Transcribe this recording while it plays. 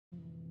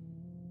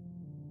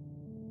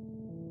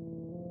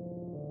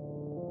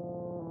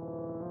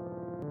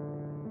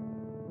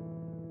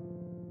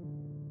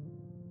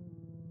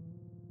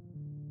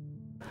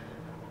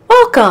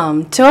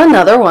Welcome to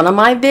another one of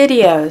my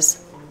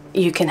videos.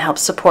 You can help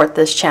support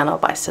this channel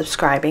by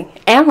subscribing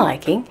and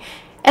liking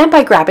and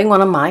by grabbing one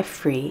of my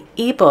free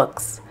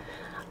ebooks.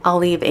 I'll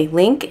leave a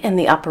link in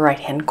the upper right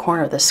hand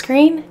corner of the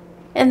screen,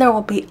 and there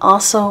will be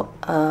also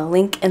a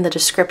link in the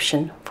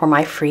description for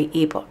my free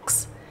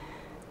ebooks.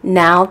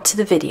 Now to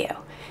the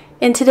video.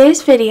 In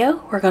today's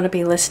video we're going to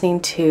be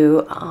listening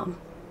to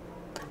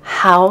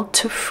How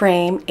to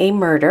Frame a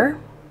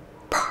Murder,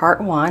 Part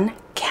 1,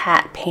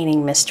 Cat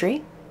Painting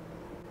Mystery.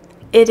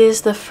 It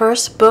is the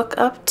first book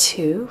of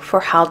 2 for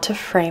How to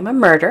Frame a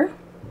Murder.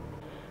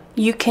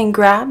 You can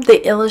grab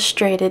the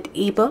illustrated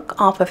ebook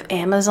off of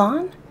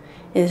Amazon.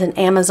 It is an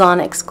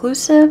Amazon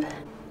exclusive.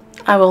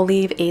 I will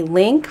leave a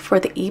link for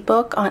the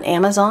ebook on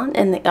Amazon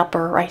in the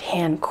upper right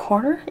hand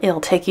corner.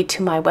 It'll take you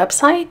to my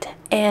website,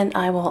 and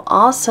I will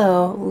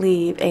also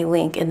leave a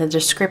link in the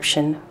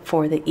description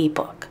for the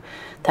ebook.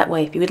 That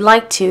way, if you would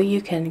like to,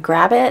 you can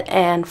grab it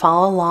and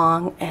follow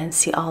along and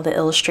see all the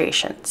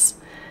illustrations.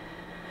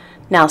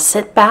 Now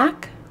sit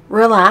back,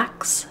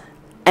 relax,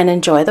 and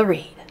enjoy the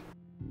read.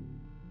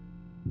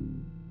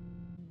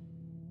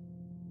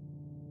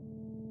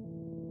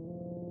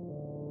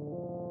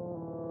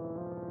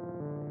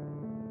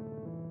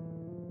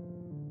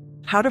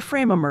 How to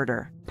Frame a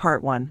Murder,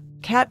 Part 1,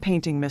 Cat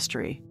Painting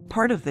Mystery,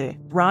 part of the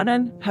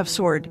Ronin, Have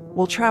Sword,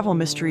 Will Travel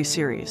Mystery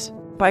Series,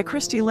 by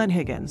Christy Lynn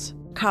Higgins,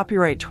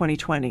 copyright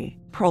 2020,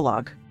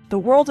 prologue. The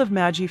world of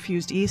Magi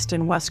fused East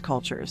and West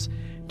cultures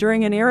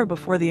during an era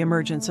before the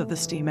emergence of the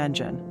steam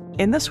engine.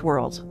 In this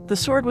world, the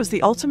sword was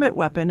the ultimate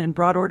weapon and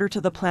brought order to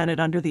the planet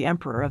under the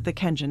emperor of the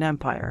Kenjin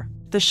Empire.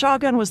 The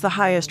shogun was the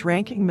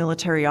highest-ranking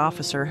military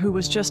officer who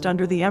was just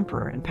under the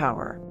emperor in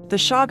power. The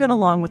shogun,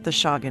 along with the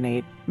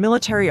shogunate,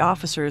 military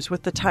officers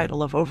with the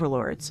title of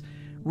overlords,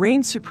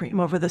 reigned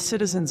supreme over the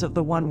citizens of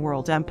the One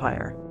World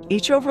Empire.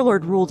 Each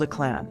overlord ruled a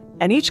clan,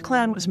 and each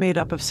clan was made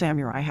up of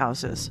samurai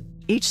houses.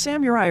 Each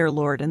samurai or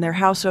lord and their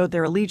house owed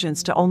their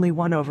allegiance to only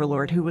one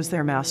overlord who was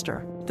their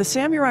master. The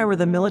samurai were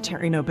the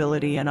military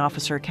nobility and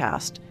officer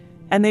caste,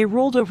 and they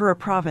ruled over a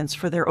province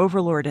for their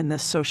overlord in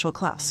this social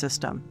class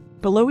system.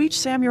 Below each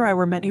samurai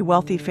were many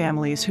wealthy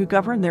families who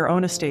governed their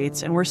own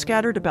estates and were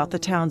scattered about the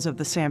towns of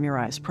the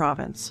samurai's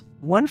province.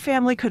 One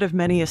family could have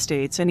many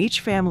estates, and each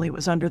family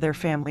was under their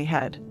family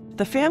head.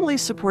 The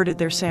families supported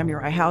their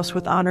samurai house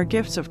with honor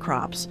gifts of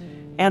crops,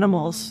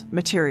 animals,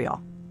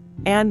 material,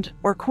 and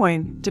or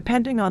coin,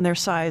 depending on their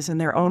size and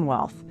their own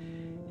wealth.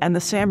 And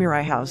the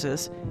samurai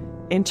houses,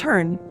 in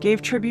turn,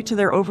 gave tribute to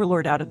their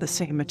overlord out of the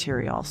same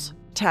materials.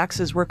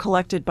 Taxes were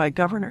collected by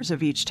governors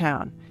of each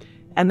town,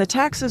 and the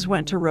taxes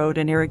went to road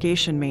and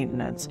irrigation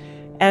maintenance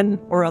and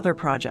or other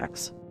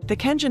projects. The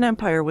Kenjin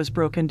Empire was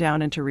broken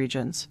down into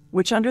regions,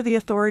 which under the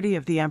authority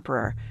of the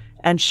emperor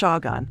and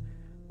shogun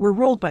were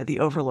ruled by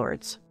the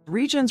overlords.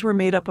 Regions were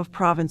made up of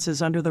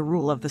provinces under the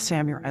rule of the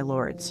samurai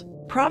lords.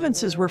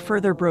 Provinces were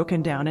further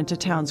broken down into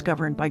towns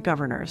governed by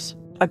governors.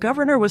 A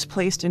governor was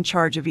placed in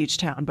charge of each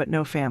town, but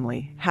no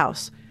family,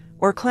 house,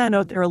 or clan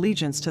owed their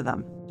allegiance to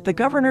them. The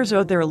governors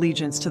owed their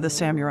allegiance to the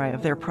samurai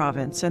of their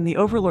province, and the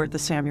overlord the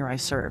samurai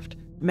served.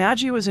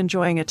 Magi was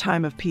enjoying a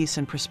time of peace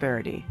and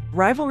prosperity.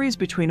 Rivalries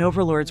between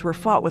overlords were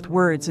fought with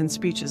words and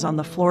speeches on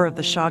the floor of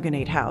the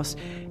shogunate house,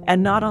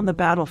 and not on the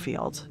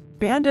battlefield.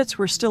 Bandits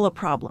were still a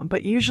problem,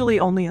 but usually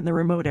only in the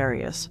remote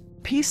areas.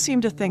 Peace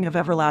seemed a thing of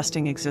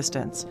everlasting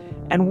existence,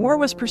 and war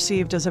was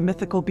perceived as a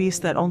mythical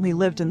beast that only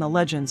lived in the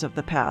legends of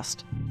the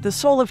past. The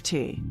soul of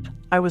tea.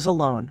 I was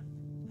alone.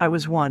 I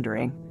was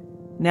wandering.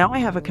 Now I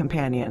have a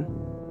companion.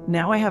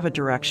 Now I have a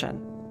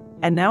direction.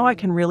 And now I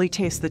can really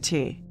taste the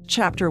tea.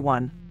 Chapter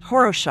 1.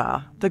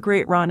 Horo-sha, the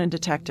great Ronin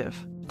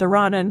detective. The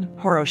Ronin,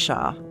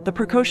 Horo-sha, the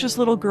precocious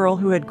little girl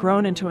who had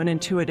grown into an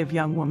intuitive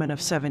young woman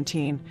of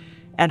 17,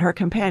 and her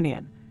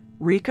companion,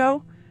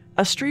 Riko,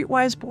 a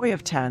streetwise boy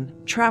of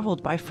 10,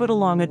 traveled by foot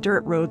along a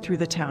dirt road through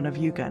the town of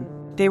Yukon.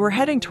 They were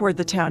heading toward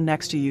the town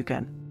next to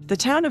Yukon. The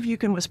town of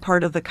Yukon was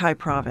part of the Kai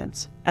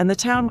province, and the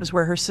town was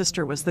where her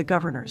sister was the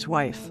governor's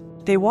wife.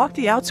 They walked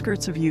the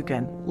outskirts of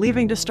Yukon,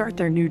 leaving to start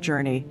their new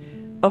journey,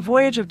 a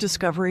voyage of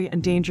discovery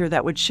and danger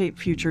that would shape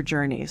future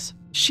journeys.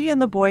 She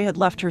and the boy had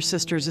left her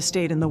sister's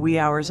estate in the wee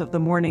hours of the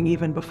morning,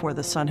 even before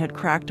the sun had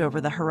cracked over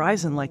the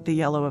horizon like the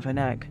yellow of an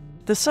egg.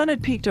 The sun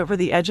had peeked over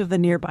the edge of the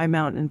nearby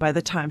mountain by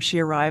the time she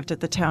arrived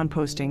at the town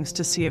postings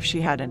to see if she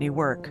had any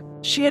work.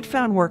 She had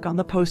found work on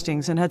the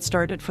postings and had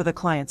started for the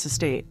client's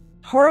estate.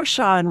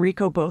 Horo-sha and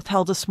Riko both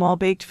held a small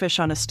baked fish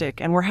on a stick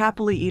and were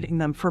happily eating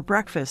them for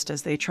breakfast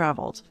as they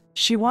traveled.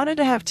 She wanted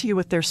to have tea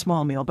with their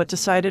small meal, but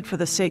decided for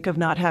the sake of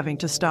not having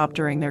to stop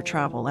during their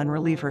travel and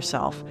relieve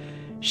herself,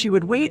 she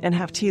would wait and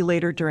have tea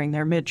later during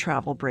their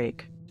mid-travel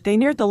break. They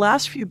neared the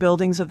last few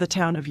buildings of the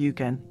town of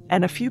Yukon,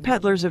 and a few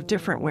peddlers of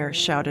different wares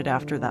shouted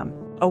after them.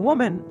 A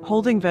woman,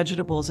 holding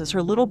vegetables as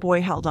her little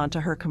boy held onto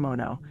her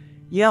kimono,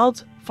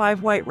 yelled,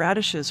 5 white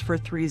radishes for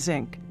 3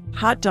 zinc.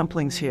 Hot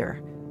dumplings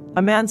here.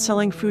 A man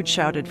selling food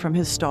shouted from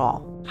his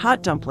stall.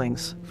 Hot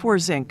dumplings, 4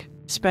 zinc.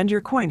 Spend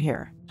your coin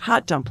here.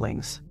 Hot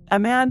dumplings. A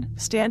man,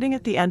 standing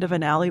at the end of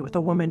an alley with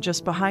a woman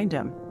just behind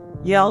him,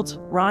 yelled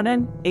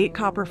Ronin, 8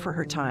 copper for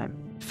her time.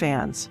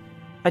 Fans.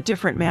 A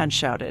different man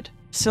shouted.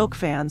 Silk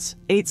fans,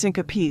 8 zinc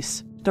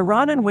apiece. The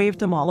Ronin waved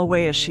them all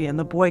away as she and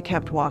the boy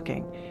kept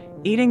walking,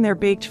 eating their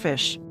baked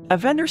fish. A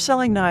vendor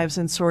selling knives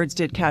and swords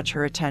did catch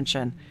her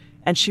attention,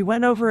 and she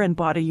went over and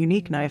bought a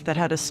unique knife that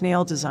had a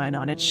snail design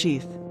on its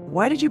sheath.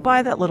 Why did you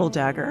buy that little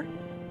dagger?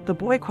 The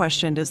boy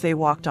questioned as they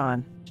walked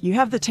on. You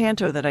have the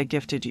tanto that I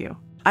gifted you.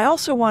 I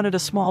also wanted a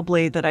small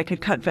blade that I could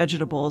cut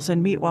vegetables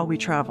and meat while we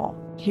travel.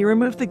 He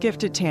removed the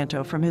gifted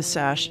tanto from his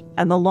sash,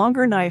 and the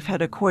longer knife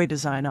had a koi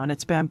design on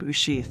its bamboo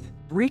sheath.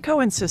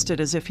 Riko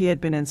insisted as if he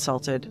had been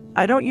insulted.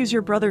 I don't use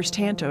your brother's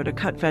tanto to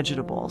cut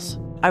vegetables.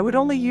 I would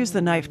only use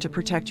the knife to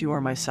protect you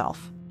or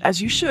myself.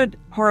 As you should,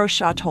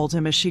 Horo-sha told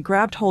him as she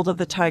grabbed hold of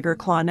the tiger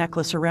claw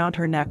necklace around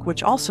her neck,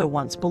 which also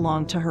once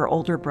belonged to her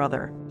older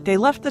brother. They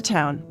left the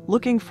town,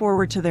 looking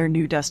forward to their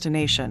new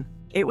destination.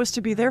 It was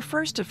to be their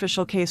first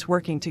official case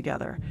working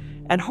together,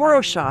 and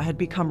Horo-sha had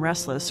become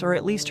restless, or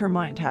at least her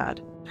mind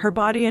had. Her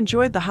body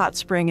enjoyed the hot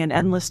spring and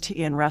endless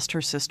tea and rest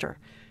her sister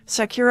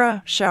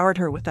Sakura showered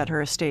her with at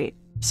her estate.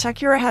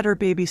 Sakura had her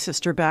baby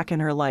sister back in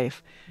her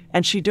life,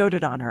 and she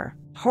doted on her.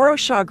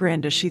 Horo-sha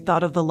grinned as she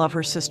thought of the love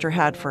her sister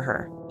had for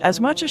her. As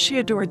much as she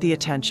adored the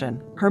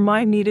attention, her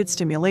mind needed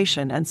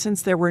stimulation, and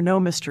since there were no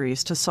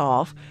mysteries to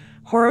solve,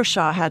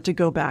 Horo-sha had to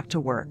go back to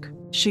work.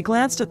 She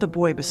glanced at the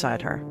boy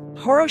beside her.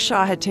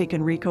 Horo-sha had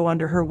taken Riko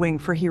under her wing,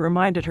 for he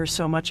reminded her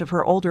so much of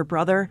her older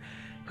brother,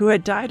 who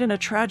had died in a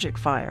tragic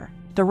fire.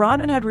 The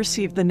Ronin had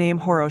received the name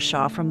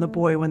Horo-sha from the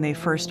boy when they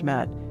first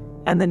met,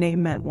 and the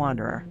name meant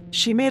wanderer.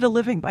 She made a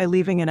living by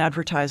leaving an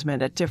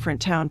advertisement at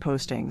different town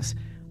postings,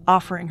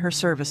 offering her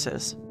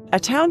services. A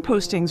town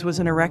postings was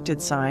an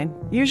erected sign,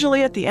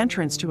 usually at the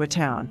entrance to a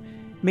town,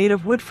 made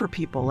of wood for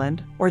people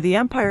or the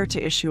empire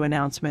to issue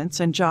announcements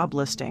and job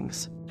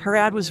listings. Her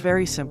ad was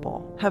very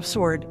simple. Have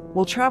sword,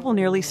 will travel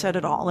nearly said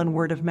it all, and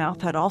word of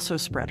mouth had also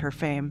spread her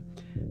fame.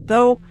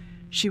 Though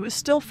she was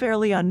still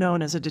fairly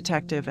unknown as a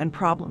detective and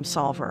problem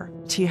solver.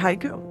 Tea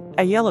haiku.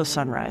 A yellow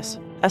sunrise.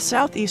 A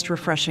southeast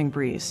refreshing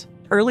breeze.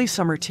 Early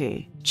summer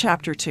tea.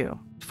 Chapter 2.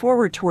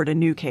 Forward toward a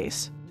new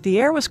case. The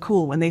air was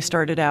cool when they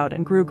started out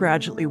and grew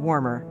gradually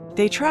warmer.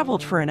 They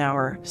traveled for an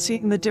hour,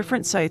 seeing the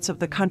different sights of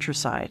the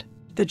countryside.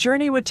 The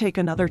journey would take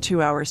another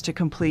 2 hours to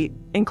complete,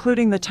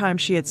 including the time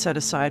she had set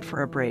aside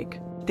for a break.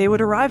 They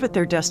would arrive at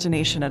their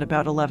destination at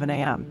about 11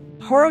 a.m.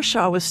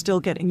 Horo-sha was still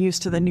getting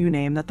used to the new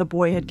name that the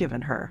boy had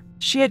given her.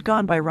 She had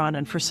gone by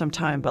Ronin for some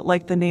time but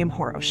liked the name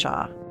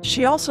Horo-sha.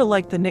 She also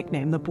liked the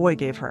nickname the boy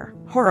gave her,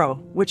 Horo,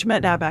 which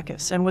meant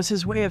abacus and was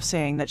his way of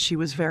saying that she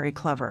was very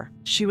clever.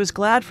 She was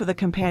glad for the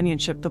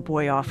companionship the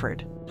boy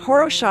offered.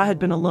 Horo-sha had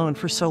been alone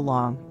for so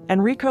long,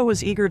 and Riko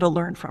was eager to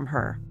learn from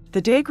her.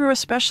 The day grew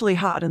especially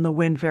hot and the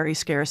wind very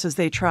scarce as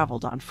they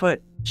traveled on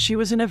foot. She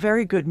was in a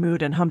very good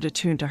mood and hummed a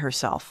tune to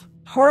herself.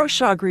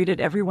 Horo-sha greeted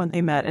everyone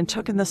they met and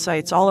took in the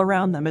sights all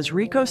around them as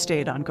Riko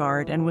stayed on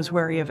guard and was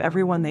wary of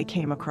everyone they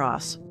came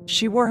across.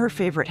 She wore her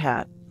favorite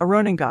hat, a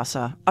Ronin,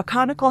 a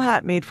conical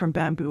hat made from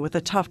bamboo with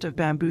a tuft of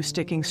bamboo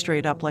sticking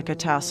straight up like a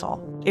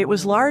tassel. It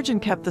was large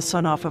and kept the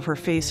sun off of her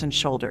face and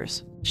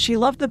shoulders. She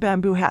loved the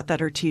bamboo hat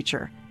that her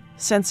teacher,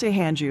 Sensei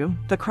Hanju,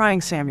 the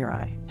crying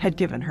samurai, had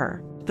given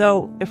her.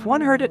 Though, if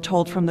one heard it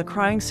told from the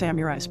crying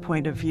samurai's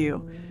point of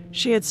view,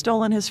 she had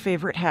stolen his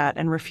favorite hat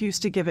and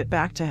refused to give it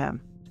back to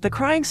him. The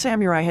crying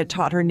samurai had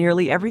taught her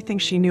nearly everything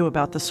she knew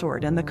about the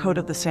sword and the code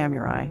of the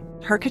samurai.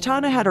 Her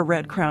katana had a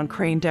red crown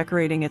crane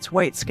decorating its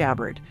white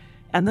scabbard,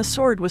 and the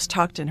sword was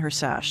tucked in her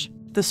sash.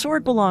 The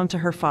sword belonged to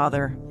her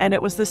father, and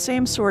it was the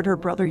same sword her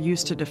brother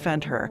used to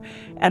defend her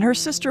and her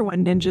sister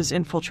when ninjas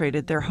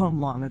infiltrated their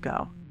home long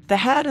ago. The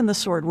hat and the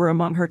sword were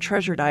among her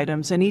treasured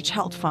items and each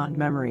held fond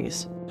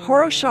memories.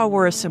 Horo-sha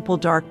wore a simple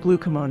dark blue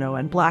kimono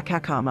and black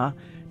hakama,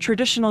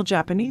 traditional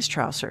Japanese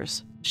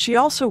trousers. She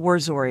also wore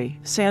zori,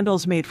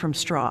 sandals made from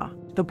straw.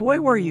 The boy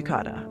wore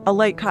yukata, a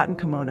light cotton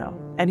kimono,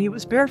 and he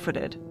was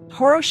barefooted.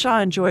 Horo-sha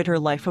enjoyed her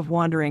life of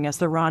wandering as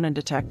the Ronin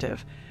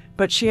detective,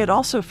 but she had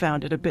also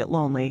found it a bit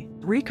lonely.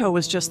 Riko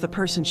was just the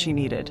person she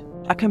needed.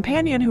 A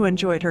companion who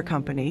enjoyed her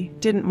company,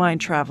 didn't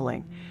mind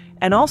traveling,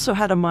 and also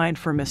had a mind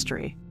for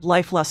mystery.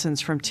 Life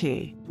lessons from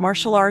tea,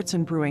 martial arts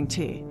and brewing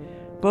tea,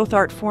 both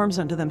art forms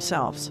unto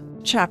themselves.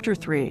 Chapter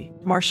 3.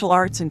 Martial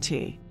Arts and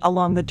Tea.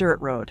 Along the dirt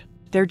road.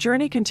 Their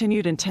journey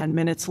continued, and 10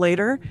 minutes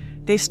later,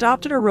 they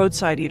stopped at a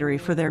roadside eatery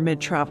for their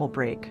mid-travel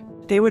break.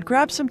 They would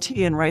grab some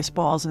tea and rice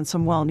balls and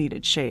some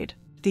well-needed shade.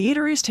 The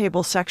eatery's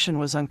table section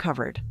was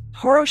uncovered.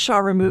 Horo-sha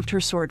removed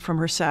her sword from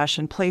her sash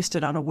and placed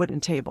it on a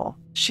wooden table.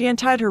 She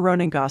untied her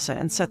Ronin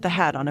and set the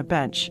hat on a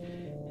bench,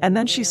 and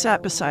then she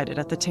sat beside it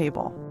at the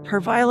table.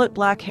 Her violet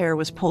black hair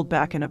was pulled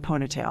back in a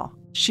ponytail.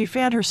 She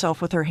fanned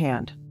herself with her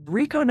hand.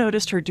 Riko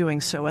noticed her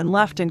doing so and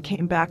left and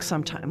came back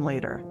sometime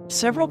later.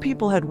 Several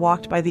people had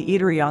walked by the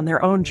eatery on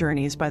their own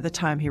journeys by the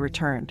time he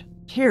returned.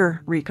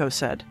 Here, Riko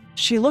said.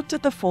 She looked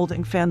at the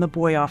folding fan the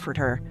boy offered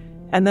her,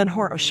 and then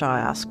Horo-sha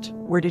asked,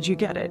 "Where did you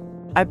get it?"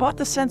 "I bought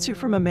the sensu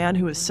from a man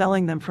who is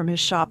selling them from his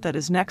shop that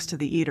is next to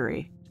the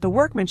eatery. The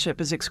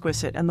workmanship is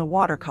exquisite and the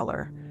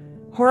watercolor,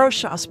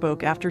 Horo-sha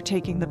spoke after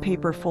taking the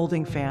paper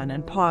folding fan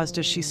and paused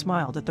as she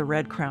smiled at the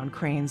red-crowned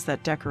cranes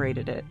that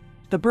decorated it.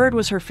 The bird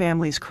was her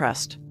family's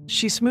crest.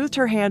 She smoothed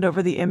her hand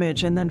over the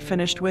image and then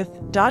finished with, ...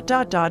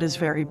 is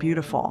very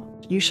beautiful.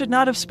 You should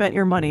not have spent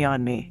your money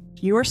on me.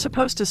 You are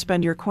supposed to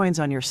spend your coins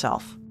on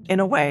yourself. In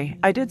a way,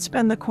 I did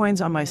spend the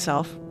coins on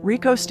myself,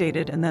 Riko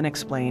stated and then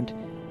explained.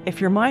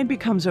 If your mind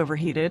becomes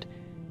overheated,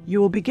 you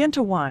will begin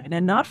to whine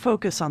and not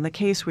focus on the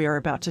case we are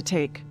about to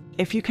take.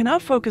 If you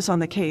cannot focus on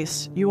the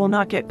case, you will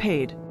not get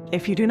paid.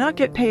 If you do not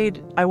get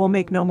paid, I will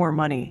make no more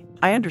money.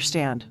 I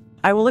understand.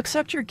 I will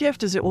accept your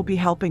gift as it will be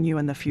helping you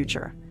in the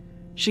future.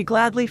 She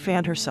gladly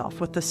fanned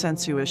herself with the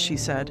sensu as she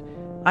said,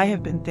 I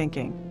have been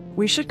thinking.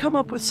 We should come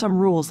up with some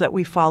rules that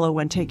we follow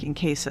when taking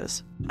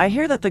cases. I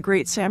hear that the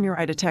great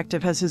samurai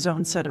detective has his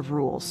own set of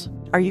rules.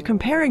 Are you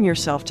comparing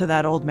yourself to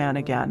that old man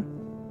again?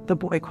 The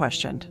boy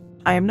questioned.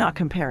 I am not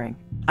comparing.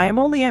 I am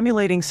only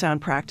emulating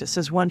sound practice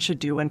as one should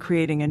do when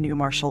creating a new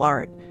martial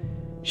art.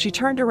 She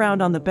turned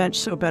around on the bench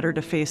so better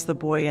to face the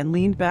boy and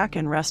leaned back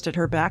and rested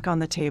her back on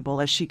the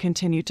table as she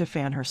continued to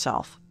fan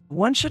herself.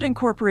 One should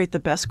incorporate the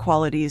best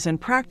qualities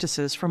and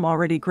practices from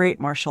already great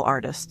martial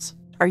artists.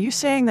 Are you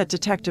saying that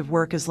detective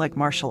work is like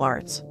martial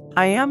arts?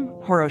 I am,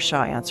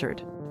 Horo-sha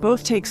answered.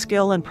 Both take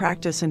skill and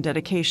practice and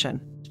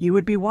dedication. You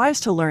would be wise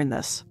to learn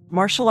this.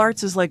 Martial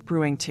arts is like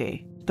brewing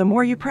tea. The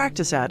more you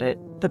practice at it,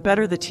 the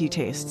better the tea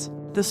tastes.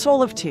 The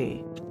soul of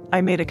tea.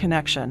 I made a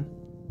connection.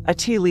 A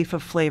tea leaf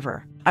of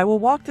flavor. I will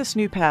walk this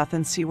new path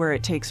and see where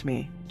it takes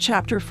me.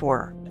 Chapter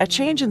 4. A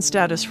change in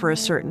status for a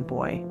certain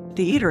boy.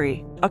 The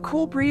eatery. A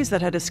cool breeze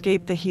that had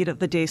escaped the heat of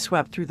the day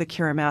swept through the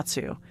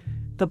kiramatsu,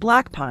 the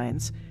black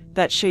pines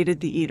that shaded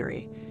the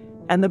eatery,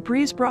 and the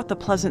breeze brought the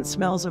pleasant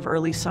smells of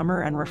early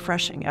summer and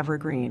refreshing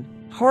evergreen.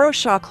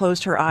 Horo-sha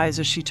closed her eyes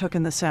as she took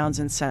in the sounds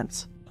and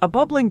scents. A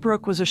bubbling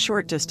brook was a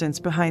short distance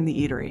behind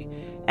the eatery,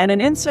 and an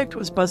insect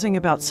was buzzing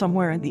about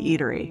somewhere in the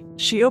eatery.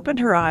 She opened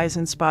her eyes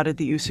and spotted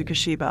the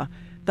usukashiba,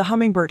 the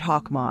hummingbird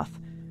hawk moth,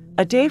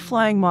 a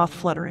day-flying moth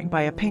fluttering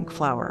by a pink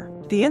flower.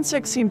 The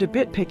insect seemed a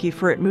bit picky,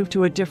 for it moved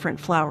to a different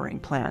flowering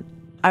plant.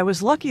 I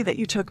was lucky that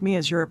you took me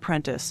as your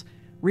apprentice,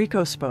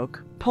 Riko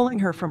spoke, pulling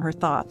her from her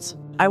thoughts.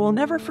 I will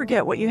never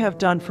forget what you have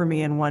done for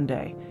me in one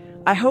day.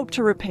 I hope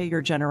to repay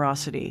your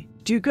generosity.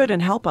 Do good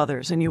and help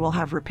others and you will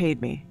have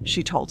repaid me,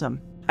 she told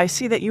him. I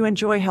see that you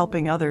enjoy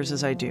helping others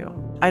as I do.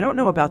 I don't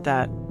know about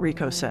that,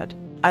 Riko said.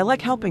 I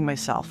like helping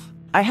myself.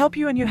 I help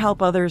you and you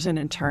help others, and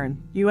in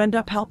turn, you end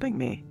up helping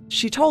me.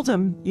 She told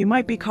him, you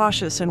might be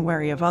cautious and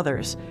wary of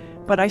others,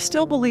 but I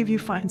still believe you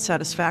find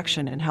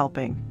satisfaction in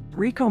helping.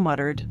 Riko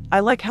muttered, I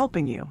like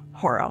helping you,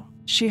 Horo.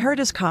 She heard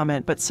his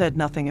comment but said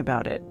nothing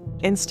about it.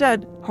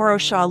 Instead,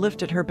 Horo-sha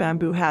lifted her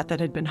bamboo hat that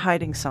had been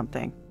hiding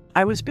something.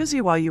 I was busy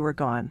while you were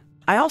gone.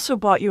 I also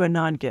bought you a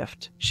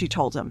non-gift, she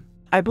told him.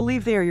 I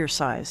believe they are your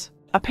size.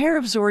 A pair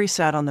of zori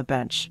sat on the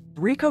bench.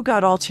 Riko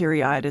got all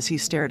teary-eyed as he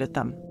stared at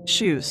them.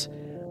 Shoes.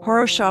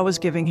 Horo-sha was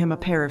giving him a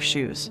pair of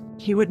shoes.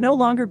 He would no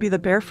longer be the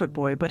barefoot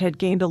boy but had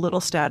gained a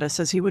little status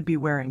as he would be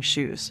wearing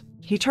shoes.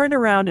 He turned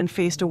around and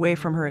faced away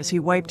from her as he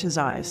wiped his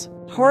eyes.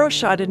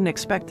 Horo-sha didn't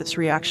expect this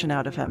reaction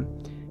out of him,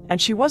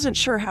 and she wasn't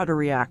sure how to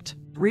react.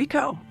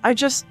 Riko,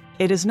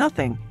 it is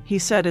nothing, he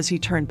said as he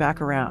turned back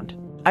around.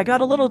 I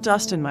got a little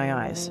dust in my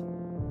eyes.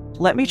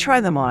 Let me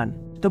try them on.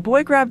 The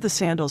boy grabbed the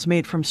sandals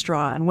made from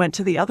straw and went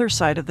to the other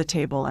side of the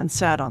table and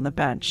sat on the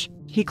bench.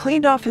 He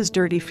cleaned off his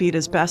dirty feet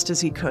as best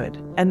as he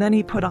could, and then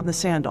he put on the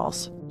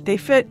sandals. They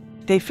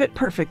fit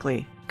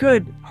perfectly.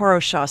 Good,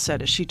 Horo-sha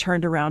said as she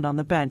turned around on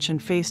the bench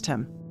and faced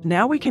him.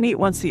 Now we can eat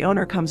once the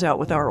owner comes out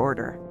with our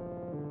order.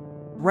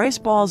 Rice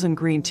balls and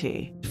green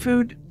tea.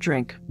 Food,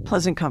 drink,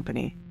 pleasant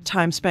company.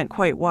 Time spent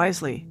quite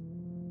wisely.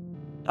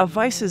 Of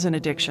vices and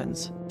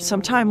addictions.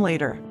 Some time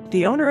later,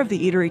 the owner of the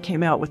eatery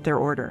came out with their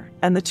order,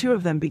 and the two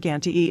of them began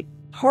to eat.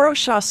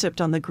 Horo-sha sipped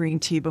on the green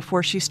tea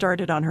before she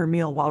started on her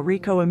meal, while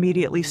Riko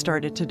immediately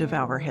started to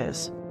devour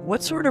his.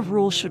 What sort of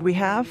rules should we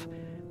have?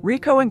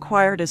 Riko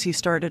inquired as he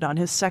started on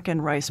his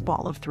second rice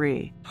ball of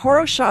 3.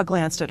 Horo-sha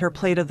glanced at her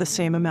plate of the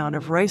same amount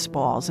of rice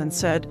balls and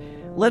said,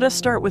 let us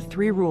start with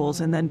 3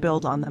 rules and then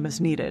build on them as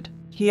needed.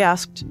 He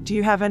asked, do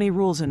you have any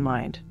rules in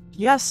mind?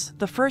 Yes,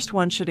 the first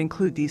one should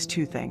include these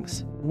 2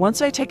 things.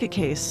 Once I take a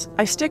case,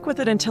 I stick with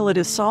it until it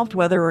is solved,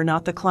 whether or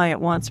not the client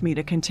wants me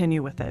to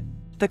continue with it.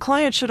 The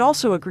client should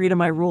also agree to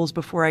my rules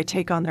before I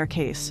take on their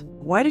case.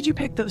 Why did you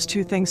pick those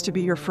 2 things to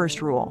be your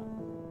first rule?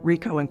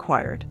 Riko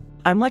inquired.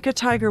 I'm like a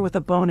tiger with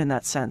a bone in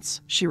that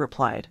sense, she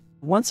replied.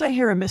 Once I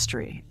hear a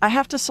mystery, I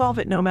have to solve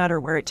it no matter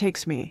where it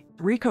takes me.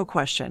 Riko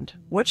questioned,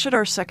 what should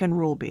our second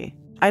rule be?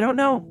 I don't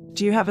know.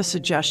 Do you have a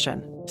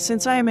suggestion?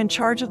 Since I am in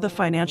charge of the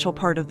financial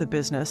part of the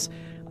business,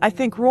 I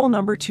think rule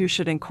number 2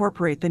 should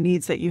incorporate the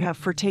needs that you have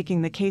for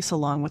taking the case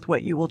along with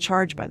what you will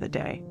charge by the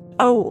day.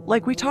 Oh,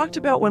 like we talked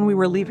about when we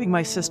were leaving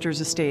my sister's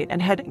estate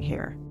and heading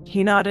here.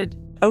 He nodded.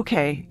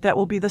 Okay, that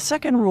will be the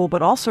second rule,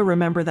 but also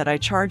remember that I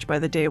charge by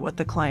the day what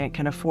the client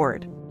can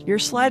afford. Your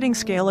sliding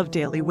scale of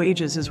daily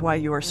wages is why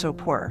you are so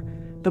poor,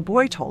 the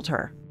boy told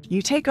her.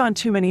 You take on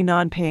too many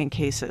non-paying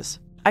cases.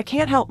 I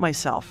can't help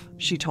myself,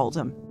 she told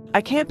him. I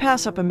can't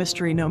pass up a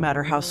mystery no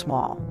matter how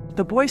small.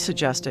 The boy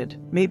suggested,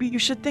 maybe you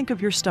should think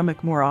of your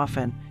stomach more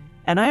often,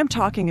 and I am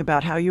talking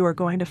about how you are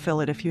going to fill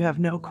it if you have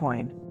no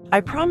coin.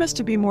 I promise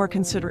to be more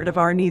considerate of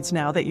our needs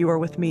now that you are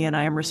with me and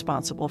I am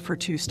responsible for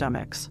 2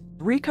 stomachs.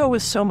 Riko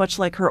was so much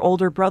like her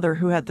older brother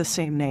who had the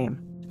same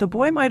name. The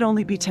boy might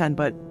only be 10,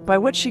 but by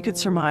what she could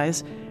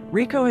surmise,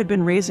 Riko had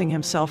been raising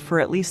himself for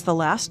at least the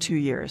last 2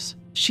 years.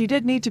 She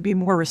did need to be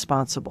more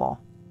responsible.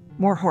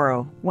 More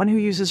Horo, one who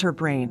uses her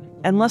brain,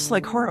 and less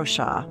like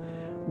Horo-sha,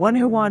 one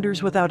who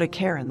wanders without a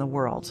care in the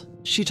world.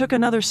 She took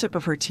another sip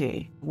of her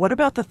tea. What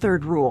about the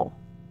 3rd rule?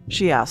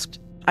 She asked.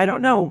 I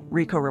don't know,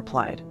 Riko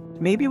replied.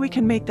 Maybe we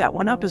can make that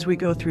one up as we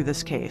go through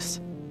this case.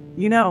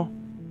 You know,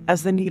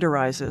 as the need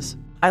arises.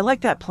 I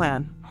like that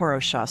plan,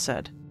 Horo-sha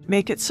said.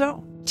 Make it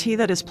so. Tea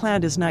that is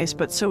planned is nice,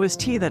 but so is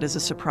tea that is a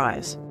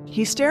surprise.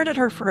 He stared at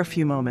her for a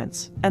few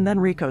moments, and then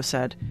Riko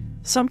said,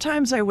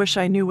 Sometimes I wish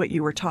I knew what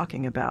you were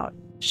talking about.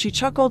 She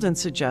chuckled and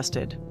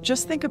suggested,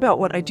 just think about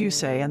what I do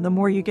say, and the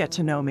more you get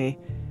to know me,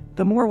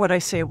 the more what I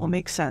say will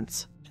make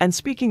sense. And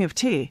speaking of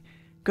tea,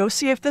 go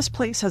see if this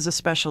place has a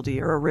specialty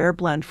or a rare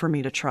blend for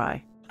me to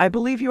try. I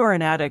believe you are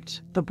an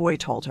addict, the boy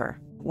told her.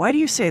 Why do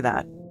you say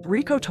that?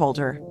 Riko told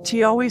her,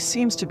 tea always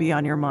seems to be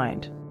on your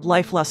mind.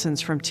 Life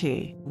lessons from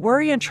tea.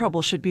 Worry and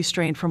trouble should be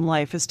strained from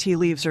life as tea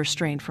leaves are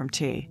strained from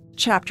tea.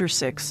 Chapter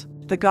 6.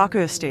 The Gaku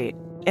Estate.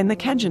 In the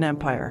Kenjin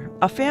Empire,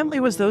 a family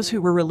was those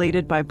who were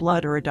related by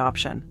blood or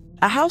adoption.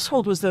 A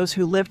household was those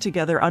who lived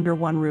together under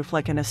one roof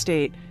like an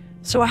estate,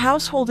 so a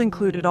household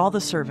included all the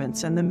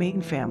servants and the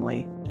main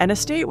family. An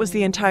estate was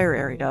the entire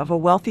area of a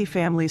wealthy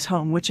family's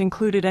home, which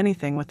included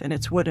anything within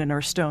its wooden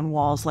or stone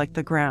walls like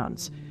the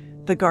grounds,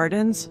 the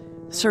gardens,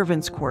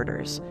 servants'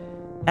 quarters,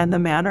 and the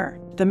manor.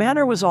 The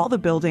manor was all the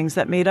buildings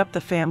that made up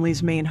the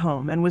family's main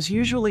home and was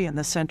usually in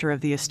the center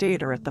of the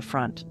estate or at the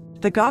front.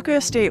 The Gaku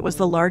estate was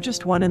the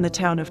largest one in the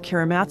town of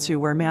Kiramatsu,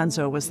 where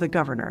Manzo was the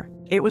governor.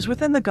 It was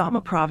within the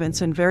Gama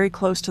province and very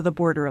close to the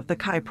border of the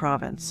Kai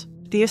province.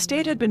 The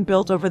estate had been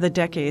built over the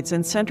decades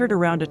and centered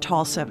around a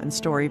tall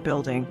 7-story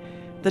building,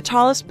 the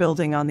tallest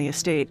building on the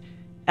estate,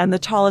 and the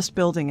tallest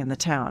building in the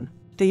town.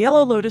 The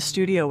Yellow Lotus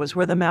studio was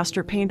where the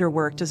master painter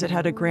worked, as it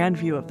had a grand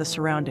view of the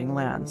surrounding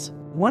lands.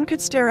 One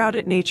could stare out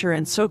at nature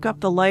and soak up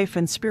the life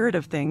and spirit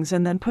of things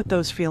and then put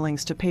those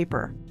feelings to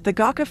paper. The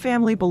Gaku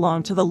family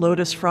belonged to the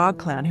Lotus Frog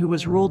clan, who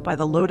was ruled by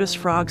the Lotus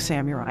Frog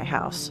samurai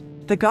house.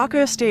 The Gaku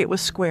estate was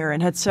square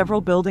and had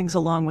several buildings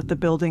along with the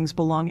buildings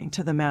belonging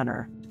to the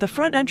manor. The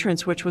front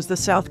entrance, which was the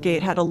south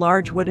gate, had a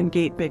large wooden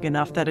gate big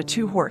enough that a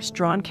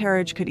 2-horse-drawn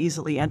carriage could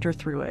easily enter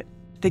through it.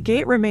 The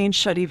gate remained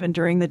shut even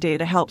during the day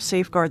to help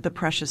safeguard the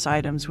precious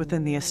items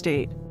within the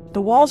estate.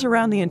 The walls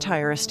around the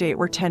entire estate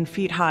were 10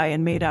 feet high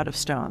and made out of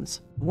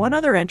stones. One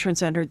other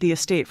entrance entered the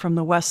estate from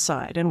the west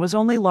side and was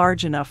only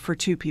large enough for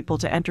 2 people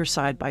to enter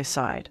side by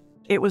side.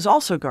 It was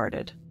also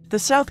guarded. The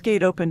south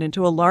gate opened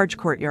into a large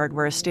courtyard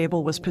where a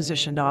stable was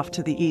positioned off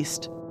to the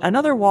east.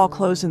 Another wall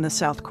closed in the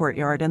south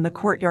courtyard, and the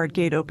courtyard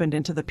gate opened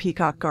into the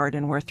peacock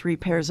garden, where 3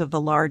 pairs of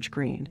the large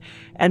green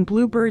and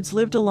blue birds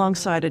lived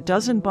alongside a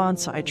dozen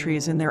bonsai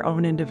trees in their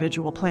own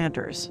individual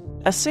planters.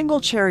 A single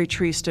cherry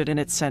tree stood in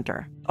its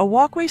center. A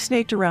walkway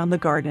snaked around the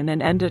garden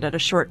and ended at a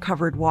short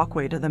covered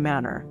walkway to the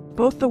manor.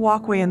 Both the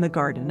walkway in the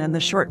garden and the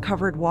short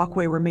covered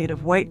walkway were made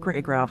of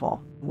white-gray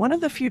gravel. One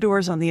of the few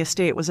doors on the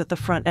estate was at the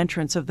front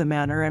entrance of the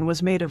manor and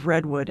was made of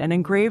redwood and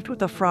engraved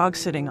with a frog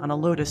sitting on a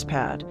lotus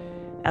pad,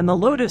 and the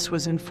lotus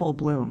was in full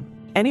bloom.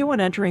 Anyone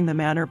entering the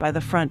manor by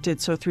the front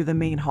did so through the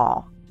main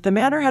hall. The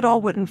manor had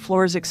all wooden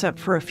floors except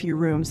for a few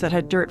rooms that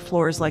had dirt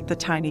floors like the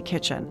tiny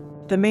kitchen.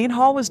 The main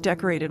hall was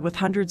decorated with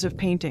hundreds of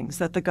paintings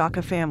that the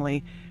Gaku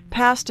family,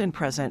 past and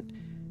present,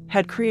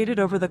 had created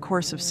over the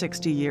course of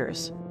 60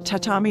 years.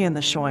 Tatami and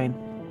the shoin.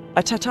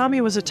 A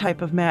tatami was a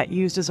type of mat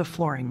used as a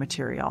flooring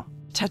material.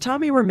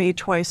 Tatami were made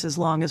twice as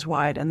long as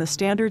wide, and the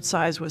standard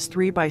size was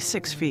 3 by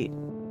 6 feet.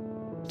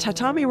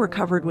 Tatami were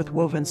covered with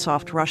woven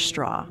soft rush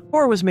straw,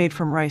 or was made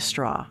from rice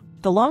straw.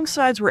 The long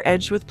sides were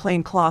edged with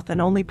plain cloth and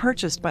only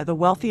purchased by the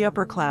wealthy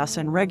upper class,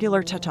 and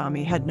regular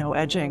tatami had no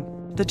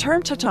edging. The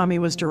term tatami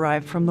was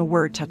derived from the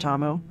word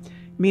tatamu,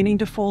 meaning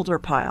to fold or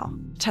pile.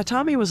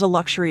 Tatami was a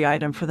luxury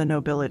item for the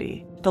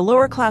nobility. The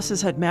lower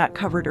classes had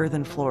mat-covered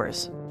earthen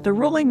floors. The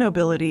ruling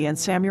nobility and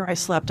samurai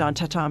slept on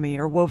tatami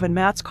or woven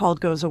mats called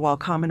goza, while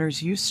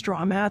commoners used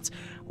straw mats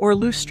or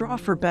loose straw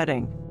for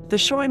bedding. The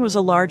shoin was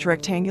a large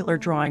rectangular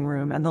drawing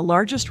room and the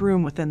largest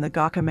room within the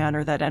Gaku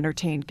manor that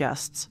entertained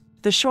guests.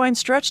 The shoin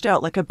stretched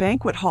out like a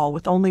banquet hall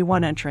with only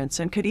one entrance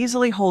and could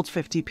easily hold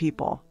 50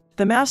 people.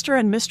 The master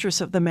and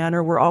mistress of the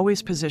manor were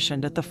always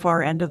positioned at the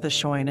far end of the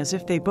shoin, as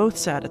if they both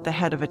sat at the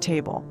head of a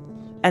table,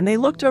 and they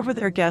looked over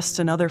their guests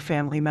and other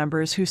family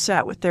members who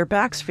sat with their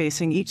backs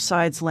facing each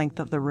side's length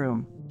of the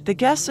room. The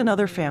guests and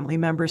other family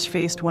members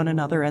faced one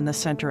another in the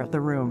center of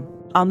the room.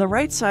 On the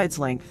right side's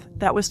length,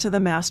 that was to the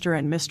master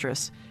and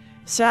mistress,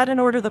 sat in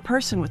order the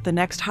person with the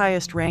next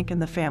highest rank in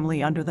the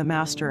family under the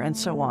master, and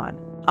so on.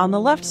 On the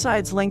left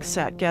side's length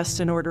sat guests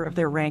in order of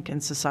their rank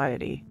in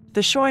society.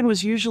 The shoin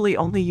was usually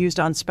only used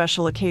on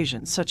special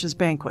occasions such as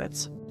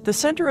banquets. The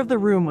center of the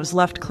room was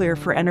left clear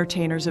for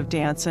entertainers of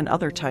dance and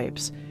other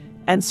types,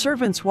 and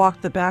servants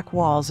walked the back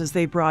walls as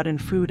they brought in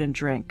food and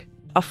drink.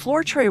 A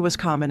floor tray was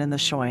common in the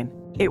shoin.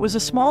 It was a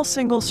small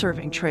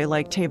single-serving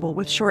tray-like table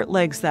with short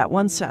legs that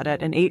one sat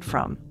at and ate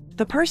from.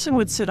 The person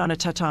would sit on a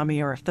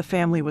tatami, or if the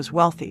family was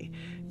wealthy,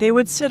 they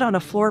would sit on a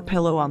floor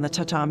pillow on the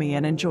tatami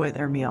and enjoy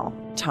their meal.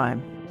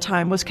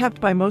 Time was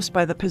kept by most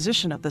by the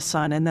position of the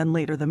sun and then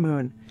later the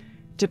moon,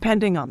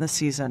 depending on the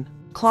season.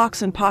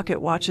 Clocks and pocket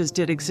watches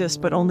did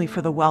exist, but only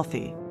for the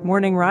wealthy.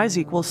 Morning rise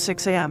equals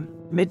 6 a.m.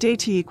 Midday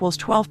tea equals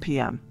 12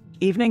 p.m.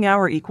 Evening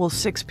hour equals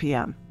 6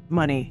 p.m.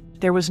 Money.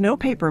 There was no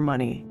paper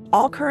money.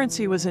 All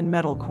currency was in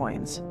metal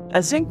coins.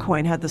 A zinc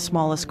coin had the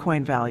smallest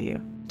coin value.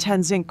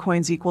 10 zinc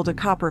coins equaled a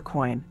copper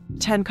coin.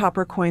 10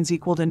 copper coins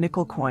equaled a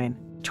nickel coin.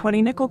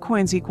 20 nickel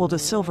coins equaled a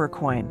silver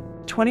coin.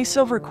 20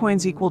 silver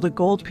coins equaled a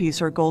gold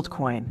piece or gold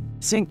coin.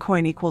 Zinc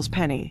coin equals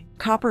penny.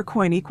 Copper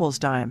coin equals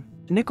dime.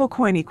 Nickel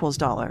coin equals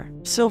dollar.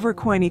 Silver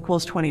coin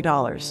equals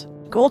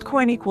 $20. Gold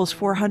coin equals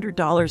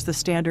 $400. The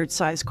standard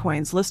size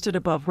coins listed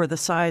above were the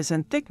size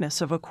and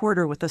thickness of a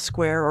quarter with a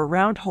square or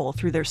round hole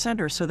through their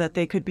center so that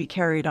they could be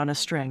carried on a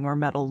string or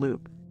metal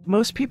loop.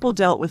 Most people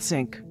dealt with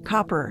zinc,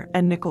 copper,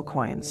 and nickel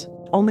coins.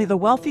 Only the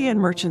wealthy and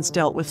merchants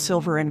dealt with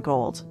silver and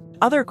gold.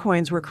 Other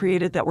coins were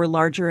created that were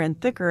larger and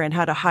thicker and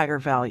had a higher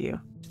value.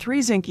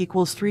 3 zinc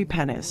equals 3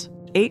 pennies.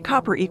 8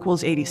 copper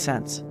equals 80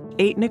 cents.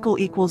 8 nickel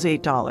equals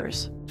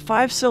 $8.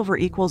 5 silver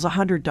equals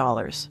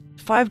 $100.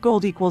 5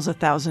 gold equals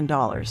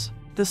 $1,000.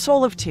 The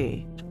soul of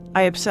tea.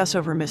 I obsess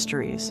over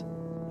mysteries.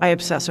 I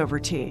obsess over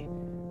tea.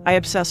 I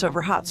obsess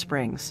over hot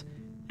springs.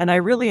 And I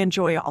really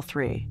enjoy all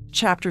three.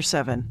 Chapter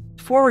 7.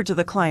 Forward to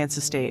the client's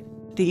estate.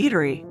 The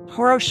eatery.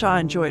 Horo-sha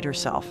enjoyed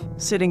herself,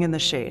 sitting in the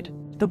shade.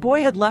 The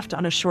boy had left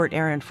on a short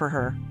errand for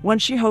her, one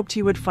she hoped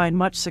he would find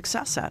much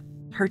success at.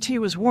 Her tea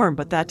was warm,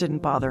 but that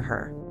didn't bother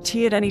her.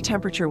 Tea at any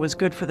temperature was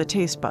good for the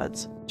taste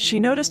buds. She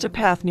noticed a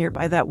path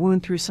nearby that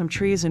wound through some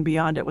trees, and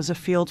beyond it was a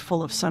field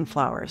full of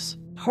sunflowers.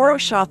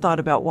 Horo-sha thought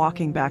about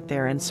walking back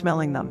there and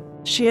smelling them.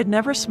 She had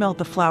never smelled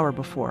the flower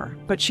before,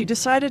 but she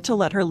decided to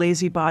let her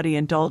lazy body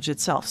indulge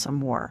itself some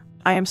more.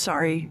 I am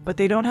sorry, but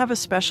they don't have a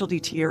specialty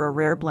tea or a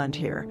rare blend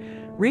here,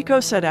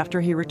 Riko said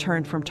after he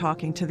returned from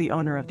talking to the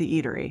owner of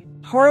the eatery.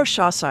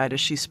 Horo-sha sighed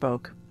as she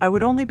spoke. I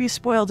would only be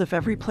spoiled if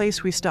every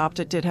place we stopped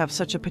at did have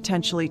such a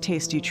potentially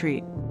tasty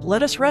treat.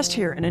 Let us rest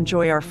here and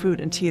enjoy our food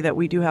and tea that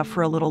we do have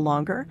for a little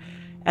longer,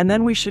 and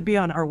then we should be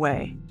on our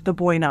way. The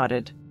boy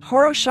nodded.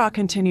 Horo-sha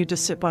continued to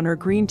sip on her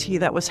green tea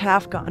that was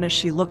half gone as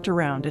she looked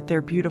around at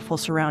their beautiful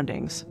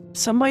surroundings.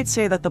 Some might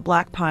say that the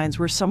black pines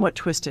were somewhat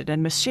twisted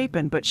and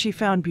misshapen, but she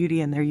found beauty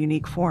in their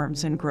unique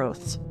forms and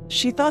growths.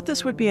 She thought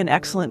this would be an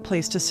excellent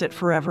place to sit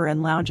forever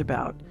and lounge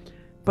about,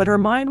 but her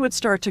mind would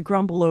start to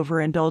grumble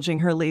over indulging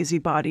her lazy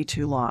body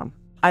too long.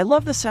 I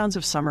love the sounds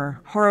of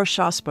summer,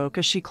 Horo-sha spoke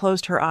as she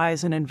closed her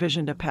eyes and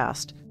envisioned a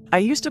past. I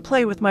used to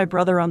play with my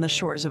brother on the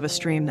shores of a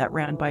stream that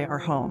ran by our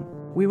home.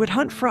 We would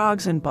hunt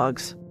frogs and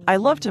bugs. I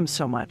loved him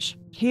so much.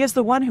 He is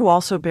the one who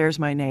also bears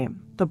my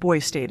name, the boy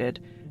stated,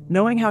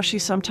 knowing how she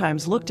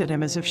sometimes looked at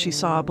him as if she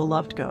saw a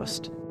beloved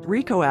ghost.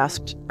 Riko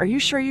asked, Are you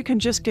sure you can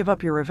just give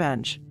up your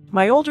revenge?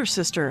 My older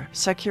sister,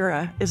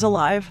 Sakura, is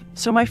alive,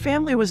 so my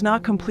family was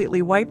not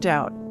completely wiped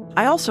out.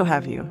 I also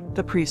have you,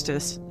 the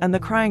priestess, and the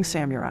crying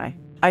samurai.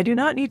 I do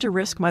not need to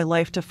risk my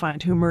life to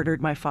find who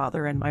murdered my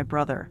father and my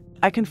brother.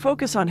 I can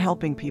focus on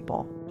helping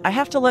people. I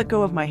have to let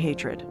go of my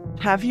hatred.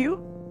 Have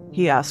you?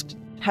 He asked.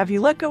 Have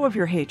you let go of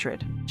your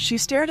hatred? She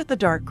stared at the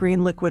dark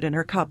green liquid in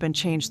her cup and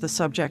changed the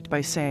subject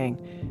by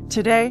saying,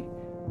 Today,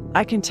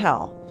 I can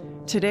tell.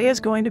 Today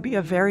is going to be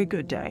a very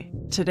good day.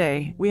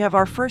 Today, we have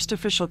our first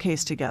official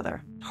case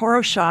together.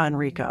 Horo-sha and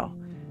Riko,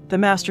 the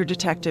master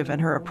detective and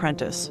her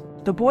apprentice.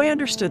 The boy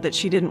understood that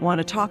she didn't want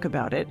to talk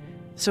about it,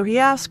 so he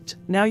asked,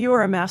 Now you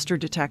are a master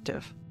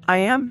detective. I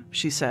am,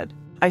 she said.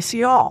 I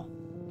see all,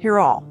 hear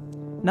all.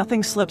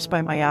 Nothing slips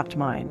by my apt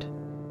mind.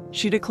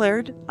 She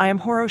declared, I am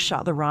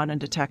Horo-sha, the Ronin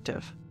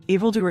detective.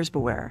 Evildoers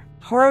beware.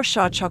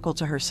 Horo-sha chuckled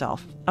to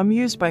herself,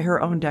 amused by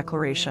her own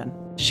declaration.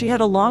 She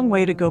had a long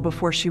way to go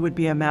before she would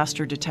be a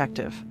master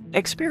detective.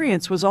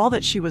 Experience was all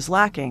that she was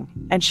lacking,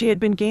 and she had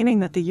been gaining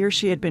that the year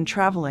she had been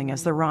traveling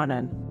as the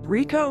Ronin.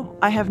 Riko,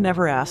 I have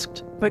never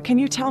asked, but can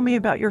you tell me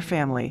about your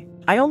family?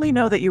 I only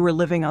know that you were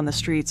living on the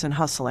streets and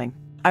hustling.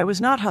 I was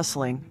not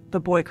hustling, the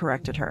boy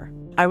corrected her.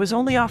 I was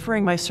only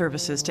offering my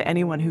services to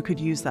anyone who could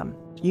use them.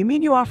 You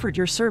mean you offered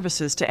your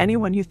services to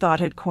anyone you thought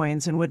had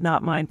coins and would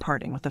not mind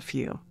parting with a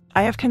few?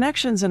 I have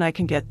connections and I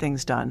can get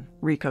things done,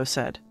 Riko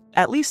said.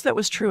 At least that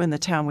was true in the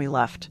town we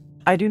left.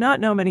 I do not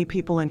know many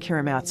people in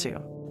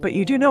Kirimatsu, but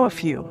you do know a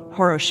few,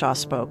 Horo-sha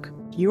spoke.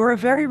 You are a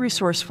very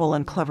resourceful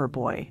and clever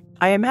boy.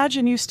 I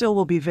imagine you still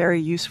will be very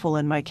useful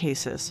in my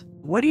cases.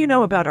 What do you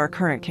know about our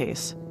current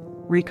case?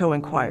 Riko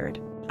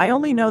inquired. I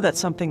only know that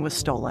something was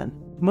stolen.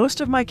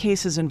 Most of my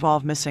cases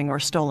involve missing or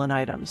stolen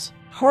items.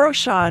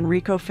 Horo-sha and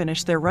Riko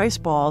finished their rice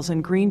balls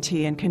and green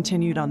tea and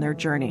continued on their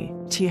journey.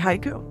 Tea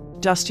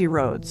haiku. Dusty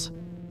roads.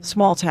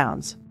 Small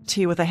towns.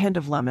 Tea with a hint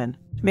of lemon.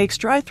 Makes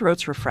dry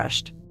throats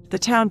refreshed. The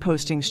town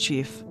postings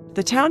chief.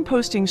 The town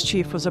postings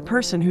chief was a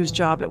person whose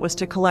job it was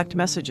to collect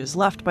messages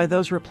left by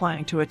those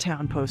replying to a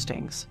town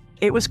postings.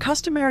 It was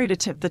customary to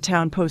tip the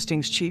town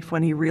postings chief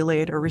when he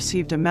relayed or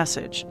received a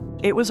message.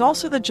 It was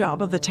also the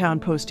job of the town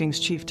postings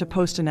chief to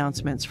post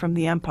announcements from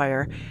the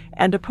empire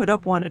and to put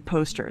up wanted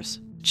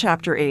posters.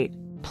 Chapter 8.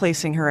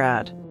 Placing her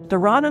ad. The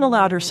Ronin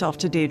allowed herself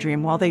to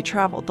daydream while they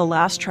traveled the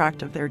last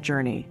tract of their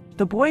journey.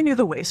 The boy knew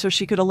the way, so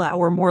she could allow,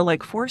 or more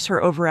like force, her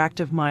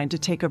overactive mind to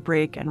take a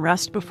break and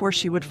rest before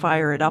she would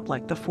fire it up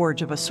like the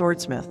forge of a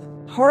swordsmith.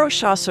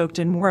 Horo-sha soaked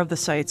in more of the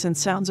sights and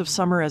sounds of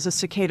summer as a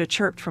cicada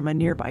chirped from a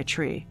nearby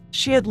tree.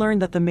 She had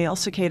learned that the male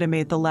cicada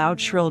made the loud,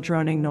 shrill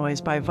droning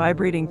noise by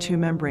vibrating two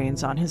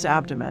membranes on his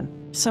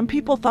abdomen. Some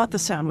people thought the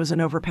sound was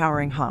an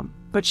overpowering hum,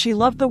 but she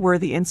loved the whir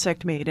the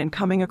insect made in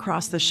coming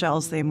across the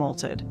shells they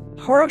molted.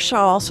 Horo-sha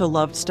also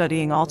loved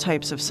studying all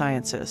types of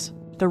sciences.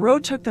 The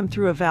road took them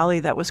through a valley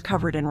that was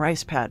covered in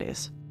rice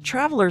paddies.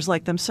 Travelers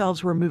like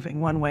themselves were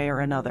moving one way or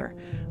another,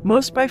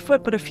 most by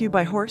foot but a few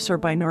by horse or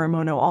by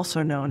noromono,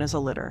 also known as a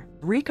litter.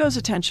 Riko's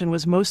attention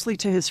was mostly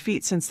to his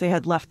feet since they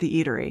had left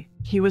the eatery.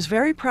 He was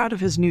very proud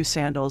of his new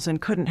sandals and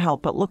couldn't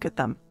help but look at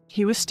them.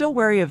 He was still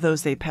wary of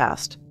those they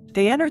passed.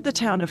 They entered the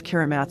town of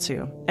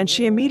Kiramatsu, and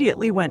she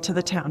immediately went to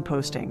the town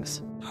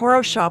postings.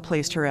 Horo-sha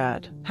placed her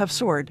ad. Have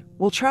sword,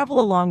 will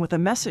travel along with a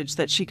message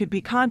that she could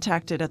be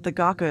contacted at the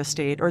Gaka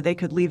estate, or they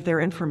could leave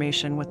their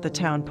information with the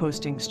town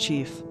postings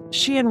chief.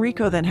 She and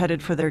Riko then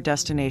headed for their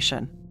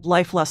destination.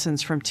 Life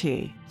lessons from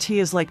tea. Tea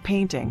is like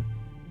painting.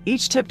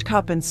 Each tipped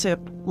cup and sip,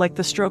 like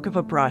the stroke of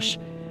a brush,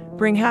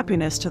 bring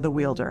happiness to the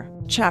wielder.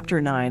 Chapter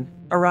 9.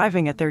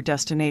 Arriving at their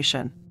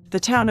destination. The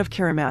town of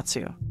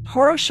Kiramatsu.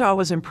 Horo-sha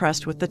was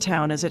impressed with the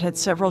town as it had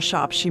several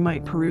shops she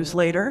might peruse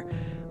later,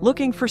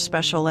 looking for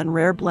special and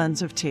rare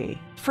blends of tea.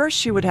 First,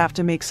 she would have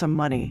to make some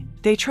money.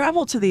 They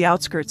traveled to the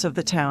outskirts of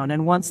the town,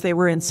 and once they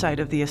were in sight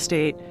of the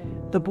estate,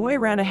 the boy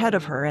ran ahead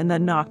of her and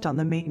then knocked on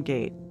the main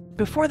gate.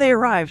 Before they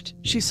arrived,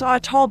 she saw a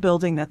tall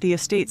building that the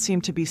estate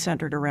seemed to be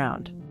centered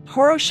around.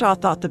 Horo-sha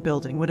thought the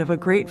building would have a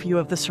great view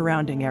of the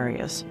surrounding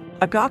areas.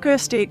 A Gaka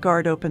estate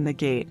guard opened the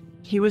gate.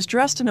 He was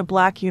dressed in a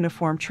black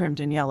uniform trimmed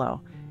in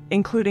yellow,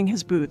 including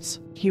his boots.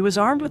 He was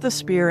armed with a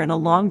spear and a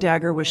long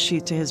dagger was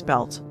sheathed to his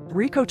belt.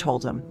 Riko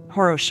told him,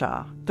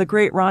 Horo-sha, the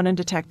great Ronin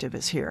detective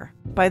is here.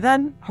 By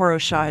then,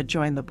 Horo-sha had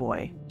joined the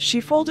boy. She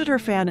folded her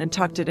fan and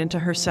tucked it into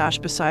her sash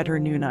beside her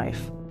new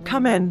knife.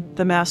 Come in,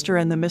 the master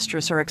and the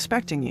mistress are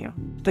expecting you.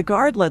 The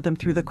guard led them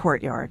through the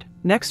courtyard,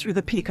 next through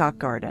the peacock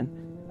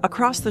garden,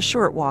 across the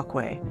short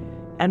walkway,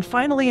 and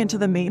finally into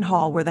the main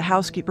hall where the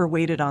housekeeper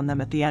waited on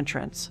them at the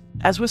entrance.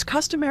 As was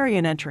customary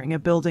in entering a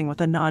building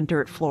with a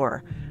non-dirt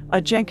floor,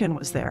 a jenkin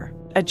was there.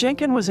 A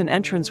jenkin was an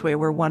entranceway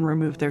where one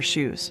removed their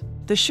shoes.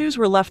 The shoes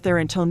were left there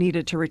until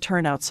needed to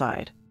return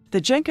outside.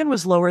 The jenkin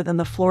was lower than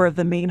the floor of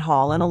the main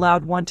hall and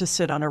allowed one to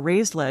sit on a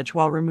raised ledge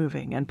while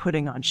removing and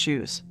putting on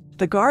shoes.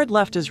 The guard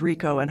left as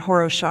Riko and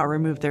Horo-sha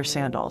removed their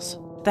sandals.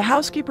 The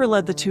housekeeper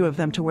led the two of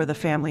them to where the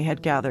family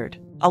had gathered.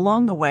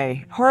 Along the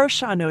way,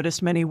 Horo-sha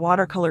noticed many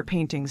watercolor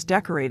paintings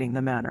decorating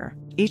the manor.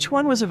 Each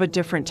one was of a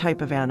different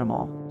type of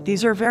animal.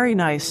 These are very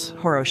nice,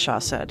 Horo-sha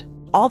said.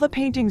 All the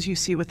paintings you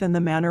see within the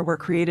manor were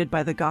created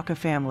by the Gaka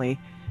family,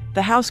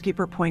 the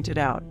housekeeper pointed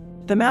out.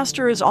 The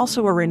master is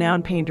also a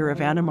renowned painter of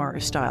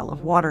Animaru style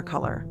of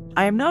watercolor.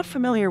 I am not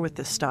familiar with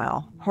this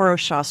style,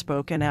 Horo-sha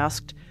spoke and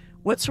asked,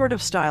 what sort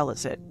of style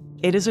is it?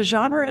 It is a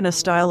genre and a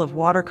style of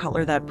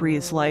watercolor that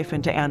breathes life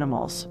into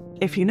animals.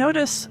 If you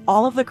notice,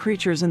 all of the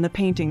creatures in the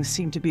paintings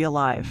seem to be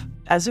alive,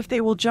 as if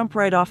they will jump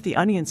right off the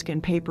onion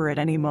skin paper at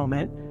any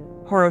moment,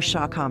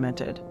 Horo-sha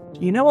commented.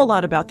 You know a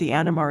lot about the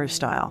Animaru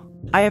style.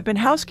 I have been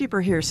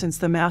housekeeper here since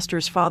the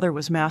master's father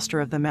was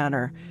master of the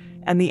manor,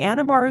 and the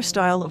Animaru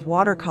style of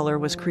watercolor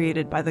was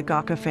created by the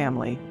Gaka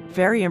family.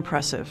 Very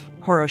impressive,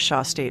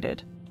 Horo-sha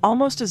stated.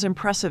 Almost as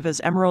impressive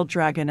as Emerald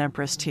Dragon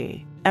Empress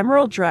tea.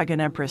 Emerald Dragon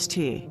Empress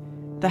tea,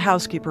 the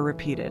housekeeper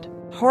repeated.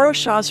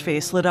 Horo-sha's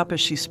face lit up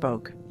as she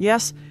spoke.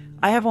 Yes,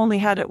 I have only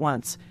had it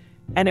once,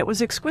 and it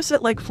was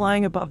exquisite, like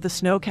flying above the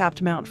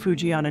snow-capped Mount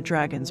Fuji on a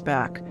dragon's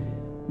back.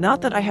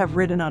 Not that I have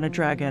ridden on a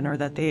dragon or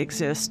that they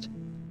exist,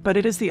 but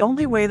it is the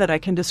only way that I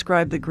can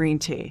describe the green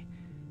tea.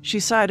 She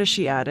sighed as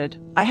she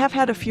added, I have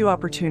had a few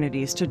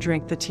opportunities to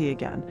drink the tea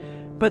again,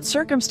 but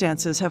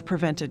circumstances have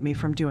prevented me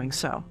from doing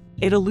so.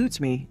 It eludes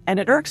me, and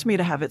it irks me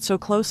to have it so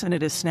close and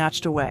it is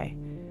snatched away.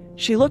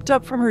 She looked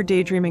up from her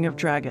daydreaming of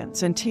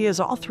dragons and tea as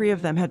all three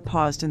of them had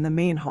paused in the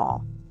main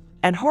hall.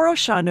 And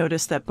Horo-sha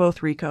noticed that both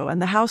Riko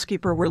and the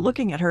housekeeper were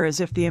looking at her as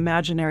if the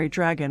imaginary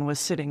dragon was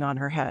sitting on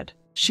her head.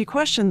 She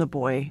questioned the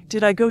boy,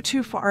 did I go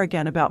too far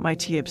again about my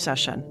tea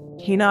obsession?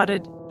 He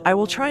nodded, I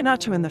will try not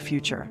to in the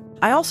future.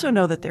 I also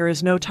know that there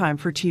is no time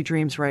for tea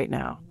dreams right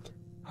now,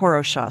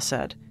 Horo-sha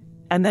said.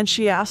 And then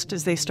she asked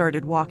as they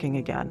started walking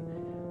again.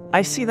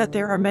 I see that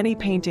there are many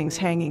paintings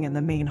hanging in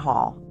the main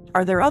hall.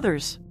 Are there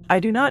others? I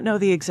do not know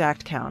the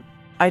exact count.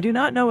 I do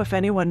not know if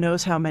anyone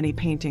knows how many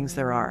paintings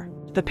there are.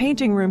 The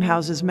painting room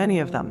houses many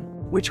of them.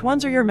 Which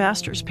ones are your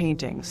master's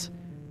paintings?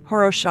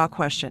 Horo-sha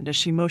questioned as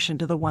she motioned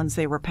to the ones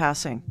they were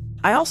passing.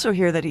 I also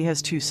hear that he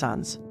has two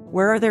sons.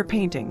 Where are their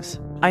paintings?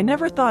 I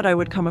never thought I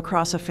would come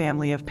across a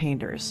family of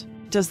painters.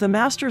 Does the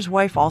master's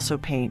wife also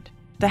paint?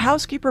 The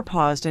housekeeper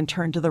paused and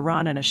turned to the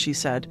Ronin as she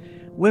said,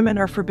 women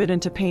are forbidden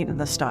to paint in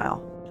the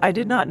style. I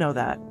did not know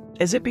that.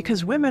 Is it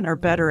because women are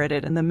better at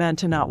it and the men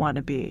to not want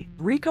to be?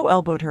 Riko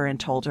elbowed her and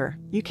told her,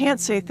 you can't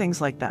say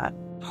things like that.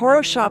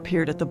 Horo-sha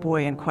peered at the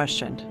boy and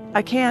questioned,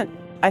 I can't.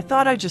 I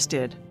thought I just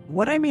did.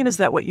 What I mean is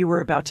that what you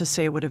were about to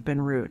say would have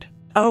been rude.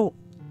 Oh,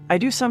 I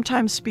do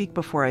sometimes speak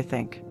before I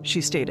think, she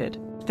stated.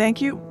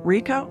 Thank you,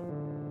 Riko.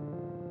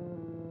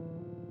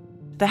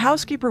 The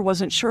housekeeper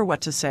wasn't sure what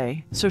to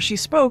say, so she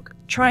spoke,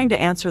 trying to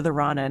answer the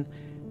Ronin.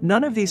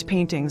 None of these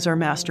paintings are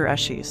Master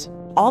Eshi's.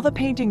 All the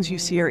paintings you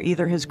see are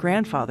either his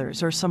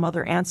grandfather's or some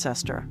other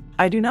ancestor.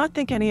 I do not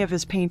think any of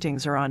his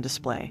paintings are on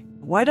display.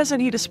 Why doesn't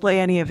he display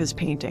any of his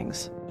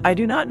paintings? I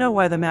do not know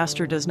why the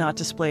master does not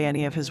display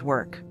any of his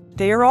work.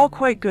 They are all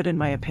quite good in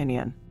my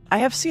opinion. I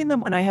have seen them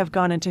when I have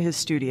gone into his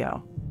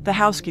studio. The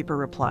housekeeper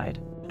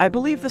replied. I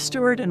believe the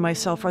steward and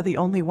myself are the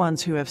only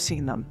ones who have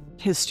seen them.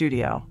 His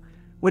studio.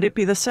 Would it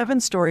be the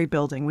 7-story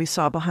building we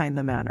saw behind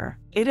the manor?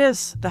 It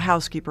is, the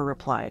housekeeper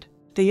replied.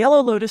 The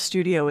Yellow Lotus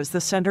Studio is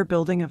the center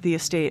building of the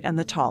estate and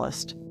the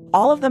tallest.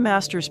 All of the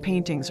master's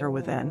paintings are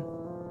within.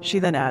 She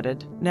then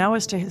added, now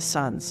as to his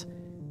sons.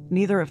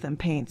 Neither of them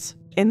paints.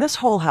 In this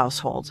whole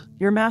household,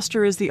 your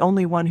master is the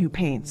only one who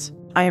paints.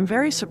 I am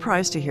very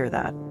surprised to hear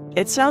that.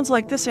 It sounds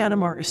like this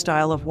Animaru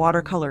style of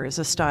watercolor is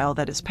a style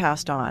that is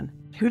passed on.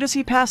 Who does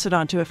he pass it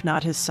on to if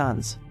not his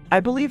sons? I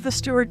believe the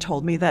steward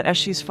told me that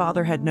Eshi's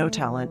father had no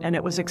talent and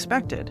it was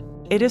expected.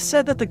 It is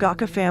said that the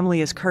Gaka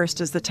family is cursed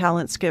as the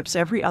talent skips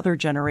every other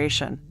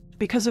generation.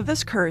 Because of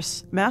this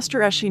curse, Master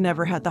Eshi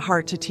never had the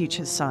heart to teach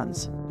his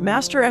sons.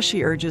 Master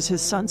Eshi urges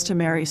his sons to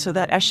marry so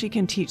that Eshi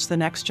can teach the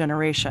next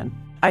generation.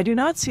 I do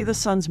not see the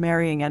sons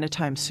marrying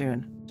anytime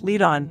soon.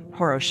 Lead on,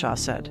 Horo-sha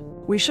said.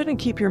 We shouldn't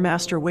keep your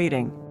master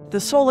waiting. The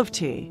soul of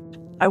tea.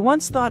 I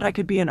once thought I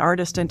could be an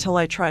artist until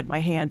I tried my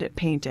hand at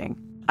painting.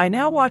 I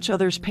now watch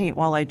others paint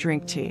while I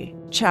drink tea.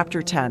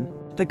 Chapter 10.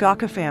 The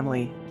Gaka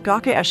family.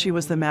 Gaka Eshi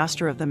was the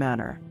master of the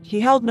manor.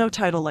 He held no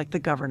title like the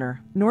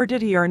governor, nor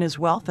did he earn his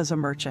wealth as a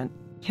merchant.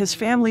 His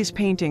family's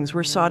paintings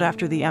were sought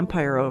after the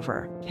empire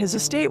over. His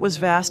estate was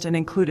vast and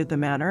included the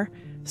manor,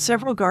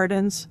 several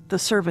gardens, the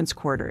servants'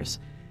 quarters,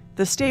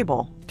 the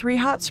stable, 3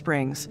 hot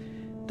springs,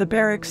 the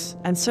barracks,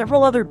 and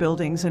several other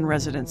buildings and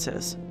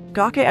residences.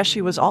 Gaka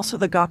Eshi was also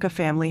the Gaka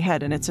family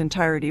head in its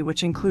entirety,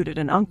 which included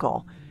an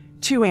uncle,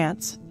 2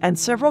 aunts, and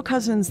several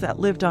cousins that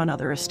lived on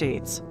other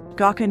estates.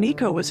 Gaka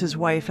Niko was his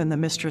wife and the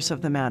mistress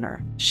of the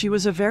manor. She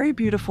was a very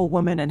beautiful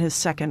woman and his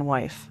second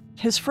wife.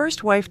 His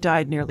first wife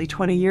died nearly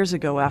 20 years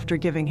ago after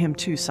giving him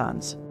 2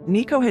 sons.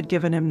 Niko had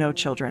given him no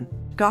children.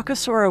 Gaka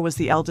Sora was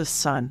the eldest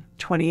son,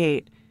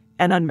 28,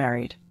 and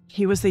unmarried.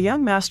 He was the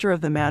young master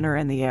of the manor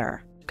and the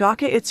heir.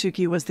 Gaka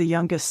Itsuki was the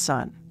youngest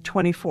son,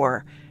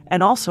 24,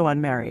 and also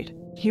unmarried.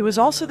 He was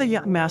also the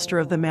young master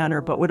of the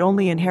manor but would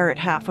only inherit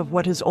half of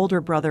what his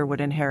older brother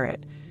would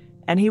inherit.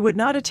 And he would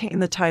not attain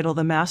the title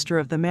the master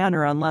of the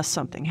manor unless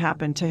something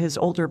happened to his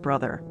older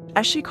brother.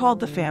 Eshi called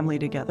the family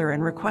together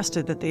and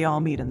requested that they all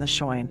meet in the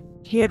shoin.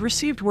 He had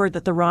received word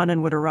that the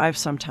Ronin would arrive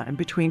sometime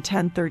between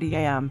 10:30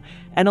 a.m.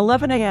 and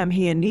 11 a.m.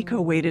 He and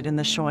Niko waited in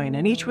the shoin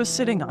and each was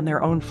sitting on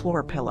their own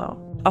floor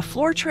pillow. A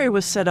floor tray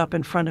was set up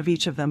in front of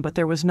each of them but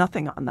there was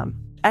nothing on them.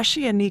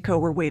 Eshi and Niko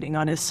were waiting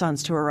on his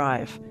sons to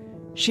arrive.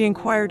 She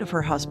inquired of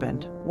her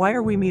husband, why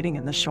are we meeting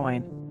in the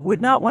shoin? Would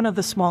not one of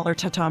the smaller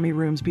tatami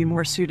rooms be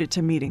more suited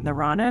to meeting the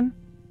Ronin?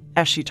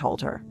 Eshi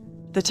told her.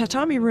 The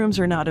tatami rooms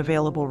are not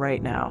available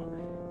right now.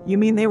 You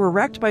mean they were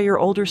wrecked by your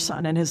older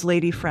son and his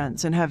lady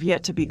friends and have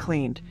yet to be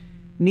cleaned?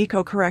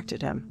 Niko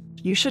corrected him.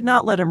 You should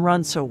not let him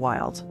run so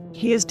wild.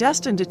 He is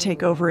destined to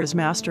take over as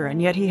master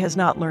and yet he has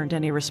not learned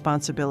any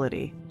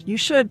responsibility. You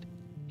should,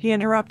 he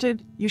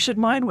interrupted, you should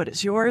mind what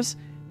is yours,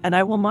 and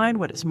I will mind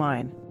what is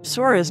mine.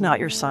 Sora is not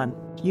your son.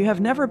 You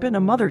have never been a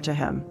mother to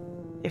him.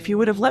 If you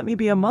would have let me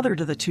be a mother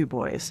to the 2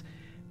 boys,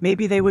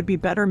 maybe they would be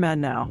better men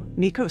now,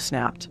 Niko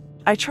snapped.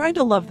 I tried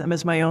to love them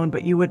as my own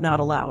but you would not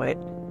allow it.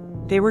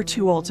 They were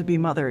too old to be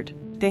mothered.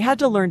 They had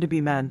to learn to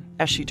be men,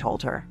 Eshi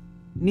told her.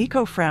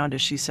 Niko frowned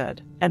as she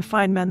said, and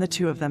fine men the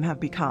 2 of them have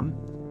become.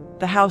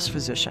 The house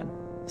physician,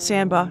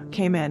 Samba,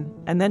 came in,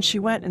 and then she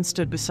went and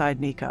stood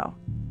beside Niko.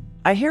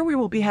 I hear we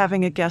will be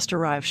having a guest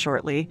arrive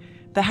shortly,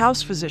 the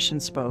house physician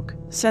spoke,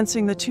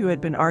 sensing the 2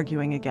 had been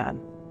arguing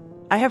again.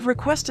 I have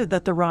requested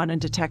that the Ronin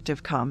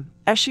detective come,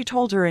 Eshi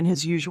told her in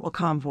his usual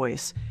calm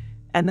voice,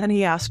 and then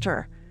he asked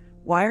her,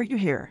 why are you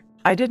here?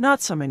 I did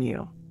not summon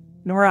you.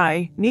 Nor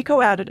I,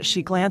 Niko added as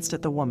she glanced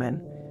at the woman.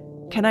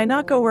 Can I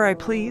not go where I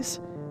please?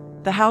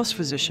 The house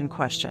physician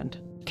questioned.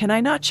 Can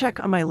I not check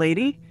on my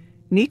lady?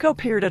 Niko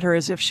peered at her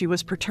as if she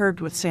was perturbed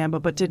with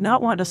Samba but did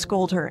not want to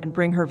scold her and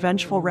bring her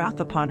vengeful wrath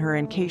upon her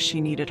in case she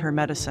needed her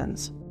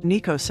medicines.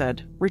 Niko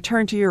said,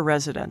 return to your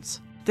residence.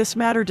 This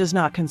matter does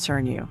not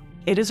concern you.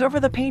 It is over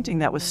the painting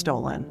that was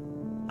stolen.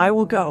 I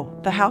will go,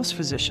 the house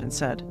physician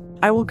said.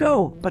 I will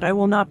go, but I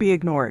will not be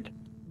ignored.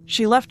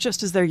 She left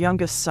just as their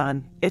youngest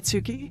son,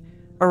 Itsuki,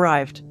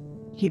 arrived.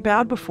 He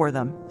bowed before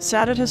them,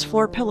 sat at his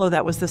floor pillow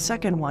that was the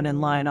second one in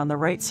line on the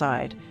right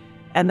side,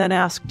 and then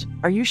asked,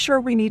 "Are you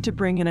sure we need to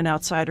bring in an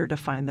outsider to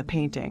find the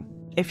painting?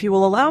 If you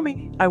will allow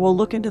me, I will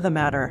look into the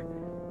matter."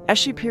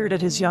 Eshi peered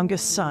at his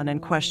youngest son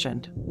and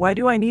questioned, "Why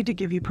do I need to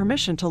give you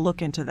permission to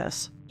look into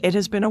this? It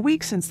has been a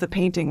week since the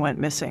painting went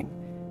missing.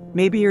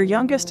 Maybe your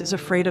youngest is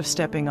afraid of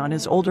stepping on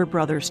his older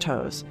brother's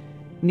toes,"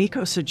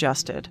 Riko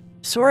suggested.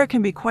 "Sora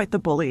can be quite the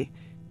bully,"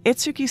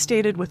 Itsuki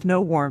stated with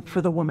no warmth for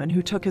the woman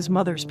who took his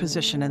mother's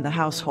position in the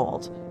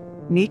household.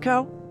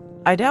 "Riko?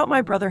 I doubt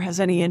my brother has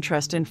any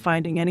interest in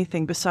finding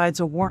anything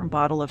besides a warm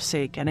bottle of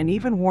sake and an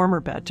even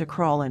warmer bed to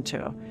crawl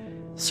into."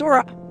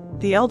 Sora,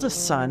 the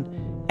eldest son,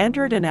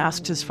 entered and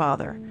asked his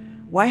father,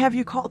 "Why have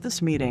you called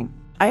this meeting?"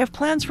 "I have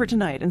plans for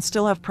tonight and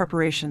still have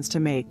preparations to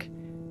make."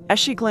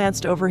 Eshi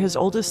glanced over his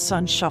oldest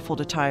son's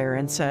shuffled attire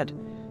and said,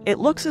 "It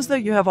looks as though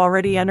you have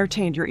already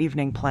entertained your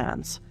evening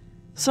plans."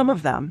 "Some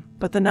of them,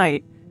 but the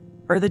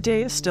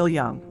day is still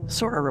young,"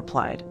 Sora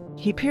replied.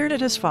 He peered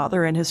at his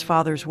father and his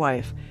father's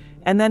wife,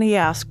 and then he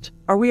asked,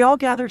 "Are we all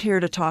gathered here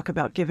to talk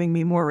about giving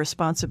me more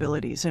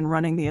responsibilities in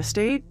running the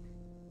estate?"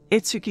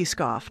 Itsuki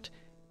scoffed.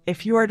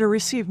 "If you are to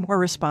receive more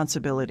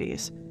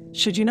responsibilities,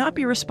 should you not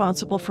be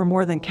responsible for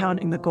more than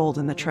counting the gold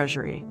in the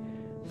treasury?"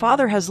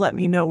 "Father has let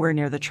me nowhere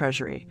near the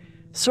treasury,"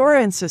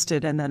 Sora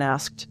insisted and then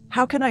asked,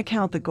 "How can I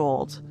count the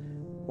gold?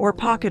 Or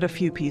pocket a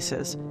few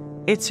pieces?"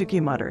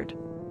 Itsuki muttered.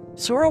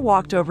 Sora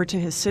walked over to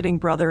his sitting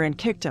brother and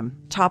kicked him,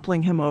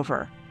 toppling him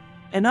over.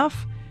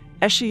 "Enough!"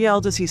 Eshi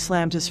yelled as he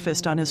slammed his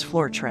fist on his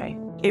floor tray.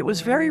 It was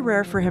very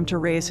rare for him to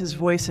raise his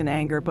voice in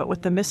anger, but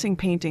with the missing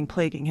painting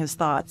plaguing his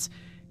thoughts,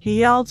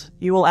 he yelled,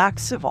 "You will act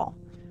civil."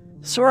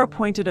 Sora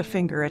pointed a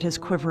finger at his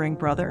quivering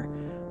brother,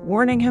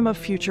 warning him of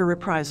future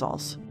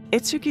reprisals.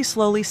 Itsuki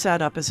slowly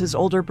sat up as his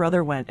older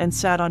brother went and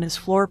sat on his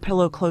floor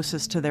pillow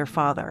closest to their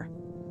father.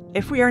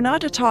 "If we are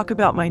not to talk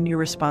about my new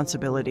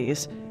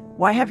responsibilities,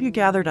 why have you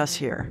gathered us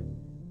here?"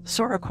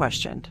 Sora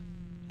questioned.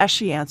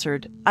 Eshi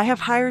answered, "I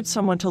have hired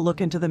someone to look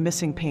into the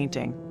missing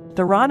painting.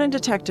 The Ronin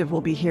detective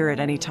will be here at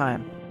any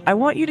time. I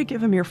want you to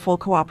give him your full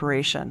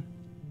cooperation."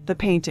 "The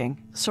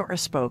painting," Sora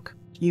spoke.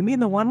 "You mean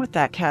the one with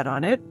that cat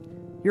on it?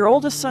 Your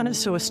oldest son is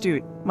so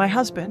astute." "My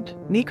husband,"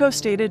 Riko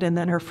stated, and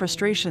then her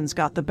frustrations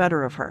got the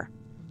better of her.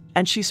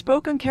 And she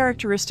spoke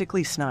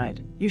uncharacteristically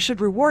snide. "You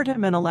should reward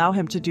him and allow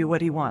him to do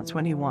what he wants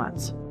when he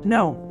wants."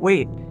 "No,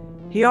 wait.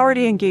 He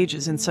already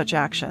engages in such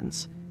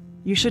actions.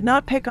 You should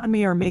not pick on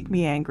me or make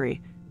me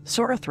angry,"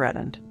 Sora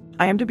threatened.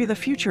 "I am to be the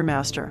future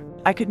master.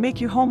 I could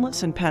make you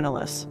homeless and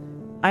penniless.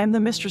 I am the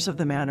mistress of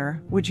the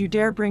manor. Would you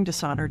dare bring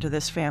dishonor to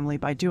this family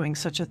by doing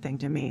such a thing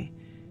to me?"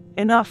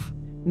 "Enough,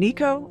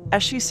 Riko,"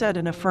 Eshi said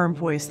in a firm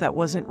voice that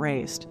wasn't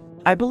raised.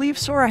 "I believe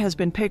Sora has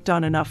been picked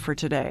on enough for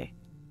today."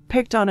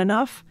 "Picked on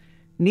enough?"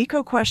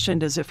 Riko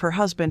questioned as if her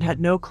husband had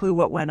no clue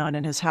what went on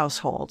in his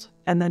household,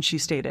 and then she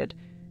stated,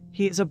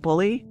 "He is a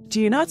bully?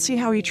 Do you not see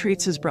how he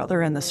treats his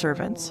brother and the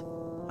servants?"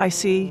 "I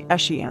see,"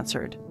 Eshi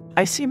answered.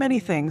 "I see many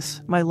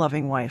things, my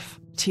loving wife."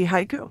 Tea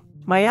haiku.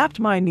 My apt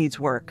mind needs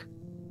work.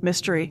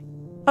 Mystery.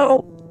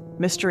 Oh,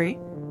 mystery.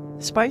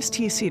 Spiced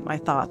tea seat my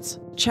thoughts.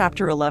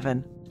 Chapter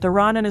 11. The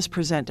Ronin is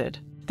presented.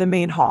 The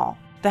main hall.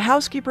 The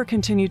housekeeper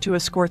continued to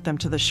escort them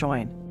to the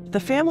shoin. The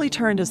family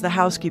turned as the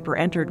housekeeper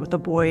entered with a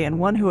boy and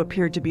one who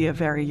appeared to be a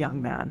very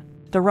young man.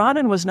 The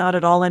Ronin was not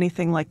at all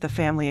anything like the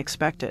family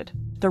expected.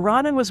 The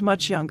Ronin was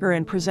much younger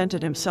and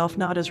presented himself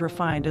not as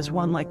refined as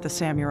one like the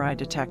samurai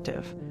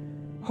detective.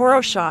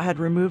 Horo-sha had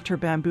removed her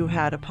bamboo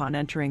hat upon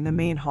entering the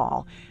main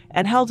hall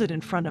and held it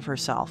in front of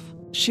herself.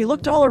 She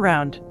looked all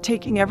around,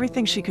 taking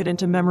everything she could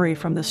into memory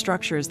from the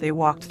structures they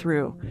walked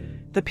through,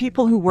 the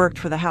people who worked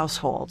for the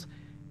household,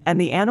 and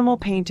the animal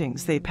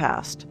paintings they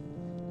passed.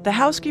 The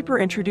housekeeper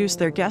introduced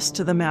their guests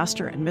to the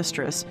master and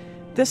mistress.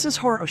 "This is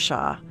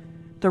Horo-sha,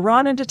 the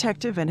Ronin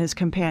detective, and his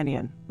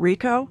companion,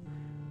 Riko."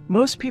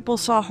 Most people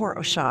saw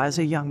Horo-sha as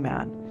a young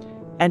man,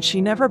 and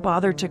she never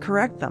bothered to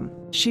correct them.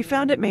 She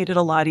found it made it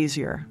a lot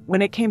easier,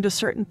 when it came to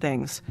certain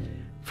things,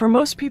 for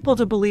most people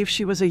to believe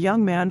she was a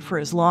young man for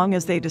as long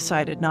as they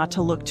decided not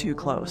to look too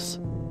close.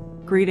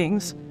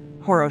 "Greetings,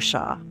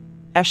 Horo-sha,"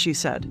 Eshi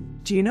said.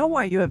 "Do you know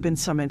why you have been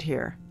summoned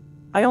here?"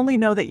 "I only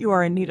know that you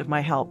are in need of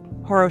my help,"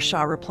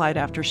 Horo-sha replied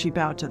after she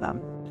bowed to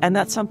them, "and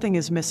that something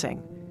is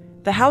missing."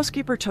 The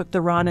housekeeper took the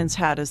Ronin's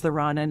hat as the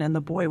Ronin and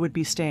the boy would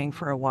be staying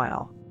for a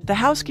while. The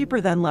housekeeper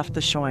then left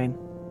the shoin.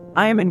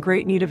 "I am in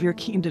great need of your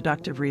keen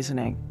deductive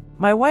reasoning.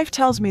 My wife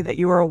tells me that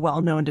you are a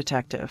well-known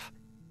detective,"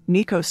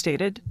 Riko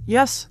stated.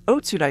 "Yes,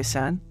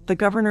 Otsudai-san, the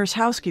governor's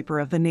housekeeper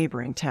of the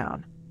neighboring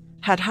town,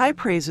 had high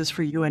praises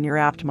for you and your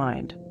apt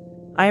mind.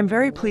 I am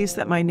very pleased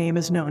that my name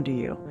is known to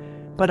you,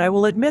 but I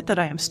will admit that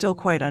I am still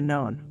quite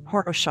unknown,"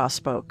 Horo-sha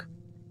spoke.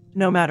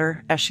 "No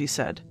matter," Eshi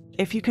said.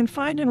 "If you can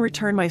find and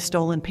return my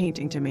stolen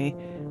painting to me,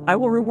 I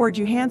will reward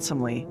you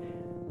handsomely."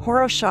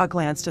 Horo-sha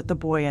glanced at the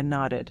boy and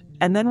nodded,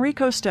 and then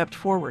Riko stepped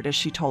forward as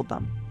she told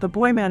them. "The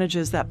boy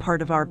manages that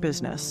part of our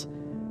business."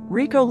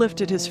 Riko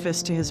lifted his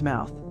fist to his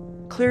mouth,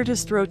 cleared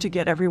his throat to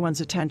get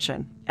everyone's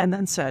attention, and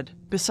then said,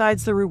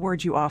 "Besides the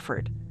reward you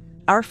offered,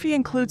 our fee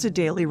includes a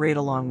daily rate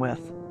along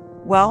with."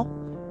 Well,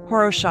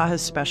 Horo-sha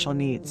has special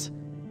needs.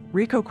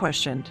 Riko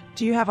questioned,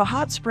 do you have a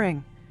hot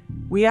spring?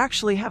 We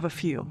actually have a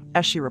few,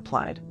 as she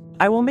replied.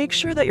 I will make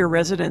sure that your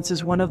residence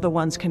is one of the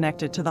ones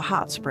connected to the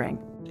hot spring.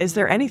 Is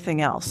there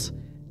anything else?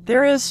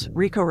 There is,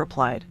 Riko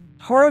replied.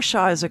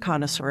 Horo-sha is a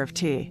connoisseur of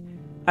tea.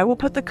 I will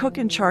put the cook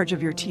in charge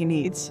of your tea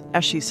needs,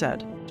 as she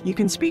said. You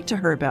can speak to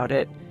her about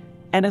it.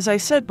 And as I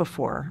said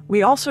before,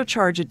 we also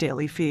charge a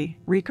daily fee,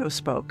 Riko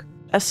spoke.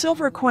 A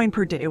silver coin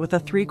per day with a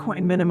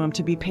 3-coin minimum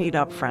to be paid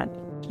up front.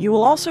 You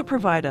will also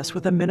provide us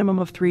with a minimum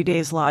of 3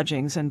 days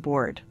lodgings and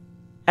board.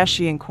 As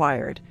she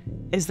inquired,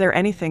 is there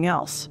anything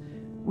else?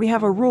 We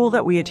have a rule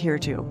that we adhere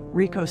to,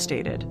 Riko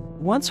stated.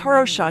 Once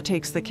Horo-sha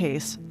takes the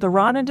case, the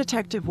Ronin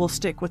detective will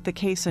stick with the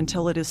case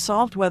until it is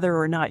solved whether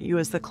or not you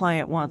as the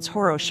client wants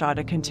Horo-sha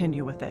to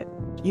continue with it.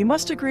 You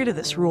must agree to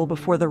this rule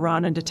before the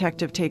Ronin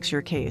detective takes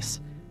your case.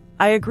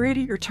 I agree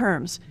to your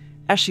terms,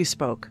 as she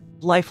spoke.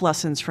 Life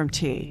lessons from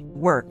tea,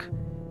 work.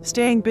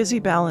 Staying busy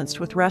balanced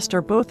with rest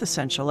are both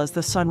essential as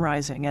the sun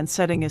rising and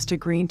setting is to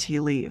green tea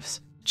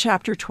leaves.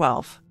 Chapter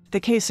 12.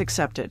 The case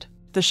accepted.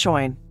 The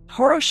shoin.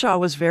 Horo-sha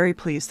was very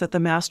pleased that the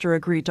master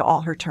agreed to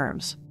all her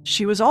terms.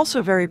 She was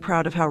also very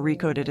proud of how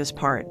Riko did his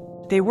part.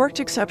 They worked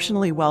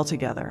exceptionally well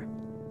together.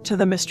 To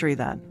the mystery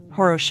then,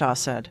 Horo-sha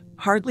said,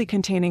 hardly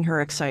containing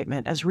her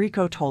excitement as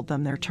Riko told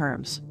them their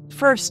terms.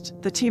 First,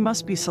 the tea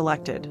must be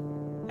selected.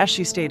 As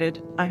she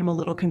stated, I am a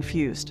little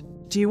confused.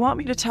 Do you want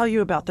me to tell you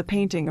about the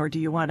painting or do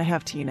you want to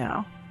have tea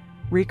now?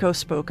 Riko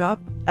spoke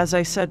up. As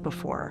I said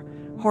before,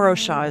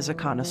 Horo-sha is a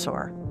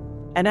connoisseur.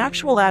 An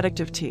actual addict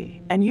of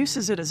tea, and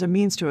uses it as a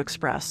means to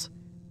express,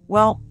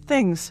 well,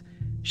 things.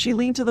 She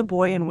leaned to the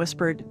boy and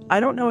whispered, I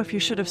don't know if you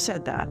should have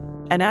said that.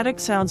 An addict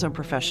sounds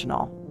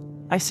unprofessional.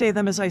 I say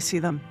them as I see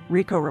them,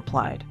 Riko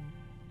replied.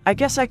 I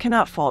guess I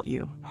cannot fault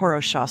you,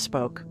 Horo-sha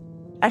spoke.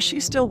 As she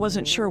still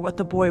wasn't sure what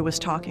the boy was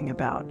talking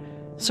about,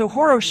 so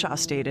Horo-sha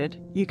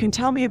stated, you can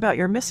tell me about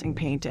your missing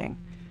painting.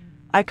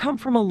 I come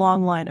from a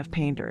long line of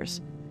painters,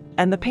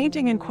 and the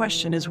painting in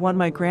question is one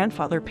my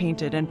grandfather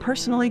painted and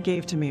personally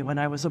gave to me when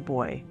I was a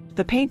boy.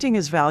 The painting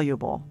is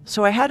valuable,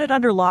 so I had it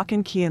under lock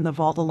and key in the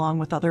vault along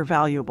with other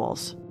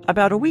valuables.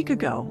 About a week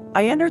ago,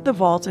 I entered the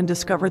vault and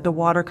discovered the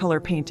watercolor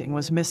painting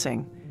was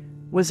missing.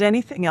 Was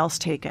anything else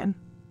taken?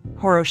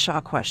 Horo-sha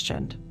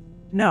questioned.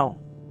 No.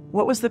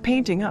 What was the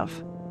painting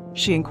of?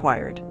 She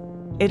inquired.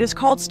 It is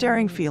called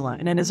Staring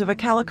Feline and is of a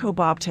Calico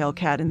Bobtail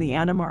Cat in the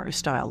Animaru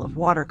style of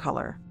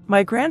watercolor.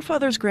 My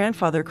grandfather's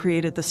grandfather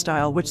created the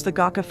style which the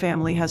Gakka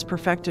family has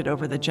perfected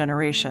over the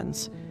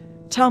generations.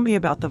 Tell me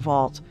about the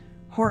vault,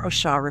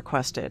 Horo-sha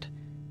requested.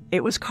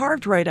 It was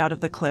carved right out of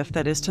the cliff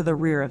that is to the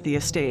rear of the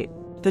estate.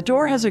 The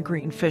door has a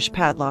green fish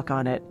padlock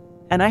on it,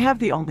 and I have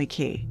the only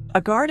key.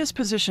 A guard is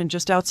positioned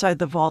just outside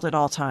the vault at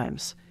all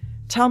times.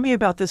 Tell me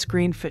about this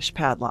green fish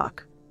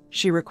padlock,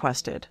 she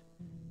requested.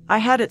 I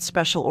had it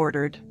special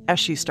ordered, as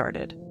she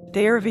started.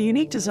 They are of a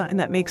unique design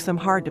that makes them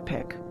hard to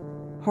pick.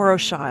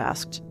 Horo-sha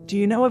asked, do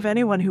you know of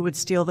anyone who would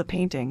steal the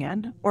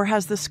painting or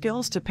has the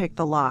skills to pick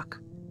the lock?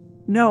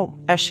 No,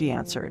 as she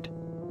answered.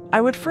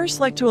 I would first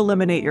like to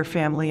eliminate your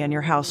family and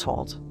your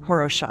household,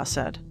 Horo-sha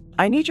said.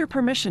 I need your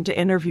permission to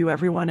interview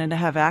everyone and to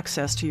have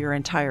access to your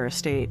entire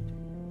estate.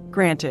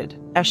 Granted,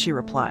 as she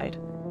replied.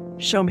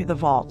 Show me the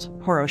vault,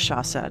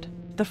 Horo-sha said.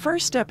 The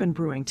first step in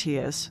brewing tea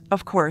is,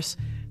 of course,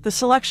 the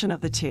selection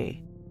of the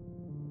tea.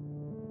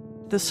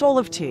 The soul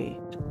of tea.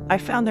 I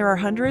found there are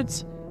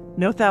hundreds,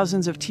 no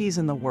thousands of teas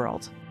in the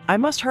world. I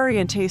must hurry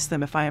and taste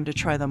them if I am to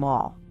try them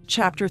all.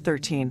 Chapter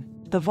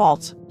 13. The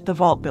vault. The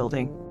vault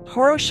building.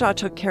 Horo-sha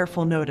took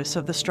careful notice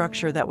of the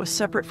structure that was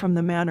separate from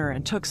the manor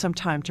and took some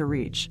time to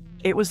reach.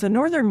 It was the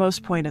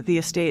northernmost point of the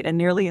estate and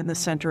nearly in the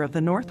center of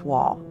the north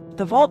wall.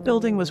 The vault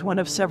building was one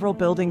of several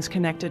buildings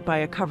connected by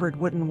a covered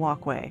wooden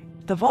walkway.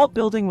 The vault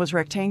building was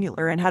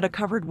rectangular and had a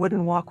covered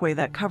wooden walkway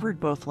that covered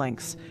both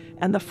lengths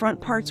and the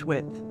front part's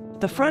width.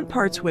 The front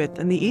part's width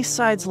and the east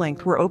side's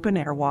length were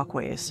open-air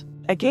walkways.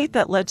 A gate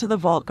that led to the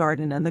vault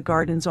garden and the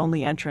garden's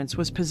only entrance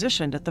was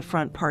positioned at the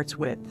front part's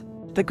width.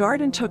 The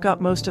garden took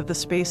up most of the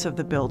space of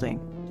the building.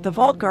 The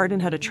vault garden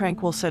had a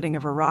tranquil setting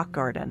of a rock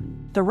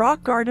garden. The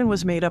rock garden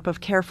was made up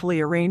of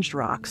carefully arranged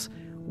rocks,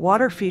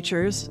 water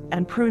features,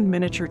 and pruned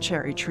miniature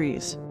cherry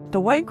trees. The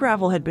white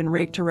gravel had been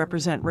raked to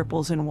represent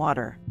ripples in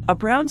water. A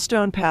brown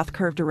stone path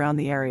curved around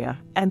the area,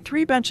 and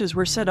 3 benches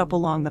were set up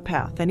along the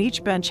path, and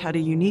each bench had a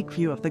unique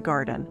view of the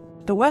garden.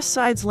 The west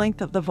side's length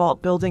of the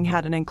vault building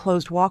had an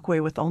enclosed walkway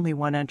with only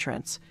one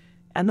entrance,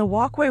 and the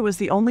walkway was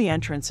the only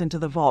entrance into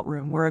the vault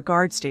room where a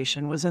guard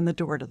station was in the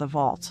door to the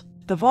vault.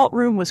 The vault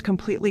room was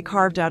completely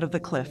carved out of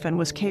the cliff and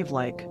was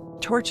cave-like.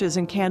 Torches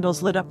and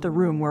candles lit up the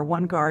room where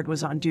one guard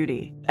was on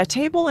duty. A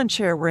table and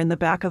chair were in the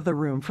back of the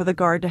room for the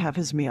guard to have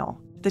his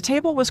meal. The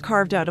table was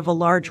carved out of a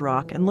large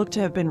rock and looked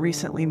to have been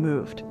recently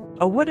moved.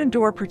 A wooden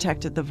door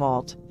protected the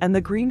vault, and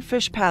the green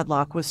fish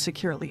padlock was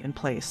securely in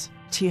place.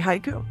 Tea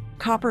haiku?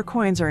 Copper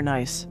coins are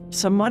nice.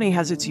 Some money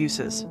has its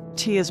uses.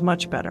 Tea is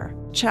much better.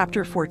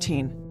 Chapter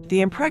 14.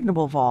 The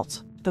Impregnable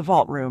Vault. The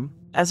vault room.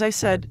 As I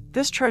said,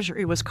 this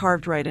treasury was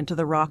carved right into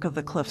the rock of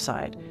the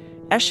cliffside,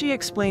 Eshi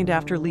explained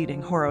after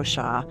leading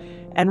Horo-sha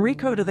and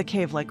Riko to the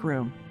cave-like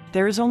room.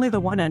 There is only the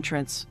one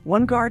entrance.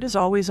 One guard is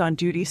always on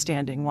duty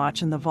standing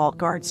watch in the vault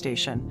guard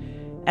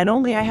station, and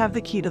only I have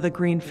the key to the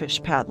green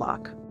fish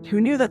padlock.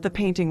 Who knew that the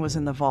painting was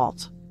in the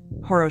vault?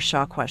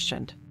 Horo-sha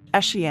questioned.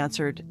 Eshi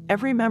answered,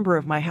 every member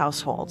of my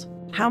household.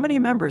 How many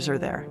members are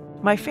there?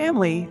 My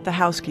family, the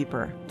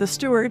housekeeper, the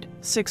steward,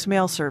 6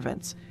 male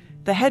servants,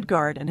 the head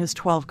guard and his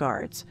 12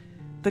 guards,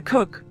 the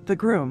cook, the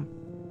groom.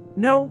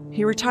 No,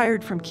 he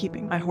retired from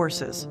keeping my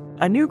horses.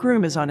 A new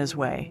groom is on his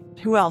way.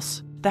 Who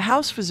else? The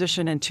house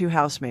physician and 2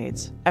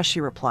 housemaids,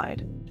 Eshi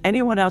replied.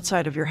 Anyone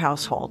outside of your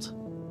household?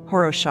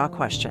 Horo-sha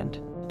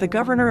questioned. The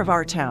governor of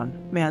our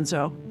town,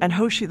 Manzo, and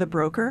Hoshi the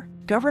broker?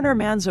 Governor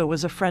Manzo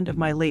was a friend of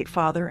my late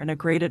father and a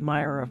great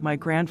admirer of my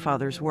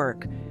grandfather's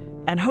work,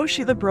 and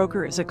Hoshi the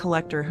broker is a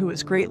collector who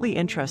is greatly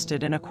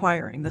interested in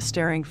acquiring the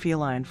Staring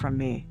Feline from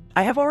me.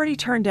 I have already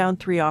turned down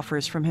 3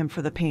 offers from him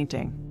for the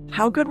painting.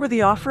 How good were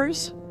the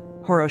offers?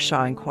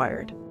 Horo-sha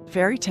inquired.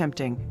 Very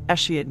tempting,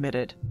 Eshi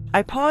admitted.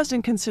 I paused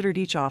and considered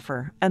each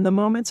offer, and the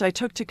moments I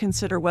took to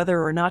consider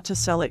whether or not to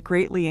sell it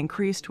greatly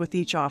increased with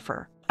each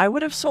offer. I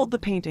would have sold the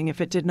painting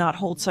if it did not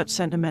hold such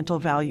sentimental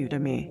value to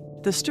me.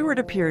 The steward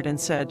appeared and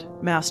said,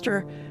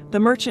 Master, the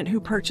merchant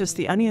who purchased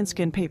the onion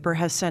skin paper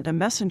has sent a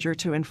messenger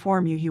to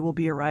inform you he will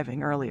be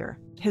arriving earlier.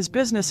 His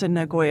business in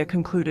Nagoya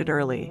concluded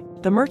early.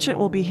 The merchant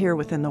will be here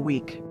within the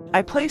week.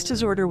 I placed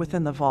his order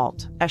within the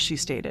vault, as she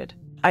stated.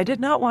 I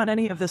did not want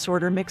any of this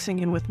order mixing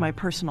in with my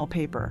personal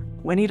paper.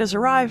 When he does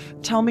arrive,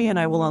 tell me and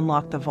I will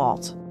unlock the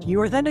vault.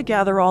 You are then to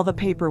gather all the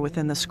paper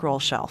within the scroll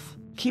shelf.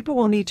 Kipa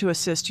will need to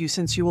assist you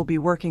since you will be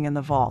working in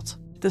the vault.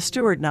 The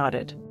steward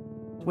nodded.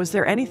 Was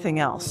there anything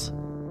else?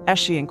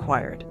 Eshi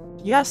inquired.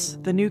 Yes,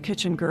 the new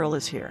kitchen girl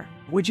is here.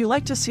 Would you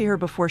like to see her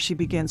before she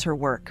begins her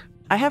work?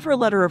 I have her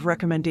letter of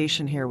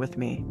recommendation here with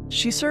me.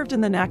 She served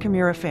in the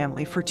Nakamura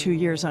family for 2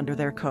 years under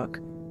their cook.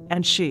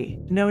 And she—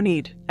 No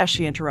need,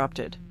 Eshi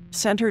interrupted.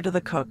 Send her to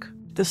the cook.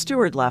 The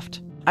steward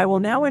left. I will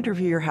now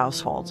interview your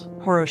household,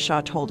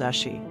 Horo-sha told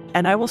Eshi.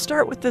 And I will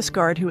start with this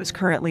guard who is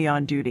currently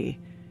on duty.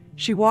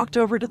 She walked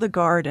over to the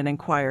guard and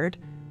inquired,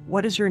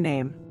 What is your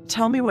name?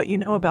 Tell me what you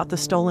know about the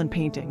stolen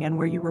painting and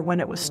where you were when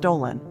it was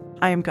stolen.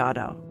 I am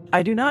Gado.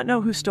 I do not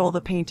know who stole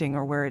the painting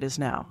or where it is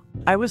now.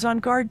 I was on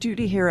guard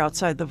duty here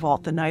outside the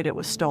vault the night it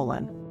was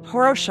stolen.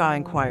 Horo-sha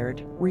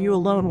inquired, Were you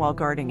alone while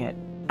guarding it?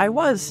 I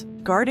was.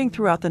 Guarding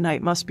throughout the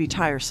night must be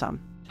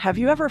tiresome. Have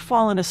you ever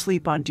fallen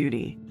asleep on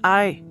duty?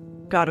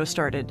 Gado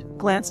started,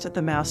 glanced at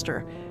the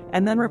master,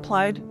 and then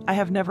replied, I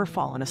have never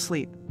fallen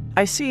asleep.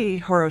 I see,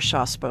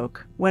 Horo-sha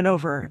spoke, went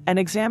over and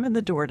examined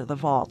the door to the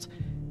vault,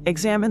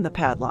 examined the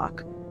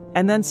padlock,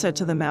 and then said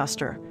to the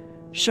master,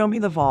 Show me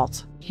the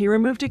vault. He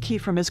removed a key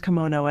from his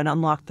kimono and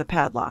unlocked the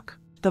padlock.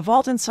 The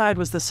vault inside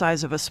was the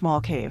size of a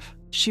small cave.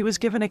 She was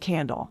given a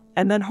candle,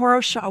 and then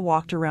Horo-sha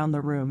walked around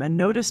the room and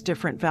noticed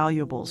different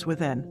valuables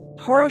within.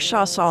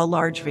 Horo-sha saw a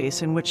large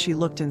vase in which she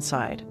looked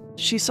inside.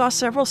 She saw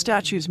several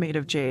statues made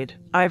of jade,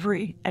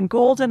 ivory, and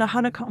gold and a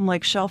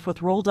honeycomb-like shelf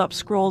with rolled-up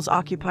scrolls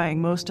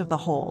occupying most of the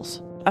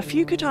holes. A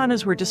few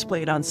katanas were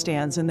displayed on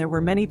stands and there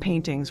were many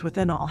paintings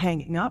within all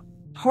hanging up.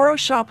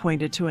 Horo-sha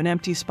pointed to an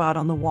empty spot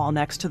on the wall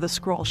next to the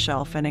scroll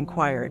shelf and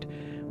inquired,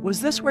 Was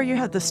this where you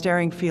had the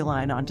Staring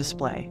Feline on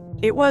display?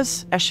 It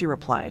was, Eshi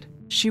replied.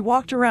 She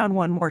walked around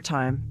one more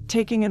time,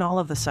 taking in all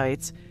of the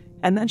sights,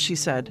 and then she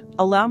said,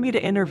 Allow me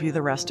to interview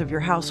the rest of your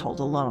household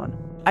alone.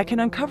 I can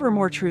uncover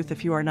more truth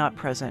if you are not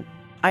present.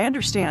 I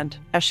understand,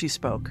 Eshi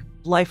spoke.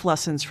 Life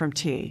lessons from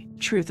tea.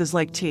 Truth is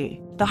like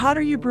tea. The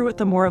hotter you brew it,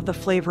 the more of the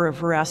flavor of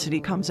veracity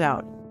comes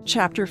out.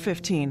 Chapter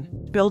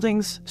 15.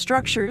 Buildings,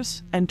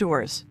 Structures, and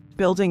Doors.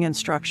 Building and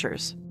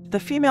Structures. The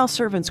female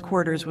servants'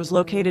 quarters was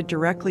located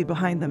directly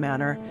behind the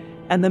manor,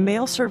 and the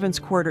male servants'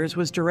 quarters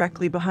was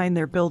directly behind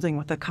their building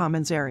with a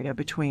commons area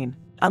between.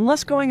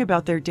 Unless going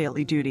about their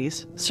daily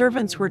duties,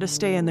 servants were to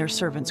stay in their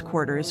servants'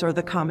 quarters or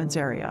the commons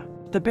area.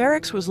 The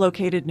barracks was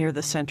located near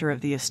the center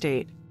of the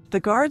estate. The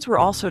guards were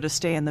also to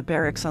stay in the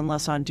barracks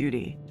unless on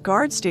duty.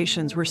 Guard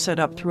stations were set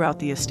up throughout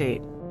the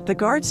estate. The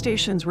guard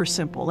stations were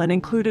simple and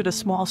included a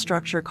small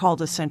structure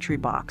called a sentry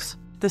box.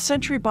 The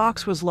sentry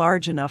box was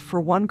large enough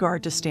for one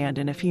guard to stand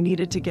in if he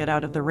needed to get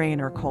out of the rain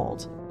or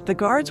cold. The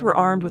guards were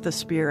armed with a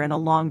spear and a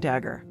long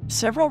dagger.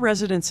 Several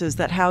residences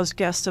that housed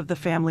guests of the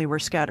family were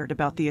scattered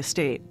about the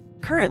estate.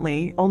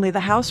 Currently, only the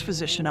house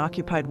physician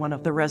occupied one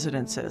of the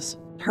residences.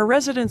 Her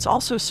residence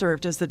also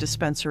served as the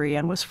dispensary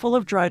and was full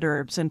of dried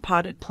herbs and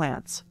potted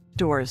plants.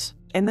 Doors.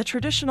 In the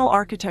traditional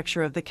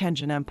architecture of the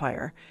Kenjin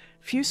Empire,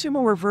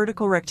 fusuma were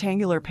vertical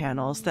rectangular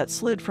panels that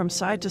slid from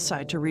side to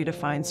side to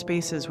redefine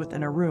spaces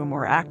within a room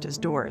or act as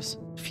doors.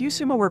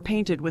 Fusuma were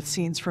painted with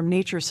scenes from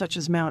nature such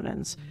as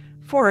mountains,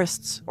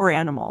 forests, or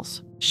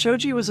animals.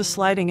 Shoji was a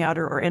sliding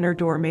outer or inner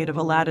door made of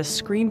a lattice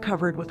screen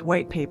covered with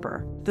white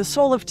paper. The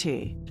soul of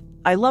tea.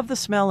 I love the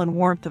smell and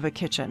warmth of a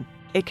kitchen.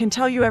 It can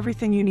tell you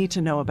everything you need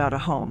to know about a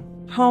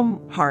home.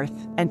 Home,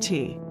 hearth, and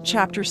tea.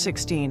 Chapter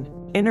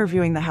 16.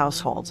 Interviewing the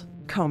household.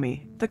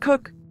 Komi, the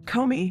cook,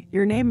 Komi,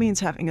 your name means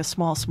having a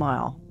small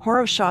smile,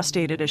 Horo-sha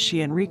stated as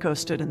she and Riko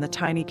stood in the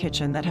tiny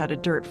kitchen that had a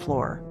dirt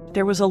floor.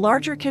 There was a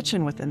larger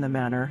kitchen within the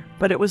manor,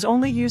 but it was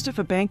only used if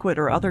a banquet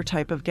or other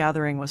type of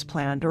gathering was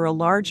planned or a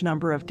large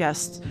number of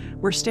guests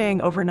were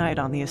staying overnight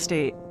on the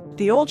estate.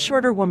 The old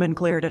shorter woman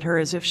glared at her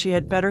as if she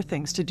had better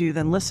things to do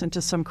than listen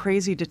to some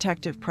crazy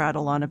detective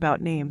prattle on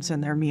about names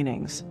and their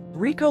meanings.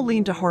 Riko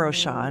leaned to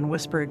Horo-sha and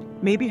whispered,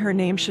 maybe her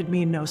name should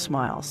mean no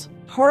smiles.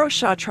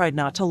 Horo-sha tried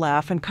not to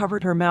laugh and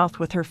covered her mouth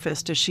with her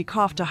fist as she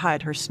coughed to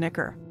hide her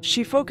snicker.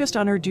 She focused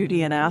on her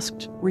duty and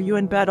asked, were you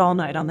in bed all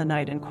night on the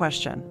night in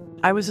question?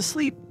 I was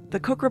asleep, the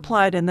cook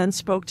replied and then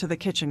spoke to the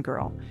kitchen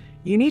girl.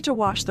 You need to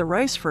wash the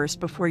rice first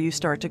before you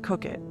start to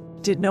cook it.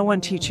 Did no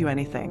one teach you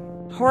anything?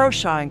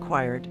 Horo-sha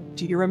inquired.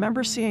 Do you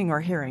remember seeing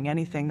or hearing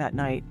anything that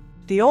night?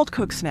 The old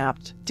cook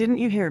snapped. Didn't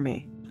you hear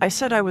me? I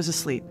said I was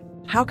asleep.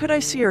 How could I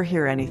see or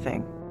hear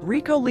anything?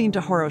 Riko leaned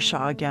to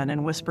Horo-sha again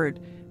and whispered,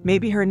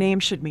 maybe her name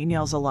should mean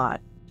yells a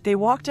lot. They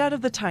walked out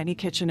of the tiny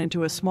kitchen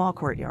into a small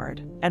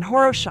courtyard, and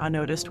Horo-sha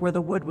noticed where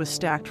the wood was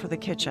stacked for the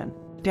kitchen.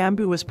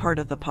 Bamboo was part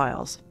of the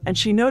piles, and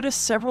she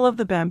noticed several of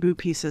the bamboo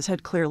pieces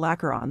had clear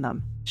lacquer on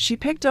them. She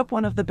picked up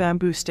one of the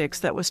bamboo sticks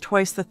that was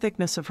twice the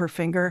thickness of her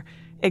finger,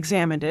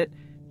 examined it,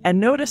 and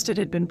noticed it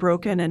had been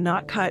broken and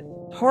not cut.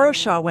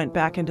 Horo-sha went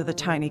back into the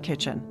tiny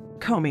kitchen.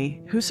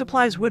 Komi, who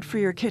supplies wood for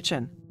your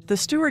kitchen? The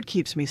steward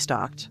keeps me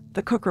stocked,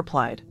 the cook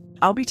replied.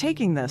 I'll be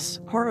taking this,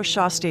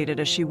 Horo-sha stated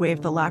as she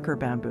waved the lacquer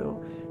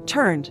bamboo,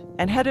 turned,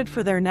 and headed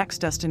for their next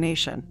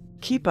destination,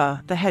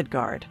 Kipa, the head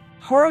guard.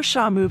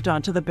 Horo-sha moved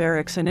on to the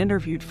barracks and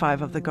interviewed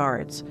 5 of the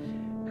guards,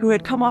 who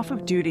had come off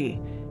of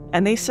duty,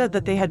 and they said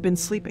that they had been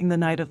sleeping the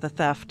night of the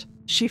theft.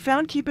 She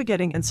found Kipa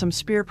getting in some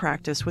spear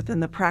practice within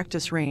the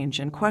practice range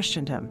and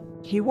questioned him.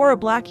 He wore a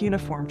black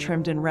uniform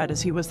trimmed in red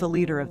as he was the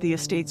leader of the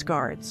estate's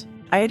guards.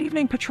 I had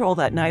evening patrol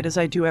that night as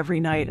I do every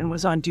night and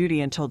was on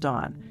duty until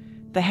dawn,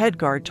 the head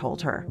guard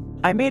told her.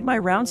 I made my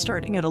round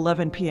starting at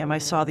 11 p.m. I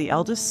saw the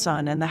eldest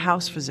son and the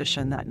house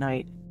physician that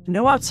night.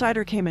 No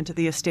outsider came into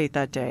the estate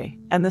that day,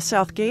 and the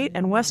south gate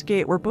and west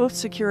gate were both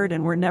secured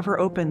and were never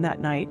opened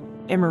that night.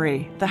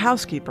 Emery, the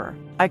housekeeper.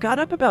 I got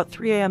up about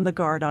 3 a.m. The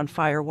guard on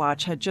fire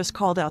watch had just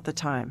called out the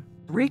time.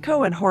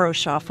 Riko and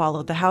Horo-sha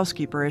followed the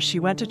housekeeper as she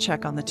went to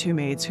check on the 2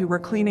 maids who were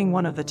cleaning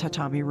one of the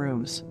tatami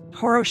rooms.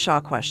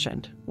 Horo-sha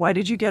questioned, why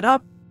did you get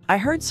up? I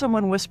heard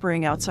someone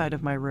whispering outside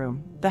of my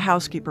room, the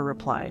housekeeper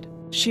replied.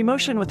 She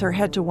motioned with her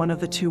head to one of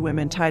the 2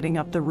 women tidying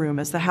up the room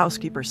as the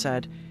housekeeper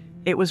said,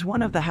 it was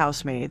one of the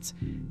housemaids,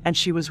 and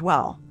she was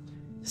well.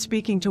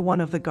 Speaking to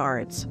one of the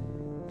guards.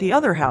 The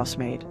other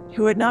housemaid,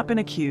 who had not been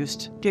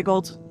accused,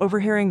 giggled,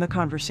 overhearing the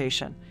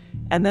conversation.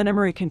 And then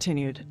Emery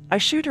continued, I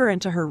shooed her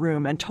into her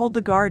room and told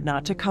the guard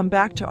not to come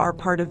back to our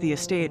part of the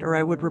estate or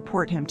I would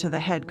report him to the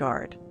head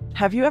guard.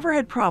 Have you ever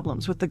had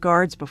problems with the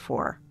guards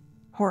before?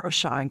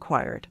 Horo-sha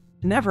inquired.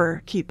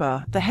 Never,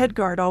 Kipa. The head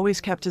guard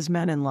always kept his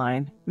men in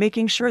line,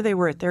 making sure they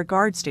were at their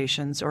guard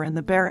stations or in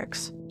the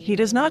barracks. He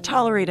does not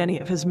tolerate any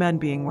of his men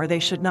being where they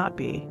should not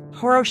be.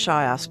 Horo-sha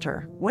asked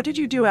her, what did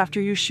you do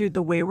after you shooed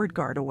the wayward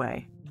guard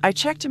away? I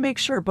checked to make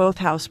sure both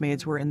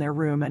housemaids were in their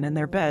room and in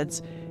their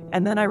beds,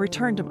 and then I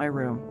returned to my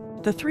room.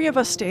 The 3 of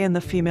us stay in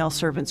the female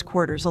servants'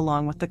 quarters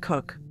along with the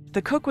cook.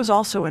 The cook was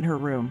also in her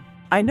room.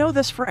 I know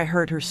this for I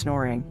heard her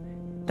snoring.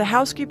 The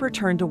housekeeper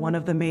turned to one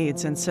of the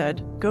maids and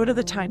said, go to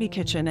the tiny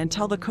kitchen and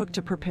tell the cook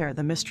to prepare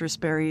the mistress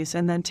berries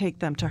and then take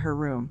them to her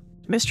room.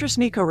 Mistress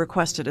Nico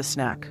requested a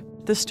snack.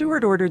 The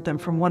steward ordered them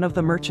from one of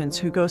the merchants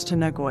who goes to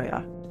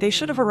Nagoya. They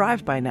should have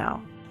arrived by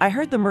now. I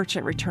heard the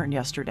merchant return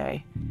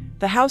yesterday.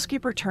 The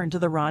housekeeper turned to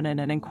the Ronin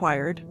and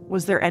inquired,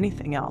 was there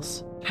anything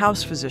else?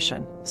 House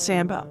physician,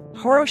 Samba.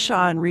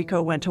 Horo-sha and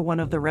Riko went to one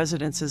of the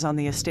residences on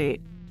the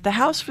estate. The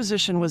house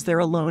physician was there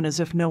alone as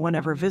if no one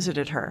ever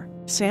visited her.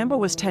 Samba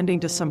was tending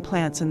to some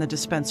plants in the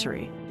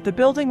dispensary. The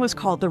building was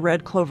called the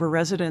Red Clover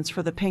Residence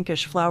for the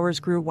pinkish flowers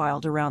grew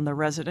wild around the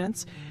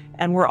residence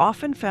and were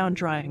often found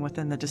drying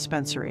within the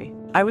dispensary.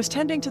 I was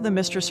tending to the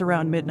mistress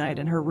around midnight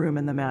in her room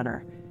in the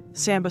manor.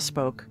 Samba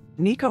spoke.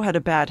 Nico had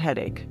a bad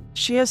headache.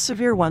 She has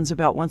severe ones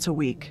about once a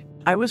week.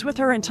 I was with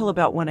her until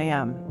about 1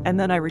 a.m., and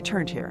then I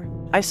returned here.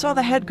 I saw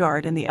the head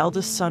guard and the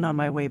eldest son on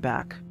my way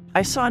back.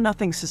 I saw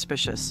nothing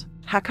suspicious.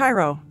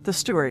 Hakairo, the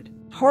steward.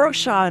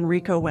 Horo-sha and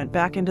Riko went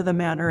back into the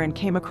manor and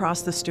came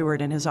across the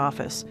steward in his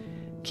office,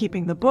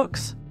 keeping the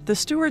books. The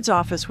steward's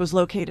office was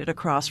located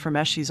across from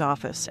Eshi's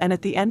office and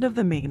at the end of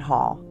the main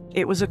hall.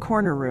 It was a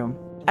corner room.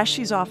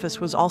 Eshi's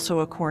office was also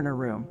a corner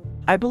room.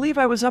 I believe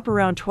I was up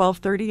around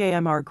 12:30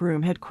 a.m. Our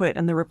groom had quit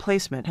and the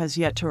replacement has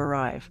yet to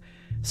arrive,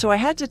 so I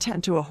had to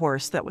tend to a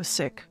horse that was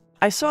sick.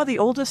 I saw the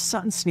oldest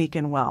son sneak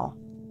in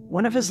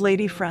one of his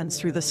lady friends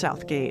through the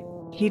south gate.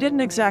 He didn't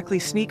exactly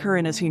sneak her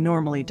in as he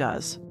normally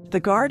does. The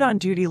guard on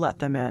duty let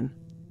them in.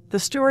 The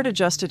steward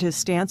adjusted his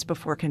stance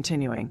before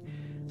continuing.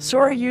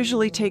 Sora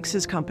usually takes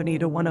his company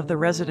to one of the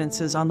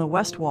residences on the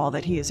west wall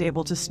that he is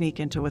able to sneak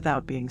into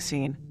without being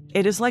seen.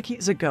 It is like he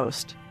is a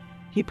ghost.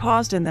 He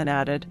paused and then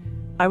added,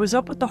 I was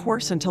up with the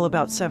horse until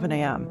about 7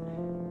 a.m.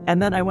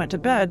 And then I went to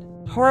bed.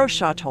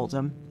 Horo-sha told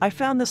him, I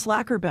found this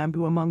lacquer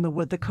bamboo among the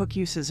wood the cook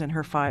uses in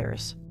her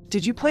fires.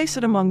 Did you place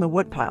it among the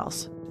wood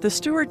piles? The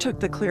steward took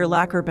the clear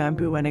lacquer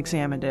bamboo and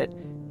examined it,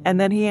 and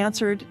then he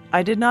answered,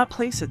 I did not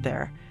place it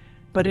there,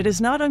 but it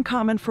is not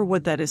uncommon for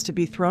wood that is to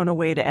be thrown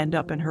away to end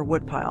up in her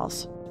wood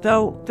piles.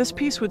 Though this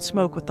piece would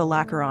smoke with the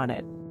lacquer on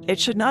it, it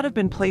should not have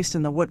been placed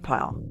in the wood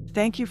pile.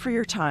 Thank you for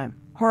your time,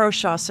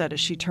 Horo-sha said as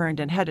she turned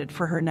and headed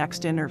for her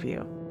next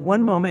interview.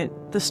 One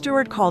moment, the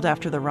steward called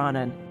after the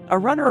Ronin. A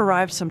runner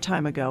arrived some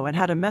time ago and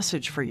had a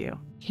message for you.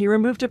 He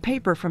removed a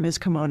paper from his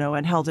kimono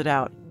and held it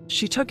out.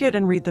 She took it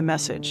and read the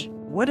message.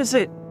 What is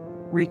it?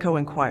 Riko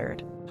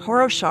inquired.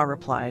 Horo-sha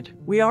replied,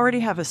 we already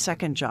have a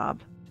second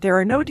job. There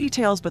are no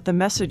details, but the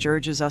message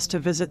urges us to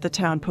visit the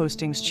town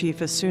postings chief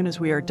as soon as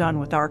we are done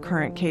with our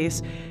current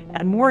case,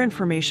 and more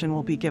information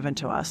will be given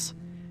to us.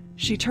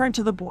 She turned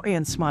to the boy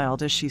and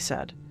smiled as she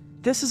said,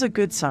 this is a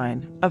good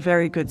sign, a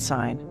very good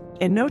sign.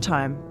 In no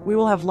time, we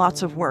will have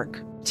lots of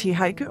work. Tea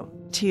haiku?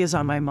 Tea is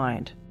on my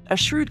mind. A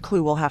shrewd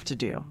clue will have to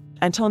do.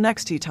 Until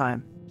next tea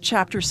time.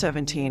 Chapter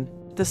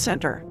 17. The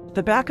Center.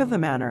 The back of the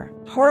manor.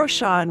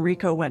 Horo-sha and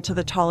Riko went to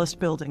the tallest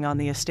building on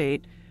the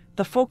estate,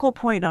 the focal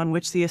point on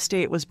which the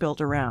estate was built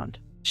around.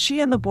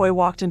 She and the boy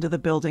walked into the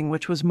building,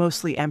 which was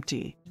mostly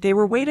empty. They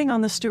were waiting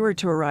on the steward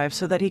to arrive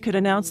so that he could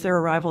announce their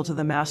arrival to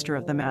the master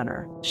of the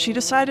manor. She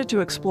decided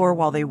to explore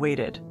while they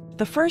waited.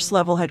 The first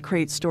level had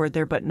crates stored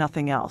there, but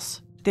nothing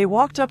else. They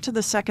walked up to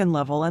the second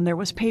level and there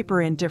was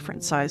paper in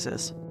different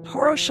sizes.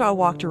 Horo-sha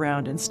walked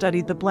around and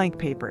studied the blank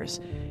papers,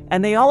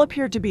 and they all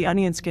appeared to be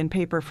onion skin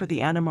paper for the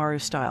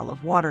Anamaru style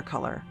of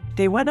watercolor.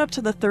 They went up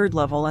to the third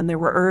level and there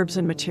were herbs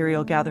and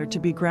material gathered to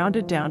be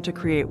grounded down to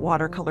create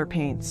watercolor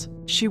paints.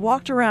 She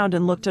walked around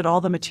and looked at all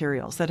the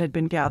materials that had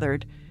been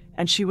gathered,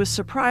 and she was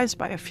surprised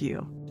by a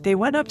few. They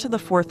went up to the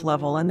fourth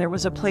level and there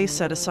was a place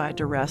set aside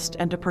to rest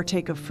and to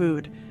partake of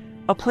food,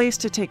 a place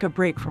to take a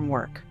break from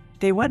work.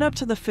 They went up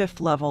to the fifth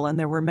level and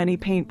there were many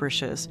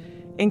paintbrushes,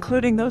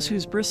 including those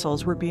whose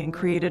bristles were being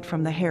created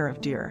from the hair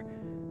of deer,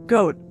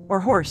 goat, or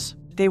horse.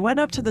 They went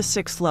up to the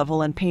sixth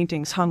level and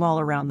paintings hung all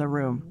around the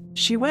room.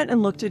 She went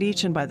and looked at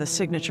each, and by the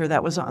signature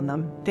that was on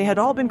them, they had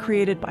all been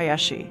created by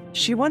Eshi.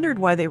 She wondered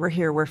why they were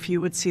here where few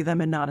would see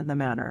them and not in the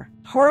manor.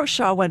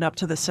 Horo-sha went up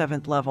to the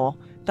seventh level,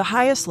 the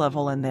highest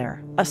level, and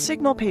there, a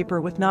signal paper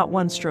with not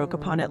one stroke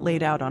upon it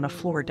laid out on a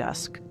floor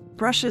desk.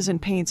 Brushes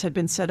and paints had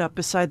been set up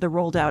beside the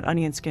rolled-out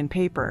onion skin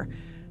paper,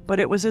 but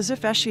it was as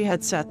if Eshi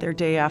had sat there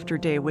day after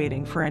day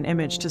waiting for an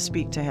image to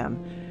speak to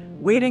him,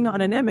 waiting on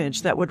an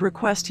image that would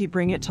request he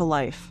bring it to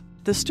life.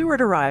 The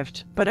steward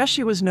arrived, but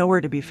Eshi was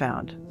nowhere to be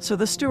found, so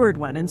the steward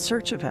went in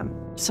search of him.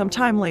 Some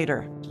time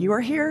later, you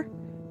are here?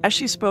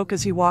 Eshi spoke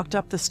as he walked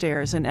up the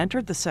stairs and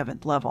entered the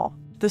seventh level.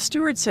 The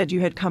steward said you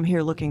had come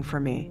here looking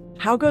for me.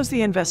 How goes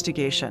the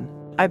investigation?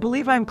 I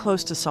believe I'm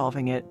close to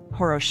solving it,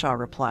 Horo-sha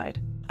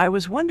replied. I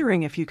was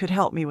wondering if you could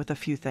help me with a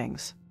few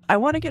things. I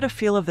want to get a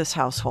feel of this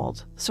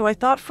household, so I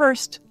thought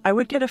first I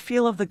would get a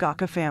feel of the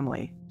Gaka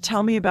family.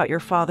 Tell me about your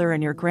father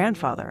and your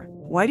grandfather.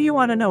 Why do you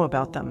want to know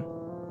about them?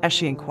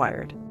 Eshi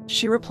inquired.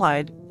 She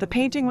replied, the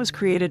painting was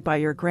created by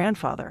your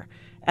grandfather,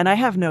 and I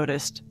have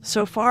noticed,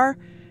 so far,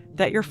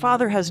 that your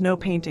father has no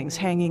paintings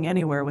hanging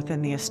anywhere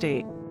within the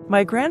estate.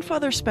 My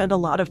grandfather spent a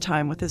lot of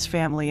time with his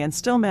family and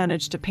still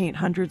managed to paint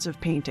hundreds of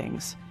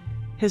paintings.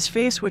 His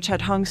face, which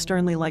had hung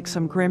sternly like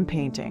some grim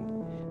painting,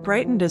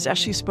 brightened as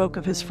Eshi spoke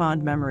of his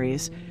fond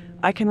memories.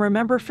 I can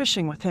remember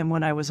fishing with him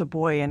when I was a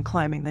boy and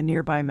climbing the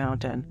nearby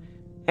mountain,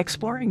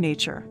 exploring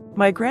nature.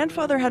 My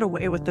grandfather had a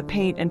way with the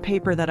paint and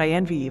paper that I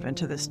envy even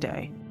to this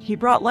day. He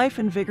brought life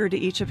and vigor to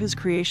each of his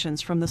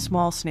creations, from the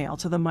small snail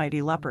to the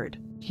mighty leopard.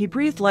 He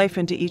breathed life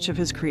into each of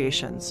his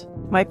creations.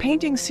 My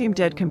paintings seem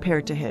dead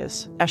compared to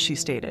his, Eshi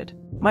stated.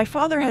 My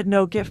father had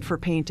no gift for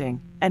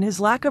painting, and his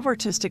lack of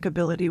artistic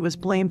ability was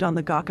blamed on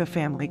the Gaka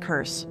family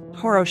curse.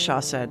 Horo-sha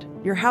said,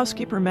 your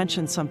housekeeper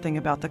mentioned something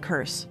about the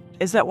curse.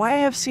 Is that why I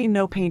have seen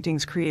no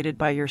paintings created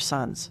by your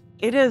sons?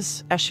 It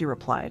is, Eshi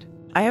replied.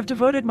 I have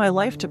devoted my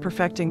life to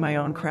perfecting my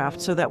own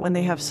craft so that when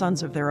they have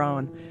sons of their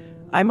own,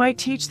 I might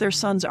teach their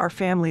sons our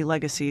family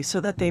legacy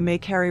so that they may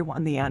carry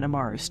on the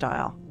Anamaru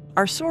style.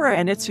 Are Sora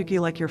and Itsuki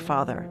like your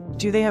father?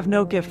 Do they have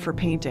no gift for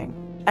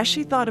painting?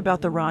 Eshi thought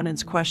about the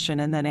Ronin's question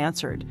and then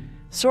answered,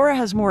 Sora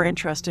has more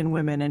interest in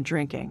women and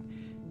drinking.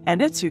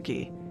 And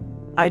Itsuki?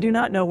 I do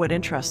not know what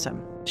interests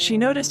him. She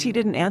noticed he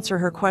didn't answer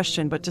her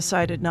question but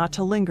decided not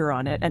to linger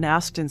on it and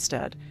asked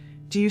instead,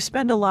 do you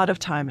spend a lot of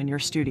time in your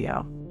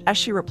studio?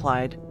 Eshi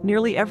replied,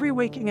 nearly every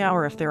waking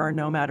hour if there are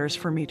no matters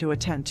for me to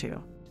attend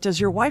to. Does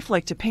your wife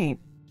like to paint?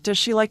 Does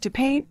she like to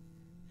paint?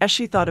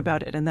 Eshi thought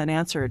about it and then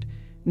answered,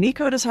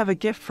 Nico does have a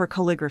gift for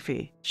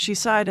calligraphy. She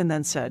sighed and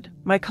then said,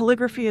 my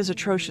calligraphy is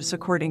atrocious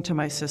according to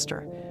my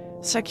sister,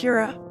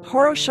 Sakura.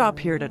 Horo-sha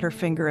peered at her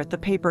finger at the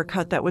paper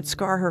cut that would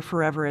scar her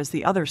forever as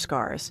the other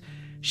scars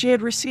she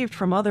had received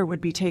from other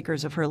would-be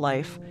takers of her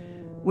life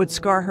would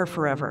scar her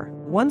forever.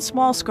 One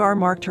small scar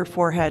marked her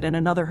forehead and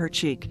another her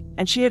cheek,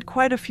 and she had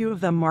quite a few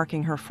of them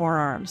marking her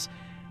forearms,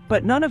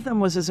 but none of them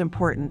was as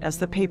important as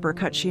the paper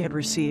cut she had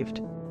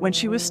received. When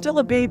she was still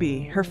a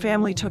baby, her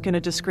family took in a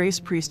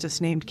disgraced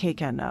priestess named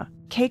Keikenna.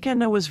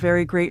 Keikenna was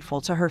very grateful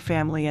to her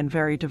family and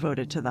very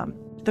devoted to them.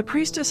 The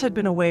priestess had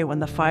been away when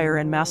the fire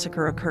and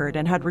massacre occurred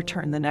and had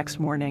returned the next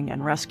morning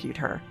and rescued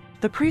her.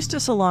 The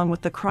priestess, along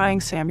with the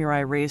crying samurai,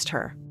 raised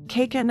her.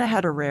 Keikenna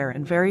had a rare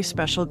and very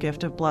special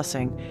gift of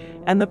blessing,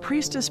 and the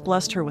priestess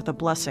blessed her with a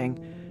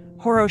blessing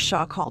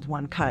Horo-sha called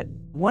One Cut.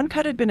 One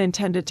Cut had been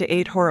intended to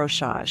aid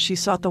Horo-sha. She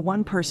sought the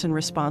one person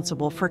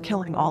responsible for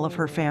killing all of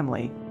her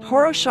family.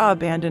 Horo-sha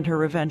abandoned her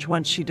revenge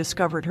once she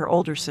discovered her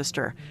older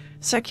sister,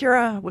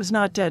 Sakura, was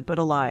not dead but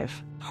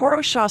alive.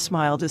 Horo-sha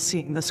smiled as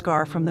seeing the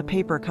scar from the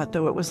paper cut,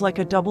 though it was like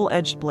a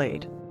double-edged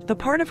blade. The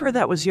part of her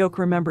that was Yoke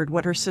remembered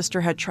what her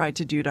sister had tried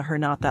to do to her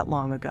not that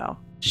long ago.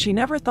 She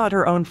never thought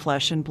her own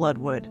flesh and blood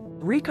would.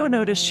 Riko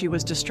noticed she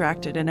was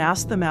distracted and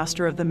asked the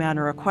master of the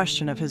manor a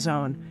question of his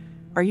own.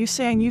 Are you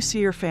saying you see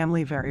your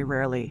family very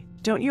rarely?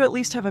 Don't you at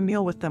least have a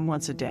meal with them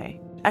once a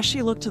day? As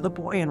she looked to the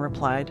boy and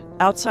replied,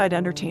 outside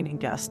entertaining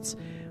guests,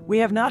 we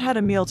have not had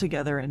a meal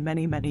together in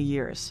many, many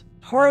years.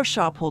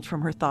 Horo-sha pulled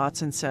from her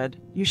thoughts and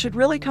said, you should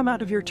really come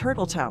out of your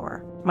turtle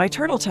tower. My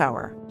turtle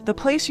tower? The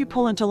place you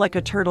pull into like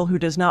a turtle who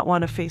does not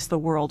want to face the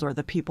world or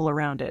the people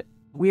around it.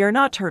 We are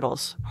not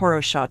turtles,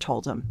 Horo-sha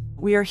told him.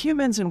 We are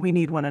humans and we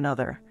need one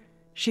another.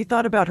 She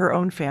thought about her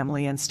own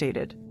family and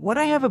stated, what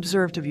I have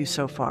observed of you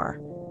so far.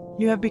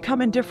 You have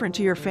become indifferent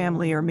to your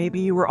family, or maybe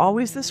you were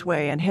always this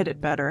way and hid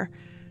it better,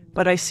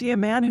 but I see a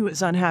man who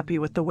is unhappy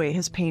with the way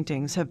his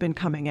paintings have been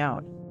coming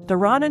out. The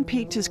Ronin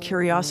piqued his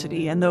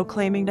curiosity, and though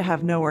claiming to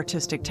have no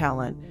artistic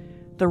talent,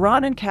 the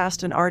Ronin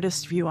cast an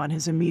artist's view on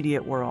his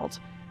immediate world.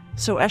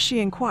 So as she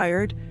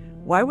inquired,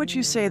 why would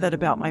you say that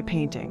about my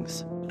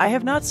paintings? I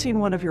have not seen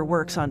one of your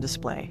works on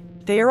display.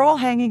 They are all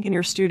hanging in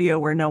your studio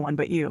where no one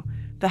but you,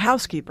 the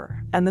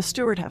housekeeper, and the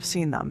steward have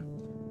seen them.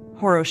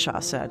 Horo-sha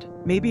said,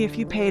 maybe if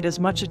you paid as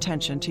much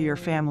attention to your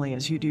family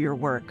as you do your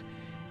work,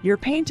 your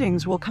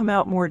paintings will come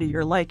out more to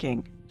your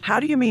liking.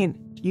 How do you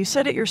mean? You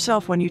said it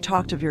yourself when you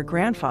talked of your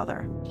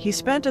grandfather. He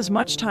spent as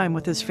much time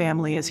with his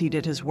family as he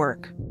did his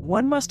work.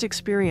 One must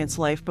experience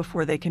life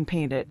before they can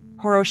paint it,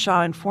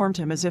 Horo-sha informed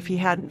him as if he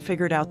hadn't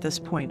figured out this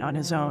point on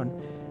his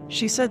own.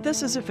 She said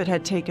this as if it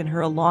had taken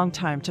her a long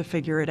time to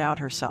figure it out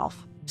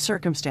herself.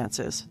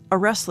 Circumstances, a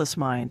restless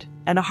mind,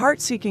 and a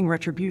heart-seeking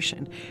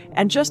retribution,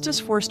 and justice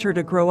forced her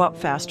to grow up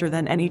faster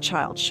than any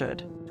child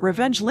should.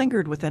 Revenge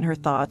lingered within her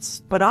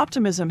thoughts, but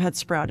optimism had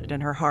sprouted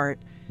in her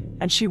heart,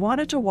 and she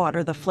wanted to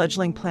water the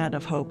fledgling plant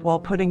of hope while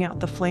putting out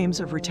the flames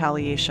of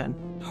retaliation.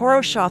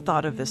 Horo-sha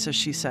thought of this as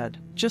she said,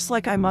 just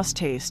like I must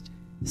taste,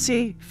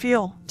 see,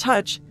 feel,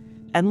 touch,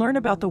 and learn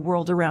about the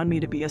world around me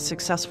to be a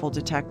successful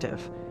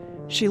detective.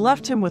 She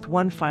left him with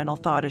one final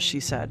thought as she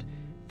said,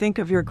 think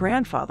of your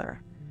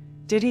grandfather.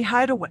 Did he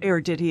hide away or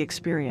did he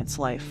experience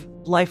life?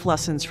 Life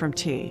lessons from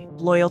tea.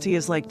 Loyalty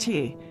is like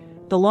tea.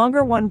 The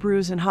longer one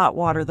brews in hot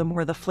water, the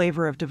more the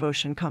flavor of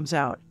devotion comes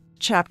out.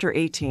 Chapter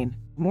 18.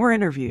 More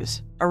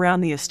interviews.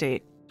 Around the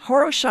estate,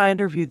 Horo-sha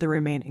interviewed the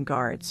remaining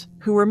guards,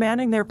 who were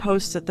manning their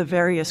posts at the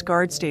various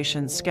guard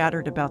stations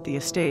scattered about the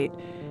estate,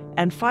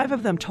 and 5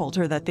 of them told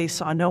her that they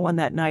saw no one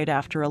that night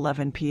after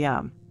 11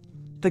 p.m.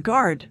 The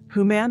guard,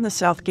 who manned the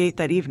south gate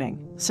that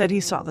evening, said he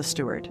saw the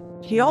steward.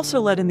 He also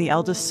let in the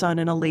eldest son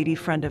and a lady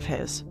friend of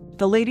his.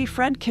 The lady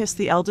friend kissed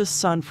the eldest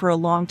son for a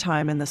long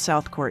time in the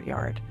south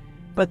courtyard.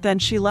 But then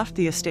she left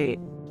the estate.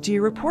 Do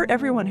you report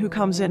everyone who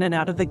comes in and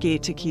out of the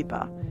gate to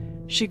Kippa?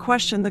 She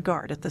questioned the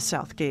guard at the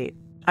south gate.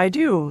 I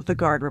do, the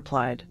guard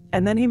replied,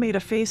 and then he made a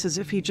face as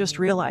if he just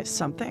realized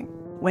something.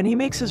 When he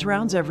makes his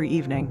rounds every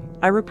evening,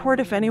 I report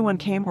if anyone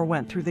came or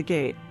went through the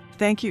gate.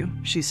 Thank you,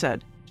 she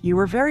said. You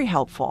were very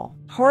helpful.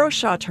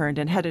 Horo-sha turned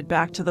and headed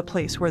back to the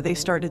place where they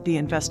started the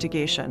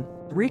investigation.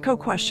 Riko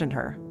questioned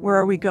her. Where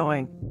are we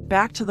going?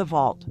 Back to the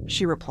vault,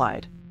 she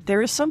replied.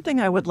 There is something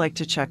I would like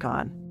to check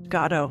on.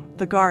 Gato,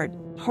 the guard.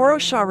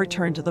 Horo-sha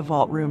returned to the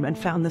vault room and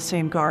found the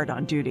same guard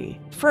on duty.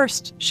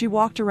 First, she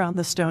walked around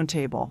the stone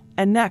table,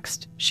 and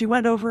next, she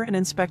went over and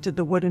inspected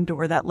the wooden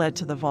door that led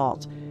to the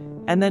vault.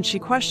 And then she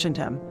questioned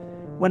him.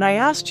 When I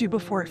asked you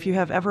before if you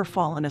have ever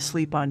fallen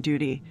asleep on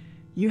duty,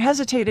 you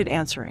hesitated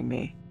answering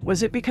me.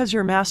 Was it because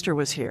your master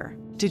was here?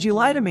 Did you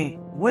lie to me?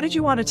 What did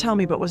you want to tell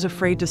me but was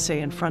afraid to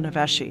say in front of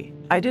Eshi?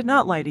 I did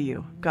not lie to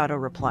you, Gato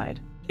replied.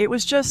 It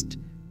was just,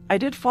 I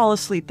did fall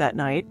asleep that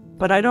night,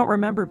 but I don't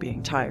remember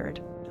being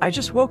tired. I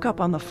just woke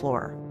up on the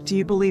floor. Do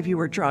you believe you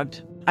were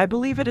drugged? I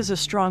believe it is a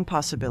strong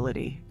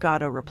possibility,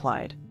 Gato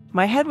replied.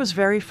 My head was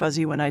very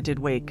fuzzy when I did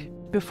wake.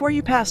 Before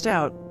you passed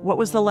out, what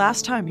was the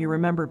last time you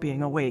remember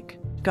being awake?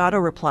 Gato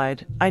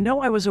replied, I know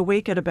I was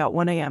awake at about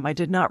 1 a.m. I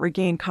did not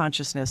regain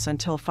consciousness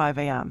until 5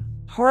 a.m.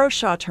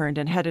 Horo-sha turned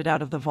and headed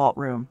out of the vault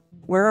room.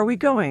 Where are we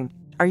going?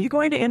 Are you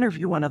going to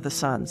interview one of the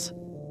sons?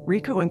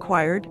 Riko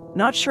inquired,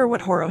 not sure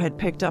what Horo had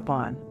picked up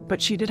on,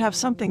 but she did have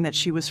something that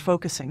she was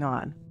focusing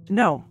on.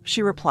 No,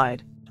 she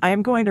replied. I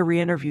am going to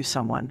re-interview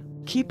someone.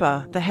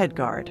 Kippa, the head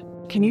guard.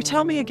 Can you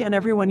tell me again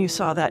everyone you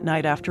saw that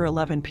night after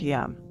 11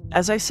 p.m.?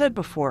 As I said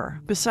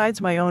before, besides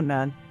my own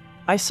men,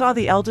 I saw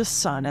the eldest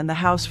son and the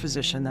house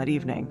physician that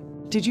evening.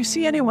 Did you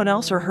see anyone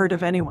else or heard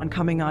of anyone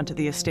coming onto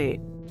the estate?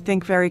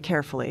 Think very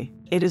carefully.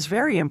 It is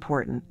very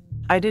important.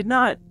 I did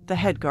not, the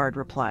head guard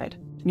replied.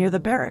 Near the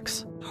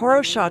barracks,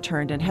 Horo-sha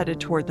turned and headed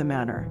toward the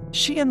manor.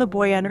 She and the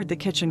boy entered the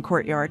kitchen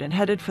courtyard and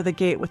headed for the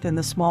gate within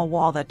the small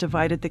wall that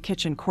divided the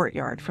kitchen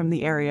courtyard from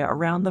the area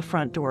around the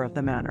front door of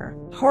the manor.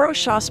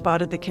 Horo-sha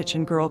spotted the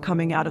kitchen girl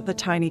coming out of the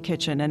tiny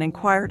kitchen and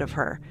inquired of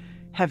her,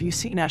 "Have you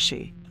seen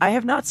Eshi?" "I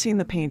have not seen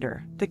the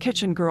painter," the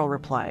kitchen girl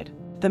replied.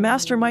 "The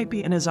master might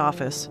be in his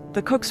office,"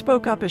 the cook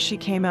spoke up as she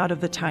came out of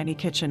the tiny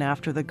kitchen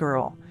after the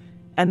girl.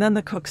 And then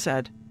the cook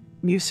said,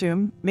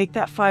 "Musume, make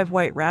that 5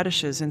 white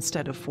radishes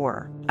instead of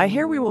 4. I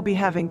hear we will be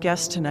having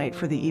guests tonight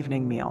for the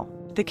evening meal."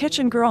 The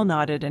kitchen girl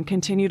nodded and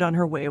continued on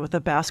her way with a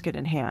basket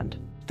in hand.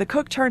 The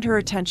cook turned her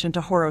attention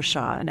to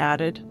Horo-sha and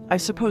added, "I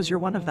suppose you're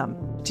one of them.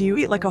 Do you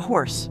eat like a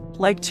horse?"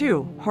 "Like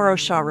 2,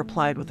 Horo-sha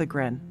replied with a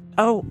grin.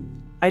 "Oh,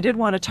 I did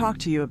want to talk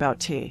to you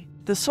about tea.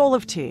 The soul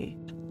of tea.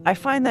 I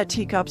find that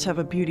teacups have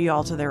a beauty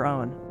all to their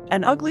own.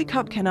 An ugly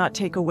cup cannot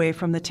take away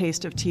from the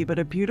taste of tea, but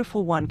a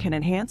beautiful one can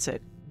enhance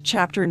it."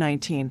 Chapter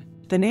 19.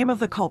 The name of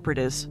the culprit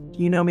is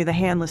Yunomi the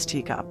handless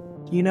teacup.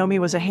 Yunomi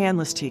was a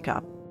handless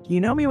teacup.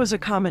 Yunomi was a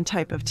common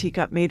type of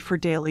teacup made for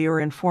daily or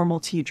informal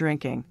tea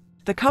drinking.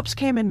 The cups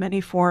came in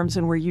many forms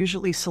and were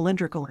usually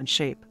cylindrical in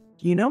shape.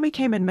 Yunomi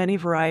came in many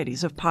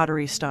varieties of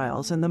pottery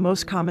styles, and the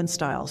most common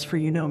styles for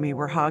Yunomi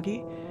were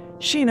Hagi,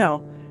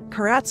 Shino,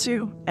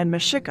 Karatsu, and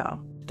Mashiko.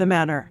 The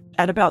manor.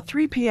 At about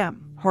 3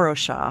 p.m.,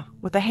 Horo-sha,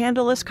 with a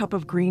handleless cup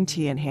of green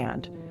tea in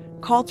hand,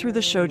 called through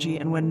the shoji,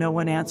 and when no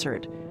one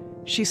answered,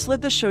 she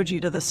slid the shoji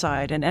to the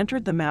side and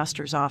entered the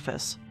master's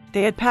office.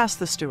 They had passed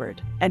the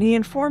steward, and he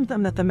informed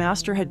them that the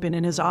master had been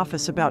in his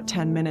office about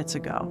 10 minutes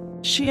ago.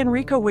 She and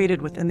Riko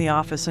waited within the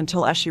office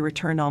until Eshi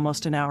returned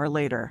almost an hour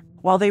later.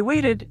 While they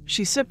waited,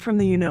 she sipped from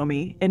the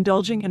Yunomi,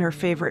 indulging in her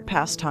favorite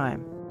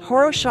pastime.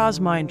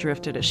 Horo-sha's mind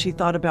drifted as she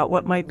thought about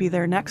what might be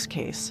their next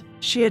case.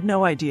 She had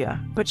no idea,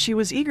 but she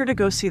was eager to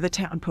go see the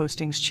town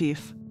postings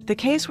chief. The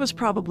case was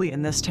probably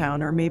in this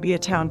town or maybe a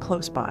town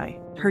close by.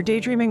 Her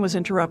daydreaming was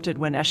interrupted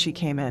when Eshi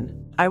came in.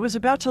 "I was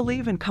about to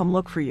leave and come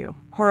look for you,"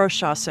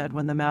 Horo-sha said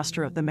when the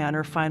master of the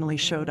manor finally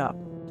showed up.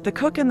 "The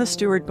cook and the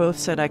steward both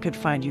said I could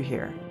find you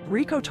here."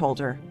 Riko told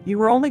her, "You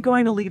were only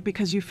going to leave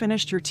because you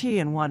finished your tea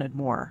and wanted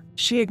more."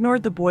 She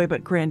ignored the boy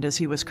but grinned as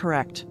he was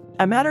correct.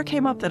 "A matter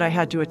came up that I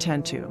had to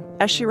attend to,"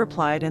 Eshi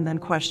replied and then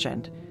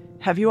questioned,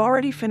 "Have you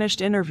already finished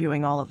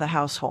interviewing all of the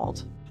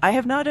household?" "I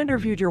have not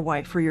interviewed your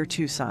wife or your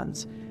 2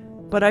 sons.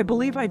 But I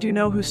believe I do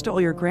know who stole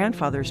your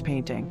grandfather's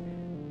painting,"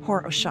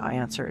 Horo-sha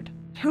answered.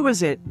 "Who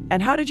is it,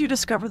 and how did you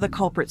discover the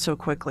culprit so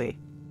quickly?"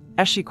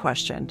 Eshi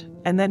questioned,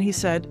 and then he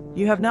said,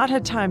 "You have not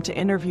had time to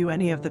interview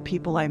any of the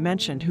people I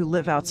mentioned who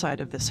live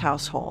outside of this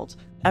household.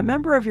 A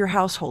member of your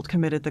household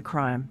committed the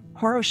crime,"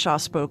 Horo-sha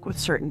spoke with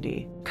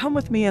certainty. "Come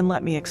with me and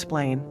let me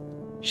explain."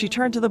 She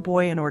turned to the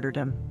boy and ordered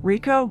him,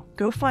 "Riko,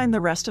 go find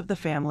the rest of the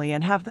family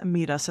and have them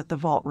meet us at the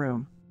vault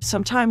room.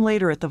 Sometime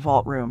later at the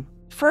vault room.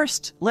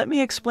 First, let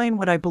me explain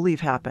what I believe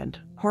happened."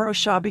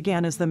 Horo-sha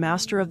began as the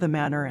master of the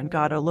manor and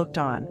Gato looked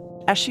on.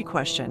 As she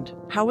questioned,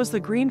 "How was the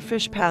green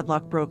fish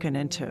padlock broken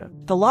into?"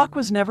 "The lock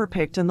was never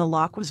picked and the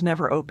lock was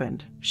never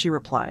opened," she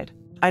replied.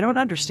 "I don't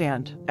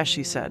understand," as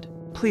she said.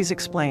 "Please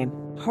explain."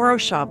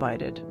 Horo-sha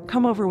bided.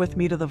 "Come over with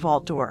me to the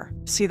vault door.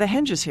 See the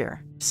hinges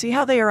here? See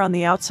how they are on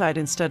the outside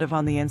instead of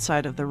on the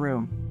inside of the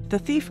room?" The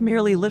thief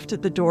merely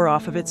lifted the door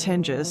off of its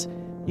hinges,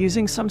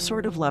 using some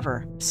sort of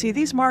lever. "See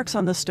these marks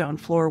on the stone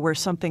floor where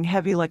something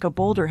heavy like a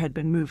boulder had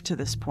been moved to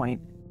this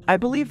point? I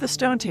believe the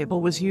stone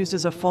table was used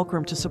as a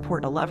fulcrum to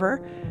support a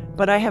lever,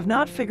 but I have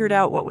not figured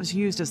out what was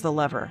used as the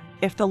lever.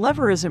 If the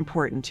lever is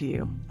important to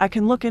you, I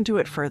can look into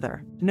it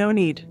further." "No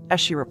need,"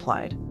 Eshi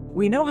replied.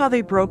 "We know how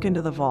they broke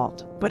into the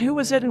vault, but who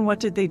was it and what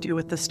did they do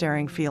with the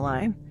staring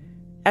feline?"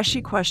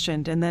 Eshi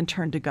questioned and then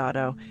turned to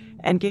Gato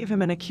and gave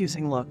him an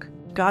accusing look.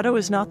 "Gato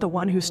is not the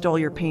one who stole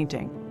your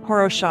painting,"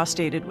 Horo-sha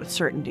stated with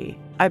certainty.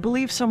 "I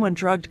believe someone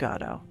drugged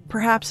Gato,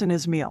 perhaps in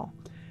his meal,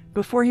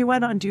 before he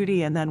went on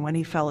duty, and then when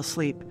he fell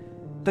asleep,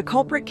 the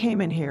culprit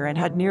came in here and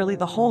had nearly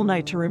the whole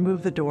night to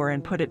remove the door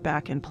and put it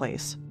back in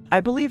place.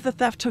 I believe the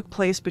theft took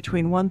place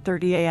between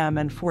 1:30 a.m.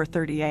 and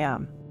 4:30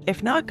 a.m.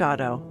 If not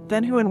Gato,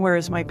 then who and where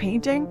is my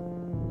painting?"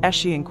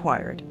 Eshi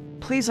inquired.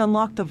 "Please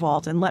unlock the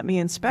vault and let me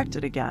inspect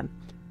it again,"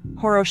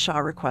 Horo-sha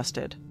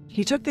requested.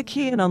 He took the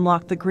key and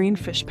unlocked the green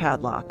fish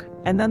padlock,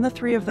 and then the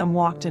 3 of them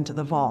walked into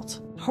the vault.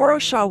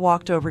 Horo-sha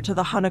walked over to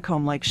the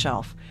honeycomb-like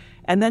shelf,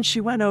 and then she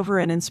went over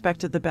and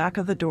inspected the back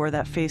of the door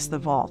that faced the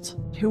vault.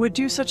 "Who would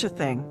do such a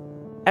thing?"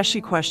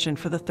 Eshi questioned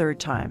for the 3rd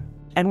time.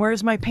 "And where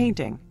is my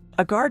painting?"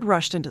 A guard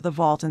rushed into the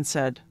vault and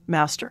said,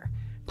 "Master,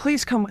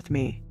 please come with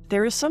me.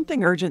 There is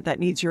something urgent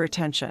that needs your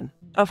attention."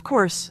 "Of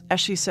course,"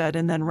 Eshi said,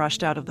 and then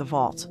rushed out of the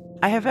vault.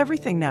 "I have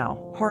everything now,"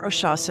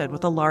 Horo-sha said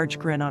with a large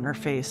grin on her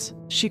face.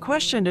 She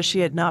questioned as she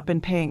had not been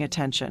paying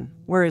attention.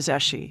 "Where is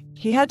Eshi?"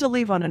 "He had to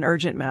leave on an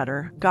urgent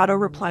matter," Gato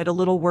replied, a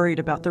little worried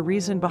about the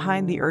reason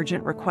behind the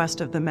urgent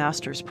request of the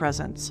master's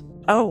presence.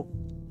 "Oh,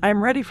 I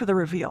am ready for the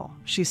reveal,"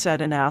 she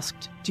said and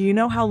asked, "Do you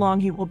know how long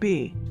he will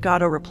be?"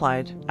 Gato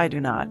replied, "I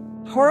do not."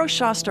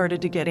 Horo-sha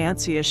started to get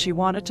antsy as she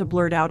wanted to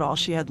blurt out all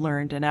she had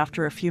learned, and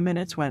after a few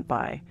minutes went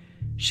by,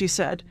 she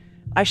said,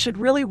 "I should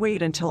really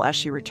wait until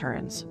Eshi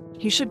returns.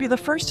 He should be the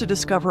first to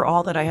discover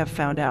all that I have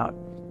found out."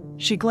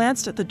 She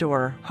glanced at the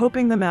door,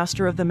 hoping the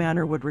master of the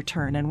manor would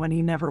return, and when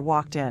he never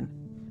walked in,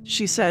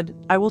 she said,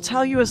 "I will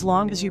tell you as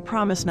long as you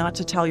promise not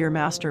to tell your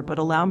master, but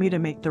allow me to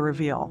make the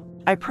reveal."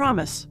 "I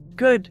promise."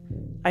 "Good.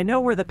 I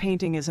know where the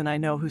painting is and I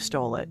know who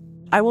stole it.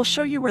 I will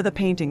show you where the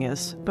painting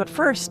is, but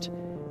first,"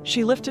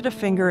 she lifted a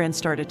finger and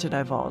started to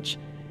divulge,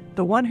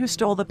 "the one who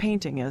stole the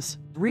painting is..."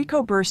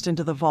 Riko burst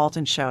into the vault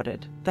and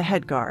shouted, "The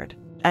head guard."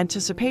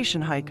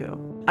 Anticipation haiku.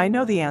 I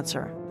know the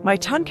answer. My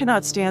tongue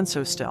cannot stand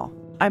so still.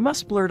 I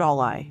must blurt all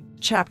I.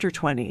 Chapter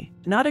 20.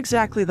 Not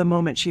exactly the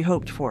moment she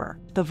hoped for.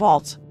 The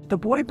vault. The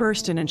boy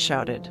burst in and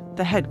shouted,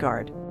 "The head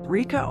guard."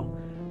 "Riko!"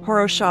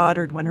 Horo-sha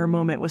uttered when her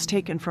moment was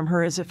taken from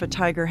her, as if a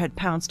tiger had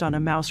pounced on a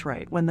mouse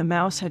right when the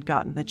mouse had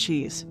gotten the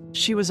cheese.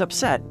 She was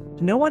upset.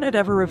 No one had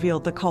ever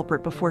revealed the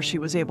culprit before she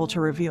was able to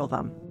reveal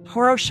them.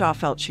 Horo-sha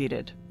felt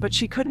cheated, but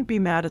she couldn't be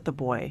mad at the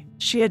boy.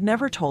 She had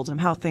never told him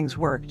how things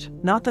worked,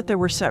 not that there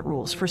were set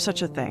rules for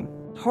such a thing.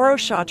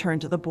 Horo-sha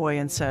turned to the boy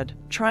and said,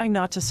 trying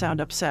not to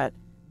sound upset,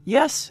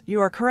 "Yes,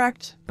 you are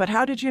correct, but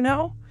how did you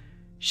know?"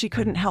 She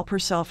couldn't help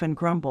herself and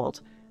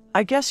grumbled,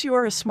 "I guess you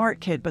are a smart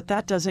kid, but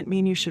that doesn't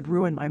mean you should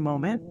ruin my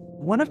moment."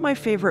 One of my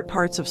favorite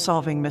parts of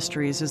solving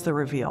mysteries is the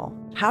reveal.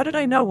 "How did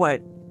I know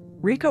what?"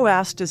 Riko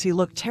asked as he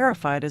looked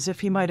terrified, as if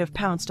he might have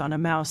pounced on a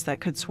mouse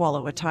that could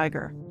swallow a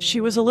tiger.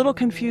 She was a little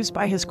confused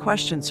by his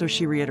question, so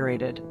she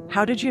reiterated,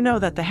 "How did you know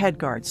that the head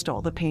guard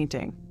stole the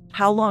painting?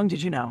 How long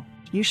did you know?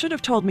 You should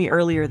have told me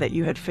earlier that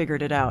you had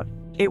figured it out.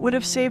 It would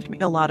have saved me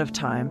a lot of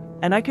time,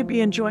 and I could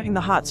be enjoying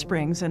the hot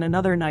springs and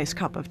another nice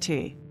cup of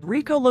tea."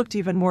 Riko looked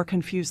even more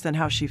confused than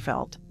how she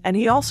felt, and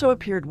he also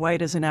appeared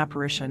white as an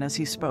apparition as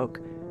he spoke.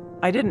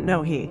 "I didn't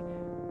know he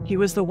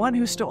was the one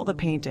who stole the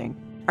painting."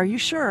 "Are you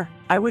sure?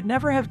 I would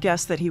never have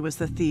guessed that he was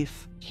the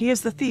thief." "He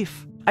is the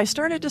thief. I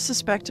started to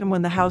suspect him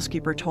when the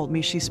housekeeper told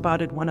me she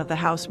spotted one of the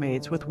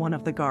housemaids with one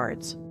of the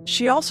guards.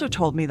 She also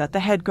told me that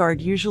the head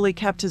guard usually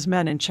kept his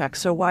men in check,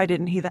 so why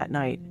didn't he that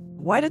night?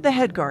 Why did the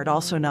head guard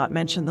also not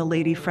mention the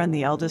lady friend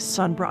the eldest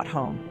son brought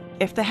home?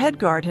 If the head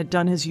guard had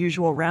done his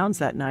usual rounds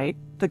that night,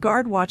 the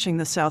guard watching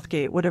the south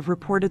gate would have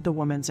reported the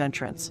woman's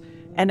entrance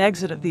and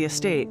exit of the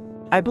estate.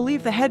 I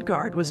believe the head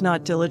guard was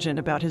not diligent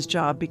about his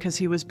job because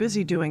he was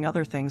busy doing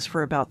other things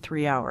for about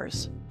 3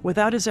 hours.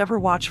 Without his ever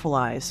watchful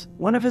eyes,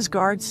 one of his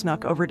guards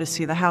snuck over to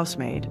see the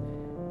housemaid.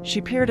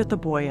 She peered at the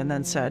boy and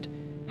then said,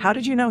 "How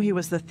did you know he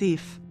was the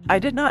thief?" "I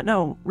did not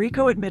know,"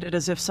 Riko admitted,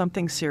 as if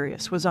something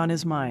serious was on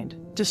his mind,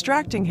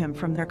 distracting him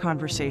from their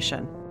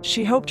conversation.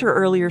 She hoped her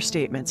earlier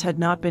statements had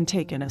not been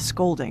taken as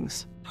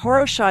scoldings.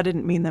 Horo-sha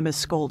didn't mean them as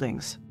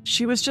scoldings.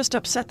 She was just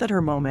upset that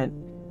her moment,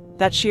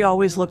 that she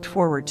always looked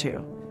forward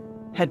to,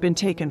 had been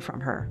taken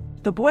from her.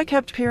 The boy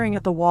kept peering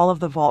at the wall of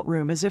the vault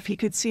room as if he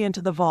could see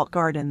into the vault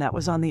garden that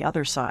was on the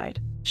other side.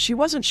 She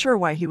wasn't sure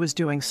why he was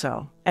doing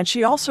so, and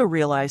she also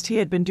realized he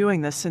had been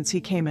doing this since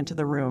he came into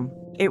the room.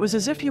 It was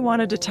as if he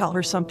wanted to tell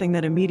her something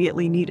that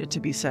immediately needed to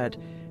be said,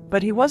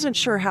 but he wasn't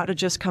sure how to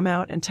just come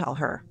out and tell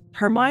her.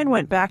 Her mind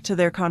went back to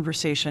their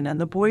conversation and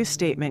the boy's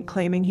statement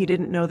claiming he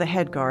didn't know the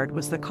head guard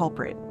was the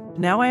culprit.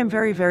 "Now I am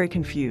very, very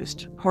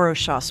confused,"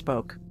 Horo-sha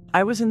spoke.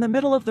 "I was in the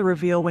middle of the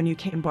reveal when you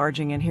came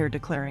barging in here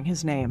declaring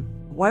his name.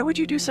 Why would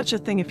you do such a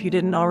thing if you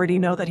didn't already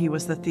know that he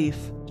was the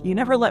thief? You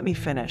never let me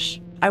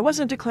finish." "I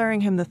wasn't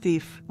declaring him the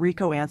thief,"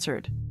 Riko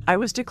answered. "I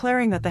was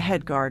declaring that the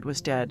head guard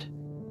was dead.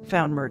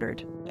 Found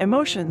murdered."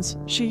 Emotions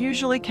she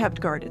usually kept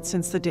guarded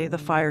since the day the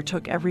fire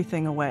took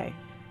everything away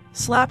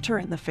slapped her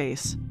in the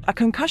face. A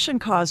concussion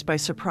caused by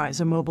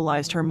surprise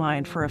immobilized her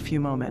mind for a few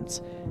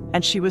moments,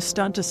 and she was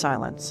stunned to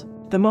silence.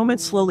 The moment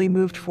slowly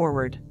moved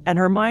forward, and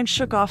her mind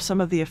shook off some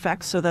of the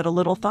effects so that a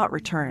little thought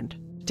returned.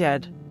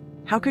 Dead.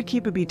 How could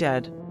Kipa be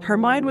dead? Her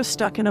mind was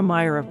stuck in a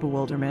mire of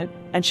bewilderment,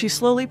 and she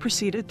slowly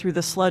proceeded through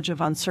the sludge of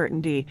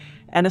uncertainty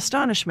and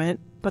astonishment,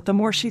 but the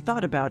more she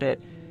thought about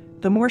it,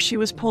 the more she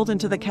was pulled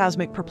into the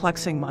chasmic,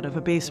 perplexing mud of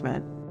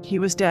abasement. He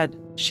was dead.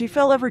 She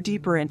fell ever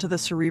deeper into the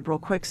cerebral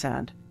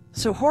quicksand.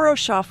 So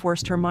Horo-sha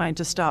forced her mind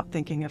to stop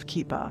thinking of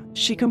Kipa.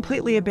 She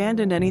completely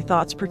abandoned any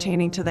thoughts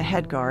pertaining to the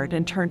head guard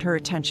and turned her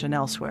attention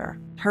elsewhere.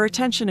 Her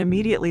attention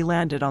immediately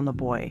landed on the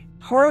boy.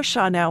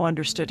 Horo-sha now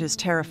understood his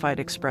terrified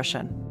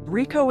expression.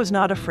 Riko was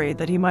not afraid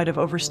that he might have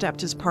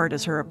overstepped his part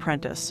as her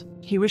apprentice.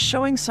 He was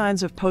showing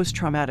signs of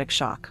post-traumatic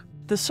shock.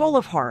 The soul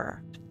of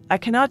horror. "I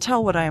cannot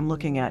tell what I am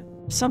looking at.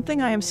 Something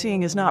I am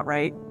seeing is not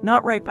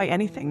right by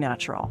anything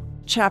natural."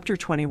 Chapter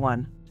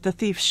 21. The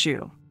Thief's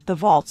Shoe. The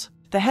vault.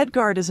 "The head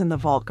guard is in the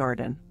vault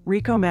garden,"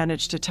 Riko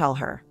managed to tell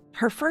her.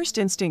 Her first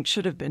instinct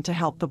should have been to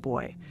help the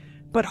boy,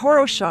 but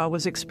Horo-sha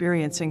was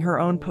experiencing her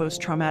own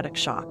post-traumatic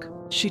shock.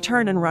 She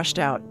turned and rushed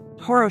out.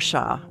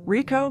 Horo-sha,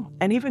 Riko,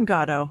 and even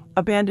Gato,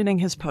 abandoning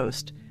his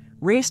post,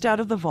 raced out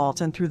of the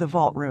vault and through the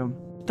vault room.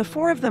 The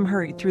four of them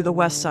hurried through the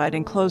west side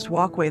enclosed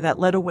walkway that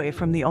led away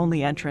from the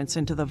only entrance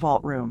into the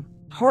vault room.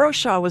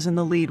 Horo-sha was in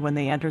the lead when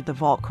they entered the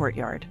vault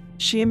courtyard.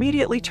 She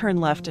immediately turned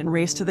left and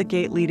raced to the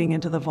gate leading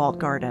into the vault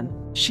garden.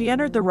 She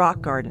entered the rock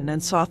garden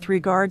and saw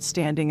 3 guards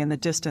standing in the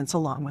distance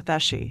along with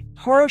Eshi.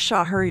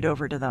 Horo-sha hurried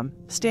over to them,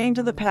 staying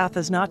to the path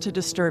as not to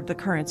disturb the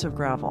currents of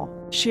gravel.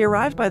 She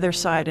arrived by their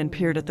side and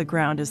peered at the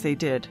ground as they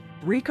did.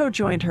 Riko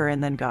joined her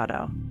and then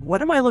Gato.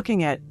 "What am I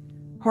looking at?"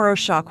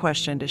 Horo-sha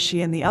questioned as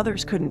she and the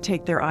others couldn't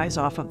take their eyes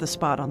off of the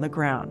spot on the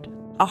ground.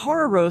 A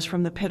horror rose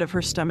from the pit of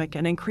her stomach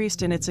and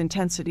increased in its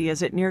intensity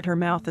as it neared her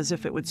mouth as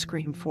if it would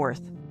scream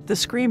forth. The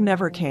scream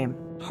never came.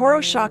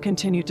 Horo-sha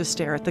continued to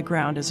stare at the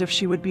ground as if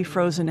she would be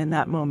frozen in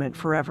that moment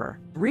forever.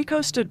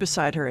 Riko stood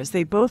beside her as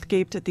they both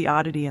gaped at the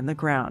oddity in the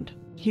ground.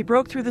 He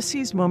broke through the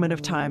seized moment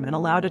of time and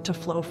allowed it to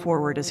flow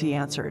forward as he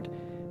answered.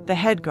 "The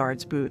head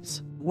guard's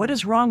boots. What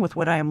is wrong with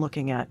what I am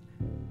looking at?"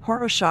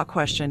 Horo-sha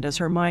questioned as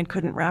her mind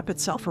couldn't wrap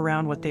itself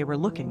around what they were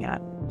looking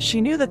at.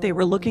 She knew that they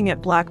were looking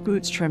at black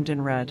boots trimmed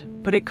in red,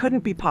 but it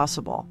couldn't be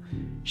possible.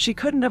 She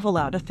couldn't have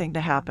allowed a thing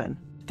to happen.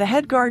 "The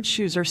head guard's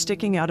shoes are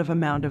sticking out of a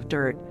mound of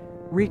dirt,"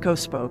 Riko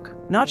spoke,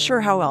 not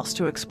sure how else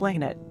to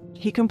explain it.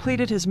 He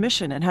completed his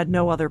mission and had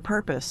no other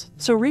purpose,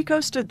 so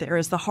Riko stood there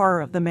as the horror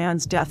of the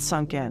man's death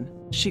sunk in.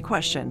 She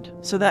questioned,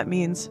 "So that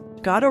means?"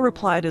 Gato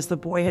replied as the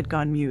boy had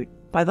gone mute,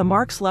 by the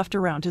marks left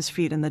around his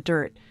feet in the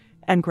dirt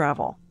and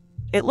gravel.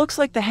 "It looks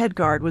like the head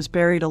guard was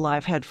buried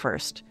alive head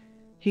first."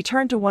 He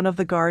turned to one of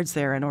the guards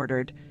there and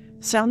ordered,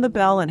 "Sound the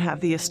bell and have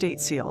the estate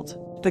sealed."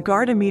 The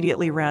guard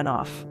immediately ran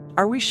off.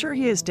 "Are we sure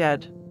he is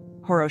dead?"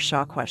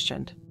 Horo-sha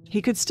questioned.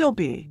 "He could still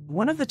be."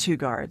 One of the 2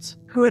 guards,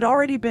 who had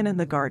already been in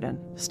the garden,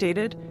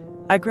 stated.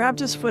 I grabbed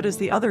his foot as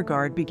the other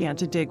guard began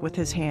to dig with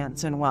his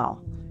hands and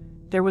well,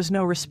 there was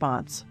no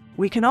response.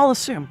 We can all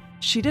assume.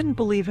 She didn't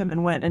believe him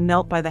and went and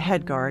knelt by the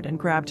head guard and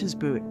grabbed his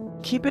boot.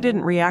 Kipa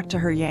didn't react to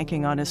her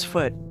yanking on his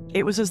foot.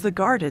 It was as the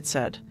guard had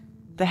said.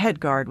 The head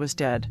guard was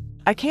dead.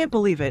 "I can't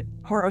believe it,"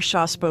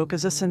 Horo-sha spoke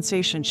as a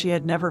sensation she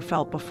had never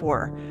felt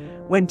before.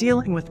 When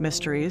dealing with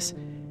mysteries,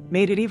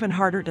 made it even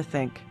harder to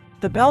think.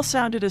 The bell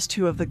sounded as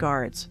 2 of the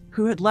guards,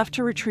 who had left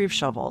to retrieve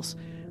shovels,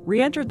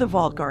 re-entered the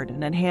vault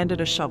garden and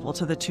handed a shovel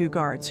to the 2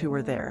 guards who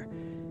were there.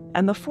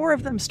 And the 4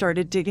 of them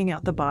started digging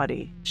out the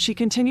body. She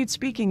continued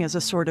speaking as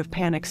a sort of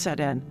panic set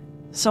in.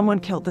 "Someone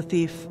killed the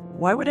thief.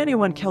 Why would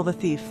anyone kill the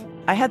thief?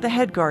 I had the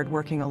head guard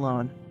working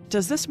alone.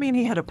 Does this mean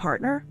he had a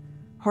partner?"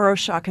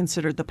 Horo-sha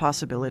considered the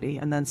possibility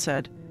and then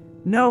said,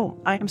 "No,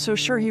 I am so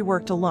sure he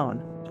worked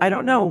alone." "I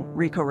don't know,"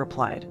 Riko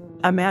replied.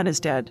 "A man is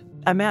dead.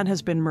 A man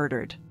has been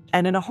murdered."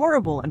 And in a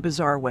horrible and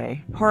bizarre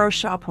way,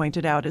 Horo-sha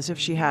pointed out as if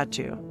she had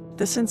to.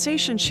 The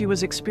sensation she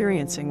was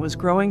experiencing was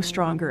growing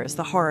stronger as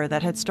the horror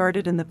that had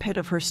started in the pit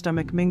of her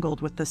stomach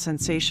mingled with the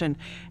sensation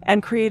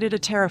and created a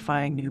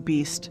terrifying new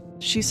beast.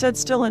 She said,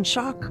 still in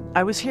shock,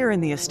 "I was here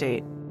in the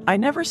estate. I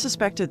never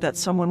suspected that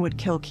someone would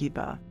kill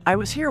Kipa. I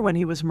was here when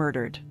he was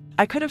murdered.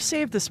 I could have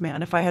saved this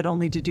man if I had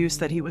only deduced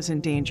that he was in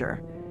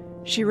danger."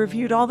 She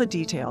reviewed all the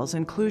details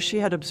and clues she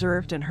had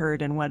observed and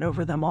heard and went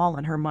over them all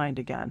in her mind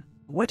again.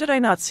 What did I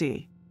not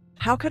see?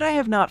 How could I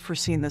have not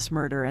foreseen this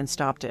murder and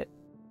stopped it?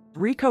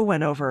 Riko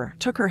went over,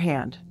 took her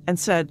hand, and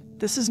said,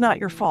 "This is not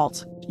your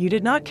fault. You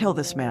did not kill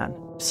this man.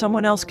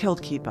 Someone else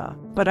killed Kipa.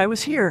 But I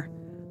was here,"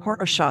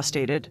 Horo-sha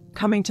stated,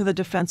 coming to the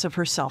defense of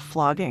herself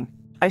flogging.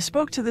 "I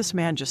spoke to this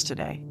man just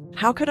today.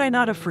 How could I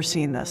not have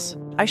foreseen this?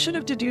 I should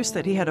have deduced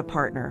that he had a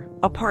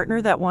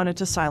partner that wanted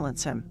to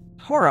silence him.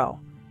 Horo,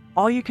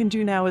 all you can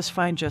do now is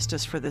find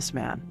justice for this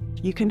man.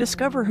 You can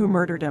discover who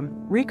murdered him,"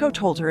 Riko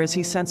told her as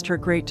he sensed her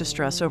great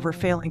distress over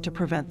failing to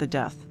prevent the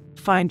death.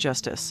 "Find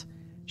justice."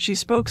 She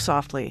spoke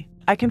softly.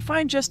 "I can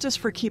find justice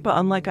for Kipa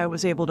unlike I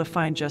was able to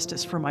find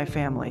justice for my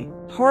family."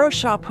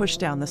 Horo-sha pushed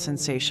down the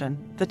sensation,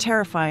 the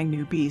terrifying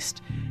new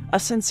beast, a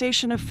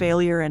sensation of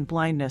failure and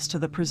blindness to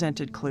the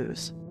presented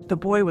clues. The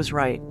boy was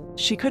right.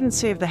 She couldn't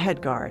save the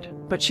head guard,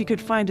 but she could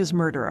find his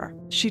murderer.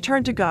 She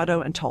turned to Gato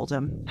and told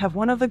him, "Have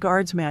one of the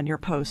guards man your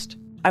post.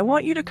 I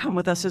want you to come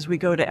with us as we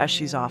go to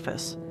Eshi's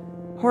office."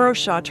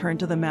 Horo-sha turned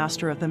to the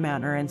master of the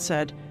manor and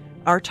said,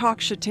 "Our talk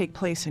should take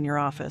place in your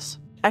office."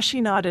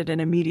 Eshi nodded and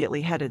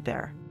immediately headed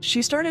there.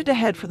 She started to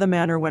head for the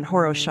manor when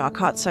Horo-sha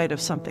caught sight of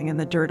something in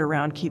the dirt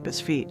around Kipa's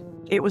feet.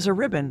 It was a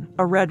ribbon,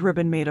 a red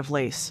ribbon made of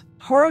lace.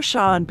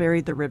 Horo-sha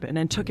unburied the ribbon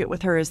and took it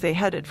with her as they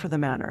headed for the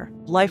manor.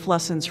 Life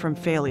lessons from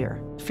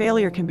failure.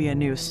 Failure can be a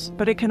noose,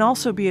 but it can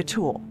also be a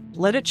tool.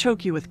 Let it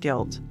choke you with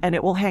guilt, and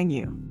it will hang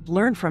you.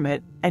 Learn from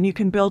it, and you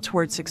can build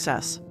toward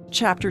success.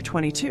 Chapter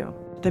 22.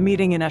 The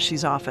meeting in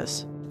Eshi's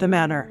office. The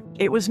manor.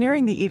 It was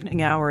nearing the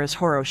evening hour as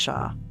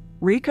Horo-sha,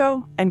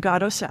 Riko, and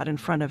Gato sat in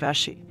front of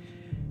Eshi,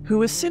 who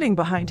was sitting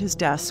behind his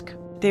desk.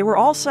 They were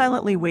all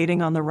silently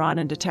waiting on the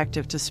Ronin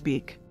detective to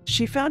speak.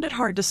 She found it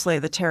hard to slay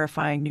the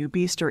terrifying new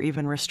beast or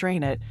even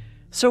restrain it,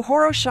 so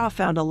Horo-sha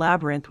found a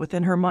labyrinth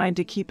within her mind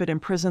to keep it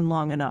imprisoned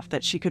long enough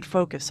that she could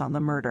focus on the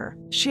murder.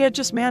 She had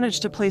just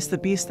managed to place the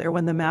beast there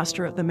when the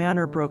master of the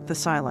manor broke the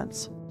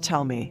silence.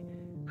 "Tell me,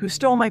 who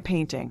stole my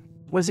painting?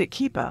 Was it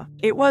Kipa?"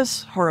 "It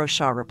was,"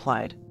 Horo-sha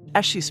replied.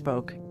 As she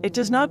spoke, "It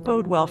does not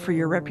bode well for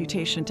your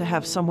reputation to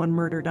have someone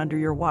murdered under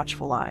your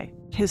watchful eye."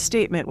 His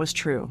statement was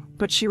true,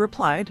 but she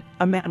replied,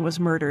 "A man was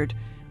murdered.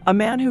 A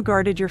man who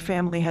guarded your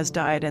family has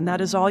died, and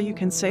that is all you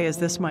can say, as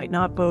this might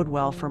not bode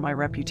well for my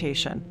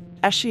reputation.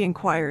 Eshi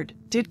inquired,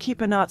 did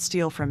Kipa not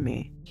steal from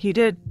me? He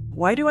did.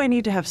 Why do I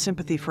need to have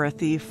sympathy for a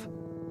thief?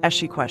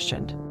 Eshi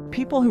questioned.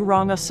 People who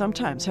wrong us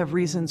sometimes have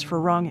reasons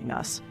for wronging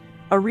us.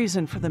 A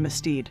reason for the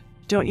misdeed.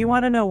 Don't you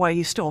want to know why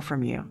he stole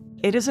from you?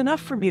 It is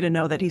enough for me to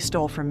know that he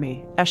stole from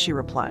me, Eshi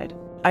replied.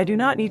 I do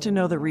not need to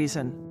know the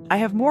reason. I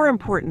have more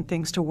important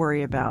things to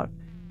worry about.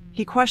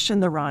 He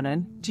questioned the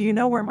Ronin, do you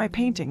know where my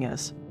painting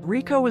is?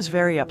 Riko was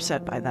very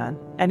upset by then,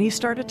 and he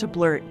started to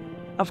blurt,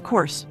 of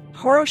course.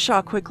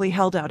 Horo-sha quickly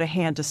held out a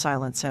hand to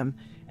silence him,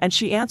 and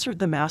she answered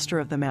the master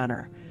of the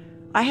manor.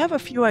 I have a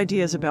few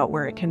ideas about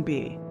where it can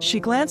be. She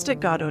glanced at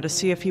Gato to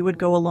see if he would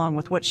go along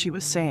with what she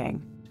was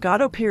saying.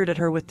 Gato peered at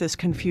her with this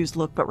confused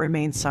look but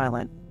remained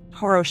silent.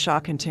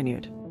 Horo-sha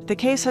continued. The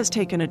case has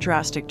taken a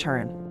drastic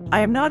turn. I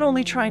am not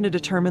only trying to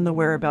determine the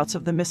whereabouts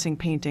of the missing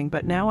painting,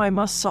 but now I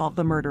must solve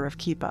the murder of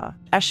Kipa.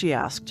 Eshi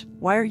asked,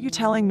 why are you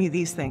telling me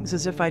these things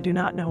as if I do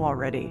not know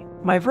already?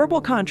 My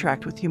verbal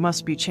contract with you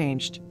must be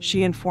changed,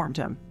 she informed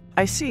him.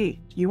 I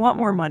see. You want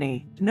more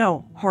money?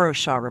 No,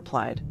 Horo-sha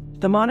replied.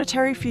 The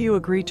monetary fee you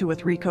agreed to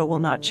with Riko will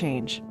not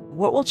change.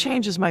 What will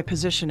change is my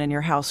position in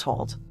your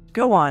household.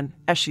 Go on,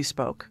 Eshi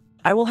spoke.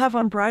 I will have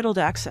unbridled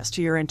access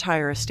to your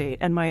entire estate,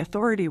 and my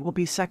authority will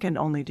be second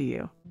only to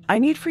you. I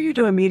need for you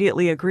to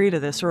immediately agree to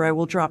this, or I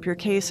will drop your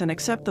case and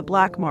accept the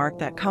black mark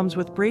that comes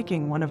with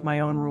breaking one of my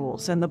own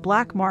rules, and the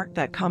black mark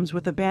that comes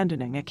with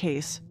abandoning a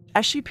case.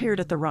 Eshi peered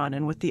at the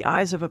Ronin with the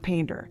eyes of a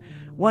painter,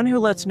 one who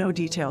lets no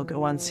detail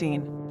go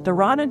unseen. The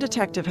Ronin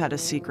detective had a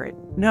secret.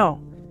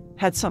 No,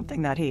 had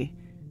something that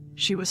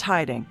she was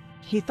hiding.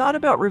 He thought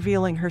about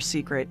revealing her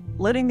secret,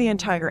 letting the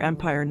entire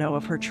empire know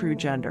of her true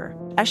gender.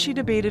 Eshi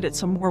debated it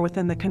some more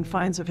within the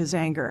confines of his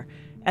anger,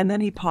 and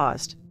then he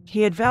paused.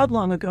 He had vowed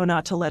long ago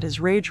not to let his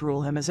rage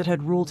rule him as it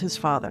had ruled his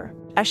father.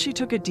 Eshi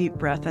took a deep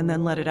breath and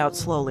then let it out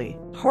slowly.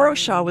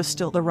 Horo-sha was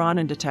still the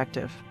Ronin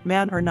detective,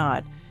 man or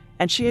not,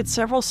 and she had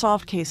several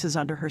solved cases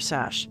under her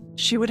sash.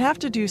 She would have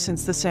to do,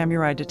 since the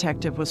samurai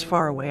detective was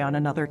far away on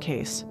another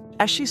case.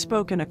 Eshi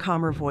spoke in a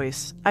calmer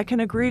voice. I can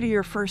agree to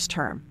your first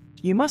term.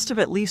 You must have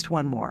at least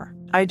one more.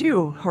 I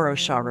do,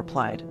 Horo-sha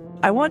replied.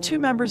 I want 2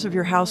 members of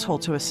your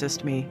household to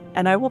assist me,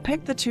 and I will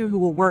pick the 2 who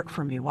will work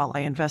for me while I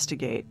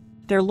investigate.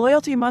 Their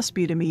loyalty must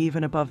be to me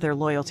even above their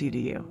loyalty to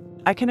you.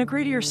 I can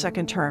agree to your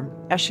second term,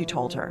 Eshi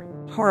told her.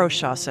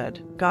 Horo-sha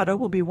said, Gato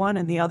will be one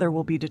and the other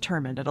will be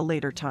determined at a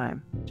later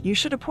time. You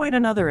should appoint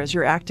another as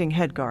your acting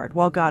head guard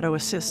while Gato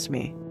assists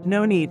me.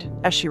 No need,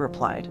 Eshi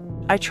replied.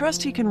 I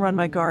trust he can run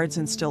my guards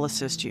and still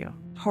assist you.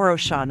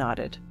 Horo-sha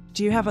nodded.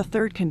 Do you have a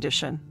third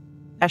condition?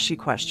 Eshi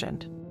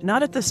questioned.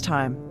 Not at this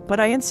time, but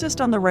I insist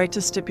on the right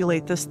to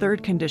stipulate this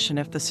third condition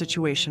if the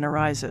situation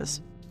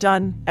arises.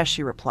 Done,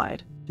 Eshi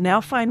replied. Now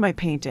find my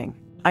painting.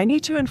 I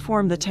need to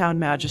inform the town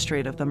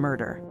magistrate of the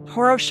murder.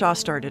 Horo-sha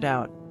started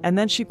out, and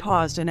then she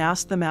paused and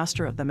asked the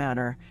master of the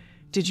manor,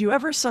 did you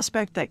ever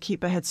suspect that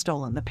Kipa had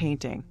stolen the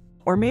painting?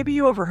 Or maybe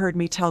you overheard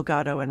me tell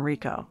Gato and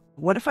Riko.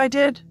 What if I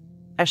did?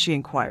 Eshi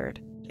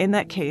inquired. In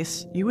that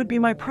case, you would be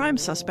my prime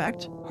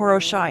suspect,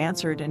 Horo-sha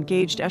answered and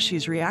gauged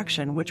Eshi's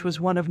reaction, which was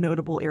one of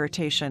notable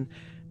irritation,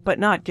 but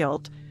not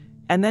guilt,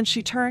 and then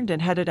she turned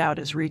and headed out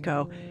as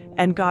Riko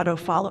and Gato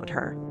followed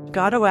her.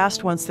 Gato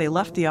asked once they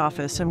left the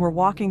office and were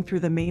walking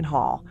through the main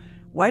hall,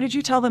 why did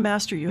you tell the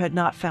master you had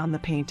not found the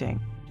painting?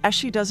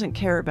 Eshi doesn't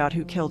care about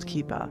who killed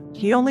Kipa.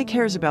 He only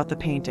cares about the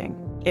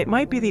painting. It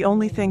might be the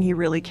only thing he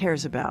really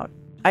cares about.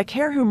 I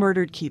care who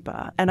murdered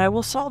Kipa, and I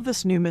will solve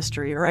this new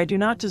mystery, or I do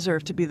not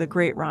deserve to be the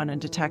great Ronin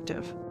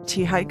detective.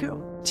 T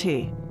haiku?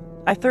 T.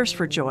 I thirst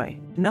for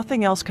joy.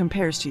 Nothing else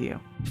compares to you.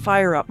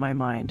 Fire up my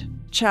mind.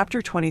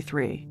 Chapter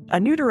 23. A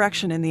new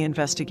direction in the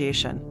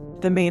investigation.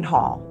 The main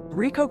hall.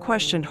 Riko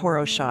questioned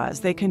Horo-sha as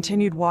they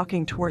continued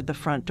walking toward the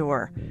front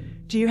door.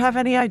 Do you have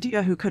any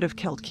idea who could have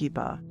killed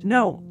Kipa?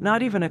 No,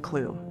 not even a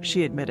clue,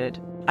 she admitted.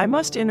 I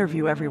must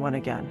interview everyone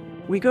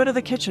again. We go to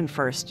the kitchen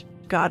first.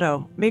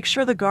 Gato, make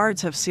sure the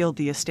guards have sealed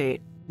the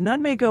estate.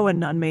 None may go and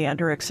none may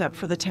enter except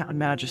for the town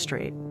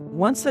magistrate.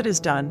 Once that is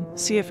done,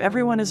 see if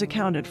everyone is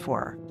accounted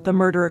for. The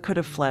murderer could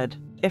have fled.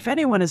 If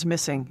anyone is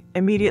missing,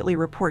 immediately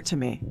report to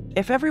me.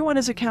 If everyone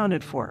is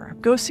accounted for,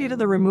 go see to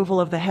the removal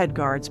of the head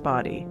guard's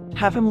body.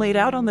 Have him laid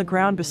out on the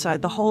ground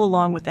beside the hole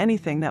along with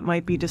anything that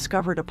might be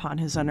discovered upon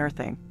his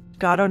unearthing.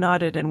 Gato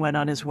nodded and went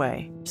on his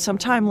way. Some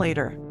time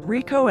later,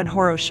 Riko and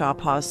Horo-sha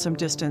paused some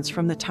distance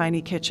from the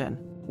tiny kitchen.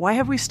 Why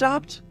have we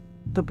stopped?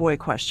 The boy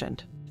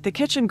questioned. The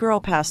kitchen girl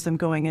passed them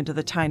going into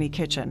the tiny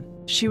kitchen.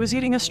 She was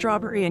eating a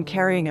strawberry and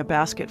carrying a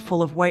basket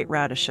full of white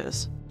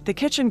radishes. The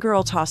kitchen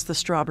girl tossed the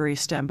strawberry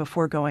stem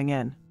before going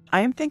in. I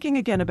am thinking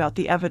again about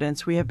the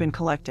evidence we have been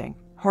collecting,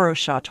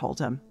 Horo-sha told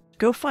him.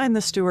 Go find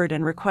the steward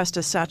and request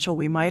a satchel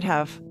we might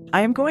have.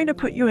 I am going to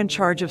put you in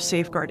charge of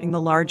safeguarding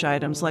the large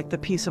items like the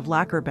piece of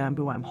lacquer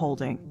bamboo I'm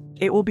holding.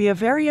 It will be a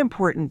very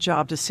important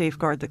job to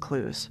safeguard the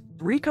clues.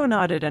 Riko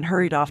nodded and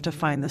hurried off to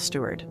find the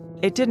steward.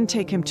 It didn't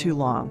take him too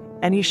long.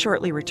 and he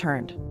shortly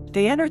returned.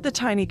 They entered the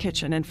tiny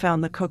kitchen and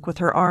found the cook with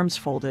her arms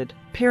folded,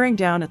 peering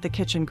down at the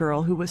kitchen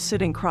girl who was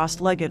sitting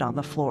cross-legged on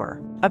the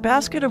floor. A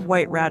basket of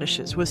white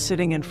radishes was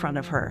sitting in front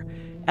of her,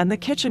 and the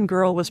kitchen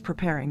girl was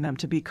preparing them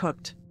to be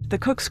cooked. The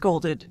cook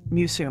scolded,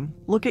 "Musum,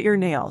 look at your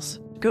nails.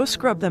 Go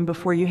scrub them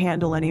before you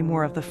handle any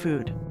more of the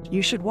food.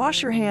 You should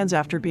wash your hands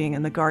after being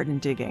in the garden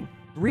digging."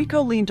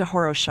 Riko leaned to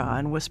Horo-sha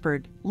and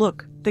whispered,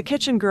 "Look, the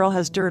kitchen girl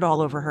has dirt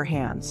all over her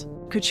hands.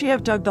 Could she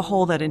have dug the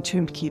hole that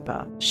entombed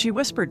Kipa?" She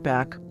whispered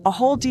back, "A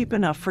hole deep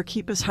enough for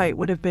Kipa's height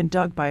would have been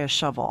dug by a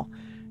shovel.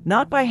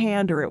 Not by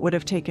hand, or it would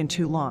have taken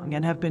too long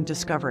and have been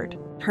discovered.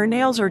 Her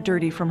nails are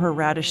dirty from her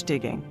radish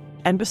digging.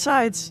 And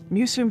besides,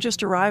 Musum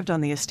just arrived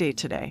on the estate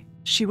today.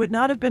 She would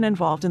not have been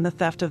involved in the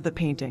theft of the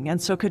painting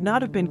and so could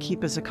not have been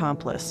Kipa's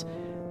accomplice.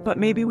 But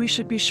maybe we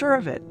should be sure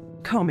of it."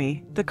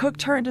 Komi, the cook,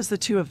 turned as the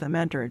two of them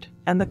entered,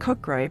 and the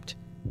cook griped,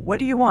 "What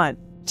do you want?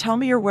 Tell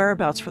me your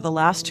whereabouts for the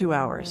last 2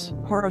 hours,"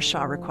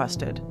 Horo-sha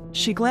requested.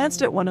 She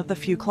glanced at one of the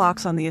few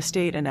clocks on the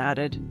estate and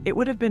added, "It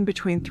would have been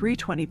between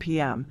 3:20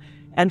 p.m.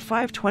 and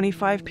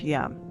 5:25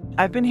 p.m.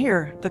 "I've been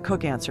here," the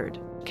cook answered.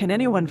 "Can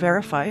anyone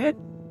verify it?"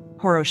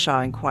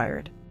 Horo-sha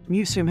inquired.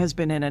 "Musum has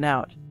been in and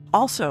out.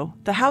 Also,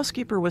 the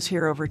housekeeper was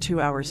here over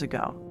 2 hours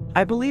ago.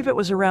 I believe it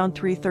was around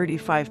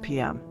 3:35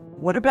 p.m.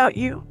 "What about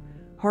you?"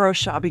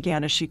 Horo-sha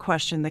began as she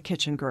questioned the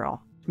kitchen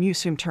girl.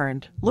 Musum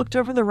turned, looked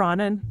over the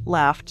Ronin,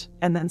 laughed,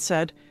 and then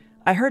said,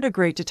 "I heard a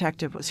great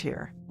detective was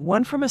here.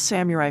 One from a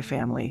samurai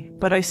family,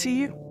 but I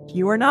see you.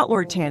 You are not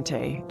Lord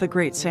Tante, the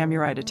great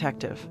samurai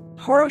detective."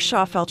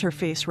 Horo-sha felt her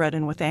face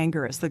redden with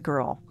anger as the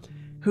girl,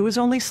 who was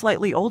only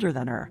slightly older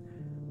than her,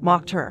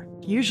 mocked her.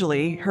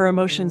 Usually, her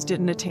emotions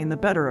didn't attain the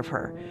better of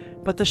her,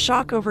 but the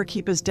shock over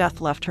Kipa's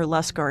death left her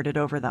less guarded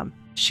over them.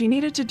 She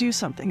needed to do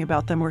something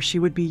about them or she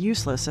would be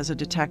useless as a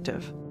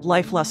detective.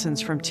 Life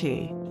lessons from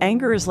tea.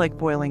 Anger is like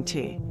boiling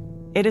tea.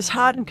 It is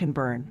hot and can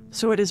burn,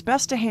 so it is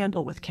best to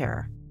handle with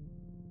care.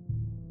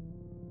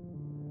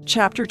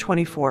 Chapter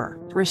 24.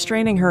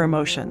 Restraining her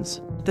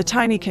emotions. The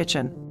tiny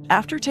kitchen.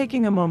 After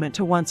taking a moment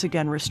to once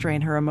again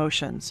restrain her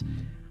emotions,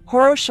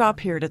 Horo-sha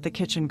peered at the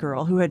kitchen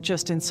girl who had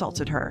just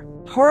insulted her.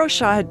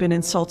 Horo-sha had been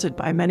insulted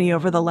by many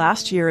over the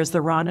last year as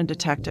the Ronin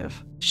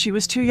detective. She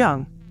was too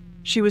young.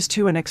 She was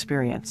too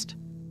inexperienced.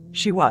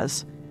 She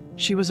was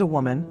a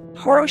woman.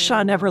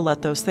 Horo-sha never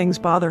let those things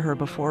bother her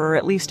before, or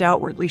at least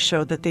outwardly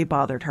showed that they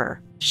bothered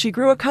her. She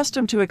grew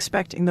accustomed to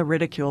expecting the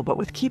ridicule, but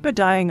with Kipa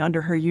dying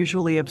under her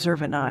usually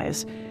observant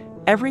eyes,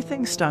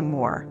 everything stung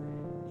more.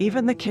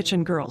 Even the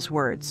kitchen girl's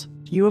words.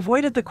 "You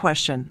avoided the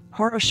question,"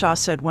 Horo-sha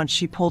said once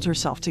she pulled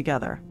herself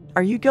together.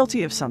 "Are you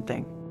guilty of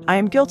something?" "I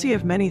am guilty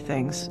of many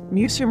things,"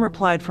 Musum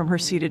replied from her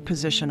seated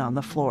position on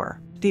the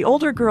floor. The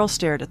older girl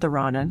stared at the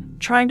Ronin,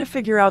 trying to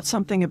figure out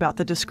something about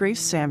the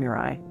disgraced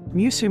samurai.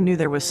 Musum knew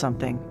there was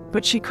something,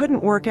 but she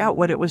couldn't work out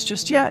what it was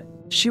just yet.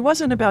 She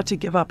wasn't about to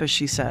give up as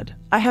she said,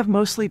 "I have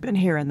mostly been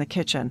here in the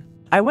kitchen.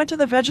 I went to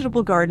the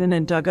vegetable garden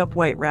and dug up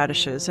white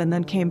radishes and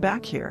then came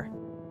back here."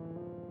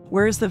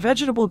 "Where is the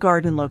vegetable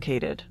garden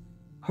located?"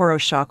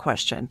 Horo-sha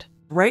questioned.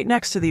 "Right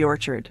next to the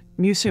orchard,"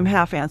 Musum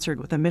half answered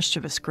with a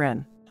mischievous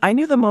grin. "I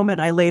knew the moment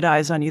I laid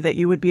eyes on you that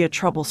you would be a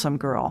troublesome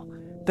girl."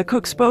 The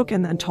cook spoke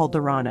and then told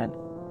the Ronin.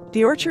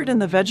 "The orchard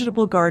and the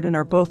vegetable garden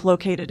are both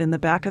located in the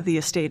back of the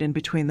estate in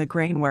between the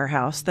grain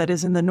warehouse that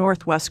is in the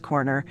northwest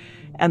corner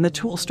and the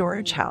tool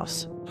storage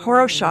house."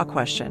 Horo-sha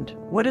questioned,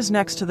 "What is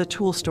next to the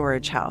tool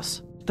storage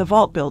house?" "The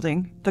vault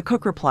building," the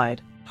cook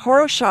replied.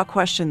 Horo-sha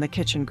questioned the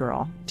kitchen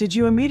girl. "Did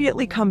you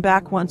immediately come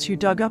back once you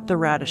dug up the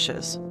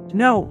radishes?"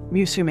 "No,"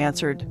 Musum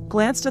answered,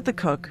 glanced at the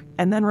cook,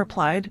 and then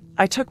replied,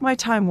 "I took my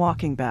time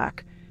walking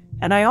back,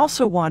 and I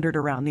also wandered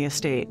around the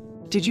estate."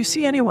 "Did you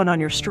see anyone on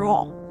your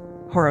stroll?"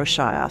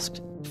 Horo-sha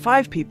asked.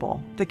 5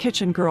 people, the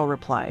kitchen girl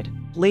replied.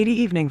 "Lady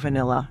Evening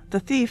Vanilla, the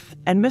thief,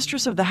 and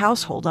mistress of the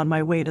household on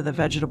my way to the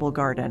vegetable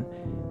garden,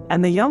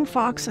 and the young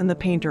fox and the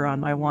painter on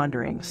my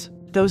wanderings."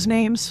 "Those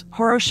names,"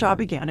 Horo-sha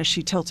began as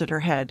she tilted her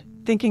head,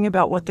 thinking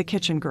about what the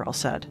kitchen girl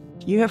said.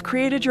 "You have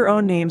created your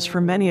own names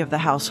for many of the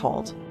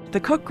household."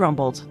 The cook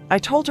grumbled. "I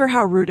told her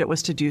how rude it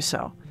was to do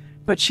so,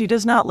 but she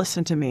does not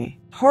listen to me."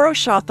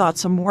 Horo-sha thought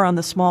some more on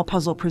the small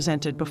puzzle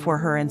presented before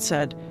her and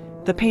said,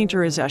 "The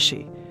painter is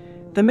Eshi.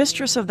 The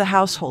mistress of the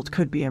household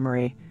could be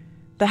Emery,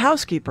 the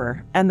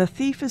housekeeper, and the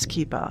thief is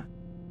Kipa.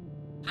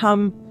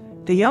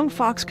 The young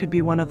fox could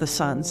be one of the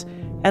sons,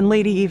 and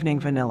Lady Evening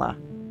Vanilla.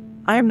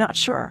 I am not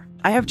sure.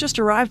 I have just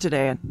arrived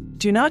today, and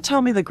do not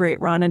tell me the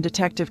great Ronin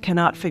detective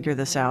cannot figure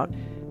this out."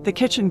 The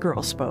kitchen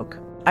girl spoke.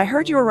 "I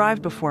heard you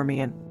arrived before me,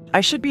 and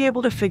I should be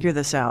able to figure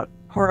this out."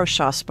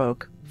 Horo-sha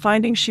spoke,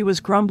 finding she was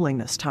grumbling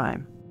this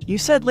time. "You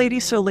said Lady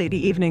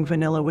Evening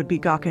Vanilla would be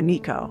Gaka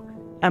Nico.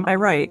 Am I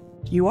right?"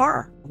 "You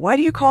are. Why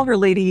do you call her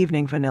Lady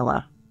Evening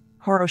Vanilla?"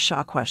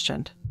 Horo-sha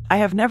questioned. "I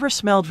have never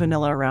smelled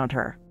vanilla around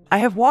her. I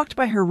have walked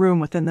by her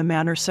room within the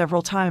manor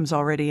several times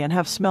already and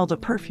have smelled a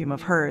perfume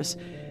of hers,"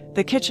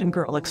 the kitchen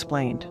girl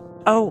explained.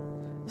 "Oh,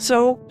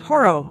 so,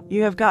 Horo,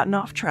 you have gotten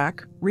off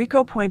track,"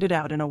 Riko pointed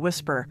out in a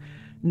whisper,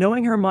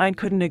 knowing her mind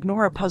couldn't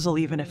ignore a puzzle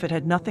even if it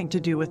had nothing to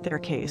do with their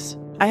case.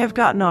 I have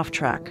gotten off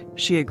track,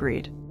 she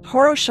agreed.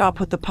 Horo-sha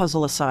put the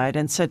puzzle aside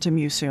and said to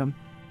Musum,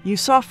 you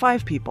saw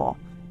 5 people,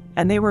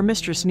 and they were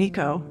Mistress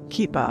Nico,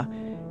 Kipa,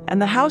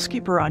 and the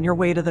housekeeper on your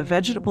way to the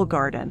vegetable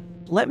garden.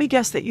 Let me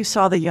guess that you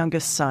saw the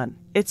youngest son,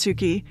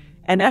 Itsuki,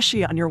 and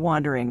Eshi on your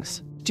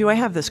wanderings. Do I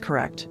have this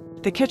correct?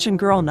 The kitchen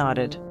girl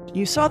nodded.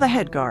 You saw the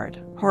head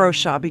guard,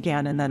 Horo-sha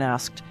began and then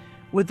asked,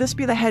 would this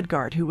be the head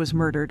guard who was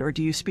murdered, or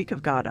do you speak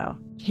of Gado?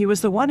 He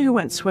was the one who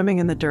went swimming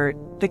in the dirt,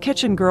 the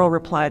kitchen girl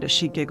replied as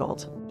she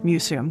giggled.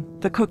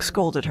 Musum, the cook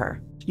scolded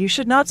her. You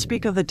should not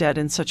speak of the dead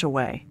in such a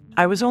way.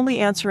 I was only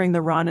answering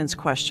the Ronin's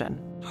question.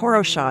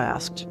 Horo-sha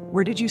asked,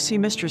 where did you see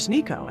Mistress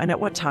Nico, and at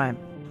what time?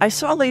 I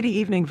saw Lady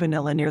Evening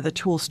Vanilla near the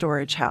tool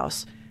storage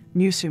house,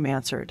 Musum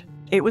answered.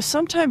 It was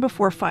sometime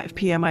before 5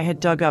 p.m. I had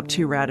dug up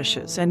 2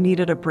 radishes and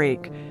needed a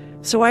break,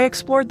 so I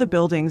explored the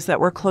buildings that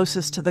were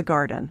closest to the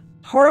garden.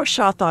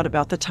 Horo-sha thought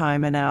about the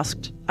time and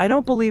asked, I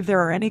don't believe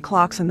there are any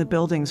clocks in the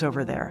buildings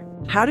over there.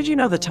 How did you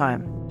know the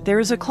time? There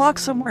is a clock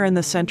somewhere in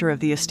the center of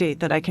the estate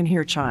that I can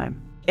hear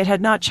chime. It had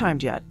not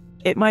chimed yet.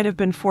 It might have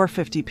been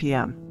 4:50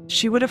 p.m.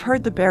 She would have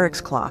heard the barracks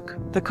clock.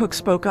 The cook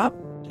spoke up.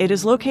 It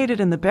is located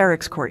in the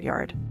barracks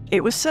courtyard.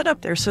 It was set up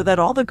there so that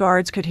all the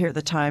guards could hear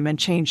the time and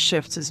change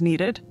shifts as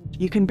needed.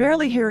 You can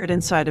barely hear it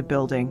inside a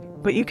building,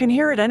 but you can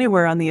hear it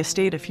anywhere on the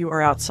estate if you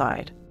are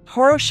outside.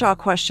 Horo-sha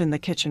questioned the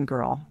kitchen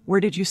girl.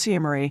 Where did you see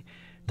Emery,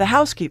 the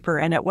housekeeper,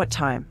 and at what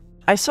time?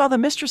 I saw the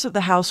mistress of the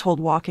household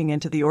walking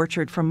into the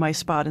orchard from my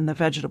spot in the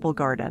vegetable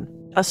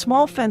garden. A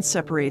small fence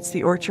separates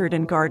the orchard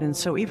and garden,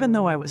 so even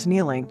though I was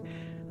kneeling,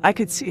 I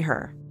could see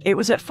her. It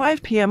was at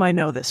 5 p.m. I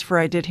know this, for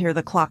I did hear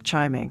the clock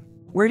chiming.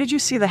 Where did you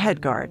see the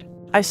head guard?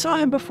 I saw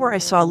him before I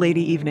saw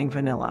Lady Evening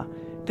Vanilla,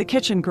 the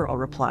kitchen girl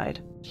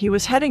replied. He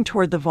was heading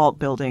toward the vault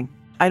building.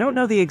 I don't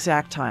know the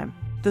exact time.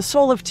 The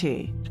soul of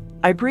tea.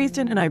 I breathed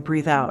in and I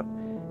breathe out.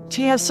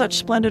 Tea has such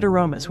splendid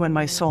aromas when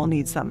my soul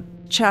needs them.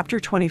 Chapter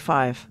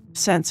 25.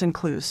 Scents and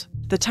Clues.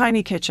 The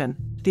tiny kitchen.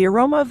 The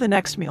aroma of the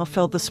next meal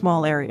filled the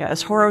small area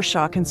as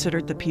Horo-sha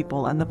considered the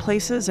people and the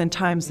places and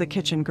times the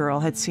kitchen girl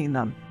had seen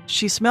them.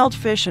 She smelled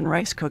fish and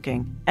rice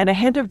cooking, and a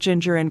hint of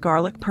ginger and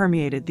garlic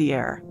permeated the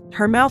air.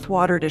 Her mouth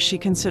watered as she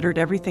considered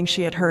everything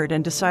she had heard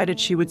and decided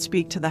she would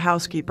speak to the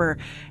housekeeper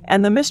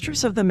and the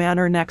mistress of the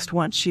manor next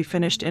once she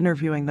finished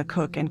interviewing the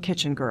cook and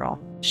kitchen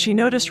girl. She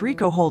noticed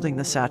Riko holding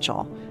the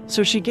satchel,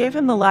 so she gave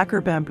him the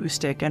lacquer bamboo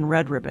stick and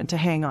red ribbon to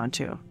hang on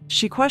to.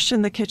 She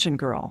questioned the kitchen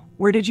girl.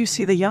 Where did you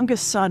see the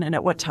youngest son and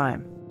at what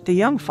time? The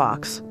young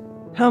fox?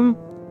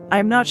 I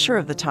am not sure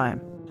of the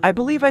time. I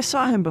believe I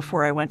saw him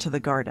before I went to the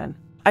garden.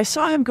 I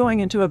saw him going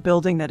into a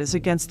building that is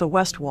against the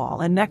west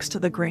wall and next to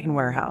the grain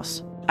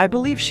warehouse. I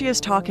believe she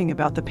is talking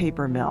about the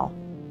paper mill,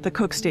 the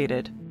cook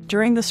stated.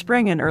 During the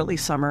spring and early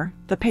summer,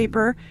 the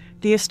paper,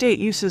 the estate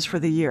uses for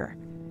the year,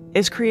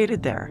 is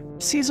created there.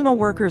 Seasonal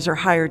workers are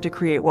hired to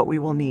create what we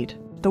will need.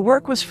 The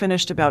work was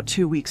finished about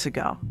 2 weeks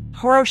ago.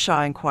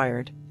 Horo-sha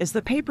inquired, is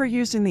the paper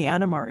used in the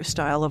Anamaru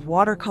style of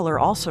watercolor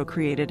also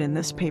created in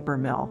this paper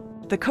mill?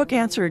 The cook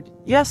answered,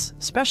 yes,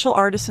 special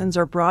artisans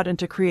are brought in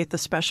to create the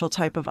special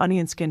type of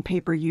onion skin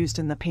paper used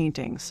in the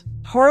paintings.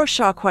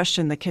 Horo-sha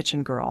questioned the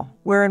kitchen girl,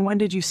 where and when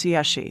did you see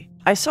Eshi?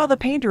 I saw the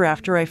painter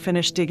after I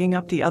finished digging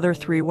up the other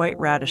 3 white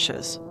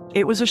radishes.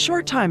 It was a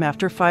short time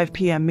after 5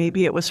 p.m.,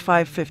 maybe it was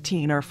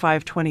 5:15 or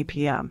 5:20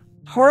 p.m.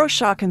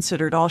 Horo-sha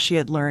considered all she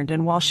had learned,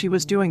 and while she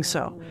was doing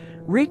so,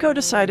 Riko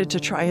decided to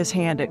try his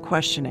hand at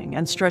questioning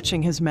and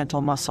stretching his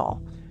mental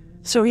muscle.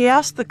 So he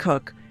asked the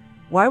cook,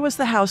 why was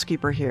the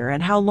housekeeper here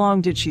and how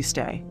long did she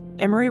stay?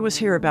 Emery was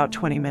here about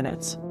 20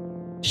 minutes.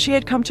 She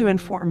had come to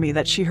inform me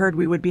that she heard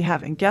we would be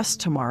having guests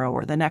tomorrow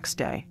or the next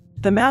day.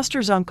 The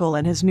master's uncle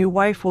and his new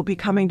wife will be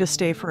coming to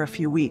stay for a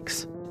few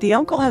weeks. The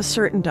uncle has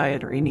certain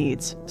dietary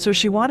needs, so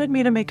she wanted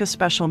me to make a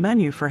special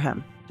menu for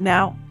him.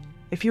 Now,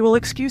 if you will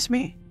excuse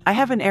me, I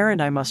have an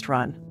errand I must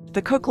run.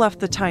 The cook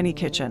left the tiny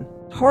kitchen.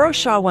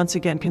 Horo-sha once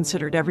again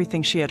considered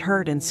everything she had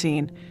heard and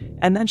seen,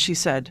 and then she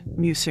said,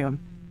 Musum,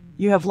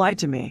 you have lied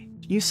to me.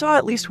 You saw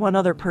at least one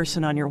other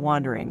person on your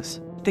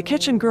wanderings. The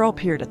kitchen girl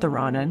peered at the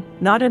Ronin,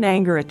 not in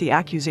anger at the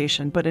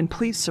accusation but in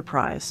pleased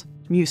surprise.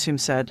 Musum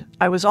said,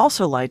 I was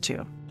also lied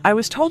to. I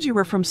was told you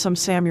were from some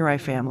samurai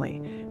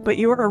family, but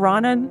you are a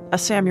Ronin, a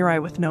samurai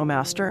with no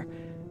master,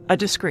 a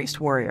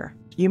disgraced warrior.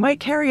 You might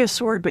carry a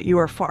sword, but you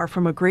are far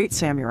from a great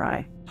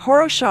samurai.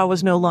 Horo-sha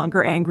was no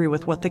longer angry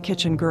with what the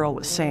kitchen girl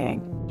was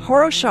saying.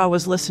 Horo-sha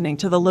was listening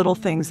to the little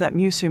things that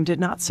Musum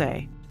did not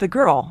say. The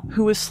girl,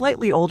 who was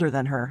slightly older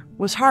than her,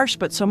 was harsh,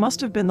 but so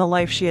must have been the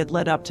life she had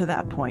led up to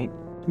that point.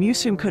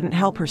 Musum couldn't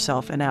help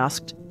herself and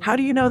asked, how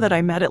do you know that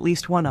I met at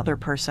least one other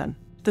person?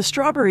 The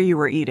strawberry you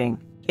were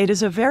eating. It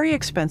is a very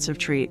expensive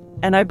treat,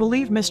 and I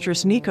believe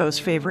Mistress Nico's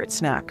favorite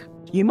snack.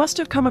 You must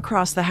have come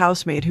across the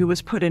housemaid who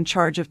was put in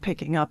charge of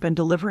picking up and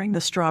delivering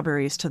the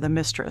strawberries to the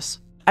mistress.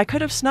 I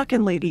could have snuck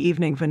in Lady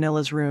Evening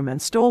Vanilla's room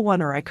and stole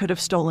one, or I could have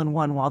stolen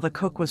one while the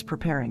cook was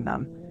preparing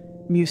them,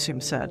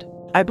 Musum said.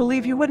 I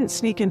believe you wouldn't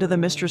sneak into the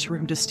mistress'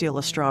 room to steal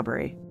a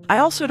strawberry. I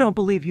also don't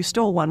believe you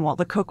stole one while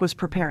the cook was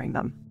preparing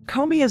them.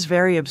 Komi is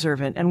very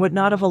observant and would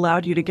not have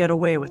allowed you to get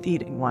away with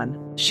eating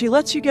one. She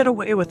lets you get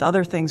away with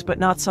other things but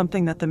not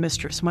something that the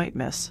mistress might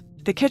miss.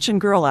 The kitchen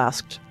girl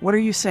asked, "What are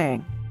you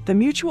saying?" The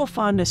mutual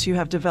fondness you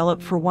have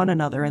developed for one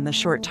another in the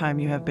short time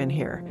you have been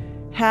here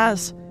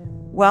has,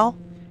 well,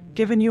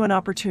 given you an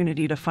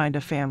opportunity to find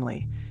a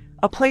family,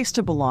 a place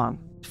to belong.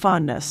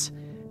 Fondness,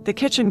 the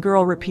kitchen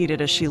girl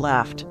repeated as she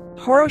laughed.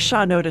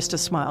 Horo-sha noticed a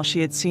smile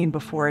she had seen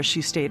before as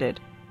she stated,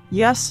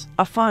 "Yes,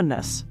 a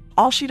fondness.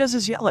 All she does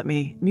is yell at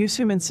me,"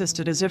 Musum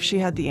insisted as if she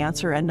had the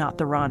answer and not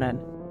the Ronin.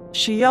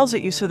 "She yells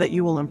at you so that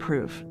you will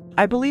improve.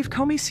 I believe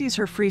Komi sees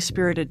her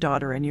free-spirited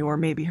daughter in you, or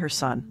maybe her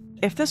son.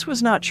 If this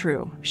was not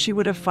true, she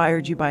would have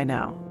fired you by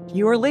now.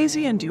 You are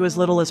lazy and do as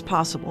little as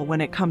possible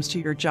when it comes to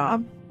your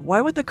job.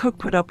 Why would the cook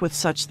put up with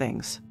such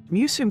things?"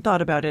 Musum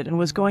thought about it and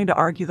was going to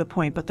argue the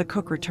point, but the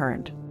cook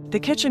returned. The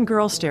kitchen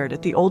girl stared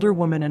at the older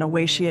woman in a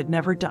way she had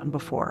never done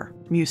before.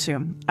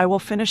 "Musum, I will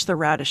finish the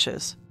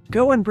radishes.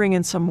 Go and bring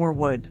in some more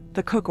wood,"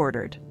 the cook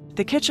ordered.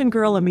 The kitchen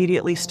girl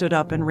immediately stood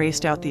up and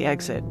raced out the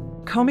exit.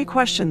 Komi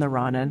questioned the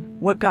Ronin.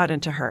 What got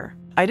into her?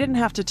 "I didn't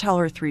have to tell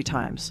her 3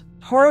 times.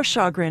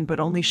 Horo-sha grinned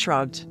but only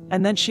shrugged,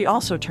 and then she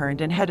also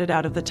turned and headed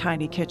out of the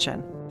tiny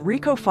kitchen.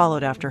 Riko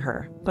followed after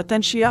her, but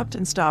then she upped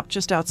and stopped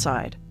just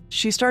outside.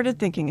 She started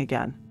thinking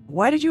again.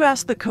 "Why did you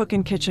ask the cook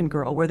and kitchen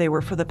girl where they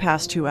were for the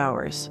past 2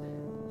 hours?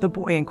 The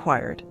boy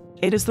inquired.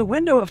 "It is the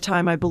window of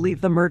time I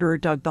believe the murderer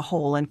dug the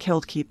hole and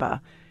killed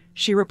Kipa,"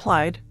 she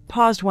replied,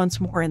 paused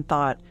once more in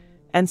thought,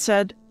 and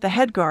said, "The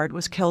head guard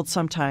was killed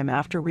sometime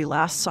after we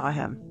last saw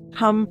him.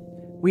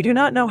 We do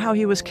not know how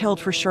he was killed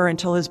for sure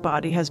until his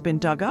body has been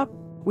dug up.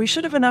 We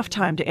should have enough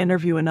time to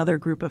interview another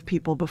group of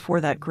people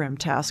before that grim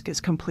task is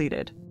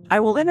completed.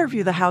 I will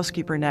interview the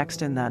housekeeper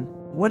next and then."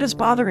 "What is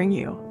bothering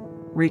you?"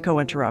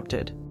 Riko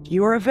interrupted.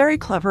 "You are a very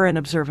clever and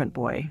observant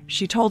boy,"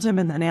 she told him,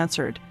 and then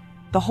answered,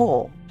 "The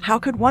hole. How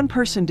could one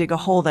person dig a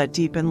hole that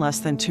deep in less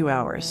than 2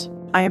 hours?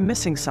 I am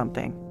missing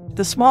something."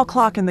 The small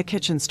clock in the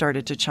kitchen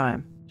started to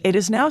chime. "It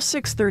is now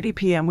 6:30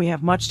 p.m. We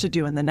have much to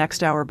do in the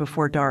next hour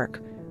before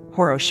dark,"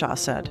 Horo-sha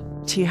said.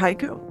 "Tea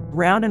haiku?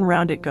 Round and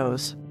round it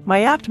goes.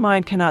 My apt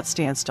mind cannot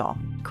stand still.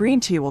 Green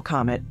tea will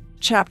calm it."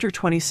 Chapter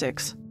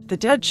 26. The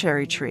Dead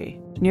Cherry Tree.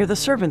 Near the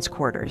servants'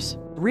 quarters,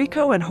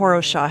 Riko and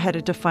Horo-sha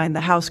headed to find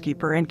the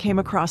housekeeper and came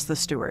across the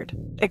steward.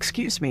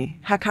 "Excuse me,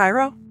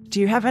 Hakairo? Do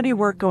you have any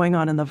work going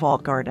on in the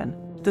vault garden?"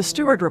 The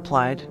steward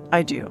replied,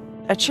 "I do.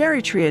 A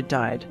cherry tree had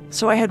died,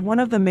 so I had one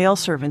of the male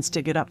servants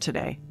dig it up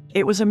today.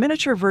 It was a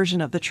miniature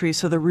version of the tree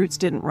so the roots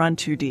didn't run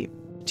too deep.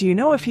 Do you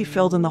know if he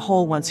filled in the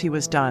hole once he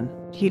was done?"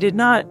 "He did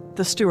not,"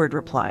 the steward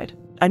replied.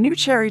 "A new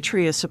cherry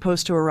tree is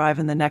supposed to arrive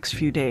in the next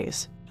few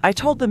days. I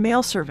told the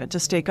male servant to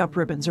stake up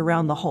ribbons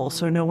around the hole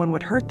so no one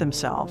would hurt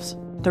themselves."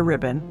 "The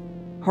ribbon?"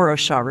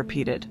 Horo-sha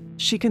repeated.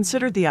 She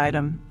considered the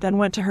item, then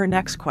went to her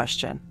next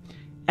question,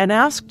 and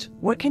asked,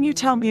 "What can you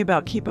tell me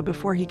about Kipa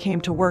before he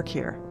came to work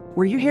here?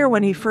 Were you here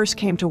when he first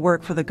came to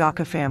work for the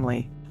Gaka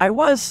family?" "I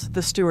was,"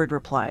 the steward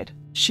replied.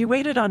 She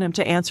waited on him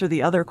to answer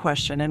the other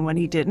question, and when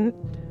he didn't,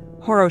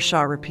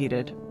 Horo-sha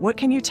repeated, "What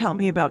can you tell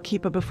me about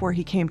Kipa before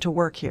he came to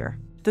work here?"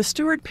 The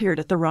steward peered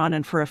at the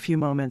Ronin for a few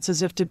moments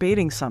as if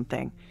debating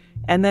something,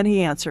 and then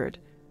he answered,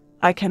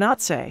 "I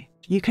cannot say.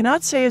 You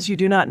cannot say as you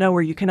do not know,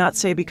 or you cannot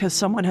say because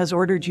someone has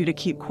ordered you to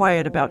keep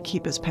quiet about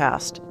Kipa's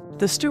past."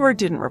 The steward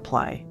didn't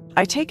reply.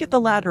 "I take it the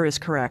latter is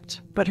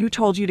correct, but who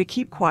told you to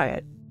keep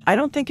quiet?" "I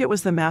don't think it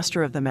was the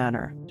master of the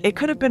manor. It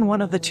could have been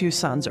one of the 2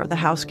 sons or the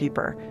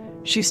housekeeper,"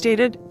 she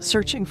stated,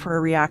 searching for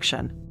a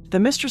reaction. "The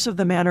mistress of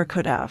the manor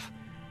could have."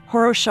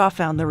 Horo-sha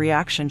found the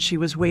reaction she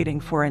was waiting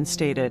for and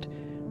stated,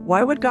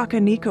 "Why would Gaka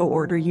Niko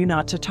order you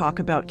not to talk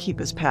about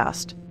Kipa's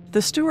past?"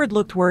 The steward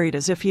looked worried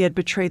as if he had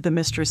betrayed the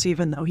mistress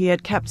even though he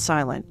had kept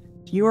silent.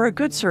 "You are a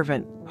good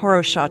servant,"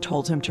 Horo-sha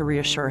told him to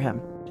reassure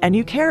him. "And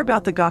you care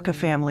about the Gaka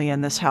family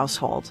and this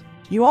household.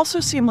 You also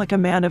seem like a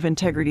man of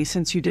integrity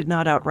since you did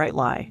not outright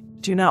lie.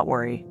 Do not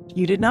worry.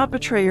 You did not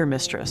betray your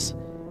mistress."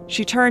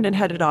 She turned and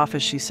headed off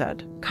as she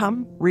said,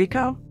 "Come,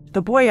 Riko?"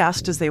 The boy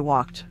asked as they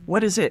walked,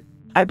 "What is it?"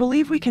 "I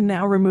believe we can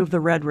now remove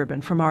the red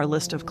ribbon from our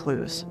list of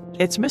clues.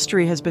 Its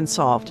mystery has been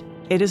solved."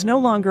 "It is no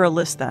longer a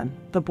list then,"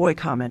 the boy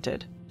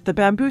commented. "The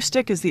bamboo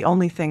stick is the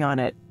only thing on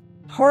it."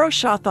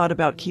 Horo-sha thought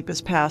about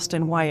Kipa's past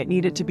and why it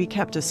needed to be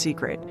kept a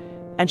secret,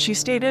 and she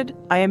stated,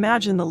 "I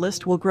imagine the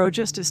list will grow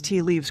just as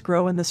tea leaves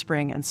grow in the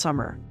spring and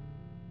summer."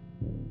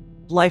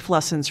 Life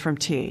lessons from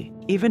tea.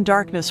 Even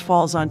darkness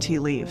falls on tea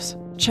leaves.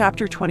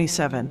 Chapter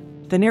 27.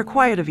 The near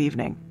quiet of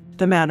evening.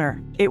 The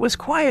manor. It was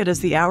quiet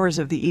as the hours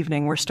of the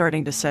evening were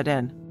starting to set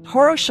in.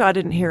 Horo-sha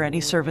didn't hear any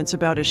servants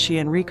about as she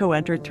and Riko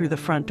entered through the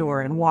front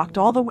door and walked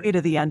all the way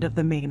to the end of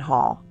the main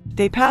hall.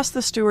 They passed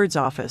the steward's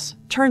office,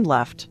 turned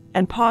left,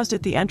 and paused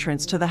at the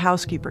entrance to the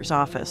housekeeper's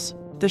office.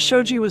 The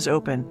shoji was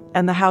open,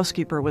 and the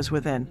housekeeper was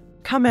within.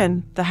 "Come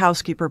in," the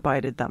housekeeper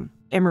bided them.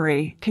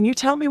 "Emery, can you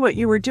tell me what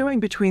you were doing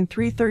between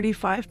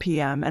 3:35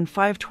 p.m. and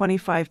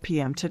 5:25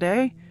 p.m.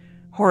 today?"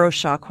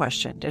 Horo-sha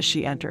questioned as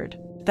she entered.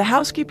 The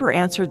housekeeper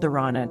answered the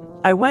Ronin.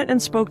 I went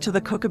and spoke to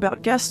the cook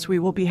about guests we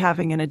will be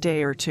having in a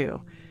day or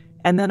two,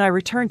 and then I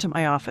returned to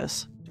my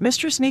office.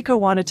 Mistress Nico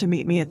wanted to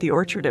meet me at the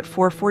orchard at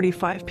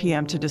 4:45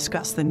 p.m. to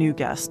discuss the new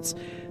guests,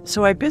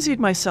 so I busied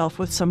myself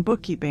with some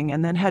bookkeeping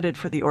and then headed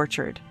for the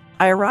orchard.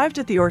 I arrived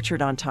at the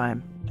orchard on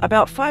time.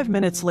 About 5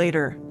 minutes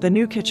later, the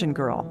new kitchen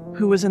girl,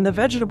 who was in the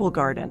vegetable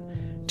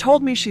garden,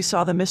 told me she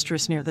saw the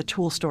mistress near the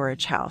tool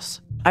storage house.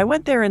 I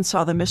went there and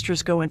saw the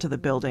mistress go into the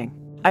building.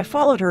 I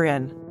followed her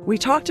in. We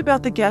talked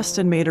about the guests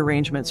and made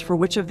arrangements for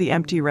which of the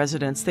empty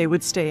residence they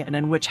would stay in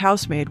and which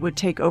housemaid would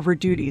take over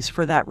duties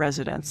for that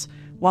residence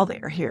while they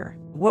are here.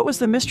 What was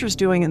the mistress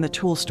doing in the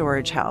tool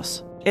storage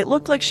house? It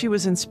looked like she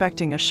was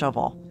inspecting a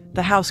shovel,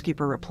 the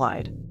housekeeper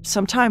replied.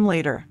 Some time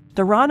later,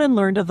 the Ronin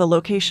learned of the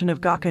location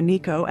of Gaka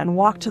Nico and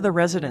walked to the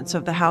residence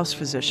of the house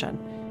physician,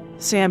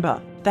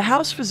 Samba. The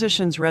house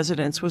physician's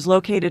residence was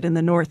located in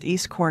the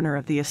northeast corner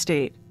of the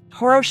estate.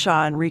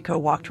 Horo-sha and Riko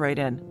walked right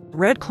in.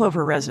 Red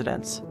Clover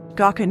Residence.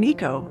 Gaka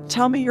Nico,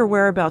 tell me your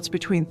whereabouts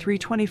between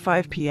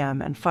 3:25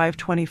 p.m. and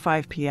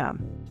 5:25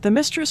 p.m. The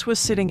mistress was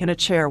sitting in a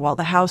chair while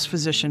the house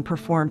physician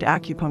performed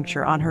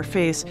acupuncture on her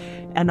face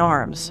and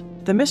arms.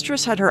 The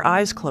mistress had her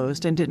eyes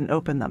closed and didn't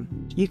open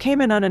them. You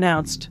came in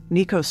unannounced,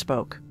 Nico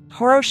spoke.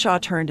 Horo-sha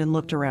turned and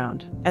looked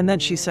around, and then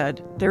she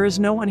said, there is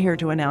no one here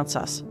to announce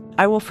us.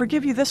 I will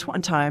forgive you this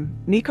one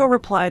time, Nico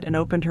replied and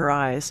opened her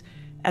eyes,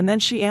 and then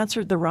she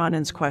answered the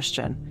Ronin's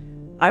question.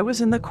 I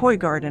was in the koi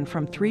garden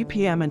from 3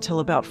 p.m.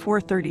 until about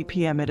 4:30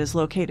 p.m. It is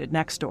located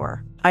next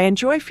door. I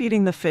enjoy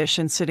feeding the fish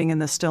and sitting in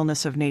the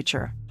stillness of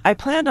nature. I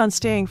planned on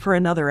staying for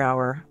another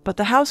hour, but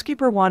the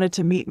housekeeper wanted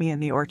to meet me in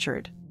the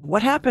orchard.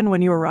 What happened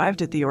when you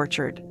arrived at the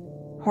orchard?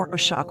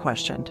 Horo-sha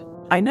questioned.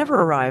 I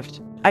never arrived.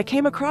 I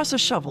came across a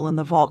shovel in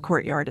the vault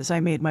courtyard as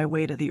I made my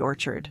way to the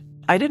orchard.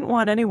 I didn't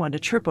want anyone to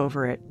trip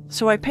over it,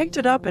 so I picked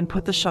it up and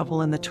put the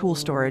shovel in the tool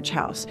storage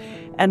house,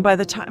 and by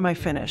the time I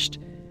finished,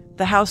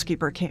 the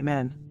housekeeper came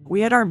in. We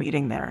had our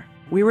meeting there.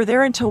 We were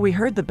there until we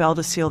heard the bell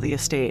to seal the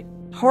estate.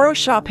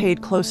 Horo-sha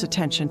paid close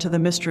attention to the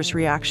mistress'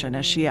 reaction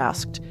as she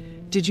asked,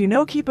 did you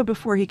know Kipa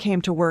before he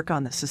came to work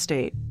on this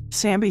estate?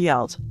 Samba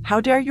yelled,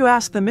 how dare you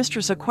ask the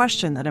mistress a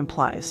question that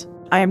implies?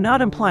 I am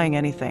not implying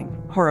anything,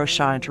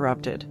 Horo-sha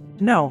interrupted.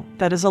 No,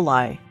 that is a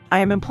lie. I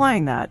am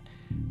implying that.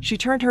 She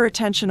turned her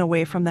attention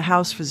away from the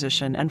house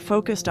physician and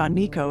focused on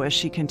Nico as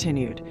she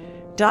continued. ...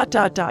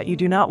 You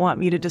do not want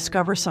me to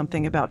discover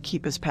something about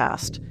Kipa's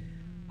past.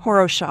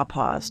 Horo-sha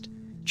paused,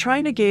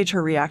 trying to gauge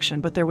her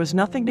reaction, but there was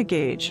nothing to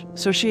gauge,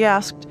 so she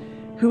asked,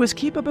 who was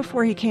Kipa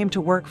before he came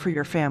to work for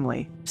your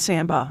family?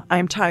 Samba, I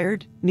am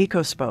tired,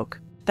 Nico spoke.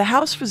 The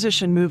house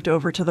physician moved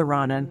over to the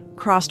Ronin,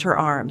 crossed her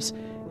arms,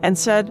 and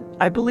said,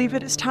 I believe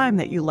it is time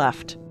that you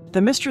left.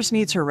 The mistress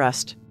needs her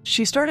rest.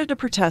 She started to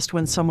protest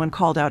when someone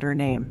called out her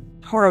name.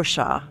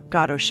 Horo-sha,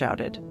 Gato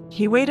shouted.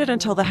 He waited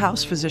until the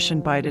house physician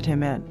invited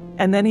him in,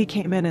 and then he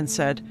came in and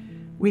said,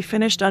 we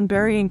finished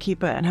unburying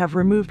Kipa and have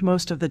removed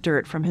most of the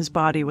dirt from his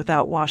body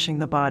without washing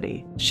the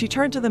body. She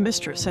turned to the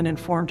mistress and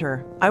informed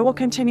her, I will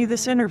continue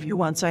this interview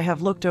once I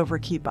have looked over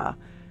Kipa.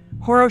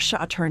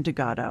 Horo-sha turned to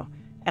Gato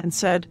and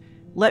said,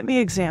 let me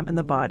examine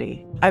the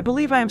body. I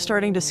believe I am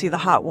starting to see the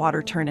hot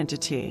water turn into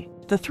tea.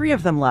 The three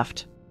of them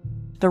left.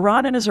 The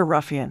Ronin is a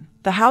ruffian,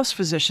 the house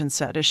physician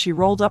said as she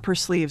rolled up her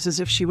sleeves as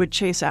if she would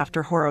chase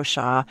after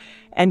Horo-sha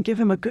and give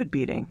him a good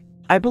beating.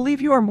 I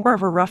believe you are more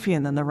of a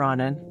ruffian than the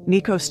Ronin,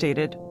 Nico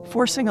stated,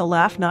 forcing a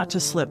laugh not to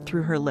slip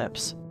through her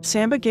lips.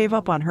 Samba gave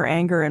up on her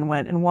anger and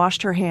went and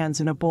washed her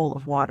hands in a bowl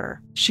of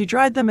water. She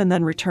dried them and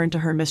then returned to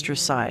her mistress'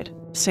 side.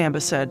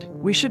 Samba said,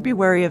 we should be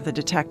wary of the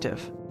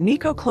detective.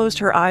 Nico closed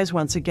her eyes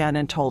once again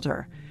and told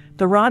her,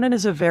 the Ronin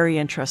is a very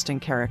interesting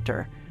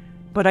character,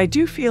 but I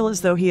do feel as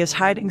though he is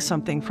hiding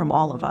something from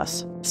all of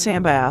us.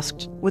 Samba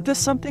asked, would this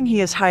something he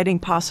is hiding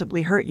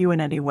possibly hurt you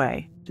in any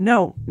way?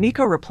 No,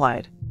 Nico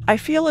replied. I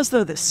feel as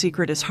though this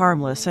secret is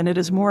harmless and it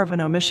is more of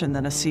an omission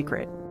than a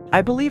secret.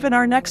 I believe in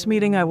our next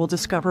meeting I will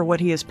discover what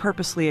he is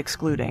purposely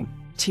excluding.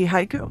 Tea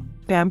haiku.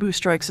 Bamboo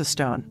strikes a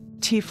stone.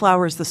 Tea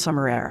flowers the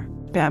summer air.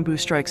 Bamboo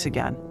strikes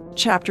again.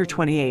 Chapter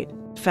 28.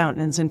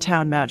 Fountains and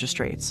Town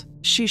Magistrates.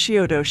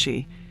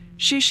 Shishiodoshi.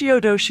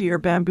 Shishiodoshi or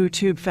bamboo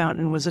tube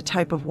fountain was a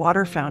type of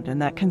water fountain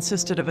that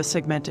consisted of a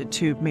segmented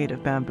tube made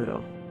of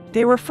bamboo.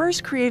 They were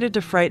first created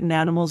to frighten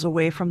animals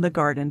away from the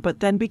garden,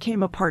 but then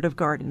became a part of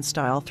garden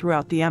style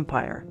throughout the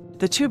empire.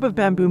 The tube of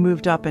bamboo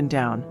moved up and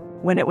down.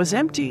 When it was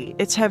empty,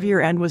 its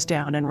heavier end was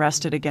down and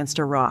rested against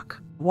a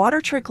rock. Water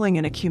trickling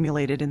in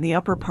accumulated in the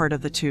upper part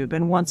of the tube,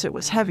 and once it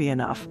was heavy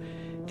enough,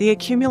 the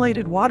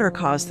accumulated water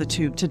caused the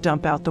tube to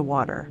dump out the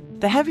water.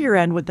 The heavier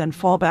end would then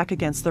fall back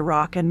against the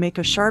rock and make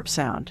a sharp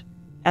sound,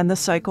 and the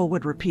cycle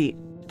would repeat.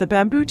 The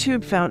bamboo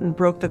tube fountain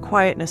broke the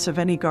quietness of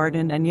any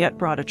garden and yet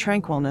brought a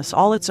tranquilness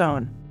all its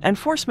own.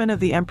 Enforcement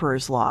of the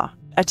emperor's law.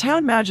 A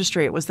town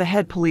magistrate was the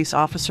head police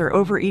officer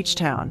over each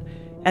town,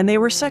 and they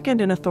were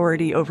second in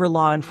authority over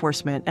law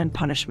enforcement and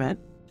punishment.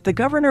 The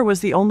governor was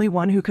the only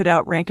one who could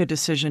outrank a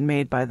decision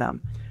made by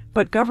them,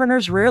 but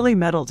governors rarely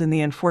meddled in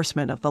the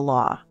enforcement of the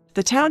law.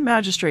 The town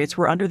magistrates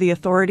were under the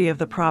authority of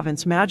the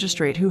province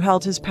magistrate, who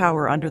held his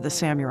power under the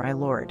samurai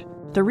lord.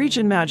 The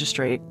region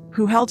magistrate,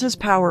 who held his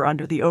power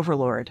under the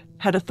overlord,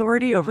 had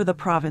authority over the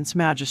province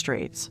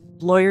magistrates.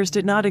 Lawyers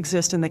did not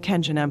exist in the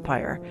Kenjin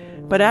Empire,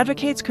 but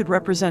advocates could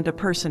represent a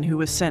person who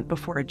was sent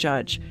before a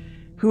judge,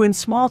 who in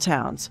small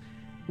towns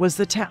was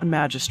the town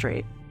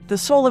magistrate. The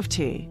soul of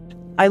tea.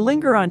 I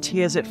linger on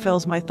tea as it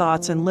fills my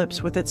thoughts and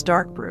lips with its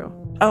dark brew.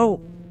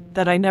 Oh,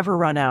 that I never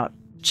run out.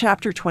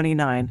 Chapter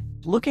 29.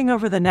 Looking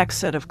over the next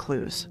set of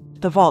clues.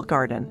 The vault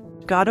garden.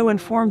 Gato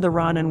informed the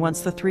Ronin once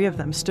the three of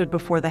them stood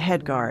before the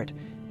head guard.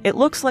 It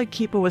looks like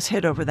Kipa was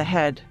hit over the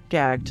head,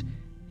 gagged,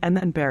 and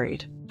then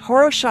buried.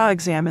 Horo-sha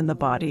examined the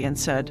body and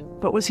said,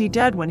 "But was he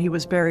dead when he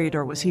was buried,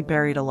 or was he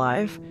buried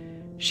alive?"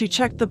 She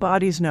checked the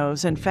body's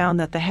nose and found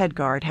that the head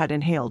guard had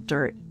inhaled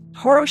dirt.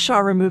 Horo-sha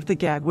removed the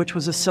gag, which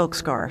was a silk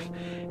scarf,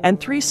 and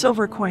 3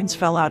 silver coins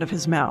fell out of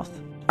his mouth.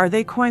 "Are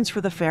they coins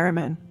for the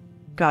ferryman?"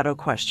 Gato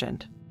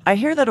questioned. "I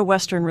hear that a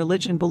Western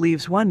religion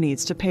believes one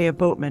needs to pay a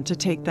boatman to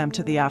take them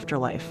to the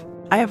afterlife.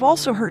 I have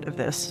also heard of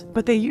this,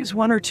 but they use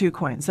 1 or 2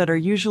 coins that are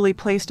usually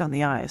placed on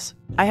the eyes.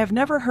 I have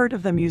never heard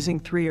of them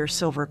using 3 or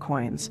silver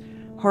coins."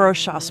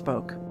 Horo-sha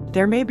spoke.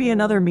 "There may be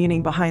another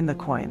meaning behind the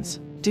coins.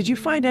 Did you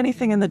find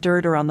anything in the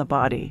dirt or on the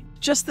body?"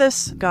 "Just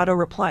this," Gato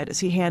replied as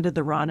he handed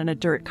the Ronin a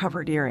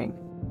dirt-covered earring.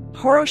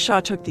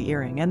 Horo-sha took the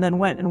earring and then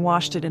went and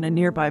washed it in a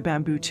nearby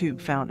bamboo tube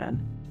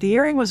fountain. The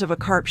earring was of a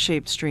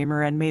carp-shaped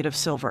streamer and made of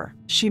silver.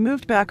 She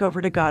moved back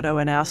over to Gato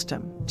and asked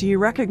him, "Do you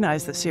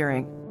recognize this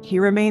earring?" He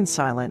remained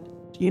silent.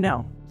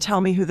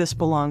 Tell me who this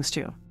belongs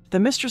to." "The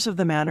mistress of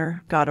the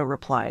manor," Gato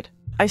replied.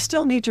 "I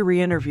still need to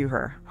re-interview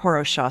her,"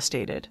 Horo-sha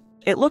stated.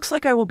 "It looks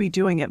like I will be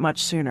doing it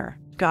much sooner."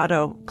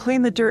 Gato,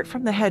 clean the dirt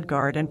from the head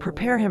guard and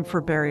prepare him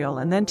for burial,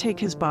 and then take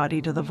his body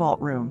to the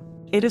vault room.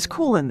 "It is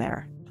cool in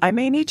there. I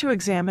may need to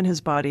examine his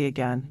body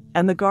again,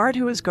 and the guard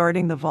who is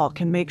guarding the vault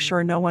can make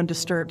sure no one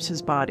disturbs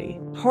his body."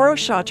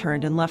 Horo-sha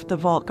turned and left the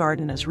vault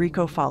garden as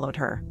Riko followed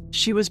her.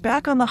 She was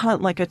back on the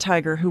hunt like a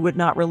tiger who would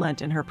not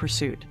relent in her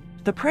pursuit.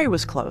 The prey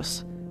was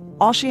close.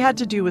 All she had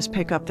to do was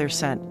pick up their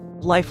scent.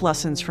 Life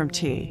lessons from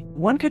tea.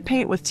 One could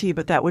paint with tea,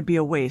 but that would be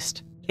a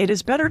waste. It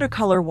is better to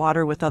color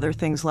water with other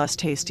things less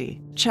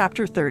tasty.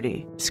 Chapter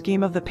 30.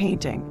 Scheme of the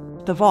painting.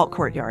 The vault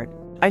courtyard.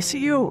 "I see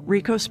you,"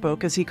 Riko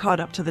spoke as he caught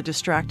up to the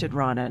distracted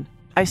Ronin.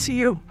 "I see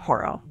you,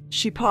 Horo."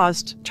 She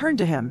paused, turned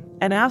to him,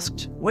 and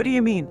asked, "What do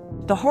you mean?"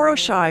 "The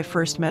Horo-sha I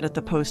first met at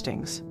the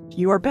postings.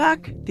 You are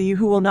back, the you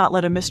who will not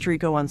let a mystery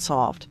go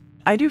unsolved.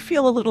 I do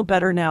feel a little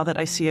better now that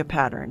I see a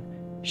pattern,"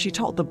 she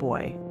told the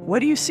boy. "What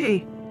do you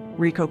see?"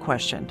 Riko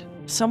questioned.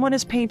 "Someone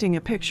is painting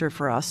a picture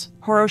for us,"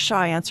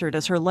 Horo-sha answered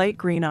as her light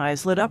green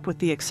eyes lit up with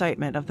the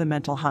excitement of the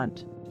mental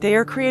hunt. "They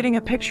are creating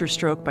a picture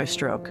stroke by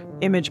stroke,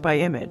 image by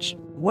image.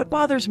 What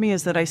bothers me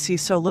is that I see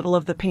so little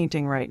of the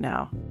painting right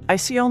now. I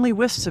see only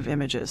wisps of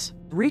images."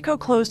 Riko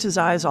closed his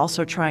eyes,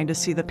 also trying to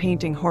see the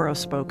painting Horo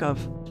spoke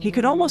of. He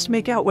could almost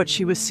make out what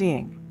she was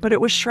seeing, but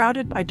it was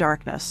shrouded by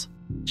darkness.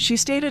 She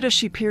stated as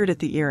she peered at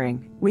the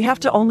earring, "We have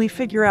to only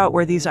figure out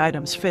where these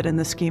items fit in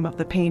the scheme of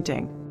the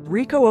painting."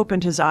 Riko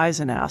opened his eyes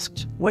and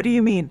asked, "What do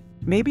you mean?"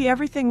 "Maybe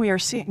everything we are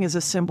seeing is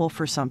a symbol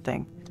for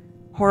something,"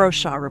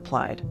 Horo-sha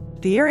replied.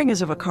 "The earring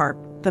is of a carp,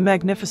 the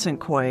magnificent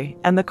koi,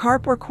 and the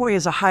carp or koi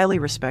is a highly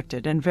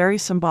respected and very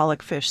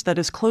symbolic fish that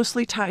is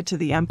closely tied to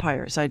the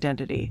empire's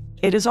identity.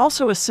 It is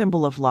also a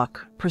symbol of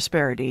luck,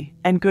 prosperity,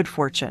 and good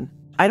fortune.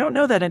 I don't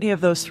know that any of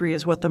those 3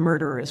 is what the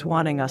murderer is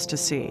wanting us to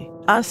see."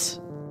 "Us?"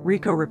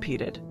 Riko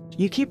repeated.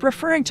 "You keep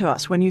referring to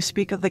us when you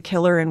speak of the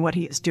killer and what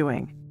he is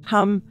doing."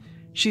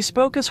 She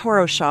spoke as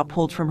Horo-sha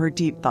pulled from her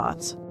deep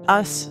thoughts.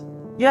 "Us?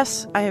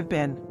 Yes, I have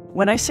been.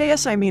 When I say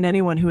us, I mean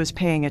anyone who is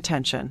paying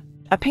attention.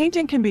 A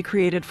painting can be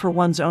created for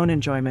one's own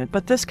enjoyment,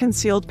 but this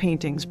concealed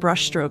painting's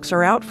brushstrokes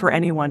are out for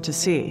anyone to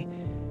see."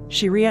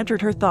 She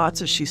re-entered her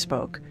thoughts as she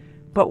spoke.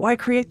 "But why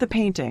create the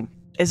painting?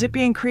 Is it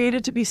being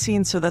created to be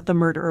seen so that the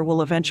murderer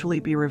will eventually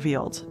be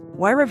revealed?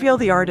 Why reveal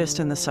the artist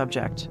and the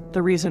subject,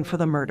 the reason for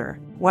the murder?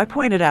 Why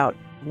point it out?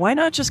 Why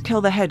not just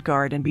kill the head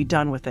guard and be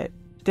done with it?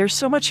 There's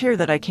so much here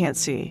that I can't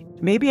see.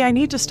 Maybe I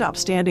need to stop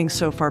standing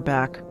so far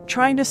back,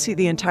 trying to see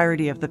the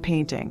entirety of the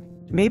painting.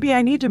 Maybe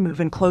I need to move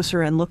in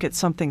closer and look at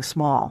something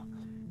small."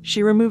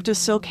 She removed a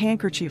silk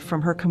handkerchief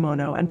from her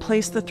kimono and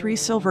placed the 3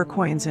 silver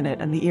coins in it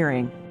and the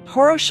earring.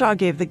 Horo-sha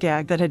gave the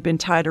gag that had been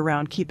tied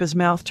around Kipa's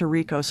mouth to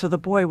Riko so the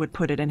boy would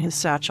put it in his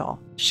satchel.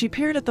 She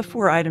peered at the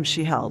 4 items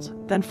she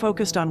held, then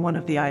focused on one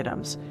of the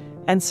items,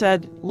 and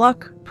said,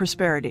 "Luck,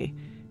 prosperity,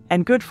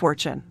 and good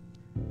fortune.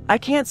 I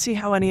can't see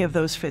how any of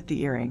those fit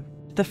the earring.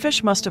 The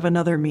fish must have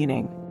another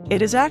meaning."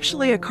 "It is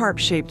actually a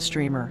carp-shaped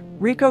streamer,"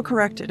 Riko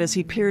corrected as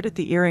he peered at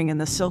the earring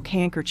and the silk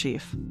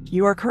handkerchief.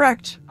 "You are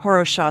correct,"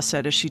 Horo-sha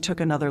said as she took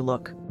another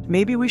look.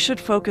 "Maybe we should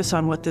focus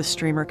on what this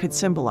streamer could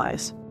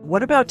symbolize.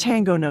 What about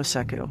Tango no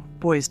Seku,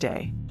 Boys'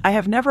 Day?" "I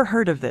have never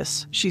heard of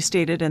this," she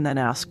stated and then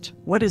asked,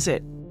 "What is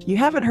it?" "You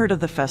haven't heard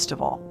of the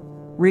festival?"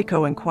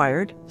 Riko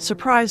inquired,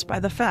 surprised by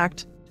the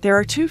fact. "There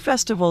are 2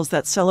 festivals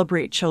that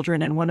celebrate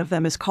children, and one of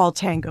them is called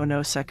Tango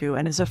no Seku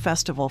and is a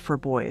festival for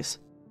boys."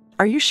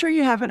 Are you sure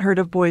you haven't heard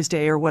of Boys'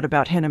 Day, or what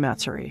about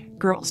Hinamatsuri,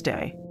 Girls'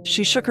 Day?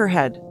 She shook her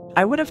head.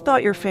 I would have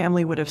thought your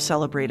family would have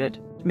celebrated.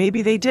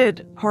 Maybe they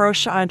did,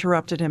 Horo-sha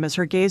interrupted him as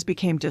her gaze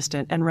became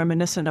distant and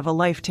reminiscent of a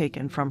life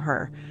taken from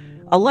her.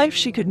 A life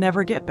she could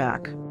never get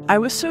back. I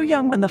was so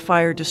young when the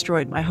fire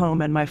destroyed my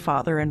home and my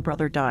father and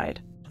brother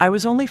died. I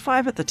was only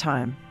 5 at the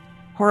time.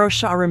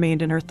 Horo-sha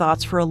remained in her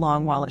thoughts for a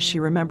long while as she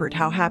remembered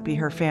how happy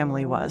her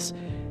family was.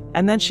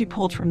 And then she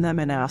pulled from them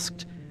and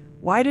asked,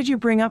 why did you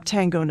bring up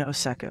Tango no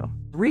Seku?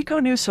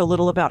 Riko knew so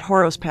little about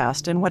Horo's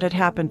past and what had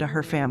happened to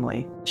her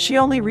family. She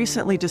only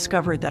recently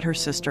discovered that her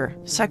sister,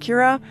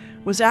 Sakura,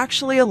 was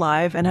actually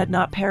alive and had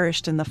not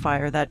perished in the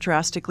fire that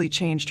drastically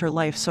changed her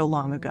life so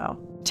long ago.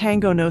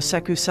 Tango no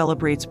Seku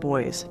celebrates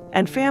boys,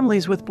 and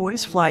families with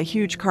boys fly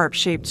huge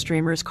carp-shaped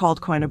streamers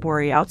called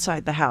koinobori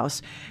outside the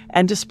house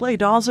and display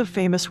dolls of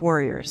famous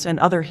warriors and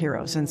other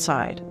heroes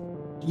inside.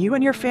 You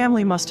and your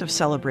family must have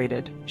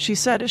celebrated, she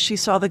said as she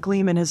saw the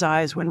gleam in his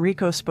eyes when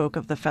Riko spoke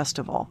of the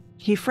festival.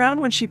 He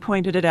frowned when she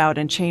pointed it out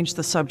and changed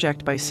the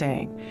subject by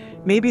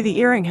saying, maybe the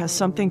earring has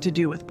something to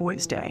do with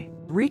Boys' Day.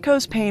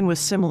 Riko's pain was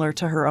similar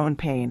to her own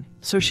pain,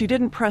 so she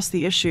didn't press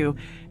the issue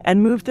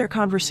and moved their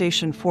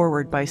conversation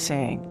forward by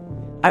saying,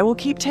 I will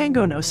keep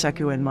Tango no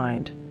Seku in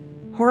mind.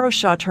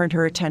 Horo-sha turned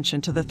her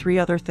attention to the 3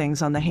 other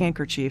things on the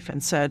handkerchief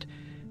and said,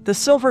 the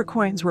silver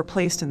coins were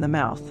placed in the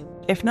mouth.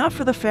 If not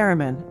for the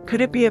ferryman,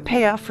 could it be a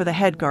payoff for the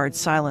head guard's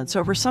silence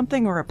over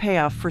something, or a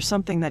payoff for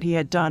something that he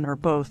had done, or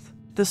both?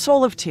 The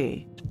soul of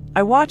tea.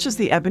 I watch as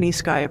the ebony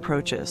sky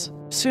approaches.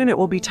 Soon it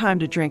will be time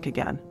to drink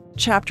again.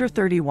 Chapter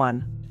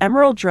 31.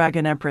 Emerald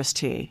Dragon Empress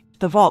Tea.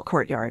 The vault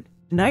courtyard.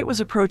 Night was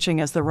approaching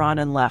as the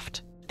Ronin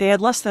left. They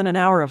had less than an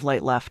hour of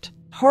light left.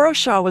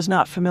 Horo-sha was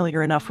not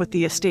familiar enough with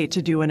the estate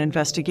to do an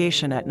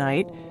investigation at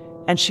night,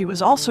 and she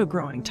was also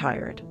growing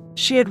tired.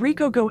 She had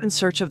Riko go in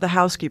search of the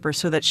housekeeper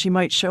so that she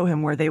might show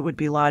him where they would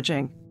be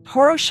lodging.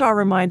 Horo-sha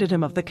reminded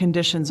him of the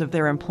conditions of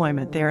their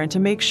employment there and to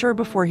make sure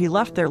before he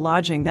left their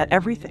lodging that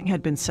everything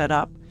had been set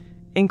up,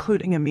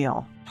 including a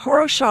meal.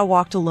 Horo-sha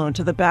walked alone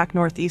to the back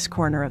northeast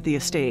corner of the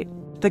estate.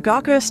 The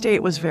Gaka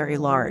estate was very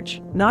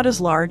large, not as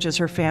large as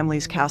her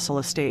family's castle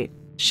estate.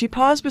 She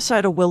paused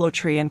beside a willow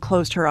tree and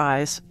closed her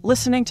eyes,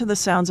 listening to the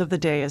sounds of the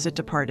day as it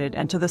departed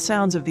and to the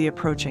sounds of the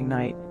approaching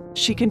night.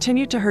 She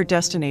continued to her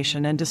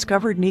destination and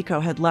discovered Nico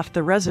had left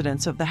the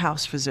residence of the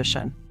house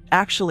physician.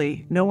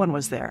 Actually, no one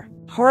was there.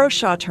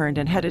 Horo-sha turned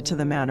and headed to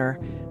the manor,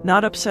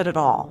 not upset at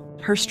all.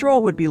 Her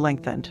stroll would be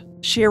lengthened.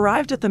 She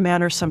arrived at the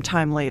manor some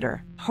time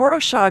later.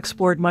 Horo-sha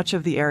explored much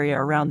of the area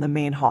around the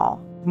main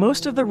hall.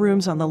 Most of the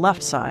rooms on the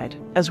left side,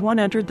 as one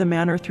entered the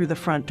manor through the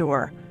front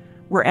door,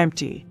 were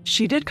empty.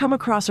 She did come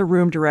across a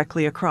room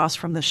directly across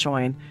from the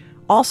shoin,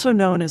 also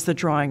known as the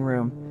drawing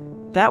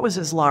room. That was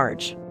as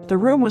large. The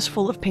room was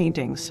full of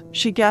paintings,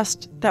 she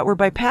guessed, that were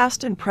by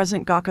past and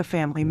present Gaka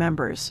family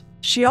members.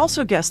 She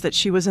also guessed that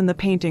she was in the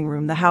painting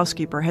room the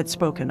housekeeper had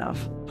spoken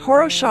of.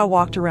 Horo-sha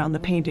walked around the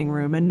painting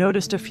room and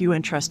noticed a few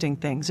interesting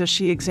things as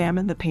she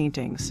examined the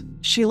paintings.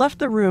 She left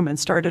the room and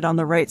started on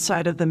the right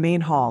side of the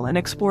main hall and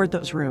explored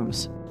those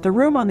rooms. The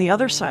room on the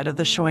other side of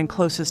the shoin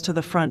closest to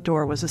the front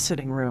door was a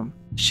sitting room.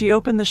 She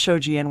opened the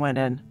shoji and went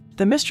in.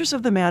 The mistress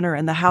of the manor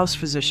and the house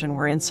physician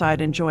were inside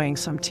enjoying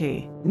some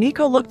tea.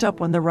 Nico looked up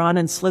when the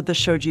Ronin slid the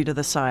shoji to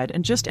the side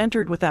and just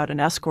entered without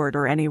an escort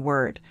or any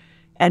word.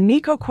 And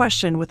Nico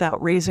questioned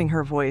without raising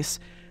her voice,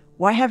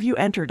 why have you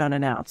entered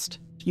unannounced?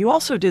 You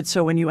also did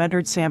so when you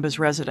entered Samba's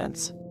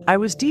residence. I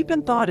was deep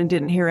in thought and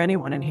didn't hear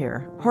anyone in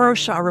here,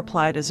 Horo-sha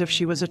replied as if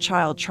she was a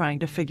child trying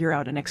to figure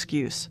out an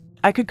excuse.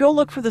 I could go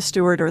look for the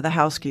steward or the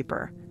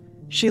housekeeper.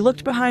 She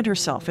looked behind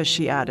herself as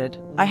she added,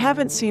 I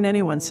haven't seen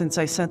anyone since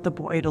I sent the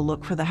boy to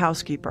look for the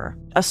housekeeper.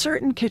 A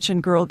certain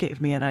kitchen girl gave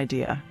me an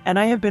idea, and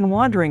I have been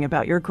wondering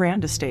about your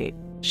grand estate.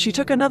 She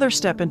took another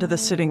step into the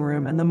sitting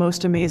room and the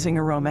most amazing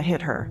aroma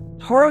hit her.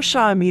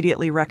 Horo-sha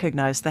immediately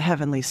recognized the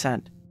heavenly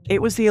scent.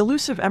 It was the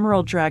elusive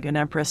Emerald Dragon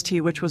Empress tea,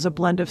 which was a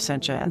blend of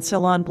sencha and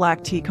Ceylon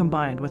black tea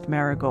combined with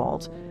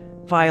marigold,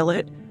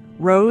 violet,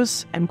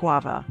 rose, and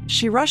guava.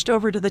 She rushed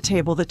over to the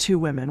table the 2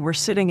 women were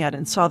sitting at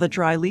and saw the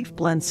dry leaf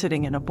blend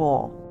sitting in a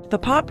bowl. The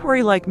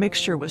potpourri-like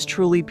mixture was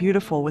truly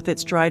beautiful with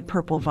its dried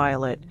purple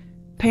violet,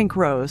 pink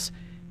rose,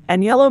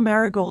 and yellow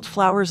marigold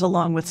flowers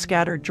along with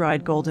scattered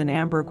dried golden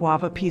amber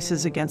guava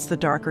pieces against the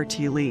darker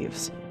tea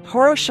leaves.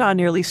 Horo-sha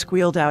nearly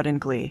squealed out in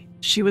glee.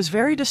 She was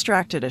very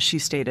distracted as she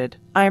stated,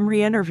 I am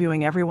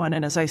re-interviewing everyone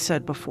and as I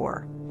said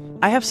before,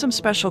 I have some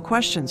special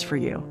questions for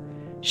you.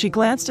 She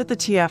glanced at the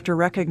tea after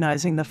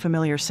recognizing the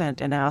familiar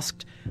scent and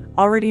asked,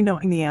 already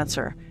knowing the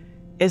answer,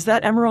 is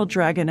that Emerald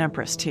Dragon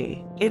Empress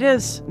tea? It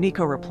is,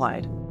 Nico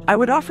replied. I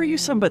would offer you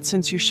some, but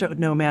since you showed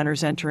no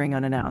manners entering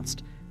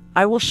unannounced,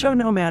 I will show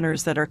no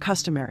manners that are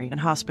customary in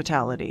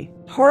hospitality.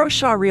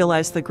 Horo-sha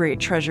realized the great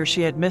treasure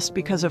she had missed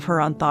because of her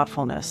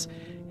unthoughtfulness,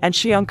 and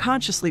she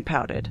unconsciously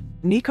pouted.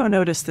 Nico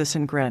noticed this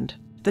and grinned.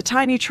 The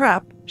tiny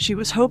trap she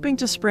was hoping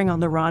to spring on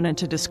the Ronin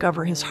to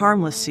discover his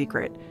harmless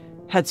secret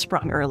had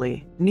sprung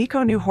early.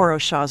 Nico knew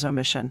Horo-sha's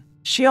omission.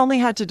 She only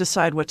had to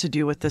decide what to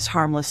do with this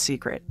harmless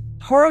secret.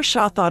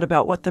 Horo-sha thought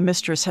about what the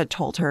mistress had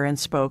told her and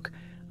spoke.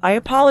 I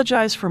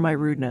apologize for my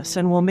rudeness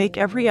and will make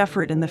every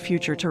effort in the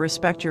future to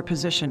respect your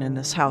position in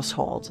this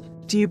household.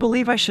 Do you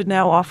believe I should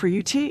now offer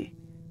you tea?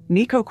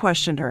 Riko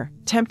questioned her,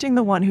 tempting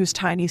the one whose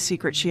tiny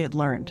secret she had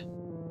learned.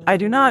 I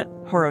do not,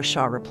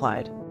 Horo-sha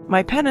replied.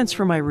 My penance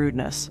for my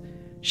rudeness.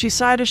 She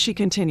sighed as she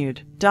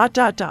continued, ...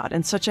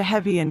 and such a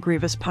heavy and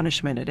grievous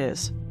punishment it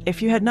is.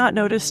 If you had not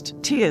noticed,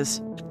 tea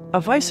is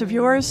a vice of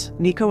yours,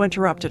 Riko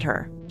interrupted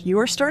her. You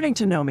are starting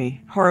to know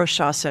me,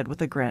 Horo-sha said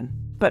with a grin.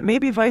 But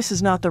maybe vice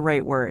is not the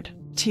right word.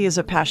 Tea is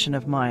a passion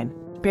of mine.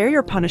 Bear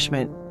your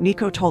punishment,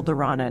 Riko told the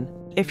Ronin.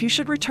 If you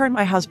should return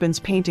my husband's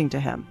painting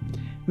to him,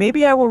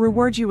 maybe I will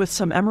reward you with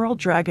some Emerald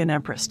Dragon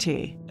Empress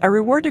tea. A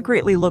reward to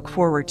greatly look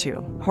forward to,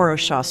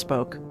 Horo-sha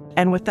spoke.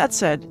 And with that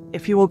said,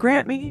 if you will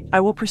grant me, I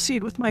will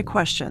proceed with my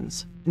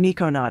questions.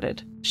 Riko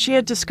nodded. She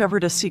had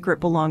discovered a secret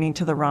belonging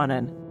to the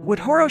Ronin. Would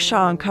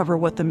Horo-sha uncover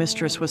what the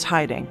mistress was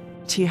hiding?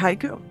 Tea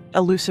haiku,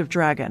 elusive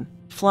dragon,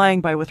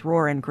 flying by with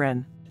roar and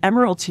grin.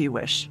 Emerald tea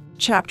wish.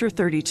 Chapter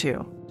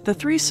 32. The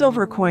 3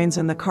 silver coins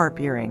in the carp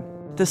earring.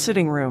 The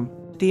sitting room.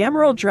 The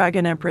Emerald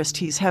Dragon Empress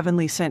tea's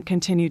heavenly scent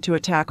continued to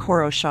attack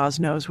Horo-sha's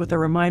nose with a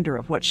reminder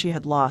of what she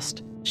had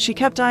lost. She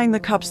kept eyeing the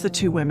cups the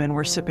 2 women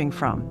were sipping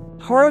from.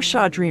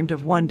 Horo-sha dreamed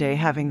of one day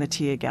having the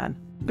tea again.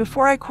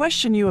 Before I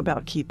question you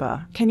about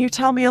Kippa, can you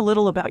tell me a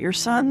little about your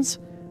sons?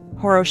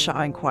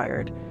 Horo-sha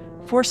inquired,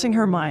 forcing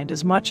her mind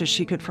as much as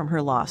she could from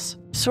her loss.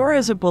 Sora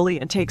is a bully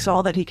and takes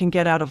all that he can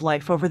get out of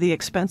life over the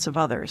expense of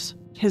others.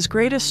 His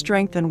greatest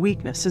strength and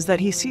weakness is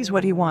that he sees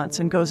what he wants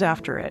and goes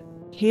after it.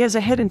 He has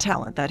a hidden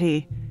talent that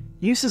he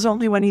uses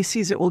only when he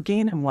sees it will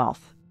gain him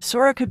wealth.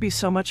 Sora could be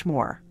so much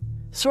more.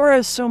 Sora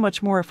is so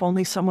much more if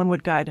only someone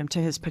would guide him to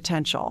his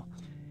potential.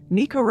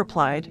 Riko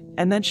replied,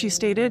 and then she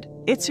stated,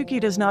 Itsuki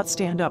does not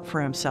stand up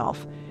for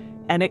himself,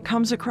 and it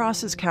comes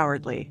across as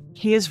cowardly.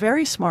 He is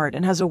very smart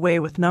and has a way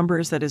with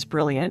numbers that is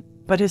brilliant,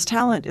 but his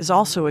talent is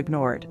also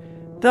ignored.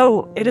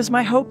 Though, it is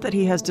my hope that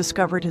he has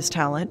discovered his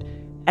talent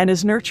and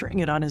is nurturing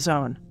it on his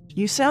own.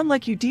 You sound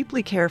like you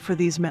deeply care for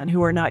these men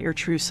who are not your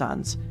true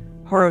sons,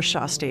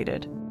 Horo-sha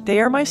stated. They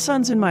are my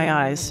sons in my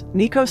eyes,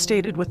 Riko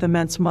stated with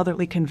immense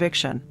motherly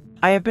conviction.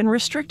 I have been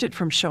restricted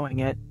from showing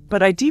it,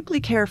 but I deeply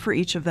care for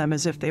each of them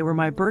as if they were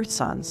my birth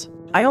sons.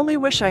 I only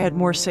wish I had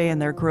more say in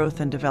their growth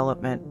and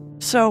development.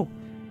 So,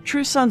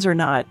 true sons or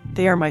not,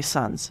 they are my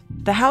sons.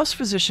 The house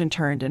physician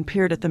turned and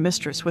peered at the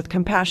mistress with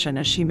compassion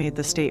as she made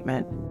the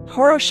statement.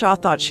 Horo-sha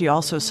thought she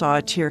also saw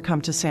a tear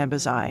come to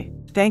Samba's eye.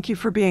 Thank you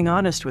for being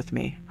honest with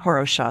me,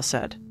 Horo-sha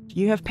said.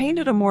 You have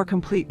painted a more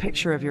complete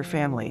picture of your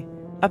family.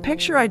 A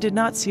picture I did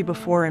not see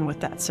before, and with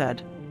that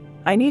said,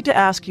 I need to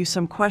ask you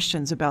some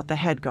questions about the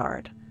head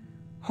guard.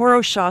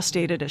 Horo-sha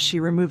stated as she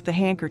removed the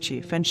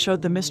handkerchief and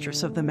showed the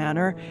mistress of the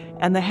manor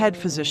and the head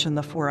physician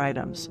the 4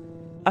 items.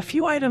 A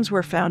few items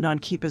were found on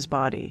Kippa's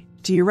body.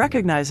 Do you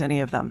recognize any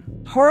of them?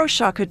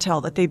 Horo-sha could tell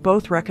that they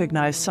both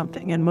recognized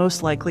something, and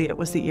most likely it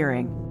was the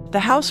earring. The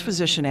house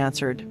physician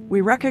answered,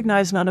 We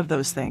recognize none of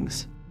those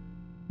things.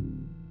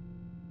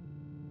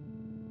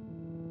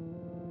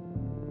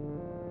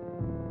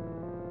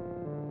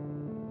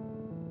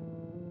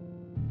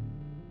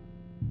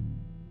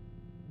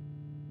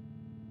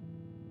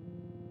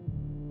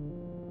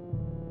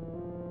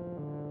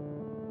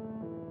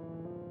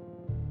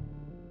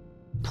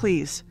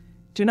 Please,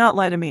 do not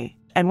lie to me.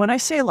 And when I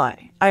say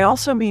lie, I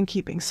also mean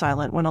keeping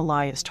silent when a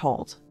lie is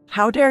told.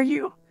 How dare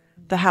you?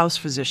 The house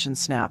physician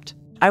snapped.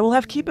 I will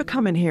have Kippa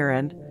come in here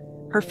and...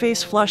 Her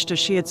face flushed as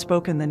she had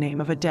spoken the name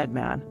of a dead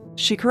man.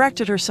 She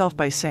corrected herself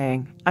by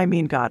saying, I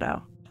mean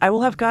Gato. I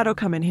will have Gato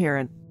come in here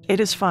and... It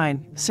is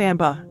fine,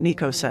 Samba,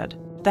 Riko said.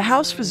 The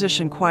house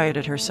physician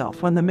quieted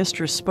herself when the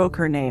mistress spoke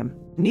her name.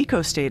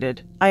 Riko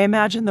stated, I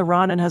imagine the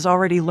Ronin has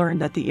already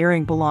learned that the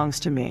earring belongs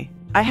to me.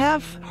 I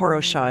have,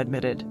 Horo-sha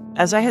admitted.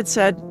 As I had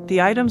said,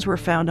 the items were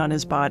found on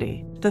his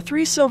body. The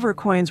 3 silver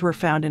coins were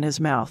found in his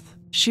mouth.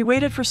 She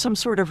waited for some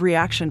sort of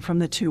reaction from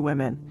the 2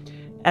 women,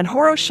 and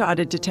Horo-sha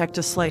did detect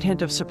a slight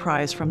hint of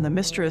surprise from the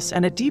mistress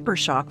and a deeper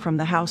shock from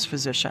the house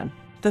physician.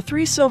 The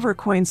 3 silver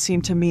coins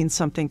seemed to mean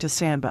something to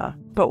Samba,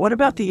 but what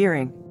about the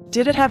earring?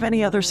 Did it have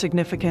any other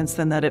significance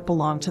than that it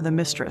belonged to the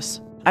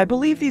mistress? I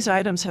believe these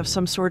items have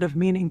some sort of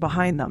meaning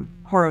behind them,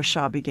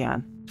 Horo-sha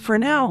began. For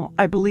now,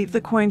 I believe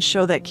the coins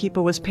show that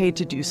Kippa was paid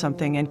to do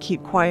something and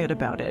keep quiet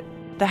about it.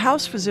 The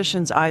house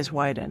physician's eyes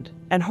widened,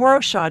 and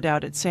Horo-sha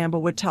doubted Samba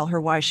would tell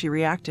her why she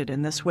reacted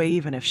in this way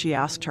even if she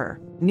asked her.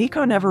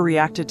 Riko never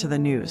reacted to the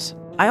news.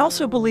 I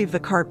also believe the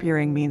carp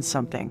earring means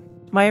something.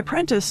 My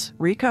apprentice,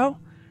 Riko?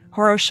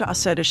 Horo-sha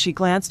said as she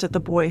glanced at the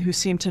boy who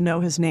seemed to know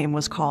his name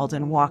was called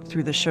and walked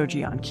through the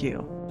shoji on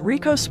cue.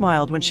 Riko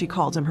smiled when she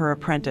called him her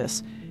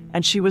apprentice,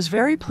 and she was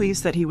very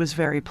pleased that he was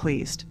very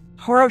pleased.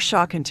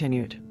 Horo-sha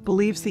continued,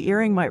 believes the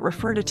earring might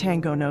refer to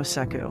Tango no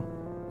Seku.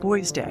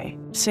 Boys' Day.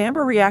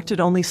 Samba reacted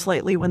only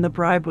slightly when the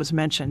bribe was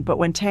mentioned, but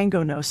when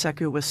Tango no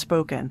Seku was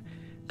spoken,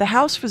 the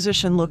house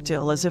physician looked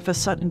ill as if a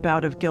sudden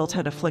bout of guilt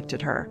had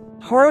afflicted her.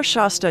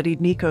 Horo-sha studied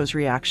Riko's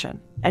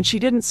reaction, and she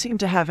didn't seem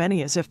to have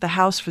any, as if the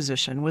house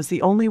physician was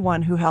the only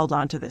one who held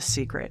on to this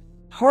secret.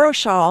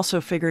 Horo-sha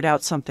also figured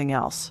out something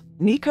else.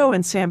 Riko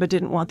and Samba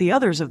didn't want the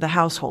others of the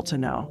household to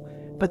know,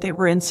 but they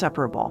were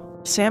inseparable.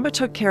 Samba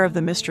took care of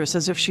the mistress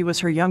as if she was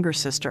her younger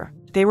sister.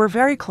 They were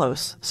very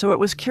close, so it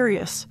was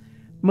curious.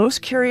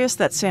 Most curious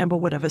that Samba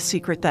would have a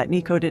secret that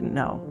Riko didn't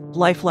know.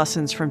 Life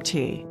lessons from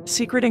tea.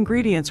 Secret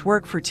ingredients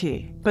work for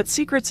tea, but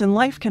secrets in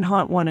life can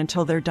haunt one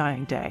until their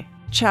dying day.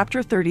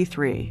 Chapter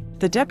 33.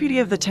 The Deputy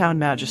of the Town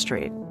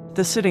Magistrate.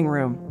 The Sitting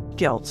Room.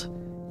 Guilt.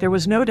 There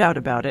was no doubt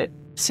about it.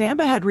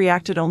 Samba had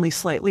reacted only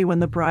slightly when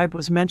the bribe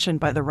was mentioned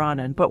by the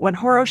Ronin, but when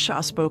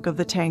Horo-sha spoke of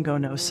the Tango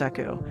no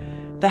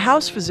Seku, the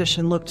house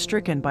physician looked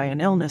stricken by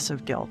an illness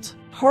of guilt.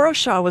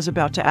 Horo-sha was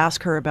about to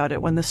ask her about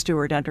it when the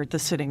steward entered the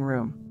sitting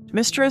room.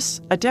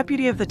 Mistress, a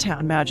deputy of the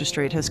town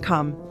magistrate has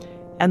come,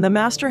 and the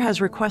master has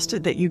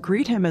requested that you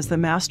greet him as the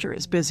master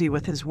is busy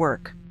with his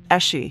work.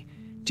 Eshi,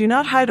 do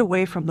not hide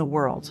away from the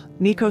world.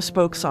 Riko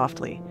spoke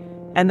softly,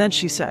 and then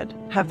she said,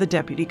 have the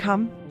deputy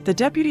come? The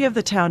deputy of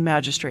the town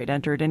magistrate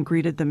entered and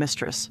greeted the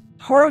mistress.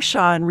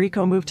 Horo-sha and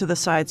Riko moved to the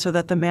side so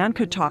that the man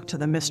could talk to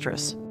the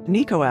mistress.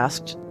 Riko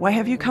asked, why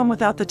have you come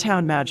without the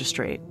town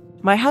magistrate?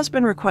 My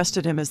husband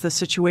requested him as the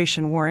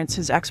situation warrants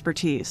his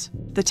expertise.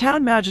 The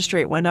town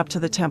magistrate went up to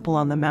the temple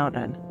on the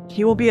mountain.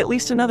 He will be at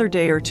least another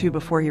day or two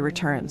before he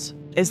returns.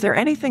 Is there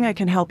anything I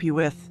can help you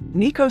with?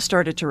 Riko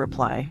started to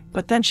reply,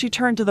 but then she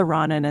turned to the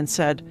Ronin and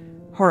said,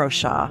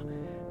 Horo-sha,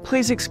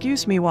 please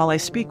excuse me while I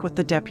speak with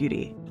the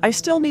deputy. I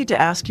still need to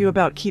ask you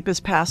about Kipa's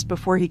past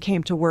before he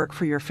came to work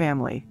for your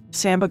family.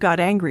 Samba got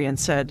angry and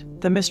said,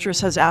 the mistress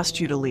has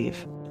asked you to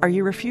leave. Are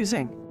you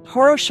refusing?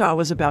 Horo-sha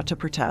was about to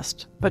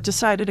protest, but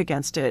decided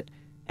against it,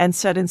 and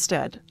said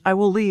instead, I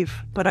will leave,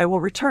 but I will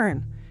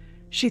return.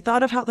 She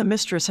thought of how the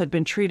mistress had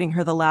been treating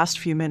her the last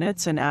few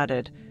minutes and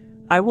added,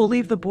 I will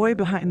leave the boy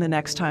behind the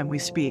next time we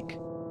speak.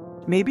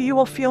 Maybe you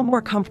will feel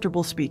more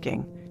comfortable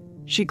speaking.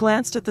 She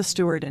glanced at the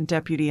steward and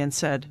deputy and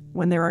said,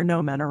 when there are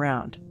no men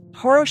around.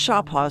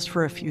 Horo-sha paused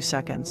for a few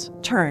seconds,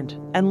 turned,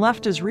 and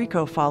left as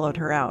Riko followed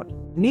her out.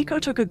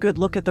 Riko took a good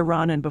look at the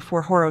Ronin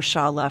before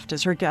Horo-sha left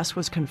as her guess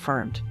was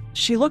confirmed.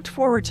 She looked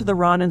forward to the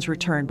Ronin's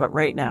return, but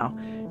right now,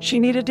 she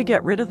needed to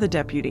get rid of the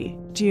deputy.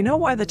 Do you know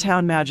why the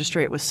town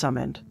magistrate was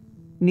summoned?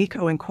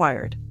 Riko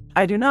inquired.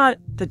 I do not,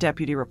 the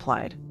deputy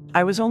replied.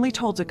 I was only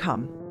told to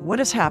come. What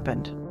has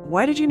happened?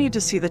 Why did you need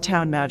to see the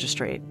town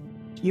magistrate?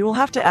 You will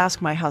have to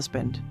ask my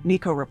husband,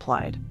 Riko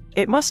replied.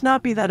 It must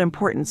not be that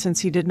important since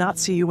he did not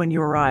see you when you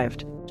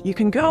arrived. You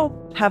can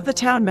go. Have the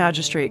town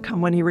magistrate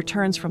come when he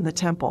returns from the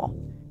temple,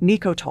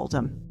 Riko told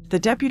him. The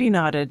deputy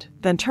nodded,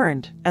 then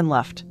turned and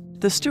left.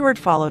 The steward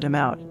followed him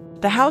out.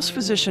 The house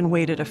physician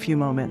waited a few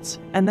moments,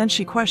 and then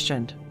she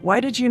questioned, why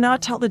did you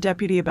not tell the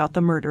deputy about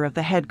the murder of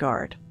the head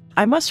guard?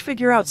 I must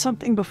figure out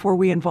something before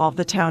we involve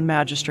the town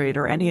magistrate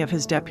or any of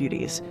his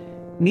deputies,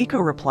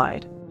 Riko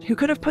replied. Who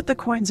could have put the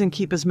coins in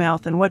Kipa's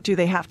mouth, and what do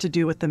they have to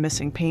do with the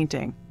missing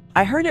painting?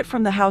 I heard it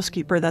from the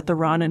housekeeper that the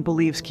Ronin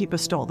believes Kipa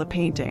stole the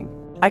painting.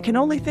 I can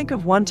only think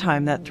of one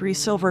time that 3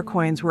 silver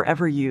coins were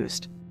ever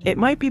used. It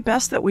might be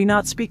best that we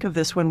not speak of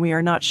this when we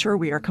are not sure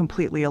we are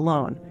completely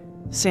alone,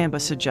 Samba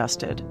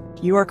suggested.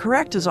 You are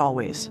correct as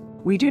always.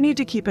 We do need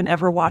to keep an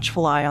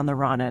ever-watchful eye on the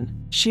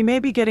Ronin. She may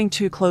be getting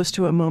too close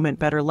to a moment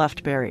better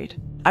left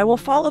buried. I will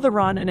follow the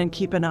Ronin and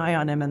keep an eye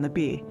on him and the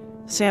bee.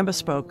 Samba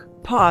spoke,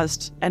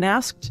 paused, and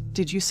asked,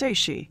 did you say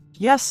she?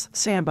 Yes,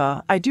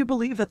 Samba, I do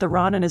believe that the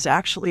Ronin is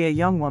actually a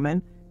young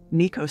woman,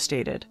 Riko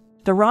stated.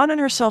 The Ronin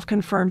herself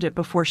confirmed it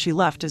before she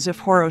left, as if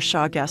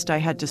Horo-sha guessed I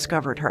had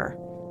discovered her.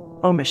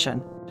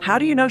 Omission. How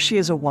do you know she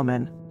is a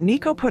woman?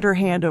 Riko put her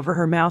hand over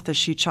her mouth as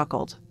she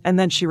chuckled, and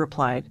then she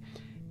replied,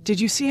 did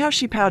you see how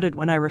she pouted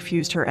when I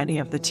refused her any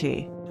of the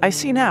tea? I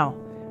see now.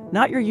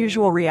 Not your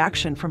usual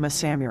reaction from a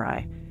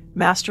samurai.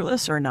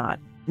 Masterless or not.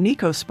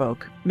 Riko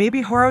spoke.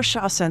 Maybe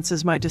Horo-sha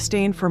senses my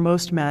disdain for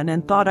most men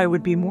and thought I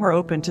would be more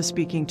open to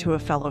speaking to a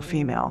fellow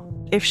female.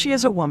 If she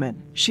is a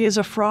woman, she is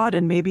a fraud,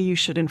 and maybe you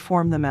should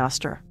inform the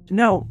master.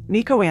 No,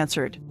 Riko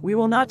answered. We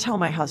will not tell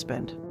my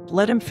husband.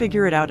 Let him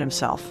figure it out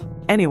himself.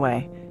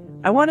 Anyway,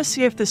 I want to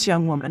see if this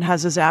young woman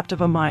has as apt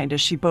of a mind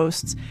as she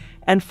boasts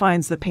and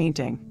finds the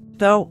painting.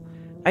 Though,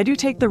 I do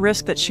take the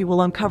risk that she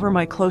will uncover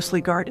my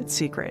closely guarded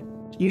secret.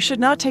 You should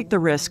not take the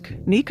risk,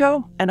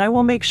 Riko, and I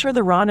will make sure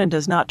the Ronin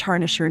does not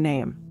tarnish your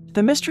name.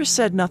 The mistress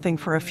said nothing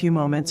for a few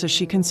moments as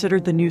she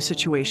considered the new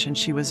situation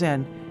she was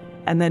in,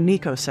 and then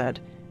Riko said,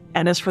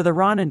 and as for the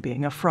Ronin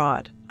being a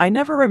fraud, I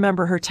never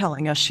remember her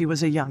telling us she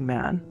was a young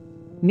man.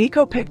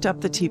 Riko picked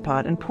up the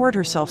teapot and poured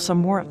herself some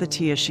more of the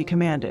tea as she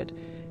commanded.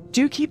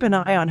 Do keep an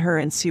eye on her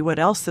and see what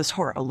else this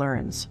Horo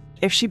learns.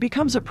 If she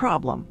becomes a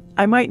problem,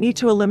 I might need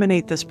to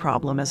eliminate this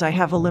problem as I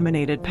have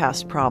eliminated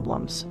past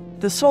problems.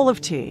 The soul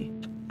of tea.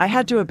 I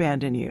had to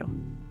abandon you.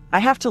 I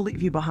have to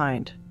leave you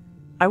behind.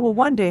 I will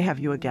one day have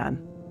you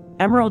again.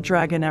 Emerald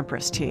Dragon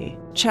Empress Tea.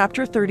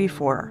 Chapter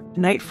 34.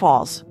 Night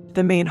falls.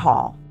 The main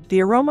hall.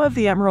 The aroma of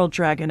the Emerald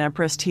Dragon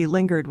Empress Tea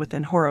lingered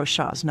within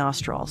Horo-sha's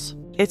nostrils.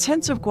 Its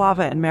hints of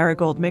guava and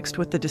marigold mixed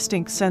with the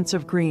distinct scents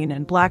of green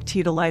and black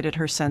tea delighted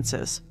her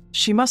senses.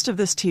 She must have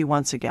this tea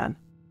once again.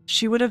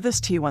 She would have this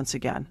tea once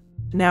again.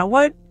 Now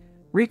what?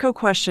 Riko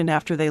questioned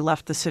after they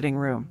left the sitting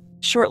room.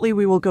 Shortly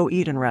we will go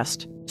eat and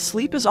rest.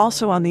 Sleep is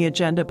also on the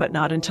agenda, but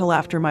not until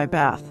after my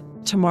bath.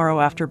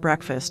 Tomorrow after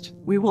breakfast,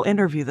 we will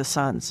interview the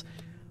sons.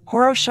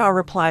 Horo-sha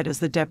replied as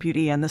the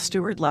deputy and the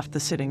steward left the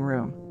sitting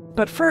room.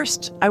 But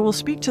first, I will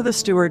speak to the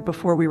steward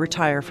before we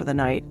retire for the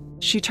night.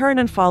 She turned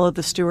and followed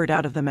the steward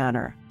out of the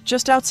manor.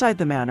 Just outside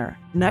the manor,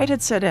 night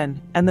had set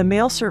in, and the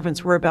male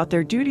servants were about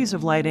their duties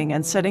of lighting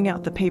and setting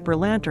out the paper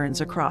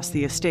lanterns across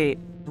the estate.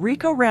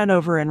 Riko ran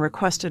over and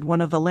requested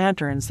one of the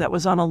lanterns that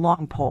was on a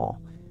long pole,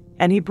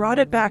 and he brought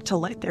it back to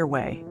light their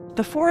way.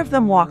 The four of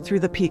them walked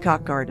through the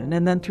peacock garden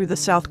and then through the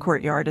south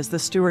courtyard as the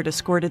steward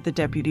escorted the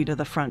deputy to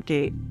the front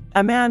gate.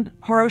 A man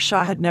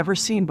Horo-sha had never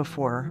seen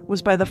before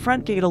was by the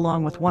front gate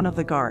along with one of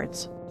the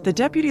guards. The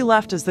deputy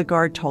left as the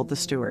guard told the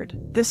steward,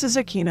 "This is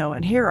Akino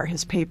and here are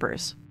his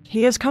papers.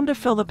 He has come to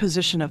fill the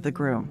position of the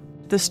groom."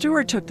 The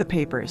steward took the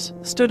papers,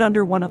 stood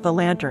under one of the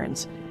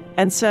lanterns,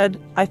 and said,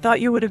 "I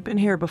thought you would have been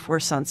here before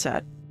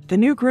sunset." The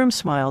new groom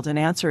smiled and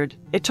answered,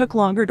 "It took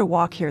longer to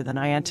walk here than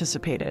I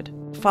anticipated.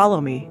 Follow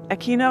me,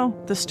 Akino,"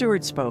 the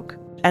steward spoke,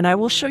 "and I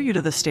will show you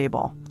to the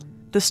stable."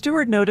 The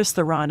steward noticed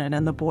the Ronin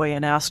and the boy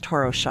and asked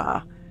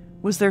Horo-sha,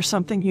 "Was there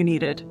something you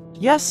needed?"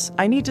 "Yes,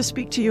 I need to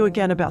speak to you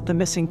again about the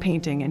missing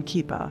painting and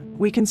Kippa.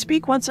 We can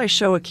speak once I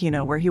show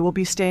Akino where he will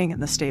be staying in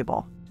the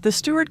stable." The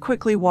steward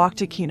quickly walked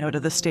Akino to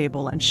the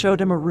stable and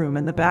showed him a room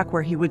in the back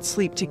where he would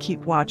sleep to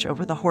keep watch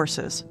over the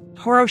horses.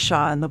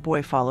 Horo-sha and the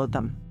boy followed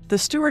them. The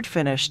steward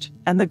finished,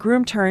 and the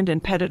groom turned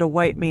and petted a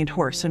white-maned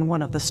horse in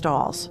one of the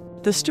stalls.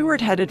 The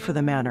steward headed for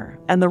the manor,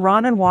 and the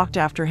Ronin walked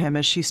after him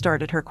as she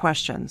started her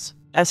questions.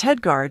 As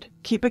head guard,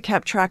 Kippa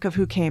kept track of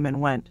who came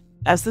and went.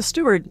 As the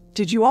steward,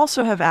 "Did you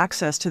also have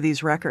access to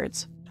these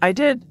records?" "I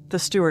did," the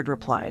steward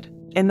replied.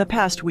 "In the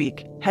past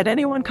week, had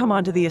anyone come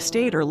onto the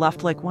estate or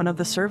left like one of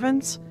the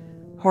servants?"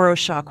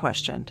 Horo-sha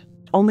questioned.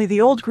 "Only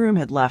the old groom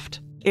had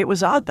left. It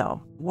was odd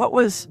though. What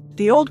was—"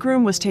 "The old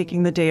groom was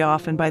taking the day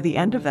off, and by the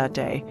end of that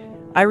day,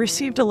 I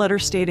received a letter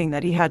stating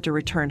that he had to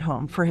return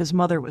home for his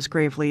mother was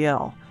gravely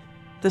ill,"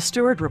 the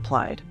steward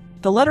replied.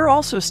 The letter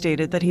also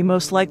stated that he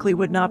most likely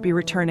would not be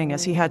returning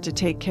as he had to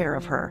take care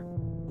of her.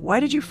 "Why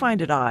did you find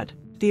it odd?"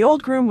 "The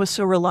old groom was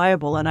so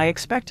reliable, and I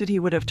expected he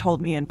would have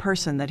told me in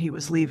person that he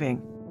was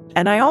leaving.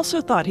 And I also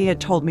thought he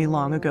had told me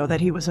long ago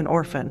that he was an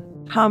orphan."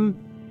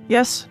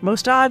 Yes,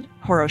 most odd,"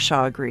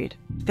 Horo-sha agreed.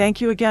 "Thank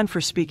you again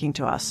for speaking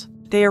to us."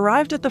 They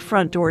arrived at the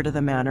front door to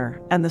the manor,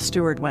 and the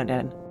steward went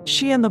in.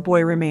 She and the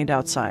boy remained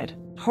outside.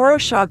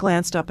 Horo-sha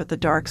glanced up at the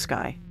dark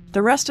sky.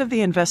 The rest of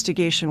the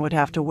investigation would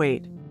have to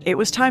wait. It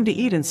was time to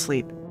eat and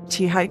sleep.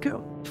 Tea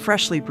haiku,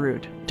 freshly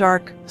brewed.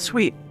 Dark,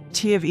 sweet,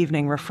 tea of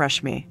evening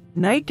refresh me.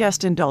 Night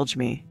guest indulge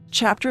me.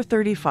 Chapter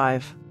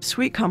 35,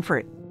 Sweet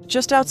Comfort.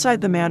 Just outside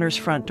the manor's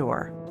front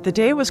door, the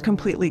day was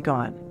completely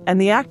gone, and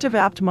the active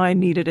apt mind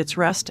needed its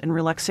rest and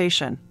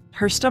relaxation.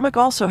 Her stomach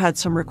also had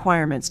some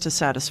requirements to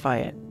satisfy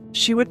it.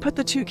 She would put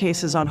the 2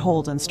 cases on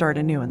hold and start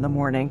anew in the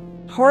morning.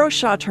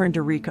 Horo-sha turned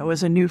to Riko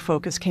as a new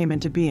focus came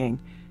into being,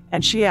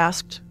 and she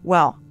asked,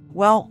 Well,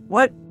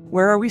 what?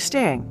 Where are we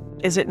staying?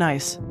 Is it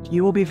nice?"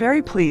 "You will be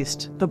very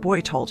pleased," the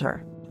boy told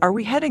her. "Are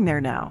we heading there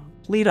now?"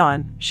 "Lead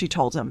on," she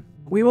told him.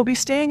 "We will be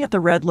staying at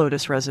the Red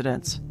Lotus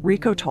residence,"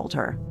 Riko told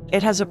her.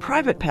 "It has a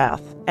private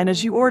path, and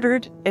as you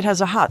ordered, it has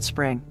a hot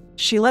spring."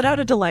 She let out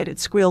a delighted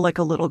squeal like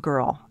a little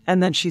girl,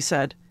 and then she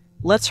said,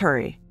 "Let's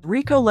hurry."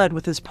 Riko led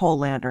with his pole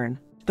lantern.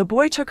 The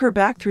boy took her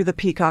back through the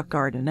peacock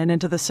garden and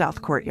into the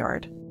south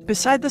courtyard.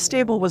 Beside the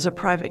stable was a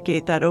private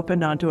gate that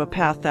opened onto a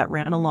path that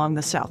ran along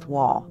the south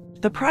wall.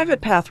 The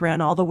private path ran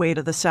all the way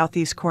to the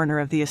southeast corner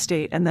of the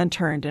estate and then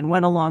turned and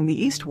went along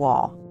the east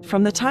wall.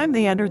 From the time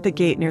they entered the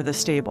gate near the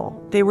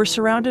stable, they were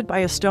surrounded by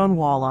a stone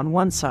wall on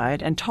one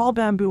side and tall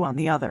bamboo on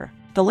the other.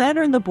 The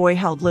lantern the boy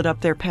held lit up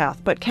their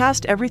path but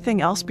cast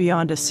everything else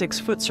beyond a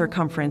 6-foot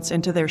circumference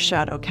into their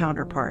shadow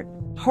counterpart.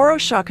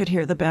 Horo-sha could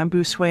hear the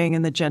bamboo swaying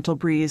in the gentle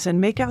breeze and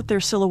make out their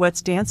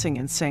silhouettes dancing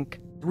in sync.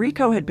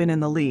 Riko had been in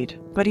the lead,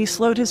 but he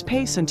slowed his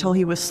pace until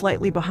he was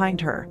slightly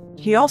behind her.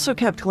 He also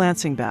kept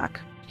glancing back.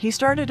 He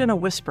started in a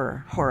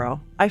whisper, "Horo,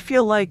 I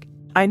feel like—"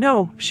 "I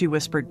know," she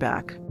whispered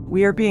back.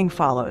 "We are being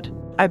followed.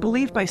 I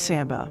believe by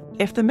Samba.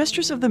 If the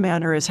mistress of the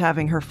manor is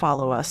having her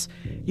follow us,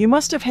 you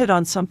must have hit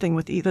on something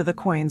with either the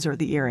coins or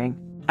the earring.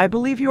 I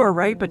believe you are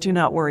right, but do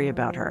not worry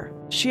about her.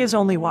 She is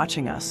only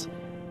watching us."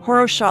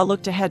 Horo-sha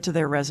looked ahead to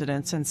their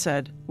residence and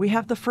said, "We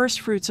have the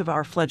first fruits of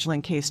our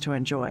fledgling case to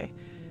enjoy.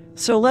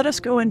 So let us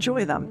go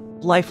enjoy them."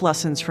 Life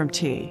lessons from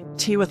tea.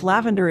 Tea with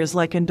lavender is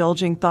like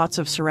indulging thoughts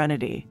of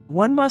serenity.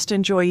 One must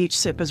enjoy each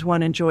sip as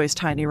one enjoys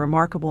tiny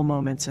remarkable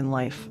moments in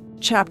life.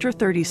 Chapter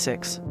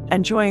 36.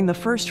 Enjoying the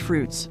first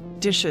fruits.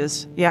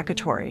 Dishes.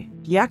 Yakitori.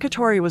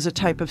 Yakitori was a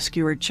type of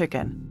skewered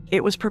chicken.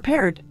 It was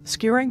prepared,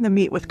 skewering the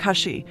meat with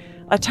kashi,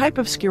 a type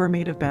of skewer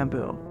made of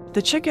bamboo.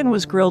 The chicken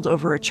was grilled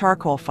over a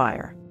charcoal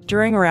fire.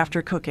 During or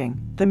after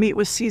cooking, the meat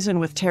was seasoned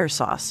with tar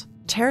sauce.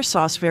 Tar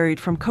sauce varied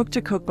from cook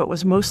to cook but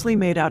was mostly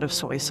made out of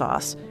soy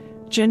sauce,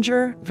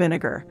 ginger,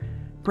 vinegar,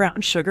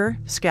 brown sugar,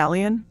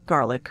 scallion,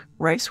 garlic,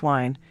 rice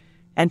wine,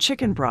 and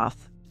chicken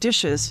broth.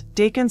 Dishes: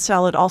 daikon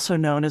salad, also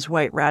known as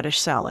white radish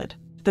salad.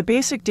 The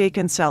basic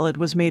daikon salad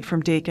was made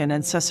from daikon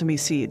and sesame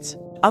seeds.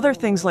 Other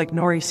things like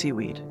nori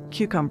seaweed,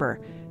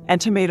 cucumber, and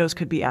tomatoes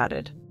could be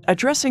added. A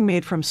dressing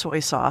made from soy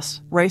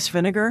sauce, rice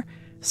vinegar,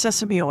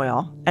 sesame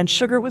oil, and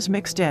sugar was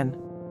mixed in.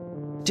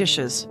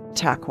 Dishes: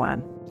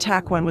 takwan.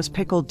 Takwan was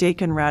pickled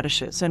daikon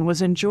radishes and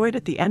was enjoyed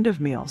at the end of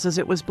meals as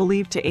it was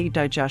believed to aid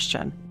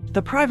digestion.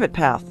 The private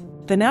path.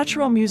 The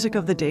natural music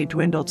of the day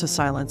dwindled to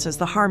silence as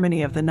the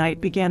harmony of the night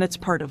began its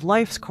part of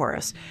life's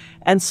chorus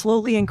and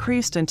slowly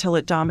increased until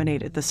it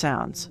dominated the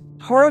sounds.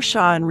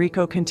 Horo-sha and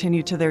Riko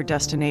continued to their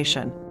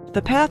destination.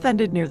 The path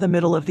ended near the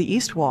middle of the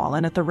east wall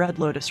and at the Red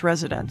Lotus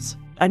residence.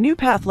 A new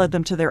path led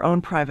them to their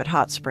own private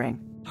hot spring.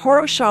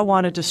 Horo-sha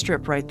wanted to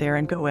strip right there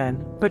and go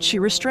in, but she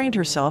restrained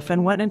herself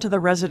and went into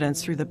the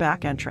residence through the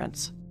back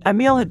entrance. A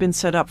meal had been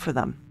set up for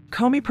them.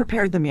 Komi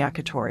prepared the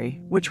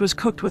yakitori, which was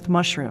cooked with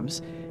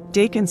mushrooms,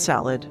 daikon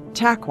salad,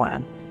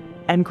 takwan,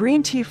 and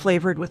green tea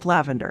flavored with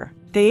lavender.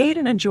 They ate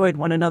and enjoyed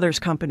one another's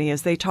company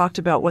as they talked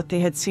about what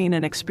they had seen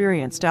and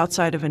experienced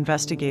outside of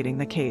investigating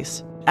the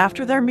case.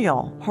 After their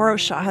meal,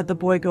 Horo-sha had the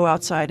boy go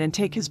outside and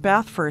take his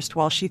bath first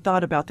while she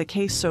thought about the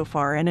case so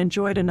far and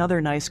enjoyed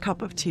another nice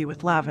cup of tea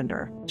with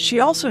lavender. She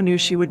also knew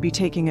she would be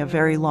taking a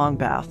very long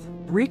bath.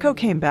 Riko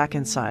came back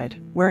inside,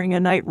 wearing a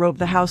night robe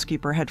the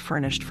housekeeper had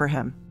furnished for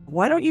him.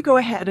 "Why don't you go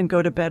ahead and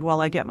go to bed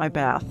while I get my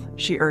bath?"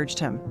 she urged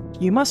him.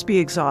 "You must be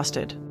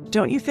exhausted.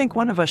 Don't you think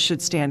one of us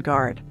should stand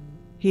guard?"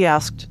 he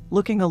asked,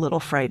 looking a little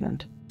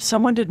frightened.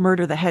 "Someone did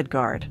murder the head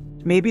guard.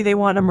 Maybe they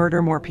want to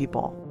murder more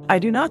people. I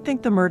do not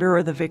think the murder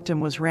or the victim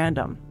was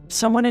random.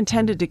 Someone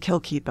intended to kill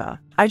Kipa.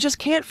 I just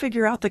can't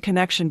figure out the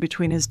connection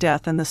between his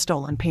death and the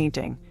stolen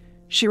painting,"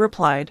 she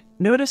replied,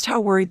 noticed how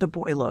worried the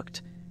boy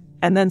looked,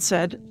 and then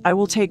said, "I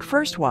will take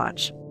first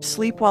watch.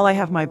 Sleep while I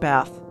have my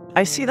bath.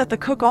 I see that the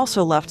cook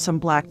also left some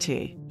black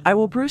tea. I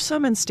will brew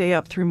some and stay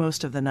up through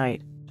most of the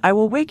night. I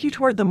will wake you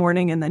toward the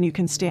morning and then you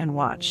can stand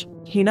watch."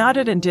 He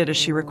nodded and did as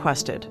she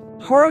requested.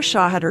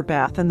 Horo-sha had her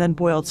bath and then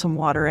boiled some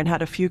water and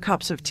had a few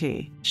cups of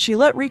tea. She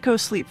let Riko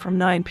sleep from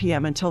 9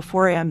 p.m. until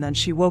 4 a.m. Then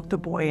she woke the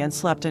boy and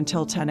slept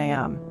until 10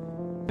 a.m.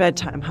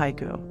 Bedtime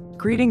haiku.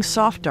 Greetings,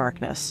 soft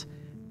darkness.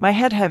 My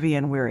head heavy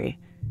and weary.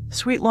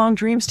 Sweet long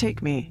dreams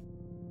take me.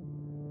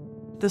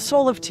 The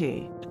soul of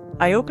tea.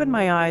 I open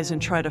my eyes and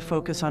try to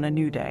focus on a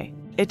new day.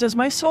 It does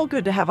my soul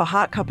good to have a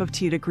hot cup of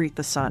tea to greet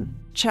the sun.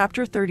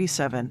 Chapter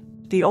 37.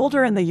 The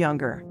Older and the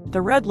Younger.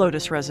 The Red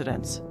Lotus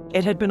residence.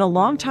 It had been a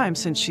long time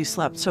since she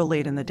slept so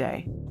late in the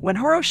day. When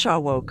Horo-sha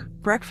woke,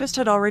 breakfast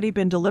had already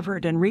been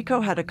delivered and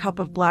Riko had a cup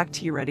of black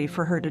tea ready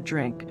for her to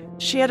drink.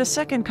 She had a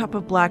second cup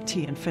of black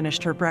tea and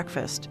finished her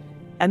breakfast.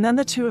 And then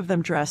the two of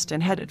them dressed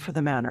and headed for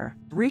the manor.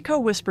 Riko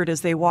whispered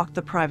as they walked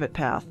the private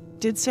path,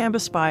 "Did Samba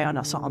spy on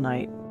us all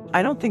night?"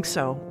 "I don't think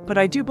so, but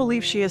I do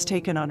believe she has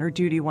taken on her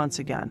duty once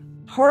again."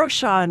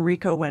 Horo-sha and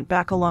Riko went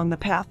back along the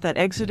path that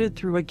exited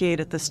through a gate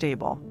at the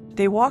stable.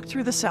 They walked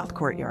through the south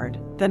courtyard,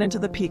 then into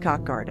the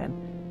peacock garden,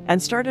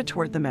 and started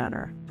toward the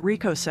manor.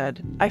 Riko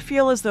said, "I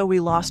feel as though we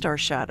lost our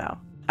shadow."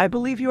 "I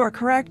believe you are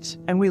correct,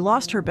 and we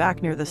lost her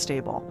back near the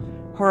stable."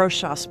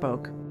 Horo-sha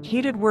spoke.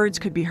 Heated words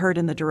could be heard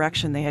in the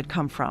direction they had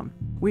come from.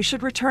 "We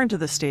should return to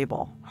the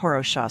stable,"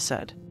 Horo-sha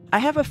said. "I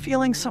have a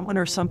feeling someone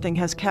or something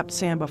has kept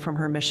Samba from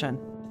her mission."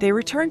 They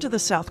returned to the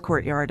south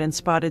courtyard and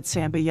spotted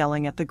Samba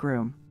yelling at the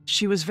groom.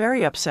 She was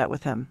very upset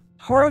with him.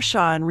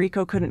 Horo-sha and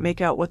Riko couldn't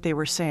make out what they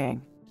were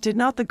saying. "Did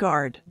not the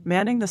guard,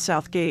 manning the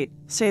south gate,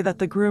 say that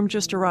the groom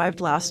just arrived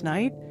last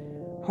night?"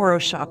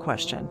 Horo-sha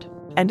questioned.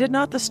 "And did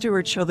not the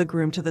steward show the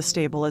groom to the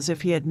stable as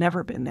if he had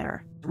never been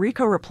there?"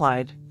 Riko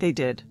replied, "They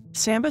did.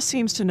 Samba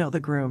seems to know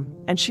the groom,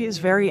 and she is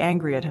very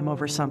angry at him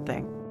over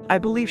something. I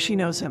believe she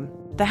knows him."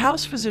 The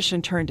house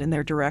physician turned in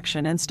their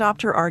direction and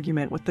stopped her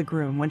argument with the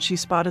groom when she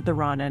spotted the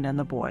Ronin and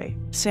the boy.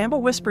 Samba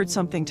whispered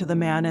something to the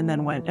man and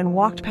then went and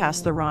walked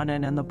past the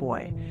Ronin and the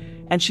boy,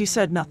 and she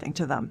said nothing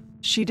to them.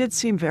 She did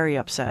seem very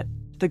upset.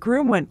 The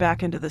groom went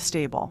back into the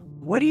stable.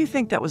 "What do you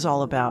think that was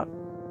all about?"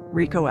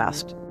 Riko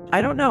asked.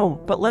 "I don't know,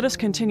 but let us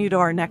continue to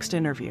our next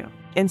interview."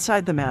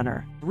 Inside the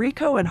manor,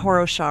 Riko and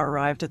Horo-sha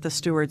arrived at the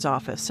steward's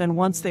office, and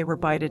once they were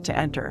invited to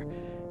enter,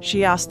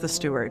 she asked the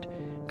steward,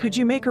 "Could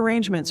you make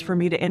arrangements for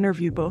me to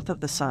interview both of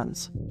the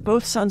sons?"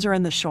 "Both sons are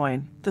in the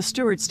shoin," the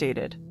steward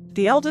stated.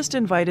 "The eldest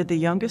invited the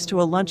youngest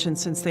to a luncheon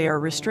since they are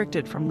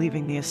restricted from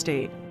leaving the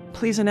estate."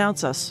 "Please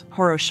announce us,"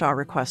 Horo-sha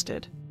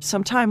requested.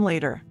 Some time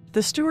later,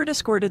 the steward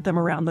escorted them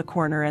around the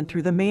corner and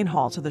through the main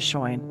hall to the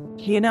shoin.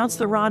 He announced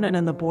the Ronin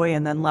and the boy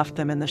and then left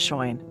them in the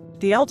shoin.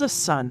 The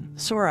eldest son,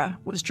 Sora,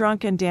 was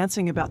drunk and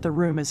dancing about the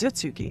room as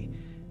Itsuki,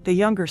 the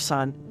younger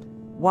son,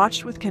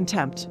 watched with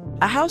contempt.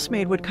 A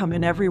housemaid would come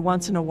in every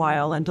once in a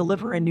while and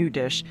deliver a new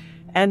dish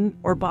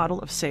or bottle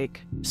of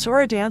sake.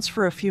 Sora danced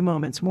for a few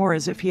moments more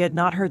as if he had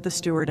not heard the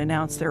steward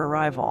announce their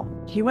arrival.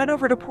 He went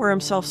over to pour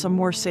himself some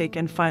more sake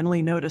and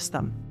finally noticed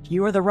them.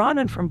 "You are the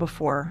Ronin from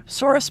before,"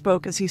 Sora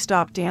spoke as he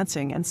stopped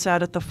dancing and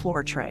sat at the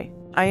floor tray.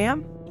 "I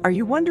am? Are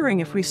you wondering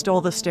if we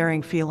stole the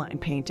Staring Feline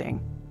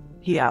painting?"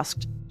 he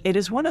asked. "It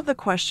is one of the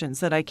questions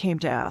that I came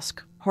to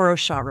ask,"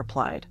 Horo-sha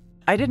replied.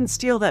 I didn't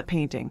steal that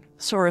painting,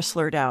 Sora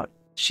slurred out.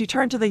 She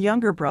turned to the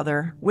younger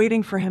brother,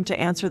 waiting for him to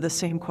answer the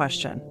same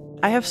question.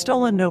 I have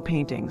stolen no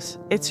paintings,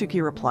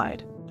 Itsuki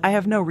replied. I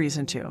have no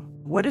reason to.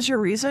 What is your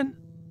reason?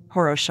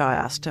 Horo-sha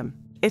asked him.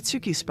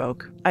 Itsuki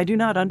spoke. I do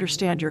not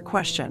understand your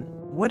question.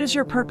 What is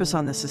your purpose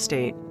on this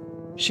estate?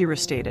 She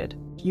restated.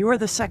 You are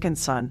the second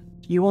son.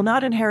 You will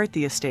not inherit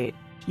the estate.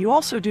 You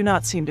also do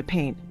not seem to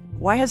paint.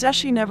 Why has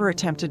Eshi never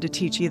attempted to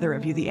teach either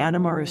of you the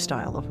Anamaru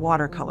style of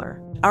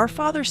watercolor? Our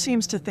father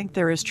seems to think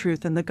there is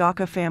truth in the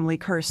Gakka family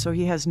curse, so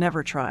he has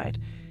never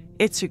tried,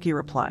 Itsuki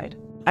replied.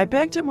 I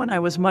begged him when I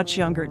was much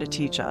younger to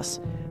teach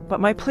us, but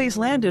my pleas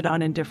landed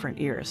on indifferent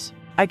ears.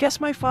 I guess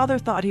my father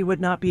thought he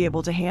would not be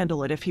able to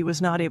handle it if he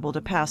was not able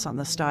to pass on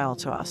the style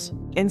to us.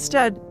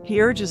 Instead,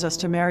 he urges us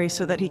to marry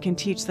so that he can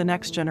teach the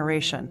next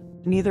generation.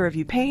 Neither of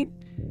you paint?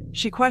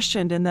 She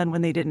questioned, and then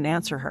when they didn't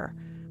answer her,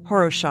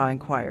 Horo-sha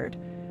inquired.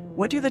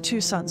 What do the two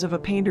sons of a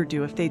painter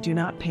do if they do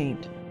not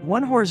paint?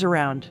 One whores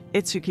around,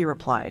 Itsuki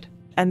replied.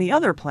 And the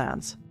other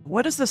plans?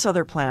 What is this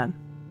other plan?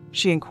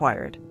 She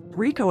inquired.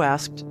 Riko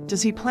asked,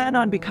 does he plan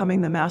on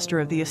becoming the master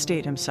of the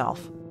estate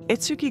himself?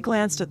 Itsuki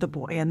glanced at the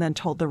boy and then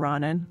told the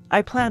Ronin,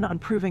 I plan on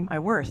proving my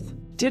worth.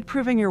 Did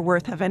proving your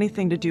worth have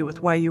anything to do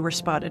with why you were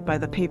spotted by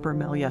the paper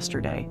mill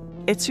yesterday?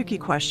 Itsuki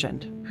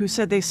questioned. Who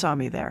said they saw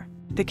me there?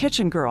 The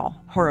kitchen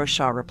girl,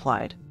 Horo-sha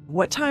replied.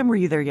 What time were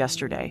you there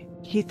yesterday?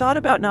 He thought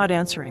about not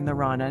answering the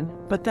Ronin,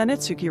 but then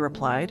Itsuki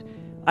replied,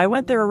 I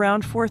went there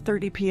around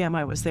 4:30 p.m.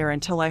 I was there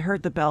until I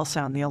heard the bell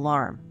sound the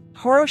alarm.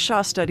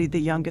 Horo-sha studied the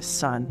youngest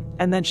son,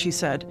 and then she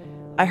said,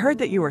 I heard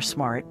that you were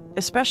smart,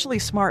 especially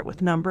smart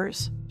with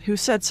numbers. Who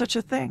said such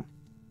a thing?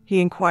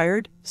 He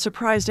inquired,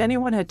 surprised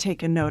anyone had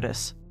taken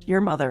notice. Your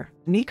mother.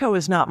 Nico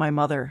is not my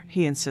mother,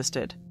 he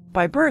insisted.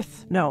 By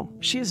birth, no,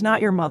 she is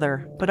not your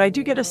mother, but I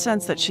do get a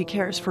sense that she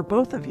cares for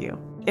both of you.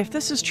 If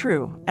this is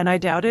true, and I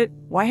doubt it,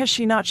 why has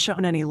she not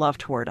shown any love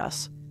toward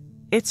us?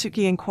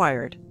 Itsuki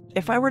inquired.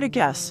 If I were to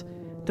guess,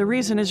 the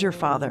reason is your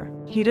father.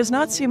 He does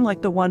not seem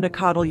like the one to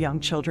coddle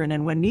young children,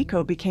 and when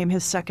Nico became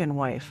his second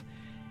wife,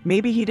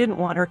 maybe he didn't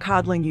want her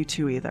coddling you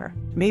two either.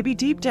 Maybe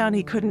deep down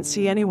he couldn't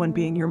see anyone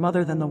being your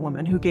mother than the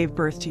woman who gave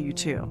birth to you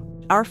two.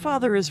 Our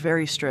father is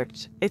very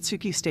strict,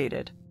 Itsuki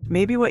stated.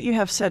 Maybe what you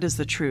have said is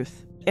the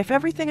truth. If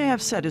everything I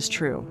have said is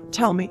true,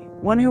 tell me,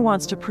 one who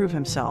wants to prove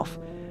himself,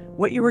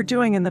 what you were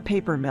doing in the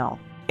paper mill.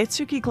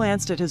 Itsuki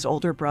glanced at his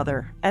older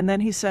brother, and then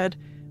he said,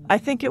 I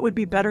think it would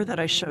be better that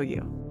I show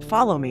you.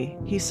 Follow me,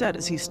 he said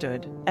as he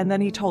stood, and then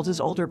he told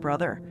his older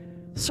brother,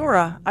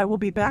 Sora, I will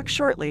be back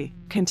shortly.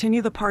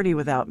 Continue the party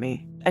without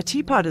me. A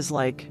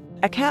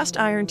cast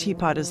iron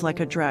teapot is like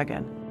a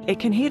dragon. It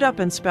can heat up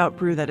and spout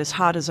brew that is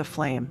hot as a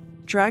flame.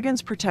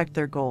 Dragons protect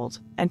their gold,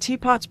 and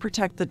teapots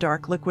protect the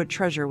dark liquid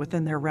treasure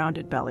within their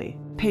rounded belly.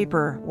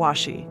 Paper,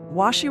 washi.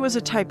 Washi was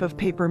a type of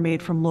paper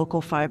made from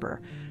local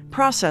fiber,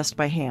 processed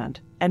by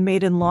hand, and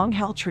made in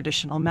long-held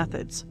traditional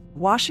methods.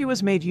 Washi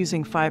was made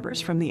using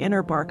fibers from the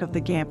inner bark of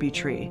the gampi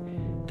tree,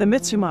 the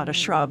Mitsumata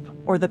shrub,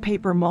 or the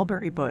paper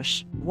mulberry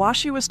bush.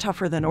 Washi was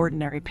tougher than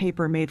ordinary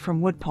paper made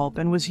from wood pulp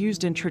and was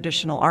used in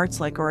traditional arts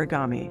like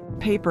origami.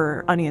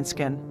 Paper, onion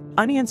skin.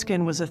 Onion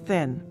skin was a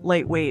thin,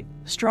 lightweight,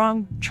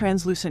 strong,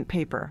 translucent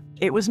paper.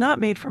 It was not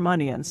made from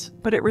onions,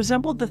 but it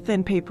resembled the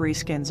thin papery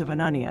skins of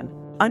an onion.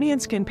 Onion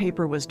skin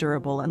paper was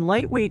durable and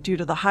lightweight due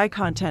to the high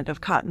content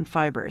of cotton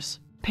fibers.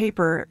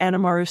 Paper,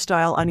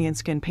 Anamaru-style onion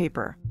skin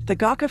paper. The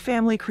Gakka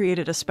family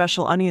created a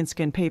special onion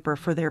skin paper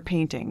for their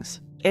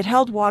paintings. It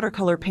held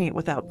watercolor paint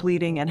without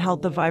bleeding and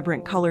held the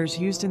vibrant colors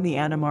used in the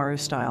Anamaru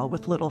style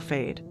with little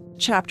fade.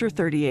 Chapter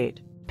 38.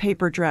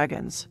 Paper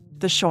dragons.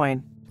 The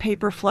shoin.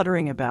 Paper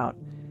fluttering about.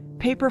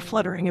 Paper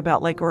fluttering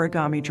about like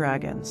origami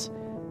dragons.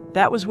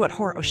 That was what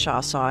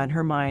Horo-sha saw in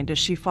her mind as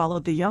she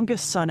followed the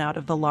youngest son out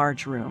of the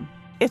large room.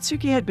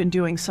 Itsuki had been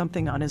doing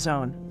something on his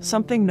own,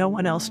 something no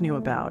one else knew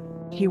about.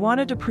 He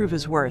wanted to prove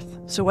his worth,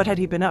 so what had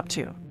he been up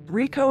to?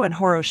 Riko and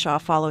Horo-sha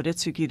followed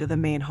Itsuki to the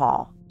main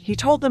hall. He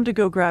told them to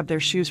go grab their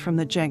shoes from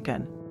the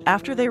jenkin.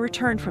 After they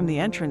returned from the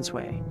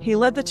entranceway, he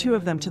led the two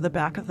of them to the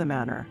back of the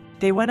manor.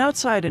 They went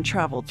outside and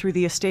traveled through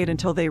the estate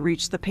until they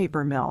reached the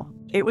paper mill.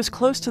 It was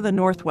close to the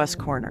northwest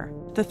corner.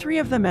 The three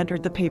of them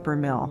entered the paper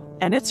mill,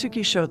 and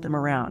Itsuki showed them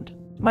around.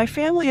 My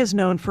family is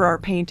known for our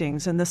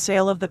paintings, and the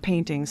sale of the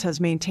paintings has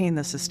maintained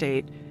this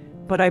estate,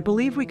 but I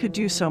believe we could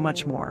do so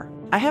much more.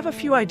 I have a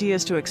few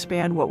ideas to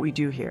expand what we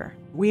do here.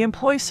 We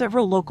employ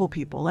several local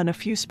people and a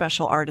few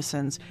special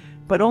artisans,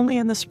 but only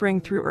in the spring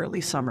through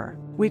early summer.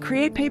 We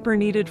create paper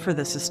needed for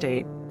this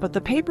estate, but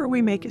the paper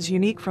we make is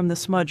unique, from the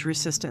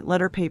smudge-resistant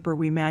letter paper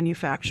we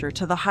manufacture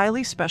to the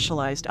highly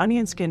specialized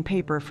onion skin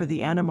paper for the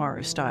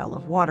Anamaru style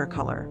of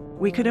watercolor.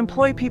 We could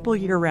employ people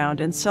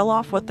year-round and sell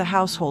off what the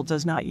household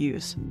does not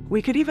use.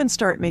 We could even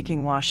start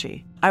making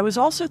washi. I was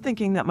also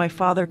thinking that my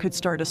father could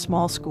start a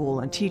small school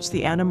and teach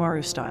the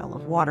Anamaru style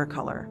of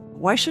watercolor.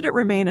 Why should it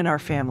remain in our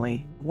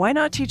family? Why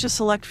not teach a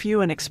select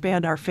few and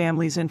expand our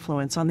family's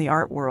influence on the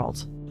art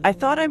world? I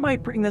thought I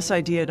might bring this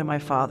idea to my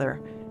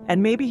father,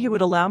 and maybe he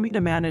would allow me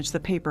to manage the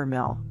paper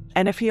mill.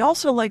 And if he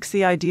also likes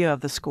the idea of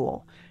the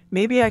school,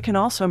 Maybe I can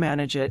also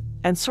manage it,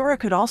 and Sora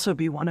could also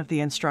be one of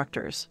the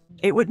instructors.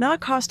 It would not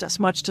cost us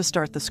much to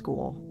start the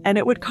school, and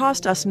it would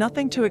cost us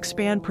nothing to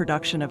expand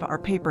production of our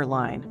paper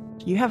line.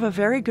 You have a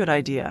very good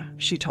idea,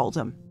 she told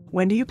him.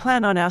 When do you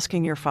plan on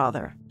asking your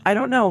father? I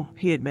don't know,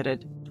 he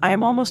admitted. I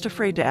am almost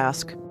afraid to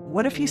ask.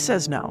 What if he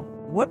says no?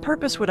 What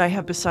purpose would I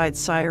have besides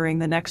siring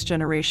the next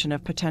generation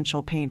of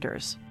potential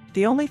painters?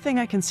 The only thing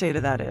I can say to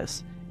that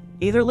is,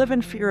 either live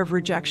in fear of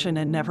rejection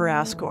and never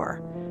ask,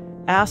 or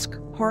ask,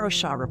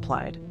 Horo-sha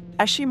replied,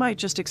 as she might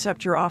just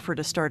accept your offer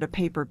to start a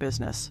paper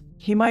business.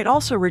 He might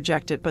also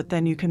reject it, but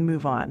then you can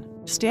move on.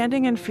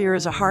 Standing in fear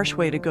is a harsh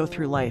way to go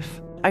through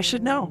life. I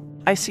should know.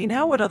 I see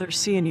now what others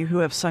see in you who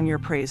have sung your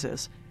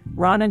praises.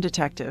 Ronin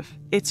detective,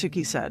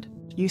 Itsuki said.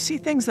 You see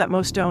things that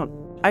most don't.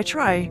 I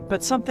try,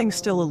 but something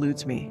still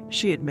eludes me,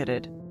 she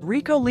admitted.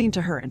 Riko leaned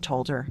to her and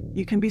told her,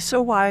 you can be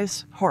so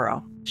wise,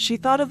 Horo. She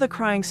thought of the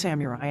crying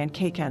samurai and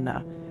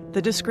Keikenna,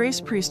 the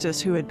disgraced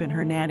priestess who had been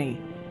her nanny.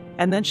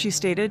 And then she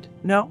stated,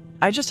 no,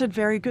 I just had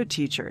very good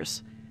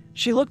teachers.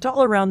 She looked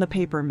all around the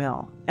paper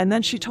mill, and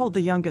then she told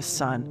the youngest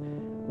son,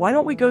 why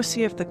don't we go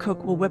see if the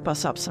cook will whip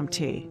us up some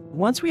tea?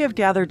 Once we have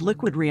gathered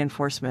liquid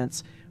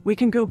reinforcements, we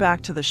can go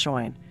back to the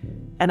shoin,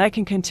 and I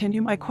can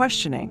continue my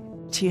questioning.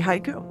 Tea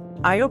haiku,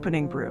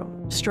 eye-opening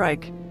brew,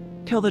 strike,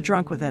 kill the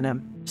drunk within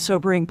him,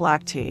 sobering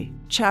black tea.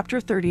 Chapter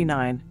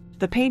 39,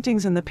 The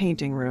Paintings in the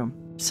Painting Room.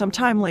 Some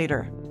time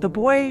later, the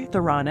boy,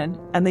 the Ronin,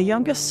 and the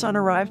youngest son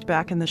arrived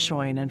back in the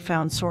shoin and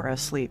found Sora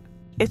asleep.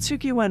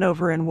 Itsuki went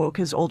over and woke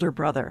his older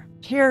brother.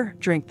 Here,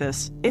 drink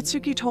this,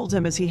 Itsuki told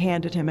him as he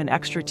handed him an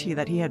extra tea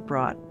that he had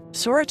brought.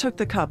 Sora took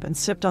the cup and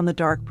sipped on the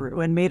dark brew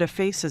and made a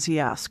face as he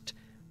asked,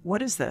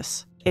 what is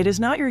this? It is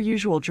not your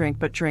usual drink,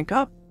 but drink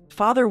up.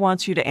 Father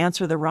wants you to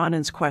answer the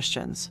Ronin's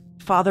questions.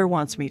 Father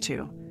wants me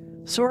to.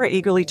 Sora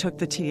eagerly took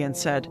the tea and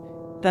said,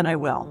 then I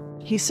will.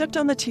 He sipped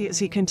on the tea as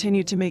he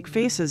continued to make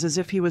faces as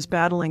if he was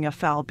battling a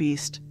foul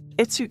beast.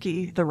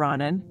 Itsuki, the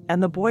Ronin,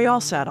 and the boy all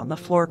sat on the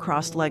floor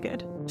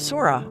cross-legged.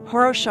 Sora,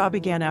 Horo-sha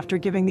began after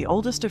giving the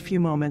oldest a few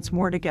moments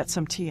more to get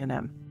some tea in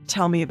him.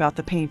 Tell me about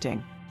the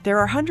painting. There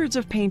are hundreds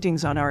of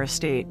paintings on our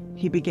estate,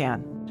 he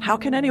began. How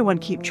can anyone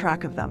keep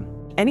track of them?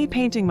 Any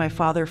painting my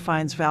father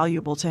finds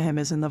valuable to him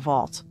is in the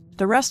vault.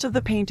 The rest of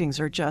the paintings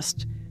are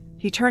just...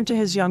 He turned to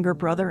his younger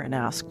brother and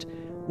asked,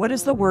 what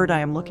is the word I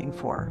am looking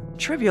for?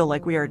 Trivial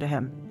like we are to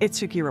him,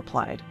 Itsuki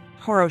replied.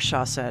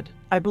 Horo-sha said,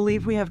 I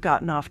believe we have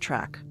gotten off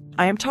track.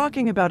 I am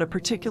talking about a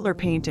particular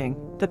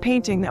painting, the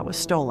painting that was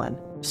stolen.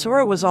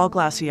 Sora was all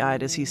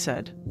glassy-eyed as he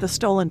said, the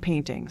stolen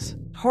paintings.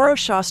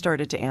 Horo-sha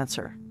started to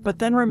answer, but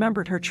then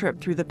remembered her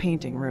trip through the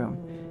painting room,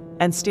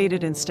 and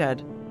stated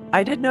instead,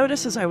 I did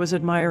notice as I was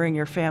admiring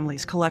your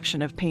family's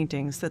collection of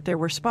paintings that there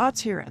were spots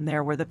here and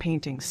there where the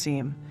paintings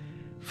seem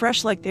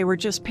fresh, like they were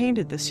just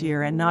painted this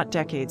year and not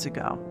decades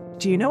ago.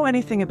 Do you know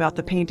anything about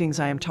the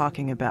paintings I am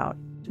talking about?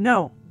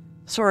 No,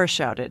 Sora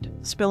shouted,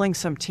 spilling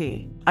some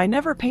tea. I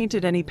never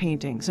painted any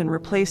paintings and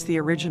replaced the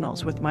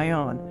originals with my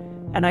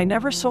own, and I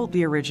never sold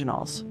the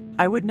originals.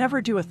 I would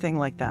never do a thing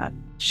like that.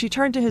 She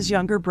turned to his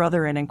younger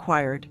brother and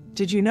inquired,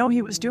 did you know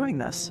he was doing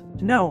this?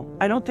 No,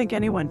 I don't think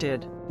anyone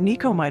did.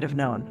 Nico might have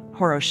known,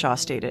 Horo-sha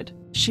stated.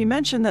 She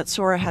mentioned that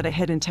Sora had a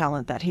hidden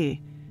talent that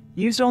he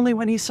used only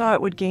when he saw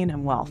it would gain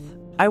him wealth.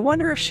 I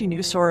wonder if she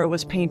knew Sora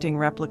was painting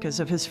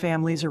replicas of his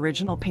family's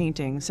original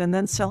paintings and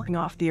then selling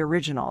off the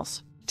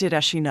originals. Did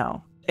Eshi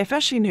know? If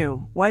Eshi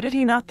knew, why did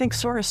he not think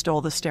Sora stole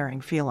the Staring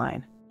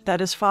Feline?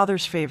 That is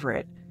father's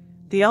favorite.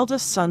 The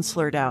eldest son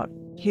slurred out.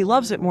 He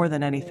loves it more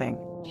than anything.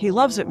 He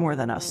loves it more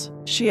than us.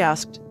 She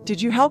asked, did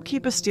you help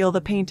Keepa steal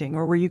the painting,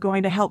 or were you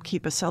going to help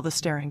Keepa sell the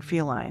Staring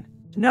Feline?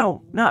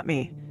 No, not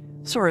me.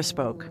 Sora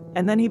spoke,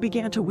 and then he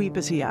began to weep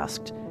as he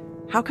asked,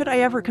 how could I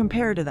ever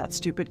compare to that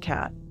stupid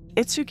cat?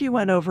 Itsuki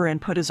went over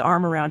and put his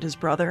arm around his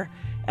brother,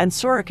 and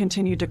Sora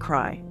continued to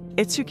cry.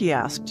 Itsuki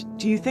asked,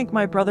 do you think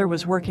my brother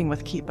was working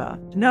with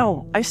Keepa?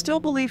 No, I still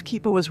believe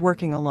Keepa was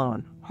working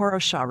alone,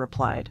 Horo-sha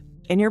replied.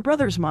 In your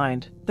brother's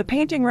mind, the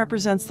painting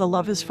represents the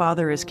love his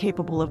father is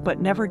capable of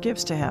but never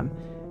gives to him,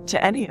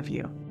 to any of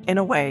you. In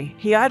a way,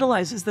 he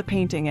idolizes the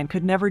painting and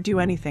could never do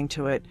anything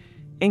to it,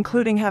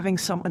 including having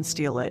someone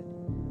steal it.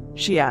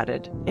 She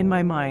added, in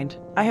my mind,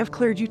 I have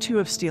cleared you two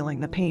of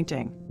stealing the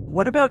painting.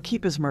 What about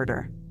Keepa's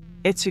murder?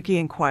 Itsuki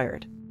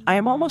inquired. I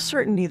am almost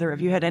certain neither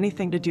of you had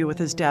anything to do with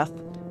his death,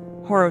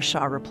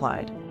 Horo-sha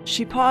replied.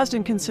 She paused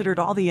and considered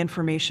all the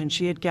information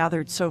she had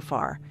gathered so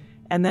far,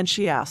 and then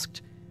she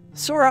asked,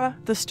 Sora,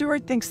 the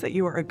steward thinks that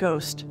you are a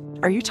ghost.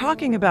 Are you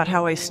talking about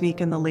how I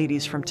sneak in the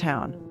ladies from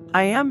town?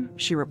 I am,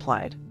 she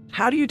replied.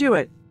 How do you do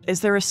it?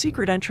 Is there a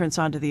secret entrance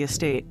onto the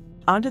estate?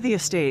 Onto the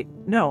estate?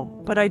 No,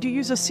 but I do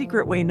use a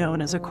secret way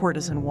known as a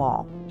courtesan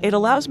wall. It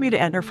allows me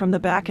to enter from the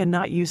back and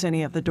not use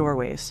any of the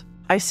doorways.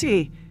 I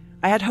see.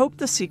 I had hoped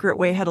the secret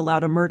way had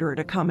allowed a murderer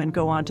to come and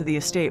go onto the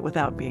estate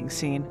without being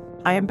seen.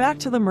 I am back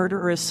to the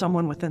murderer as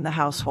someone within the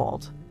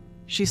household.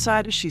 She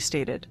sighed as she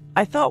stated,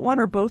 I thought one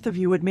or both of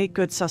you would make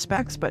good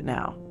suspects, but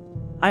now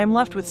I am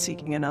left with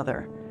seeking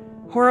another.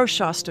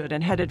 Horo-sha stood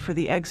and headed for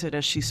the exit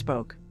as she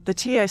spoke. The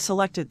tea I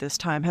selected this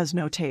time has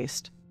no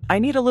taste. I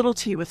need a little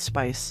tea with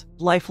spice.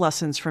 Life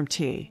lessons from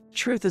tea.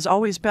 Truth is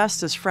always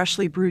best as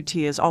freshly brewed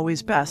tea is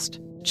always best.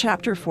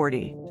 Chapter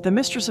 40. The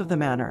Mistress of the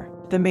Manor.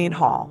 The Main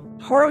Hall.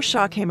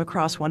 Horo-sha came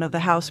across one of the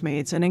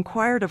housemaids and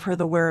inquired of her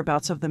the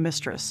whereabouts of the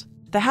mistress.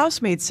 The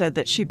housemaid said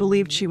that she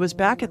believed she was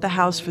back at the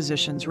house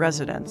physician's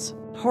residence.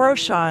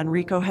 Horo-sha and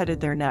Riko headed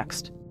there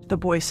next. The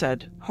boy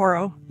said,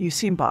 "Horo, you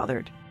seem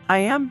bothered." "I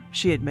am,"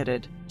 she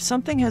admitted.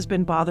 "Something has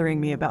been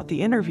bothering me about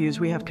the interviews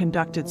we have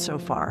conducted so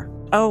far."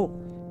 "Oh,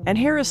 and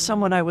here is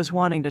someone I was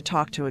wanting to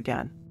talk to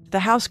again."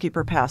 The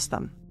housekeeper passed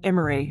them.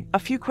 "Emery, a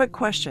few quick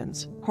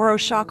questions."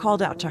 Horo-sha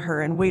called out to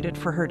her and waited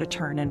for her to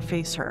turn and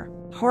face her.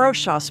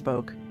 Horo-sha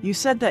spoke. "You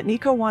said that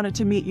Nico wanted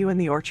to meet you in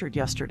the orchard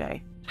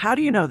yesterday. How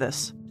do you know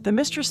this?" "The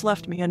mistress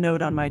left me a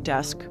note on my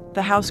desk,"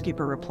 the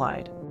housekeeper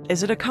replied.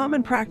 "Is it a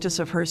common practice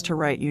of hers to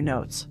write you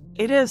notes?"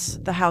 "It is,"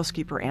 the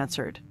housekeeper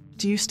answered.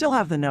 "Do you still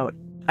have the note?"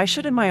 "I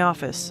should in my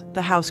office,"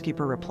 the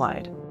housekeeper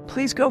replied.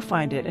 "Please go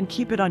find it and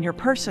keep it on your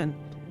person."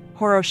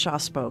 Horo-sha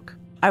spoke.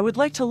 "I would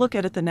like to look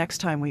at it the next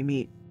time we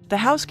meet." The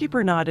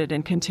housekeeper nodded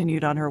and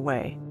continued on her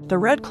way. The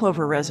Red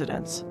Clover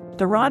residence.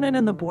 The Ronin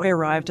and the boy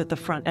arrived at the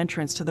front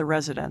entrance to the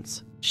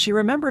residence. She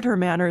remembered her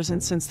manners,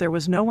 and since there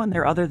was no one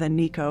there other than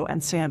Nico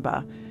and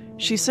Sanba,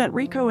 she sent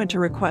Riko in to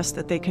request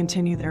that they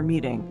continue their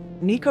meeting.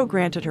 Nico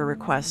granted her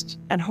request,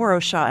 and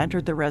Horo-sha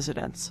entered the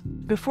residence.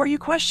 "Before you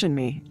question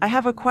me, I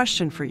have a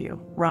question for you,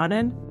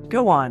 Ronin."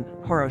 "Go on,"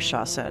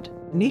 Horo-sha said.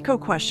 Nico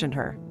questioned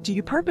her. "Do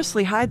you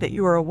purposely hide that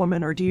you are a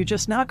woman, or do you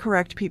just not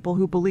correct people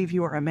who believe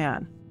you are a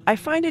man?" "I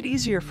find it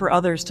easier for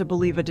others to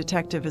believe a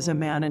detective is a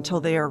man until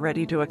they are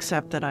ready to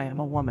accept that I am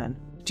a woman."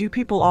 "Do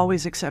people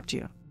always accept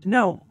you?"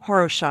 "No,"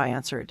 Horo-sha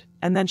answered.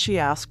 And then she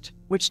asked,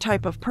 "Which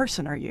type of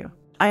person are you?"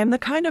 "I am the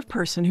kind of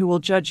person who will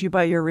judge you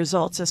by your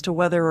results as to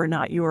whether or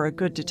not you are a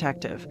good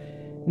detective,"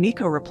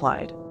 Nico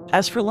replied.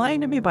 "As for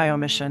lying to me by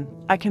omission,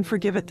 I can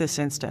forgive it this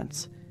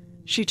instance."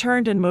 She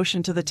turned and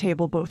motioned to the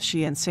table both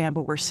she and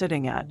Samba were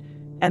sitting at,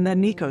 and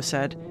then Nico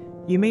said,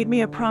 "You made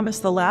me a promise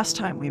the last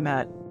time we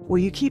met. Will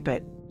you keep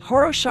it?"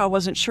 Horo-sha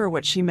wasn't sure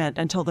what she meant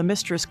until the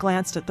mistress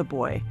glanced at the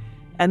boy,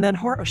 and then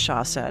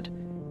Horo-sha said,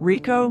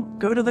 "Riko,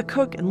 go to the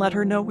cook and let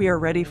her know we are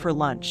ready for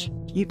lunch.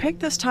 You pick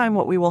this time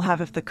what we will have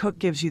if the cook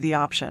gives you the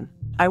option.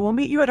 I will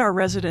meet you at our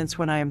residence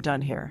when I am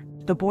done here."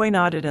 The boy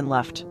nodded and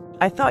left.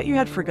 "I thought you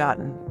had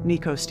forgotten,"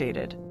 Nico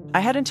stated. "I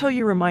had until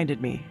you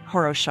reminded me,"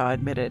 Horo-sha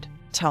admitted.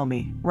 "Tell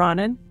me,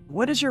 Ronin,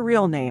 what is your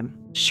real name?"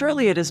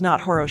 "Surely it is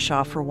not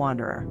Horo-sha for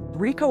Wanderer.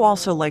 Riko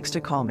also likes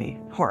to call me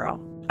Horo."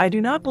 "I do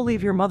not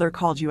believe your mother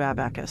called you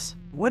Abacus.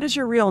 What is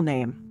your real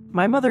name?"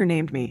 "My mother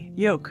named me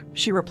Yoke,"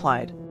 she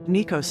replied.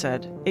 Nico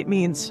said, "It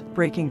means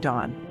breaking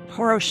dawn."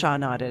 Horo-sha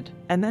nodded,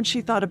 and then she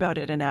thought about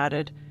it and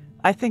added,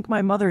 "I think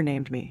my mother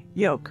named me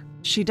Yoke.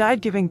 She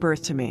died giving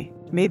birth to me.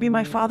 Maybe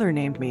my father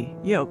named me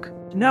Yoke."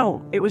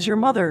 "No, it was your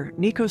mother,"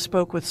 Nico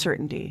spoke with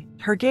certainty.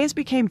 Her gaze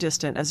became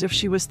distant as if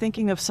she was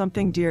thinking of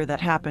something dear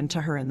that happened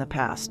to her in the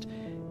past.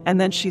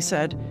 And then she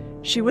said,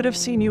 "She would have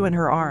seen you in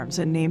her arms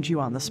and named you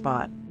on the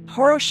spot."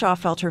 Horo-sha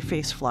felt her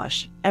face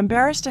flush,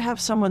 embarrassed to have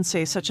someone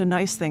say such a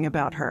nice thing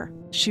about her.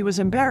 She was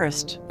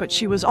embarrassed, but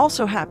she was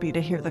also happy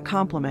to hear the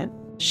compliment.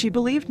 She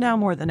believed now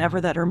more than ever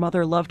that her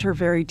mother loved her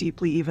very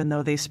deeply, even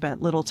though they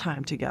spent little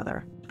time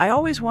together. "I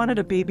always wanted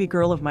a baby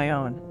girl of my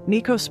own,"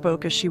 Nico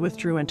spoke as she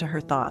withdrew into her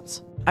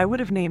thoughts. "I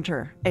would have named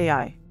her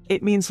AI.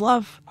 It means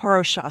love,"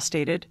 Horo-sha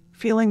stated,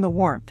 feeling the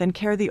warmth and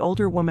care the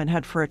older woman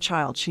had for a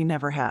child she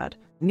never had.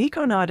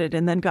 Nico nodded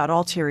and then got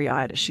all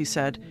teary-eyed as she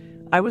said,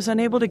 "I was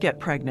unable to get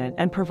pregnant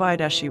and provide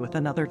Eshi with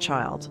another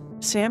child."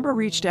 Samba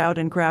reached out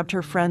and grabbed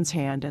her friend's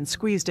hand and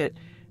squeezed it,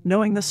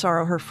 knowing the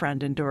sorrow her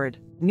friend endured.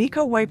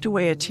 Nico wiped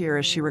away a tear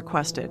as she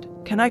requested,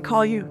 "Can I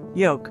call you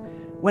Yoke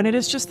when it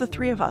is just the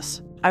three of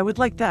us?" "I would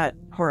like that,"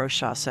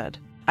 Horo-sha said.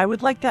 "I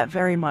would like that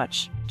very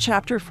much."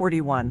 Chapter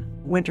 41.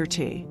 Winter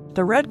Tea.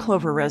 The Red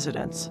Clover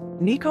residence.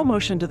 Nico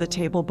motioned to the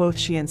table both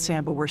she and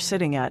Samba were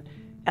sitting at,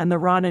 and the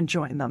Ronin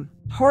joined them.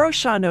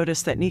 Horo-sha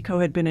noticed that Nico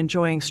had been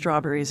enjoying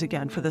strawberries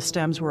again, for the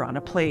stems were on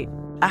a plate.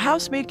 A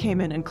housemaid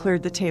came in and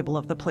cleared the table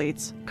of the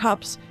plates,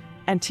 cups,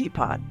 and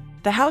teapot.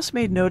 The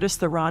housemaid noticed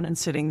the Ronin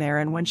sitting there,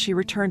 and when she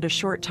returned a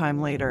short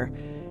time later,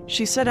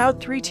 she set out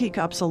 3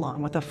 teacups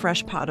along with a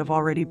fresh pot of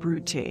already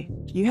brewed tea.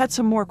 "You had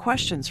some more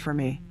questions for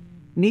me?"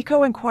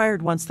 Nico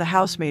inquired once the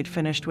housemaid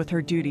finished with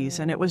her duties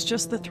and it was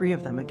just the 3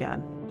 of them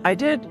again. "I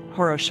did,"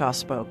 Horo-sha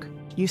spoke.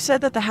 "You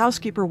said that the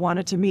housekeeper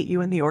wanted to meet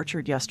you in the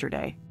orchard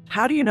yesterday.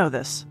 How do you know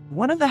this?"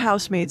 "One of the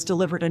housemaids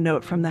delivered a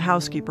note from the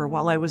housekeeper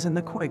while I was in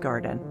the koi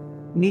garden,"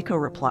 Nico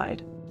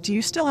replied. "Do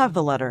you still have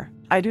the letter?"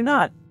 "I do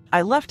not.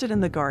 I left it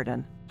in the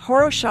garden."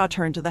 Horo-sha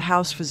turned to the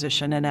house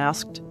physician and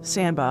asked,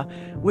 "Samba,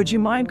 would you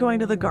mind going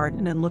to the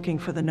garden and looking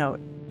for the note?"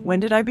 "When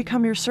did I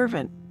become your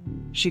servant?"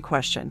 she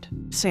questioned.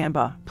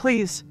 "Samba,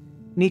 please."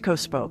 Nico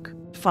spoke.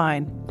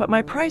 "Fine, but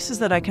my price is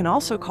that I can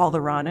also call the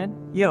Ronin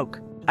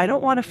Yoke. I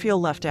don't want to feel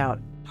left out."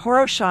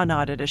 Horo-sha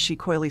nodded as she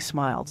coyly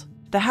smiled.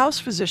 The house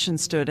physician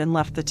stood and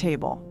left the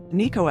table.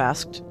 Nico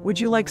asked, "Would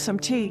you like some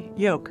tea,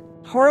 Yoke?"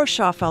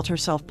 Horo-sha felt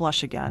herself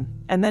blush again,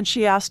 and then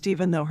she asked,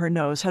 even though her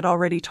nose had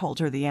already told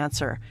her the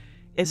answer,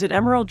 Is it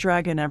Emerald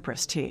Dragon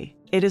Empress tea?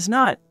 It is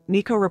not,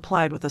 Nico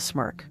replied with a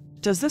smirk.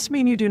 Does this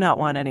mean you do not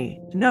want any?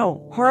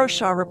 No,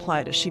 Horo-sha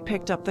replied as she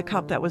picked up the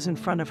cup that was in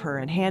front of her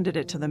and handed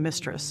it to the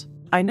mistress.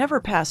 I never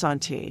pass on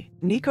tea.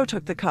 Nico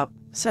took the cup,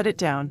 set it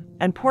down,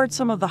 and poured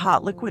some of the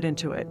hot liquid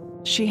into it.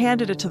 She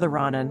handed it to the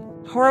Ronin.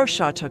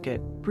 Horo-sha took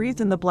it, breathed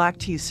in the black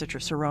tea's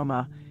citrus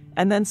aroma,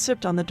 and then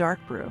sipped on the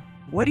dark brew.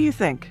 What do you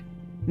think?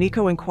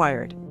 Nico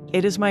inquired.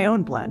 It is my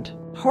own blend.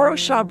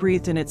 Horo-sha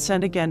breathed in its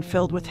scent again,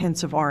 filled with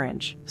hints of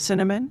orange,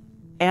 cinnamon,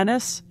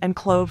 anise, and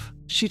clove.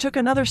 She took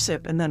another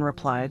sip and then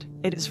replied,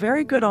 It is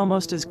very good,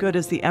 almost as good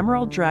as the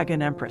Emerald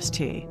Dragon Empress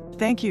tea.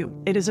 Thank you.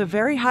 It is a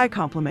very high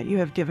compliment you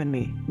have given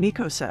me,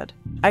 Nico said.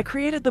 I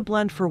created the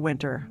blend for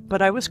winter,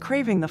 but I was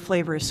craving the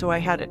flavors, so I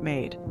had it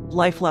made.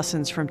 Life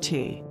lessons from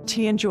tea.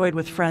 Tea enjoyed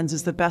with friends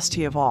is the best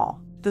tea of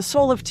all. The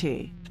soul of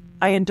tea.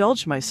 I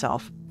indulged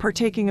myself,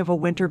 partaking of a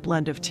winter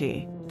blend of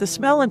tea. The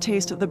smell and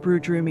taste of the brew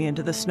drew me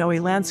into the snowy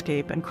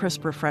landscape and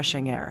crisp,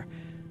 refreshing air.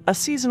 A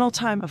seasonal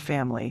time of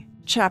family.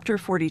 Chapter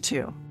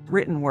 42.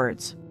 Written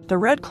words. The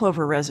Red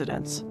Clover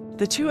residence.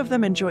 The two of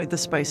them enjoyed the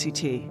spicy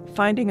tea,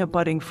 finding a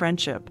budding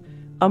friendship,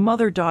 a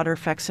mother-daughter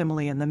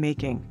facsimile in the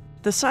making.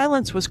 The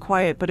silence was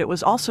quiet, but it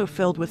was also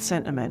filled with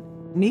sentiment.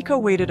 Nico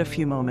waited a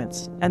few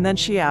moments, and then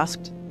she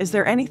asked, Is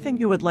there anything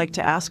you would like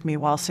to ask me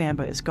while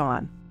Samba is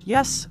gone?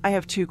 Yes, I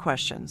have 2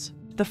 questions.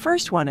 The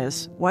first one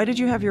is, why did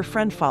you have your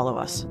friend follow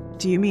us?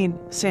 Do you mean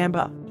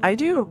Samba? I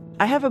do.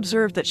 I have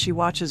observed that she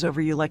watches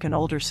over you like an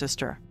older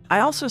sister.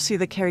 I also see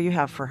the care you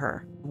have for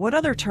her. What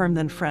other term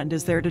than friend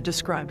is there to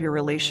describe your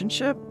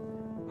relationship?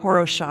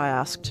 Horo-sha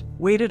asked,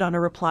 waited on a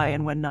reply,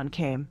 and when none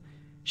came,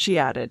 she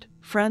added,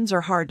 Friends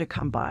are hard to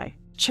come by.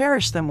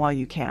 Cherish them while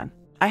you can.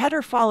 I had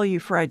her follow you,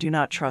 for I do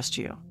not trust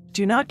you.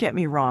 Do not get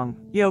me wrong,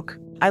 Yoke.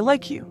 I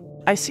like you.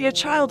 I see a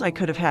child I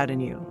could have had in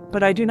you,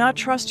 but I do not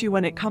trust you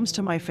when it comes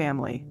to my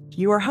family.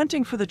 You are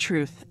hunting for the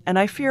truth, and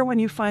I fear when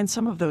you find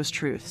some of those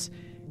truths,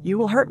 you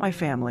will hurt my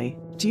family.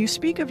 Do you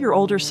speak of your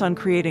older son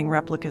creating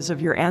replicas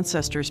of your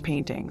ancestors'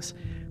 paintings,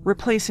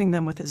 replacing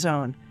them with his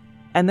own,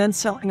 and then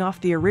selling off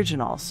the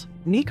originals?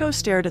 Nico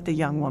stared at the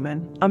young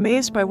woman,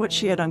 amazed by what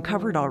she had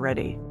uncovered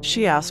already.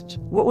 She asked,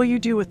 What will you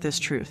do with this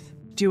truth?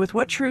 Do with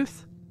what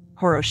truth?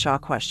 Horo-sha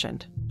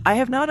questioned. I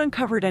have not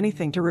uncovered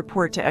anything to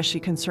report to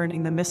Eshi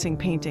concerning the missing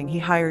painting he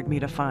hired me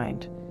to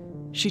find.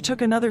 She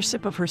took another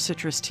sip of her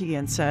citrus tea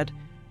and said,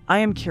 I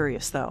am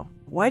curious though.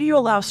 Why do you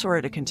allow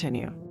Sora to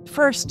continue?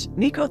 First,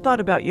 Nico thought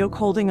about Yoke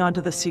holding on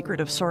to the secret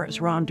of Sora's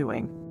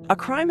wrongdoing. A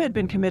crime had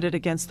been committed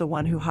against the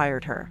one who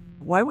hired her.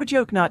 Why would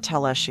Yoke not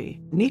tell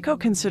Eshi? Nico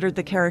considered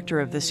the character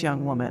of this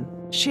young woman.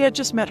 She had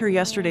just met her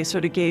yesterday, so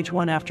to gauge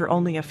one after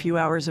only a few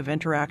hours of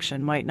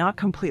interaction might not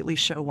completely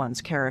show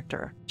one's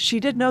character. She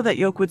did know that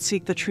Yoke would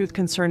seek the truth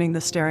concerning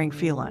the Staring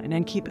Feline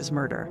and keep his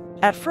murder.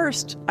 At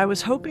first, I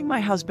was hoping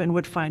my husband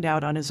would find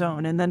out on his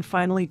own and then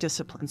finally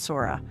discipline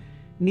Sora.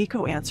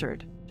 Nico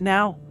answered.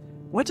 Now,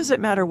 what does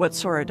it matter what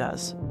Sora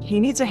does? He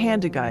needs a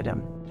hand to guide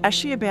him.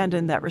 Eshi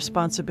abandoned that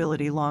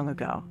responsibility long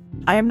ago.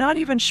 I am not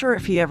even sure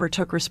if he ever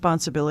took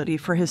responsibility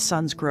for his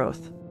son's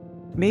growth.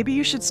 Maybe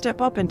you should step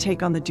up and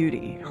take on the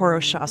duty,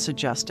 Horo-sha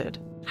suggested.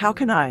 How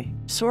can I?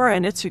 Sora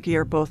and Itsuki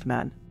are both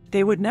men.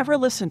 They would never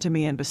listen to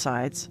me, and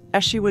besides,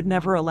 Eshi would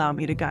never allow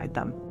me to guide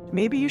them.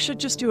 Maybe you should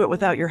just do it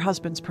without your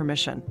husband's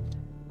permission,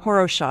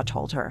 Horo-sha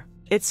told her.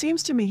 It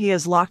seems to me he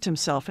has locked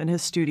himself in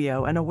his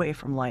studio and away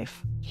from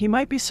life. He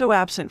might be so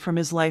absent from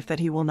his life that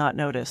he will not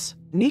notice.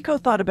 Nico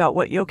thought about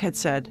what Yoke had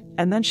said,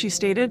 and then she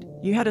stated,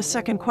 You had a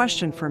second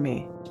question for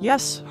me.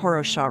 Yes,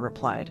 Horo-sha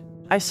replied.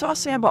 I saw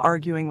Samba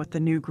arguing with the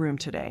new groom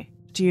today.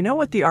 Do you know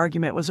what the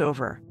argument was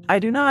over? I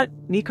do not,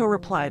 Nico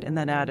replied, and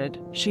then added,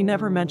 She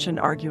never mentioned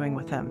arguing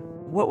with him.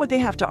 What would they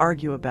have to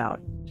argue about?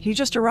 He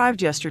just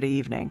arrived yesterday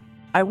evening.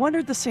 I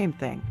wondered the same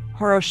thing,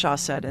 Horo-sha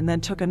said, and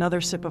then took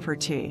another sip of her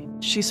tea.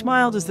 She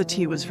smiled as the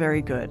tea was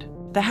very good.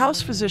 The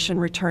house physician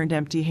returned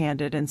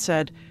empty-handed and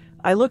said,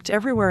 I looked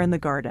everywhere in the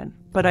garden,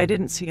 but I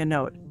didn't see a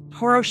note.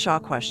 Horo-sha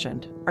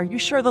questioned, Are you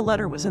sure the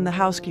letter was in the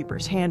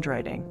housekeeper's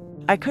handwriting?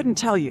 I couldn't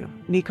tell you,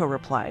 Nico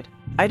replied.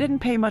 I didn't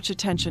pay much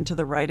attention to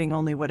the writing,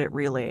 only what it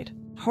relayed.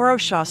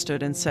 Horo-sha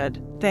stood and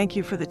said, Thank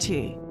you for the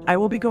tea. I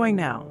will be going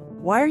now.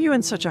 Why are you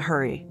in such a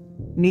hurry?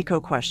 Nico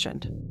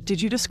questioned.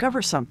 Did you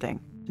discover something?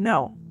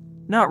 No,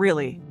 not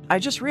really. I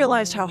just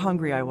realized how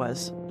hungry I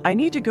was. I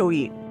need to go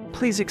eat.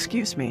 Please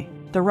excuse me.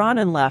 The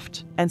Ronin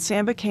left, and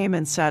Samba came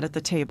and sat at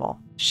the table.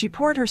 She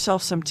poured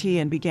herself some tea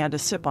and began to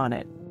sip on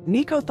it.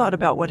 Nico thought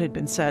about what had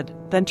been said,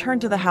 then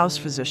turned to the house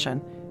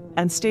physician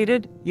and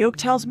stated, Yoke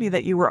tells me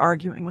that you were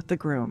arguing with the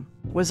groom.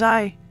 Was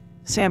I?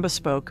 Samba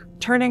spoke,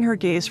 turning her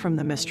gaze from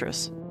the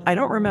mistress. I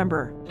don't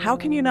remember. How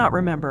can you not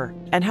remember?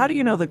 And how do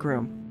you know the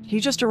groom? He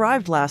just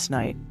arrived last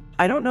night.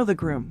 I don't know the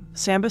groom,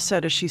 Samba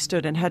said as she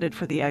stood and headed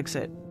for the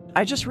exit.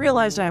 I just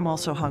realized I am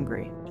also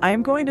hungry. I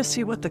am going to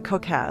see what the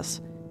cook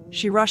has.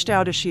 She rushed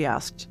out as she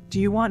asked,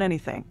 Do you want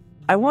anything?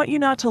 I want you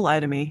not to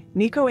lie to me,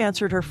 Nico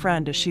answered her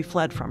friend as she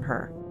fled from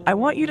her. I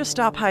want you to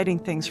stop hiding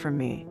things from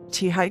me.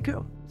 Tea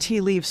haiku.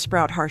 Tea leaves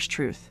sprout harsh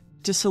truth.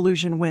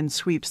 Disillusion wind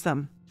sweeps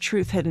them.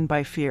 Truth Hidden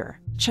by Fear.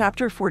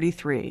 Chapter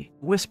 43.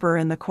 Whisper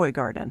in the Koi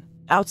Garden.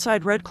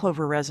 Outside Red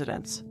Clover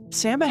residence,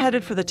 Samba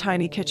headed for the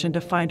tiny kitchen to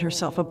find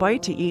herself a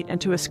bite to eat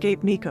and to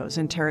escape Nico's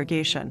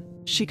interrogation.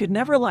 She could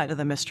never lie to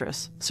the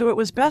mistress, so it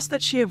was best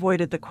that she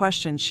avoided the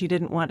questions she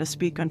didn't want to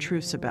speak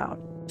untruths about.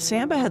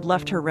 Samba had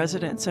left her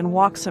residence and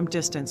walked some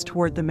distance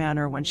toward the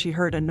manor when she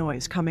heard a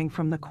noise coming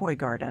from the koi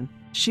garden.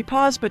 She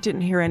paused but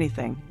didn't hear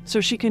anything,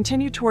 so she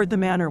continued toward the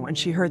manor when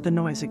she heard the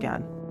noise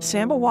again.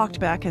 Samba walked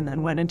back and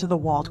then went into the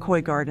walled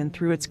koi garden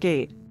through its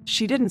gate.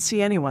 She didn't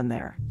see anyone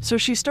there, so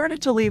she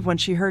started to leave when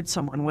she heard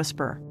someone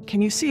whisper,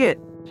 "Can you see it?"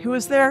 "Who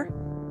is there?"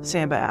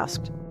 Samba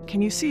asked.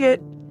 "Can you see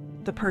it?"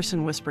 The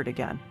person whispered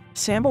again.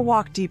 Samba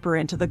walked deeper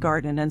into the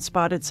garden and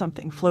spotted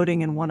something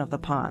floating in one of the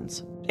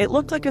ponds. It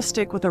looked like a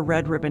stick with a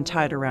red ribbon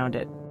tied around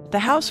it. The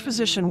house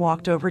physician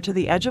walked over to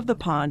the edge of the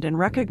pond and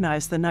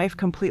recognized the knife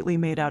completely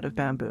made out of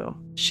bamboo.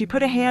 She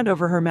put a hand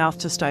over her mouth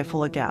to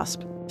stifle a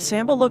gasp.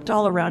 Samba looked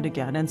all around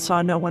again and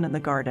saw no one in the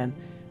garden,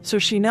 so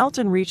she knelt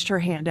and reached her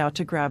hand out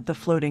to grab the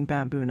floating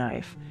bamboo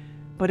knife.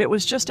 But it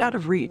was just out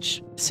of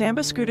reach.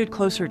 Samba scooted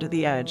closer to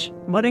the edge,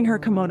 mudding her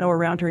kimono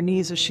around her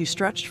knees as she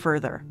stretched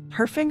further.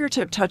 Her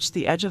fingertip touched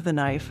the edge of the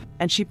knife,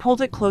 and she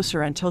pulled it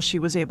closer until she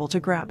was able to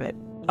grab it.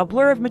 A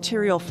blur of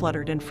material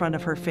fluttered in front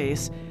of her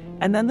face,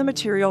 and then the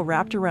material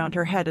wrapped around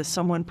her head as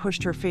someone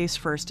pushed her face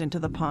first into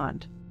the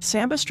pond.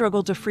 Samba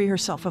struggled to free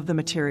herself of the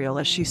material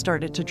as she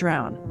started to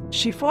drown.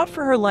 She fought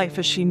for her life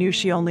as she knew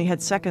she only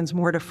had seconds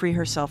more to free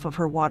herself of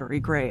her watery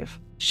grave.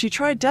 She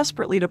tried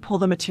desperately to pull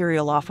the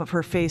material off of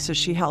her face as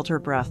she held her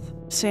breath.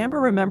 Samba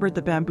remembered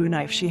the bamboo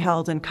knife she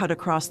held and cut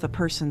across the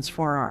person's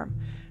forearm,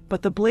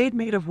 but the blade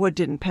made of wood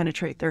didn't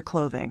penetrate their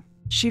clothing.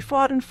 She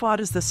fought and fought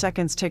as the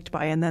seconds ticked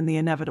by, and then the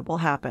inevitable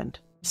happened.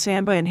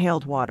 Samba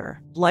inhaled water.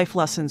 Life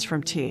lessons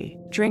from tea.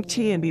 Drink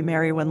tea and be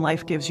merry when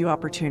life gives you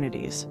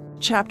opportunities.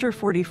 Chapter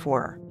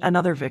 44.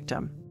 Another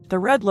victim. The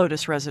Red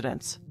Lotus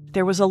residence.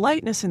 There was a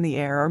lightness in the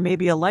air, or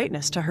maybe a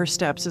lightness to her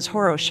steps, as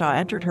Horo-sha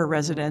entered her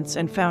residence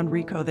and found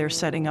Riko there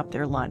setting up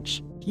their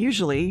lunch.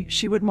 Usually,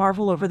 she would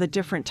marvel over the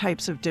different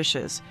types of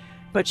dishes,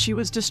 but she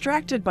was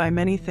distracted by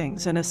many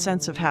things and a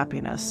sense of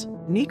happiness.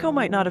 Nico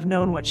might not have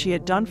known what she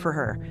had done for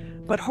her,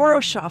 but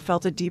Horo-sha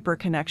felt a deeper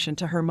connection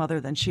to her mother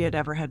than she had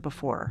ever had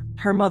before.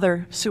 Her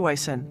mother,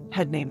 Suai-san,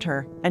 had named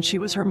her, and she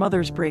was her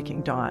mother's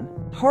breaking dawn.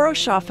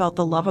 Horo-sha felt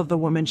the love of the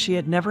woman she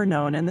had never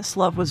known, and this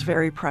love was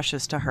very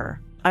precious to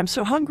her. "I'm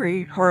so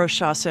hungry,"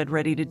 Horo-sha said,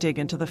 ready to dig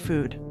into the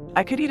food.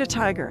 "I could eat a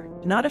tiger."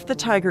 "Not if the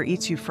tiger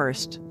eats you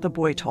first," the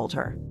boy told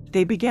her.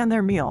 They began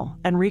their meal,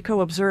 and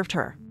Riko observed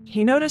her.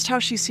 He noticed how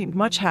she seemed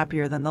much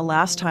happier than the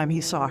last time he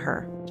saw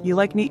her. "You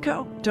like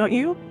Nico, don't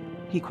you?"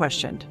 he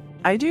questioned.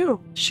 "I do.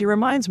 She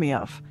reminds me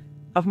of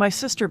my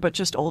sister, but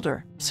just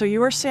older." "So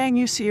you are saying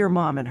you see your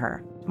mom in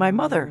her?" "My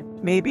mother,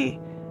 maybe.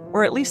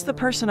 Or at least the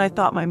person I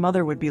thought my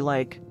mother would be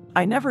like."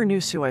 "I never knew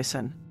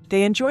Suai-san."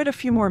 They enjoyed a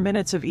few more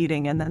minutes of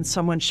eating, and then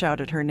someone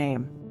shouted her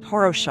name.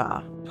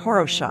 "Horo-sha!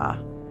 Horo-sha!"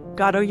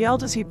 Gato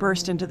yelled as he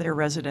burst into their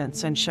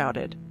residence and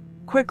shouted,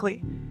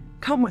 "Quickly,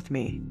 come with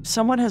me.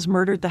 Someone has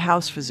murdered the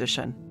house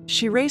physician."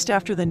 She raced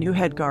after the new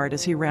head guard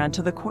as he ran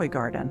to the koi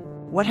garden.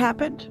 "What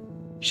happened?"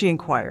 she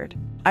inquired.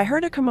 "I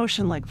heard a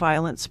commotion like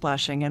violent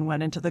splashing and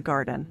went into the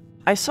garden.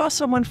 I saw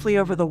someone flee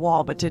over the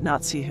wall but did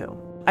not see who.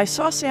 I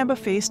saw Samba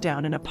face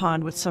down in a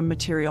pond with some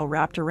material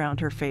wrapped around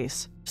her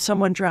face.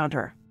 Someone drowned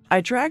her. I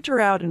dragged her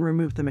out and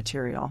removed the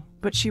material,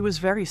 but she was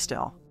very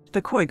still."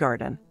 The koi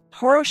garden.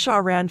 Horo-sha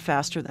ran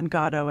faster than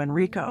Gato and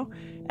Riko,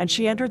 and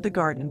she entered the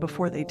garden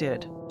before they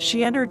did.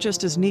 She entered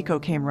just as Nico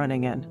came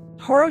running in.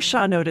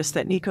 Horo-sha noticed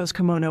that Nico's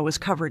kimono was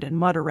covered in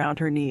mud around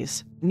her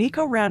knees.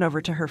 Nico ran over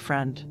to her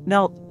friend,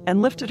 knelt,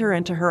 and lifted her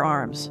into her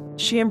arms.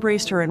 She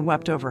embraced her and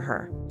wept over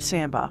her.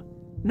 "Samba.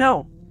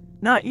 No,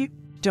 not you.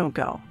 Don't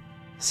go.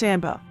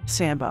 Samba,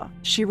 Samba."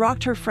 She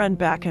rocked her friend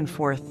back and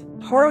forth.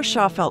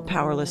 Horo-sha felt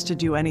powerless to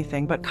do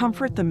anything but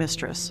comfort the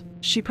mistress.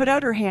 She put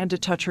out her hand to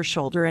touch her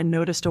shoulder and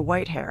noticed a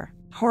white hair.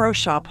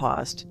 Horo-sha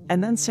paused,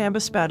 and then Samba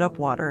spat up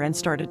water and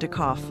started to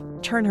cough.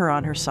 "Turn her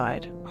on her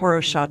side,"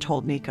 Horo-sha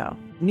told Nico.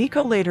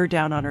 Nico laid her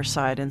down on her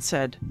side and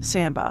said,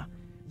 "Samba.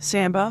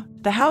 Samba."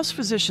 The house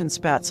physician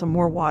spat some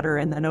more water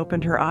and then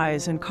opened her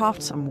eyes and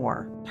coughed some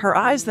more. Her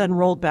eyes then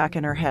rolled back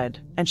in her head,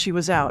 and she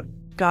was out.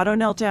 Gato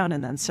knelt down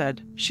and then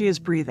said, "She is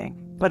breathing,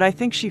 but I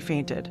think she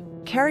fainted."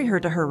 "Carry her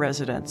to her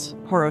residence,"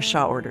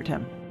 Horo-sha ordered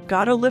him.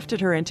 Gato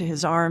lifted her into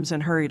his arms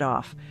and hurried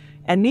off,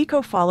 and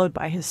Nico followed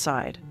by his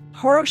side.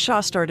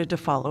 Horo-sha started to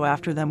follow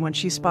after them when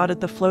she spotted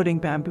the floating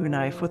bamboo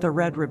knife with a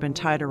red ribbon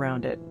tied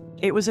around it.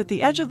 It was at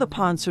the edge of the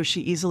pond, so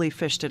she easily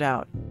fished it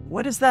out.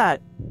 "What is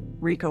that?"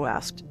 Riko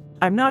asked.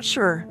 "I'm not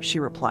sure," she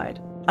replied.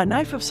 "A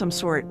knife of some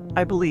sort,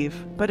 I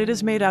believe, but it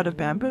is made out of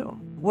bamboo.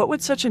 What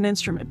would such an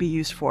instrument be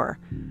used for?"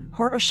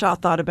 Horo-sha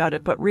thought about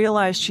it but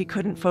realized she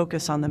couldn't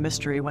focus on the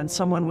mystery when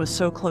someone was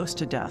so close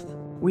to death.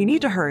 "We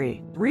need to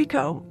hurry.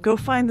 Riko, go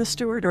find the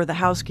steward or the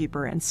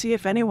housekeeper and see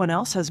if anyone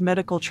else has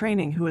medical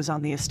training who is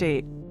on the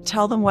estate.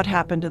 Tell them what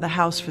happened to the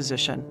house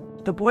physician."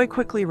 The boy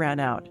quickly ran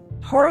out.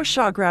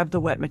 Horo-sha grabbed the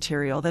wet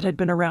material that had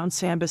been around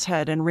Samba's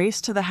head and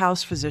raced to the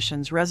house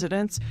physician's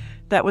residence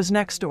that was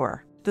next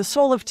door. The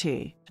soul of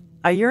tea.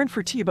 I yearn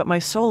for tea, but my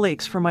soul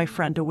aches for my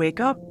friend to wake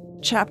up.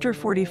 Chapter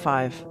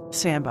 45.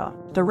 Samba.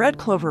 The Red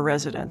Clover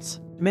residence.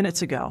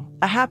 Minutes ago,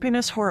 a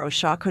happiness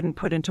Horo-sha couldn't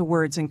put into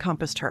words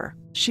encompassed her.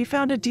 She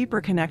found a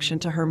deeper connection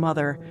to her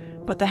mother,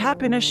 but the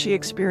happiness she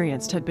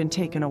experienced had been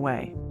taken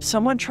away.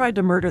 Someone tried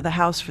to murder the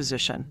house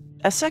physician.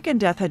 A second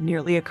death had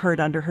nearly occurred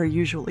under her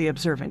usually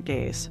observant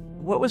gaze.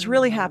 What was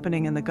really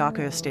happening in the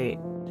Gaka estate?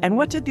 And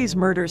what did these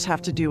murders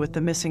have to do with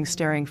the missing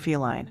Staring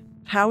Feline?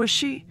 How is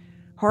she?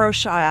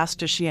 Horo-sha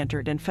asked as she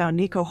entered and found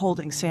Riko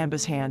holding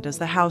Samba's hand as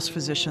the house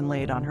physician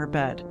laid on her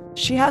bed.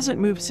 She hasn't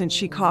moved since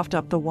she coughed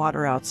up the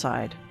water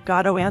outside,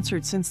 Gato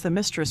answered, since the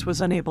mistress was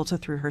unable to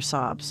through her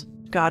sobs.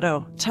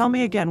 Gato, tell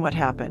me again what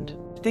happened.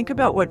 Think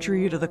about what drew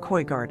you to the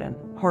koi garden,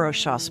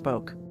 Horo-sha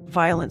spoke.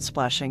 Violent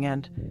splashing,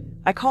 and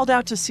I called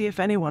out to see if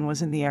anyone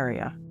was in the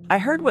area. I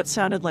heard what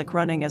sounded like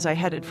running as I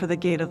headed for the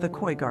gate of the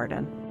koi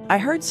garden. I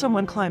heard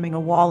someone climbing a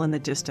wall in the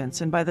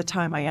distance, and by the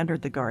time I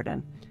entered the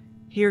garden,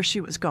 he or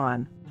she was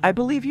gone. I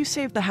believe you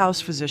saved the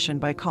house physician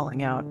by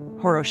calling out,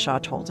 Horo-sha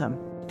told him.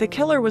 The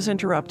killer was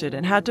interrupted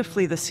and had to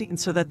flee the scene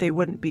so that they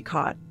wouldn't be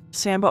caught.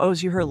 Samba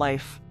owes you her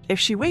life. If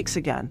she wakes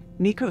again,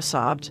 Riko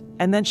sobbed,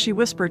 and then she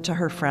whispered to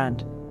her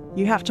friend,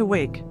 you have to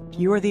wake.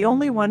 You are the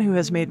only one who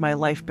has made my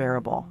life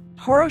bearable.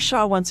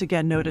 Horo-sha once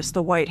again noticed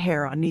the white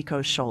hair on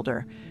Riko's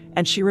shoulder,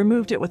 and she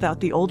removed it without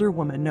the older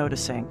woman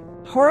noticing.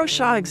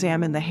 Horo-sha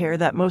examined the hair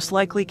that most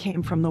likely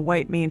came from the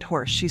white-maned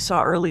horse she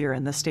saw earlier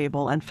in the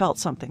stable and felt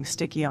something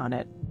sticky on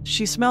it.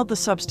 She smelled the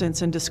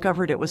substance and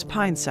discovered it was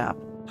pine sap.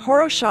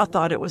 Horo-sha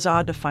thought it was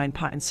odd to find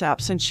pine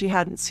sap since she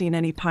hadn't seen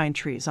any pine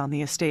trees on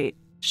the estate.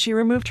 She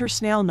removed her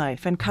snail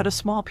knife and cut a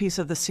small piece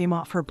of the seam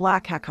off her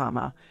black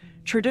hakama,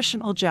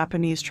 traditional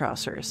Japanese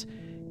trousers,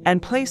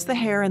 and placed the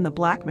hair in the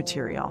black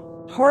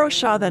material.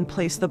 Horo-sha then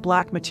placed the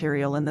black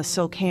material in the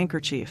silk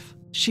handkerchief.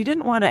 She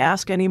didn't want to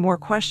ask any more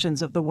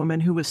questions of the woman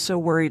who was so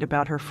worried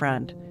about her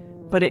friend,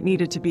 but it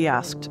needed to be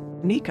asked.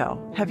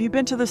 Riko, have you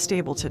been to the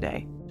stable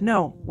today?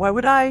 No, why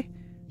would I?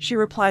 She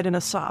replied in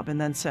a sob and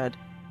then said,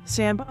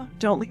 Samba,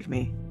 don't leave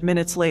me.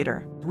 Minutes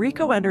later,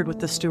 Riko entered with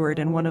the steward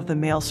and one of the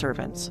male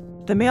servants.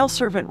 The male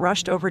servant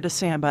rushed over to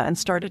Samba and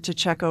started to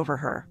check over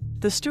her.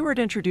 The steward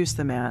introduced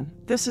the man.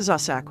 This is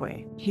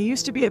Asakwe. He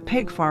used to be a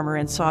pig farmer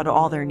and saw to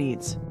all their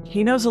needs.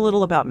 He knows a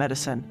little about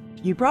medicine.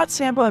 You brought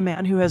Samba a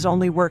man who has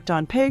only worked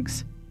on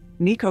pigs?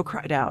 Riko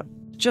cried out.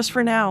 Just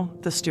for now,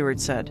 the steward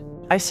said.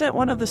 I sent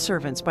one of the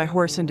servants by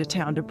horse into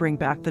town to bring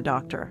back the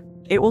doctor.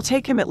 It will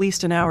take him at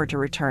least an hour to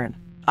return.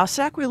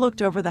 Asakwe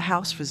looked over the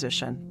house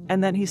physician,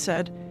 and then he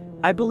said,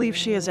 I believe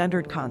she has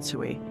entered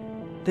Kansui.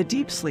 The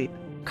deep sleep.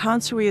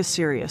 Kansui is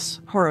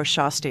serious,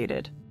 Horo-sha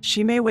stated.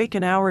 She may wake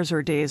in hours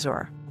or days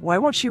or... Why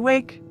won't she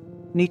wake?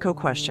 Riko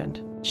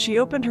questioned. She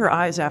opened her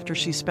eyes after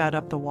she spat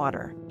up the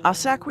water.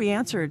 Asakwe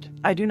answered,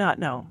 I do not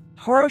know.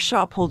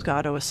 Horo-sha pulled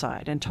Gato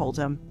aside and told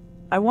him,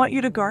 I want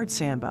you to guard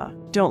Samba.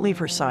 Don't leave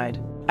her side.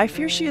 I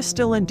fear she is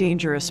still in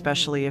danger,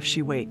 especially if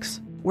she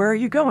wakes. Where are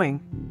you going?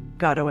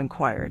 Gato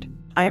inquired.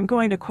 I am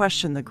going to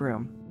question the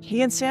groom.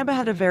 He and Samba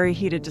had a very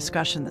heated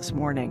discussion this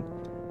morning,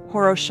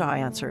 Horo-sha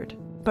answered.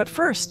 But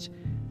first,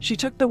 she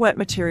took the wet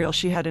material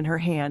she had in her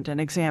hand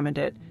and examined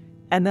it,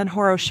 and then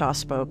Horo-sha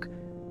spoke.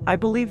 I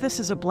believe this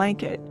is a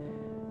blanket.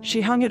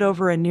 She hung it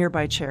over a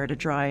nearby chair to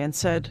dry and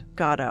said,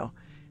 Gato,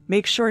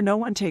 make sure no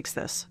one takes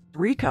this.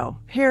 Riko,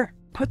 here,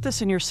 put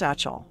this in your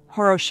satchel,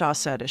 Horo-sha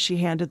said as she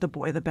handed the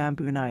boy the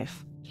bamboo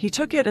knife. He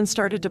took it and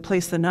started to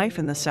place the knife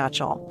in the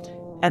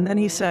satchel, and then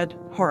he said,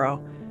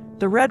 Horo,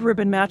 the red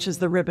ribbon matches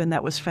the ribbon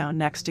that was found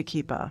next to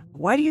Kipa.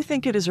 Why do you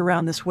think it is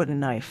around this wooden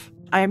knife?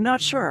 I am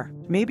not sure.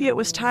 Maybe it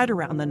was tied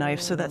around the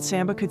knife so that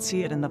Samba could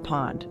see it in the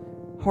pond,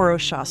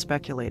 Horo-sha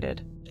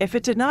speculated. If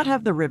it did not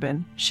have the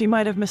ribbon, she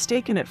might have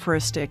mistaken it for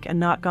a stick and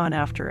not gone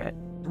after it.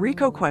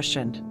 Riko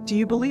questioned, do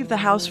you believe the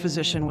house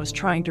physician was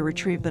trying to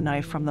retrieve the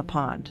knife from the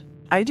pond?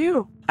 I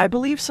do. I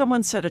believe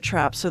someone set a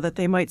trap so that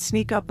they might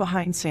sneak up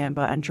behind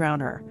Samba and drown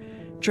her.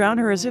 Drown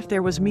her as if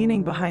there was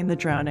meaning behind the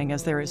drowning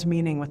as there is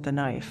meaning with the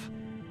knife.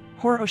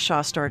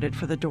 Horo-sha started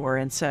for the door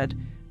and said,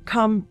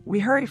 Come, we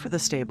hurry for the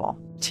stable.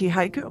 Tea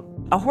haiku?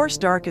 A horse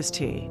dark as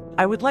tea.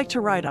 I would like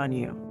to ride on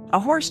you. A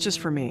horse just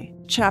for me.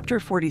 Chapter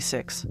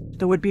 46.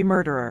 The would-be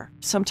murderer.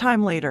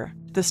 Sometime later,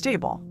 the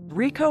stable.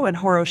 Riko and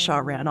Horo-sha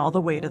ran all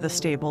the way to the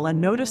stable and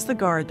noticed the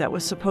guard that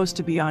was supposed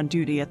to be on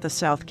duty at the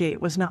south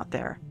gate was not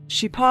there.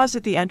 She paused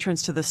at the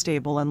entrance to the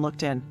stable and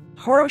looked in.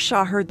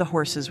 Horo-sha heard the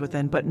horses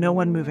within but no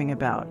one moving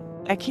about.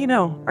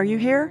 Akino, are you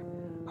here?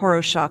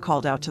 Horo-sha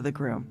called out to the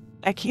groom.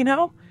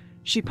 Akino?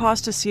 She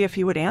paused to see if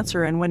he would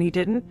answer, and when he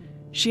didn't,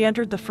 she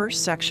entered the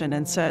first section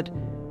and said,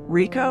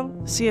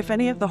 Riko, see if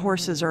any of the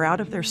horses are out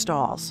of their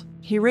stalls.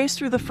 He raced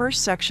through the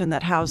first section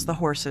that housed the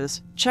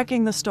horses,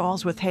 checking the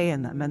stalls with hay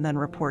in them, and then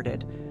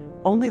reported,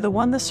 only the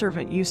one the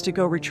servant used to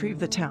go retrieve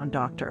the town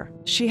doctor.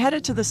 She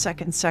headed to the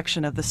second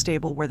section of the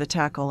stable where the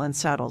tackle and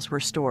saddles were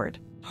stored.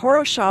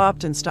 Horo-sha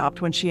upped and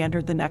stopped when she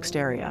entered the next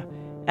area,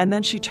 and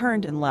then she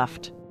turned and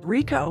left.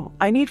 Riko,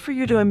 I need for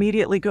you to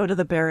immediately go to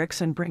the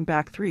barracks and bring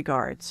back 3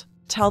 guards.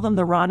 Tell them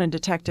the Ronin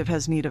detective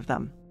has need of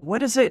them.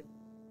 What is it?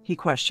 He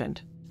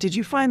questioned. Did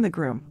you find the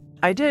groom?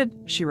 I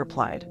did, she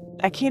replied.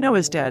 Aquino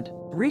is dead.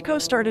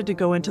 Riko started to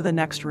go into the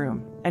next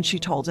room, and she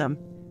told him,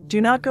 do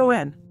not go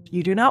in.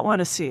 You do not want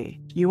to see.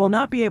 You will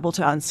not be able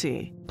to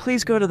unsee.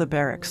 Please go to the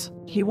barracks.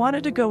 He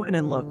wanted to go in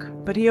and look,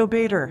 but he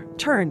obeyed her,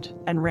 turned,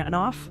 and ran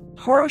off.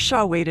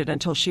 Horo-sha waited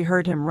until she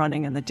heard him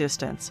running in the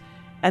distance,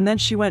 and then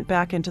she went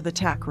back into the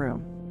tack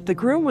room. The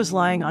groom was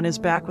lying on his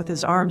back with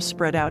his arms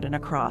spread out in a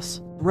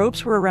cross.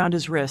 Ropes were around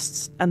his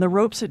wrists, and the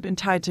ropes had been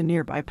tied to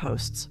nearby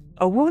posts.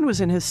 A wound was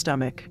in his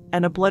stomach,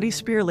 and a bloody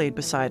spear laid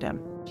beside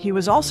him. He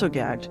was also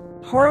gagged.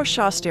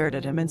 Horo-sha stared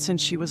at him, and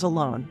since she was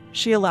alone,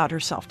 she allowed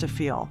herself to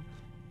feel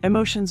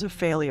emotions of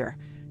failure,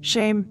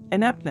 shame,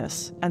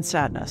 ineptness, and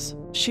sadness.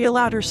 She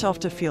allowed herself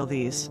to feel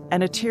these,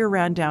 and a tear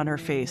ran down her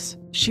face.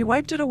 She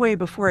wiped it away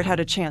before it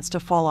had a chance to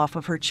fall off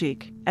of her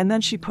cheek, and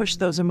then she pushed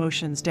those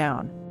emotions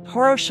down.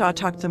 Horo-sha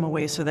tucked them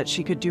away so that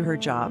she could do her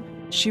job.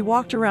 She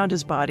walked around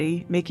his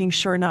body, making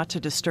sure not to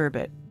disturb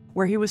it.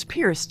 Where he was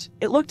pierced,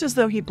 it looked as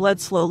though he bled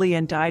slowly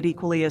and died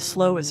equally as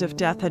slow as if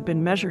death had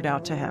been measured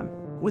out to him.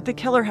 Would the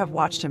killer have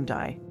watched him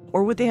die?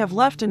 Or would they have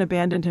left and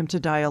abandoned him to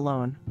die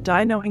alone,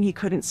 die knowing he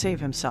couldn't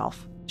save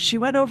himself? She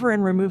went over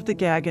and removed the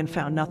gag and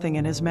found nothing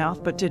in his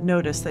mouth, but did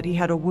notice that he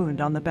had a wound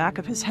on the back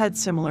of his head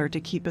similar to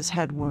Kipa's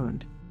head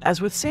wound.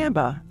 As with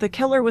Samba, the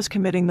killer was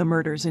committing the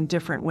murders in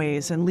different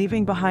ways and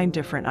leaving behind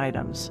different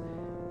items.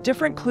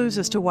 Different clues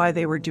as to why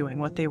they were doing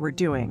what they were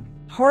doing.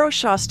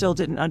 Horo-sha still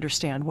didn't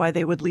understand why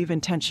they would leave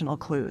intentional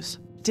clues.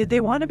 Did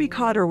they want to be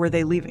caught, or were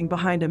they leaving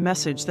behind a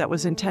message that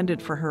was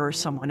intended for her or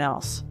someone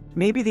else?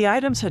 Maybe the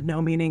items had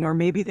no meaning, or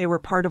maybe they were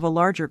part of a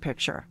larger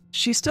picture.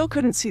 She still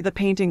couldn't see the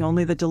painting,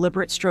 only the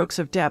deliberate strokes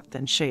of depth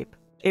and shape.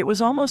 It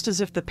was almost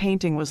as if the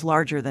painting was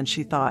larger than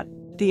she thought.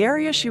 The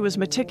area she was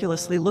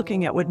meticulously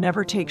looking at would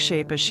never take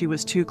shape as she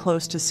was too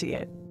close to see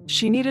it.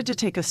 She needed to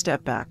take a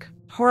step back.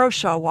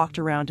 Horo-sha walked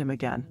around him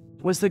again.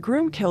 Was the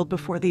groom killed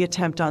before the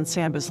attempt on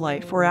Samba's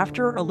life, or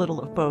after, or a little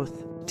of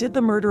both? Did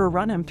the murderer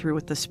run him through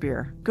with the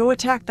spear, go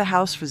attack the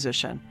house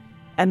physician,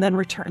 and then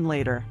return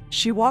later?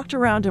 She walked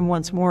around him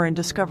once more and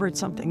discovered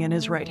something in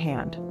his right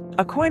hand.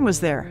 A coin was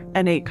there,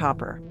 an 8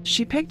 copper.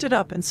 She picked it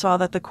up and saw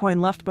that the coin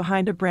left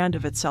behind a brand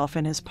of itself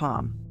in his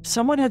palm.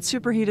 Someone had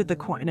superheated the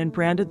coin and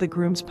branded the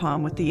groom's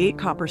palm with the 8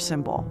 copper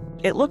symbol.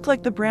 It looked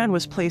like the brand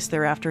was placed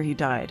there after he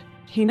died.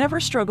 He never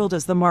struggled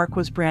as the mark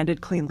was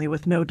branded cleanly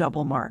with no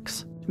double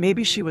marks.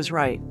 Maybe she was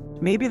right.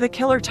 Maybe the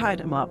killer tied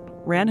him up,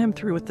 ran him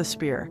through with the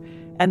spear,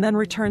 and then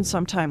returned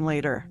sometime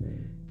later.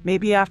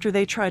 Maybe after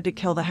they tried to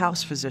kill the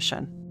house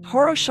physician.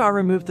 Horo-sha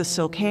removed the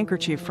silk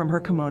handkerchief from her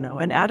kimono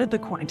and added the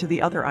coin to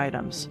the other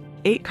items.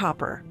 8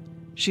 copper.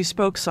 She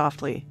spoke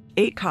softly.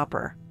 8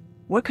 copper.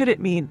 What could it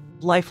mean?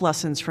 Life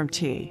lessons from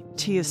tea.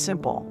 Tea is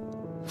simple,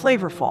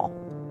 flavorful,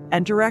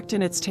 and direct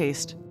in its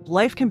taste.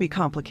 Life can be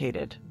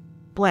complicated,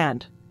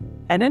 bland,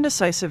 and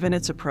indecisive in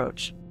its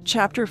approach.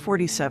 Chapter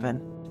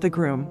 47. The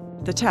groom.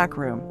 The tack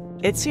room.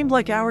 It seemed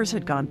like hours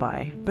had gone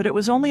by, but it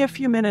was only a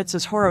few minutes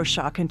as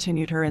Horo-sha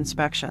continued her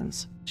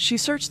inspections. She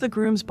searched the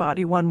groom's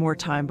body one more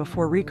time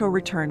before Riko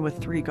returned with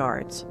 3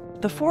 guards.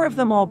 The 4 of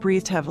them all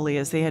breathed heavily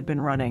as they had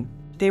been running.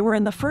 They were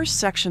in the first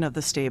section of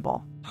the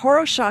stable.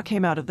 Horo-sha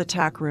came out of the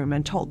tack room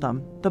and told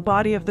them, the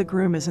body of the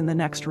groom is in the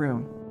next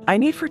room. I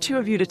need for 2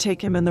 of you to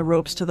take him and the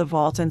ropes to the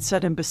vault and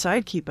set him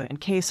beside Kipa in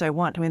case I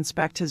want to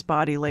inspect his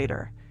body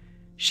later.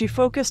 She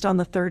focused on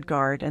the 3rd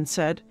guard and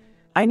said,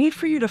 I need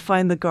for you to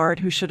find the guard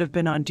who should have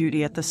been on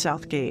duty at the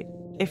south gate.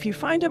 If you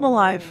find him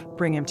alive,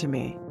 bring him to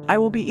me. I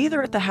will be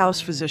either at the house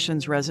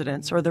physician's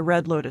residence or the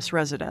Red Lotus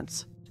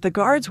residence. The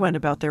guards went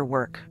about their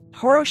work.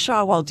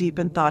 Horo-sha, while deep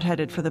in thought,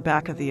 headed for the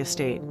back of the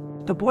estate.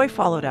 The boy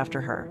followed after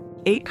her.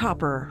 8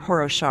 copper,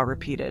 Horo-sha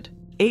repeated.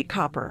 8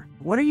 copper.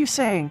 What are you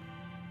saying?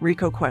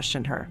 Riko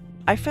questioned her.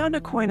 I found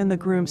a coin in the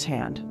groom's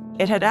hand.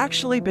 It had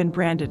actually been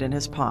branded in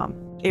his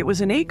palm. It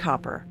was an 8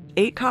 copper.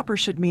 8 copper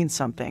should mean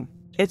something.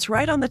 It's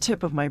right on the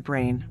tip of my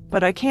brain,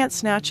 but I can't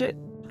snatch it.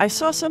 I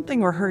saw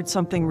something or heard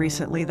something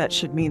recently that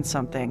should mean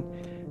something,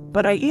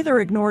 but I either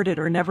ignored it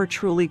or never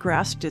truly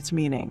grasped its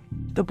meaning.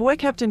 The boy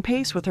kept in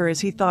pace with her as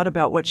he thought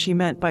about what she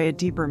meant by a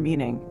deeper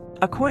meaning.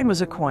 A coin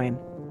was a coin.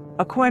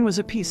 A coin was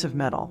a piece of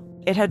metal.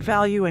 It had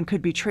value and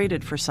could be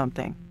traded for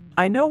something.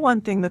 I know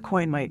one thing the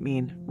coin might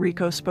mean,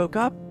 Riko spoke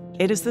up.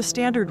 It is the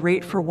standard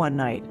rate for one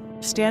night.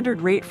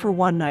 Standard rate for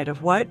one night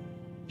of what?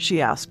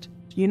 She asked.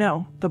 You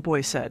know, the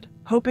boy said,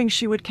 hoping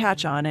she would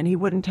catch on and he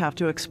wouldn't have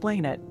to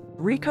explain it.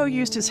 Riko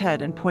used his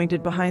head and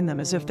pointed behind them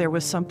as if there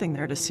was something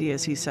there to see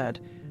as he said,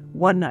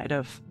 one night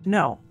of,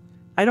 no.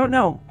 I don't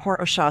know,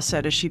 Horo-sha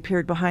said as she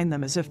peered behind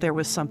them as if there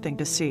was something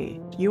to see.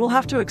 You will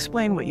have to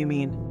explain what you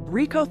mean.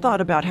 Riko thought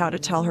about how to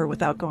tell her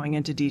without going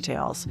into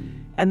details.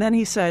 And then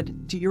he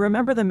said, do you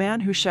remember the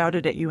man who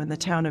shouted at you in the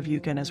town of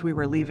Yukon as we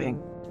were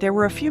leaving? There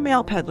were a few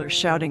male peddlers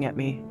shouting at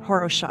me,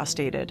 Horo-sha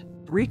stated.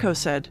 Riko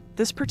said,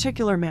 this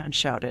particular man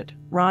shouted,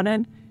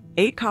 Ronin,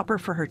 8 copper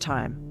for her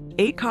time.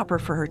 8 copper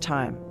for her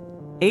time.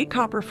 8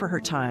 copper for her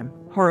time,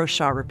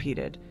 Horo-sha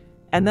repeated.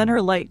 And then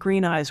her light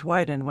green eyes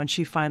widened when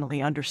she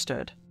finally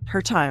understood.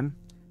 Her time.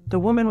 The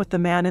woman with the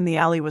man in the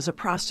alley was a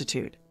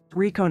prostitute.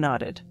 Riko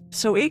nodded.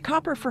 So 8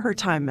 copper for her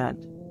time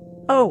meant.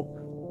 Oh.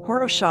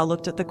 Horo-sha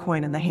looked at the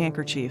coin in the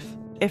handkerchief.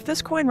 If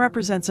this coin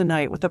represents a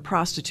night with a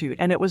prostitute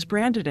and it was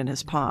branded in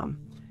his palm,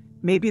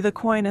 maybe the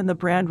coin and the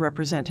brand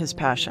represent his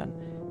passion,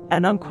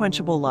 an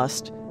unquenchable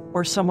lust,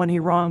 or someone he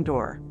wronged,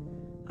 or...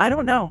 I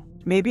don't know.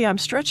 Maybe I'm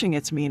stretching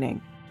its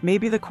meaning.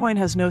 Maybe the coin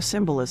has no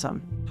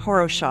symbolism.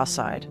 Horo-sha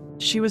sighed.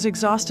 She was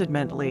exhausted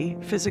mentally,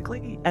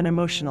 physically, and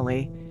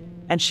emotionally,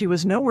 and she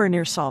was nowhere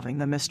near solving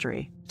the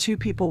mystery. 2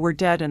 people were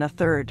dead and a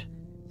third.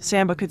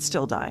 Samba could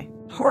still die.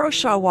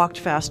 Horo-sha walked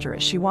faster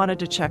as she wanted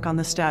to check on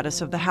the status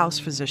of the house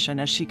physician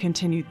as she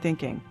continued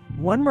thinking.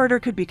 One murder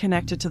could be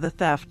connected to the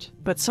theft,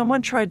 but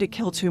someone tried to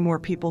kill 2 more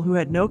people who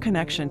had no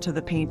connection to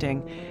the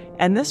painting,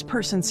 and this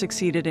person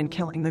succeeded in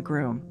killing the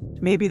groom.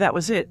 Maybe that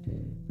was it.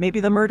 Maybe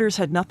the murders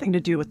had nothing to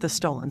do with the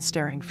stolen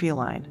staring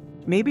feline.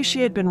 Maybe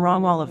she had been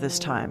wrong all of this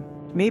time.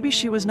 Maybe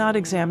she was not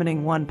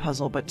examining 1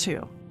 puzzle but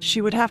 2.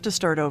 She would have to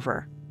start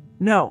over.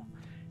 No.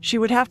 She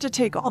would have to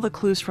take all the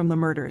clues from the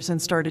murders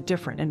and start a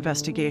different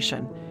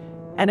investigation.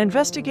 An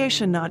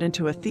investigation not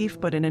into a thief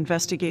but an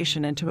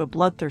investigation into a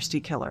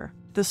bloodthirsty killer.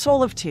 The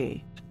soul of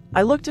T.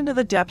 I looked into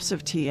the depths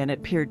of T and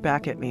it peered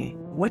back at me.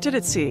 What did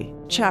it see?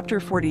 Chapter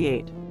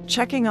 48.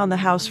 Checking on the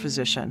house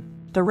physician.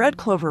 The Red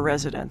Clover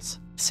residence.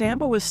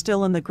 Samba was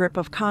still in the grip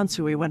of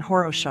Kansui when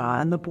Horo-sha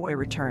and the boy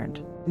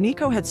returned.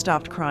 Nico had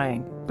stopped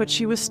crying, but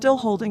she was still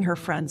holding her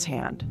friend's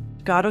hand.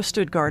 Gato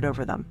stood guard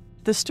over them.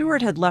 The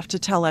steward had left to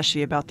tell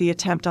Eshi about the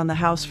attempt on the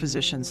house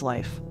physician's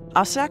life.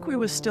 Asakui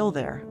was still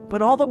there,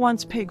 but all the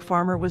once pig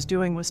farmer was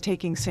doing was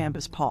taking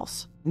Samba's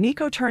pulse.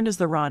 Nico turned as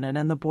the Ronin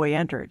and the boy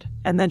entered,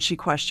 and then she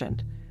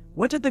questioned,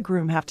 what did the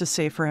groom have to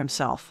say for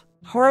himself?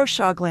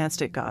 Horo-sha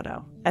glanced at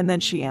Gato, and then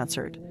she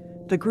answered,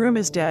 the groom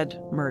is dead,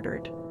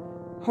 murdered.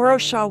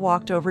 Horo-sha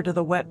walked over to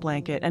the wet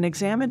blanket and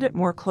examined it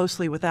more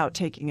closely without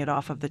taking it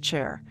off of the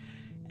chair.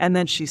 And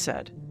then she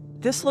said,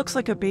 this looks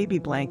like a baby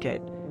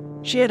blanket.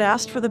 She had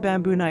asked for the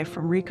bamboo knife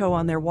from Riko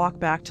on their walk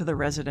back to the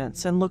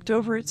residence and looked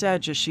over its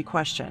edge as she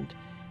questioned,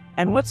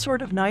 and what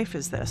sort of knife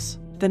is this?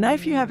 The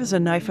knife you have is a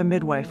knife a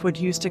midwife would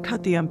use to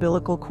cut the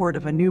umbilical cord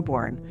of a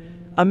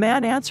newborn. A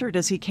man answered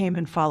as he came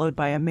in followed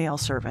by a male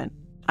servant.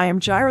 I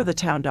am Gyro the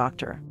town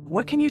doctor.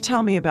 What can you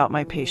tell me about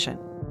my patient?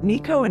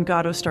 Nico and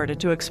Gato started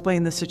to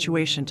explain the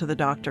situation to the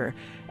doctor,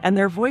 and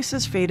their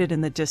voices faded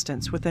in the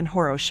distance within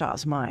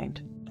Horo-sha's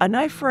mind. A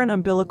knife for an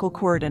umbilical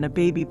cord and a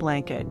baby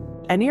blanket.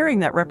 An earring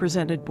that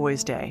represented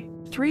Boy's Day.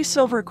 3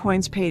 silver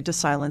coins paid to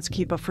silence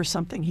Kipa for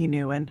something he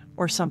knew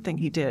or something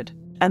he did.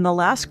 And the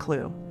last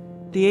clue,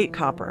 the 8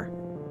 copper.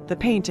 The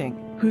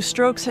painting, whose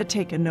strokes had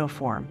taken no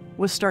form,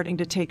 was starting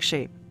to take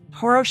shape.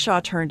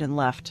 Horo-sha turned and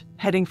left,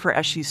 heading for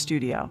Eshi's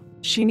studio.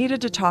 She needed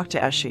to talk to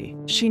Eshi.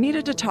 She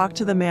needed to talk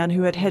to the man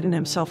who had hidden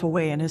himself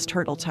away in his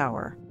turtle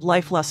tower.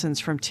 Life lessons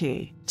from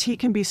tea. Tea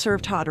can be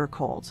served hot or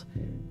cold,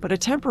 but a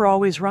temper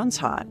always runs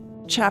hot.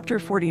 Chapter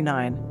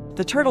 49.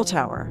 The Turtle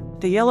Tower.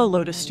 The Yellow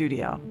Lotus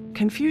Studio.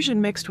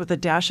 Confusion mixed with a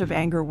dash of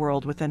anger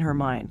whirled within her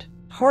mind.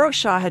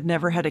 Horo-sha had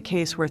never had a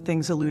case where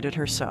things eluded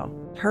her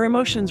so. Her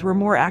emotions were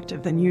more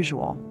active than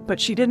usual, but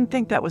she didn't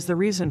think that was the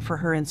reason for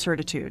her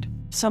incertitude.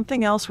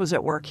 Something else was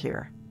at work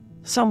here.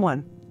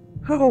 Someone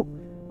who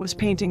was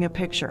painting a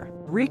picture.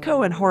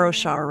 Riko and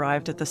Horo-sha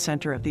arrived at the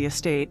center of the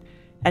estate,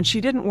 and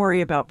she didn't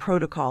worry about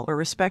protocol or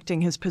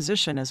respecting his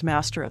position as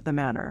master of the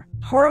manor.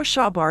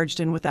 Horo-sha barged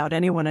in without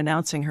anyone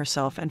announcing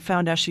herself and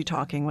found Eshi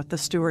talking with the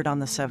steward on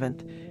the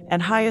 7th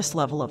and highest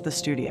level of the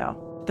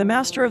studio. The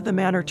master of the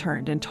manor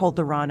turned and told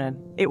the Ronin,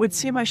 it would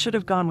seem I should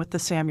have gone with the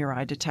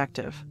samurai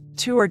detective.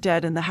 2 are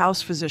dead and the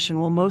house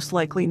physician will most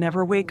likely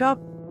never wake up.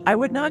 I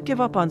would not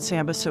give up on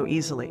Samba so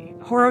easily,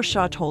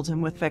 Horo-sha told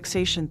him with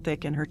vexation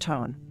thick in her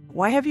tone.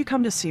 Why have you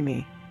come to see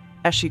me?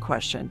 Eshi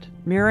questioned,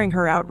 mirroring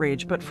her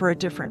outrage but for a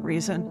different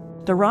reason.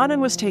 The Ronin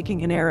was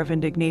taking an air of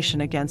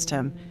indignation against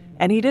him,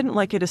 and he didn't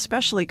like it,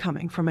 especially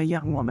coming from a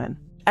young woman.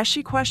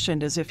 Eshi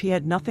questioned as if he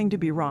had nothing to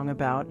be wrong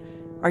about.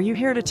 Are you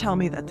here to tell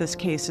me that this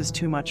case is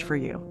too much for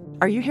you?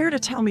 Are you here to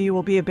tell me you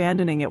will be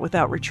abandoning it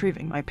without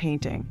retrieving my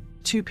painting?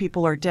 2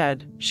 people are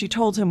dead, she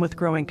told him with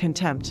growing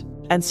contempt,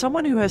 and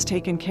someone who has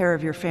taken care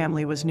of your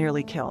family was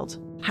nearly killed.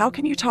 How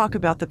can you talk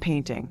about the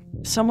painting?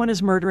 Someone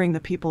is murdering the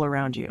people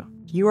around you.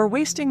 You are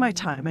wasting my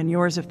time and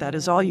yours if that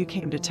is all you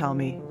came to tell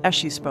me,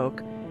 Eshi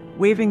spoke,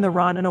 waving the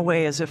Ronin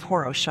away as if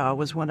Horo-sha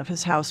was one of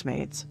his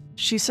housemaids.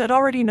 She said,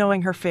 already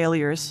knowing her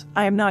failures,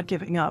 I am not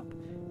giving up,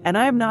 and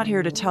I am not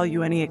here to tell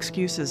you any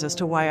excuses as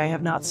to why I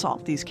have not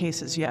solved these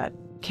cases yet.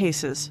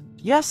 Cases?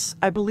 Yes,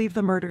 I believe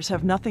the murders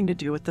have nothing to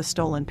do with the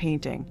stolen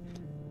painting,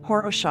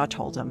 Horo-sha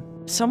told him.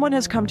 Someone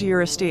has come to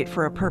your estate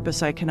for a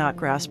purpose I cannot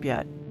grasp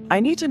yet. I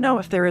need to know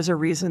if there is a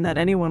reason that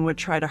anyone would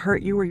try to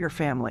hurt you or your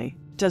family.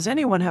 Does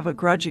anyone have a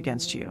grudge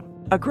against you?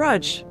 A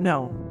grudge?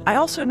 No. I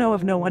also know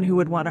of no one who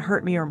would want to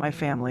hurt me or my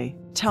family.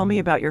 Tell me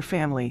about your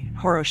family,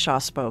 Horo-sha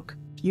spoke.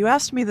 You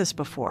asked me this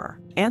before.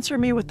 Answer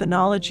me with the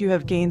knowledge you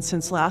have gained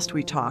since last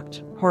we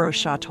talked,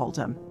 Horo-sha told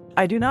him.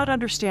 I do not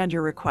understand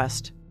your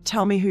request.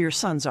 Tell me who your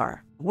sons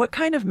are. What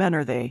kind of men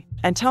are they?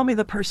 And tell me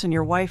the person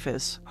your wife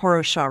is,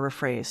 Horo-sha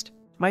rephrased.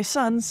 My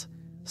sons,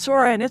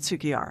 Sora and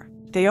Itsuki are.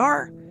 They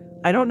are?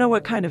 I don't know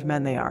what kind of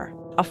men they are.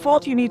 A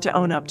fault you need to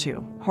own up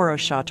to,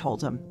 Horo-sha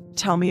told him.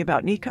 Tell me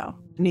about Nico.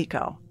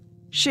 Nico.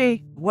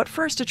 What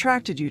first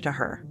attracted you to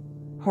her?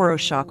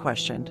 Horo-sha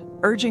questioned,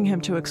 urging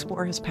him to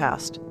explore his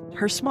past.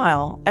 Her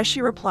smile, as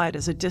she replied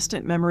as a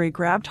distant memory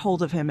grabbed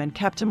hold of him and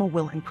kept him a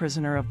willing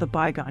prisoner of the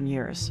bygone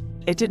years.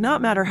 It did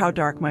not matter how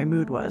dark my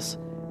mood was.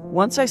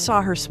 Once I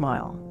saw her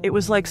smile, it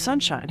was like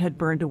sunshine had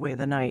burned away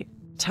the night.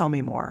 Tell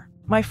me more.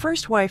 My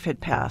first wife had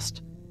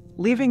passed,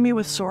 leaving me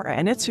with Sora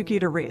and Itsuki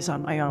to raise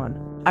on my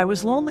own. I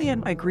was lonely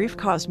and my grief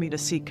caused me to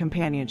seek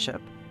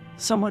companionship,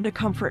 someone to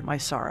comfort my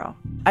sorrow.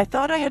 I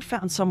thought I had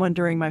found someone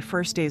during my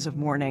first days of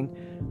mourning,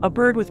 a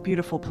bird with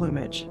beautiful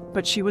plumage,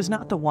 but she was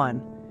not the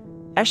one.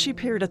 As she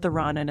peered at the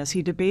Ronin as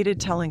he debated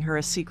telling her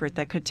a secret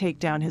that could take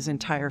down his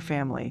entire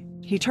family,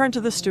 he turned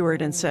to the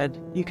steward and said,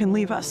 "You can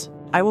leave us.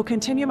 I will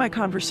continue my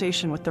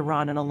conversation with the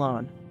Ronin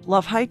alone.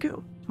 Love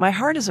haiku. My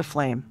heart is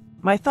aflame.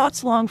 My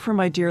thoughts long for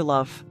my dear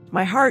love.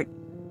 My heart,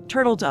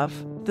 turtle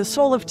dove, the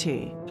soul of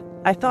tea."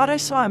 I thought I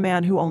saw a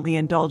man who only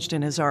indulged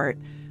in his art,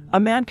 a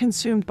man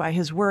consumed by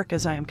his work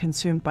as I am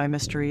consumed by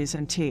mysteries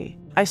and tea.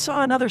 I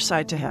saw another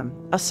side to him,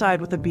 a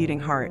side with a beating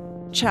heart.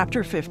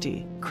 Chapter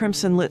 50,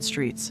 Crimson-Lit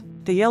Streets.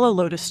 The Yellow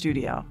Lotus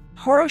Studio.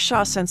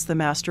 Horo-sha sensed the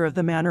master of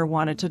the manor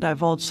wanted to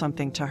divulge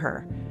something to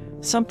her,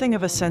 something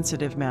of a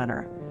sensitive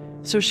manner.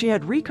 So she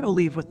had Riko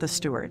leave with the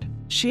steward.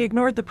 She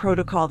ignored the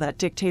protocol that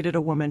dictated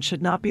a woman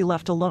should not be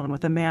left alone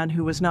with a man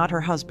who was not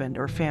her husband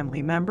or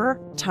family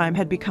member. Time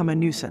had become a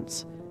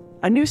nuisance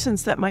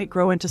that might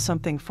grow into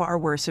something far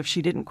worse if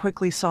she didn't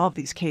quickly solve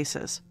these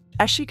cases.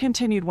 As she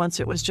continued, once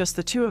it was just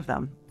the two of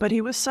them, but he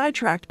was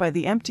sidetracked by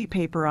the empty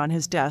paper on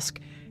his desk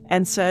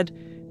and said,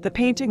 "The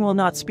painting will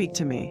not speak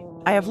to me.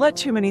 I have let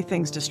too many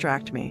things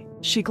distract me."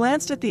 She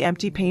glanced at the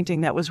empty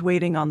painting that was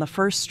waiting on the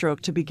first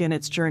stroke to begin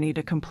its journey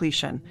to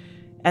completion,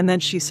 and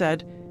then she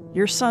said,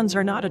 "Your sons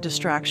are not a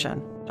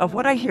distraction. Of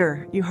what I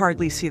hear, you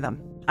hardly see them."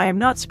 "I am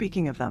not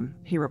speaking of them,"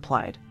 he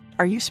replied.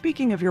 "Are you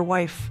speaking of your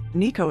wife,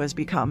 Nico has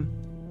become?"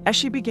 As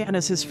she began,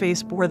 as his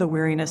face bore the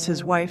weariness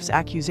his wife's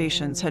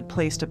accusations had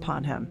placed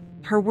upon him.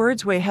 "Her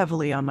words weigh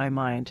heavily on my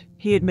mind,"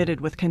 he admitted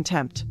with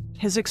contempt.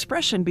 His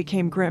expression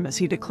became grim as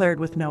he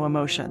declared with no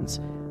emotions,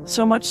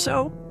 "So much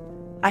so?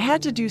 I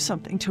had to do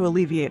something to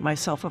alleviate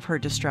myself of her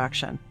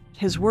distraction."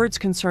 His words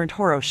concerned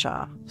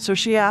Horo-sha, so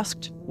she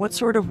asked, "What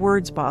sort of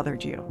words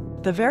bothered you?"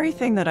 "The very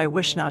thing that I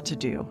wish not to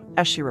do,"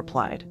 as she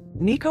replied.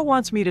 "Nico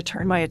wants me to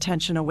turn my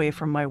attention away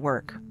from my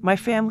work, my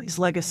family's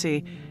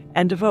legacy,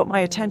 and devote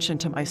my attention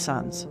to my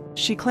sons.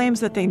 She claims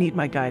that they need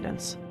my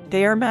guidance.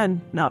 They are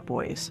men, not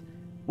boys.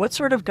 What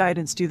sort of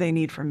guidance do they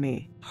need from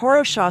me?"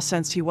 Horo-sha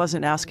sensed he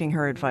wasn't asking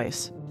her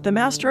advice. The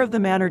master of the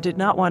manor did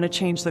not want to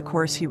change the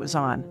course he was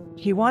on.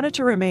 He wanted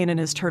to remain in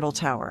his turtle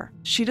tower.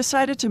 She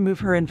decided to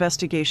move her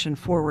investigation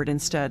forward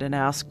instead and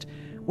asked,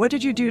 "What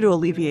did you do to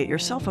alleviate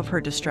yourself of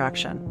her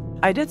distraction?"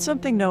 "I did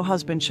something no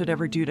husband should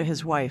ever do to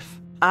his wife.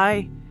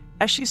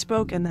 As she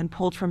spoke and then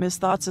pulled from his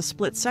thoughts a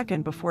split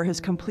second before his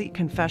complete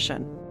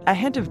confession. A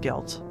hint of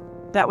guilt.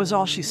 That was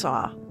all she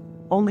saw.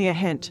 Only a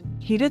hint.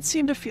 He did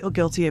seem to feel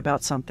guilty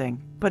about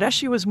something, but as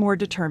she was more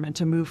determined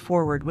to move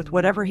forward with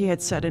whatever he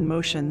had set in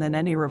motion than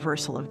any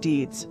reversal of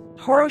deeds.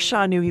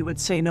 Horo-sha knew he would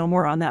say no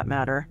more on that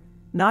matter.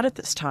 Not at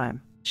this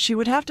time. She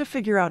would have to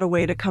figure out a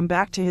way to come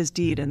back to his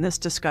deed in this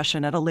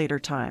discussion at a later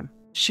time.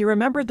 She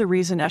remembered the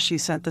reason as she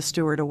sent the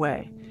steward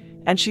away,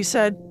 and she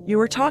said, "You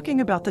were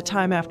talking about the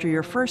time after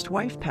your first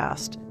wife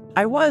passed."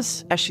 I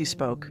was, as she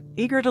spoke,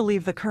 eager to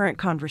leave the current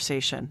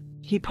conversation.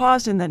 He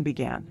paused and then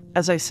began.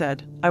 "As I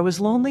said, I was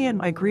lonely and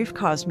my grief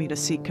caused me to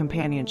seek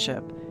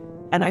companionship,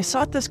 and I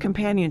sought this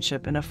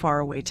companionship in a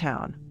faraway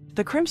town.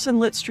 The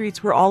crimson-lit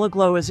streets were all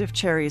aglow as if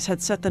cherries had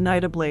set the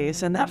night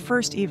ablaze, and that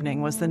first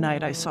evening was the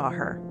night I saw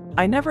her.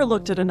 I never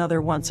looked at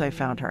another once I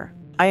found her.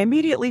 I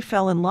immediately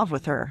fell in love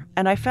with her,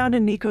 and I found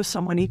in Nico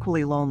someone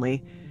equally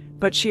lonely,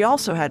 but she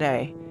also had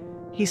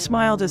He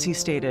smiled as he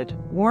stated,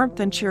 "warmth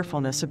and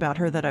cheerfulness about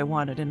her that I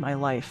wanted in my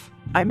life.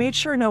 I made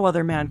sure no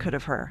other man could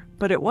have her,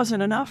 but it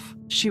wasn't enough.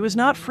 She was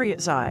not free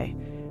as I,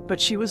 but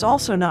she was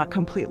also not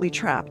completely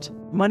trapped.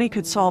 Money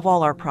could solve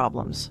all our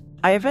problems.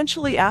 I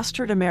eventually asked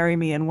her to marry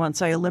me, and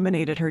once I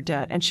eliminated her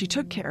debt and she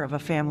took care of a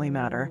family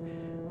matter,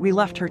 we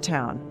left her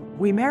town.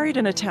 We married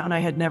in a town I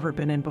had never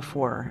been in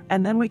before,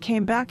 and then we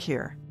came back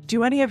here.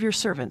 Do any of your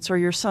servants or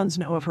your sons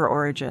know of her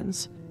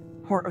origins?"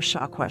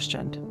 Horo-sha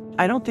questioned.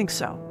 "I don't think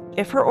so.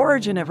 If her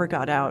origin ever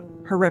got out,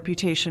 her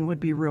reputation would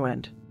be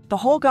ruined. The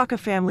whole Gaka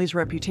family's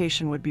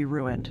reputation would be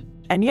ruined.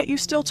 And yet you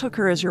still took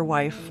her as your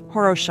wife,"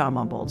 Horo-sha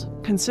mumbled,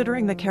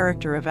 considering the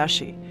character of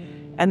Eshi.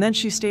 And then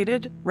she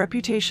stated,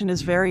 "Reputation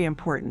is very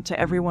important to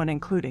everyone,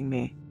 including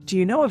me. Do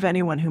you know of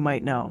anyone who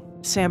might know?"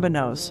 "Samba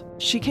knows.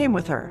 She came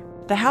with her.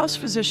 The house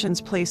physician's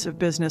place of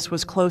business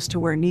was close to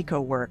where Nico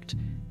worked,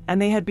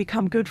 and they had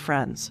become good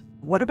friends."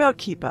 "What about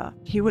Kipa?"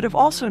 "He would have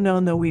also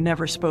known, though we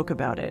never spoke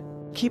about it.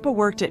 Kipa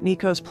worked at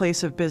Nico's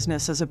place of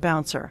business as a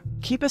bouncer.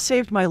 Kipa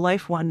saved my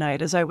life one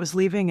night as I was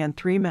leaving and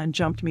 3 men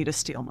jumped me to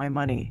steal my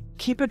money.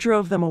 Kipa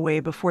drove them away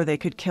before they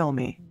could kill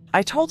me.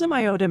 I told him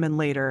I owed him, and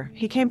later,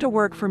 he came to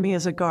work for me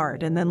as a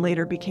guard and then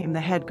later became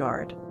the head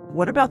guard.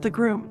 What about the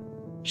groom?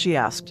 She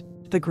asked.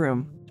 The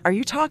groom? Are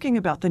you talking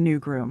about the new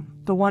groom,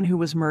 the one who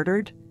was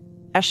murdered?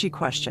 As she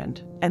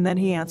questioned, and then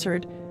he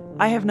answered,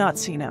 I have not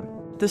seen him.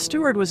 The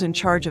steward was in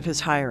charge of his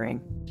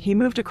hiring. He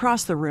moved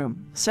across the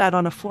room, sat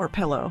on a floor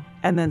pillow,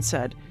 and then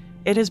said,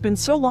 It has been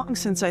so long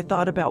since I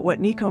thought about what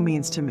Nico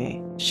means to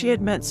me. She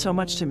had meant so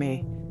much to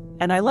me,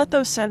 and I let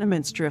those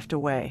sentiments drift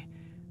away.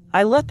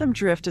 I let them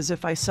drift as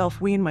if I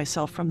self-weaned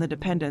myself from the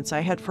dependence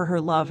I had for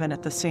her love and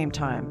at the same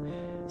time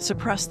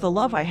suppressed the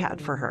love I had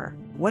for her.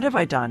 What have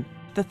I done?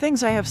 The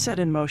things I have set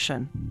in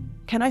motion.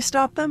 Can I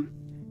stop them?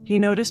 He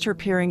noticed her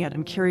peering at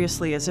him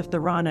curiously as if the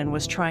Ronin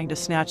was trying to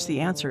snatch the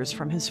answers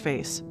from his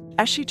face.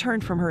 As she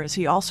turned from her, as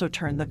he also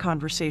turned the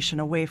conversation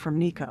away from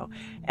Nico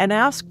and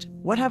asked,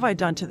 What have I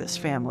done to this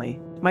family?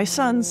 My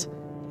sons,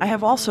 I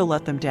have also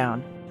let them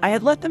down. I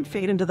had let them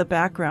fade into the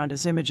background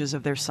as images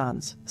of their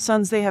sons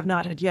they have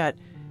not had yet,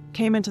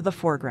 came into the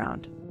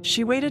foreground.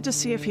 She waited to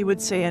see if he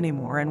would say any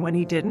more, and when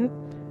he didn't,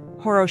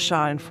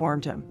 Horo-sha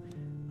informed him,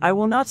 I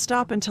will not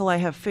stop until I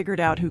have figured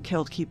out who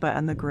killed Kipa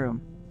and the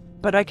groom.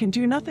 But I can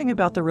do nothing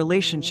about the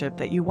relationship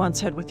that you once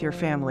had with your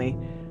family,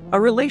 a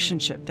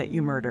relationship that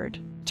you murdered.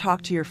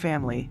 Talk to your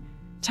family.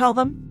 Tell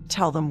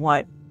them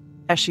what?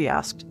 As she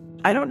asked.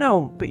 I don't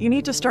know, but you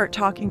need to start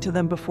talking to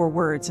them before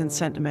words and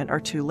sentiment are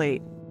too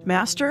late.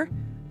 Master?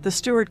 The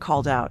steward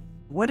called out.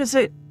 What is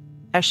it?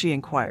 As she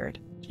inquired.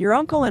 Your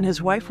uncle and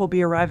his wife will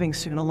be arriving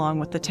soon along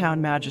with the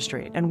town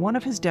magistrate and one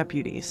of his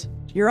deputies.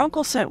 Your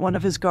uncle sent one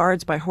of his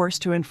guards by horse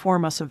to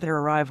inform us of their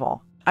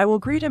arrival. I will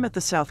greet him at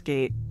the south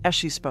gate. As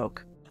she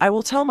spoke. I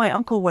will tell my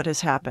uncle what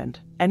has happened,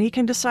 and he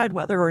can decide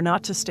whether or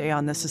not to stay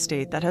on this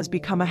estate that has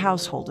become a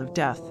household of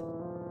death.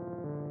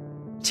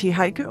 Tea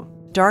haiku.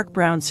 Dark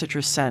brown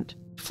citrus scent.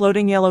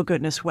 Floating yellow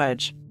goodness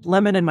wedge.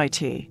 Lemon in my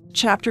tea.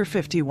 Chapter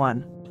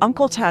 51.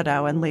 Uncle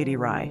Tadao and Lady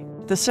Rai.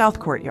 The south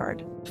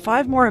courtyard.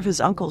 5 more of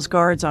his uncle's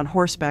guards on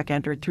horseback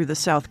entered through the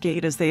south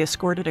gate as they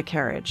escorted a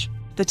carriage.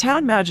 The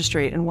town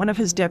magistrate and one of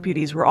his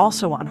deputies were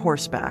also on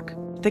horseback.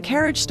 The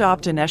carriage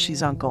stopped and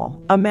Eshi's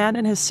uncle, a man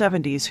in his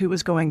 70s who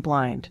was going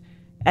blind,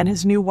 and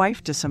his new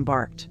wife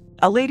disembarked.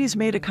 A lady's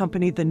maid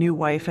accompanied the new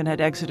wife and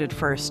had exited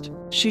first.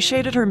 She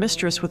shaded her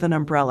mistress with an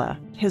umbrella.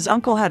 His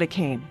uncle had a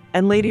cane,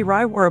 and Lady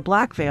Rai wore a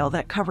black veil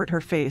that covered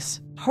her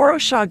face.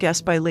 Horo-sha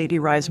guessed by Lady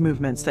Rai's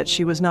movements that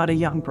she was not a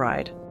young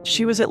bride.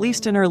 She was at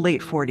least in her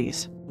late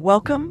 40s.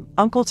 Welcome,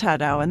 Uncle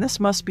Tadao, and this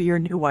must be your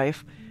new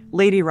wife,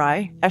 Lady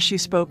Rai, as she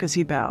spoke as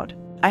he bowed.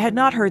 I had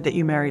not heard that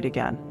you married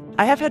again.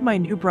 I have had my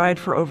new bride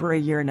for over a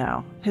year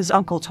now, his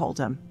uncle told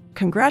him.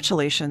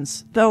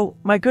 Congratulations, though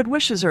my good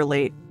wishes are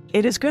late.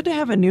 It is good to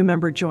have a new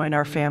member join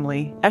our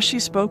family, as she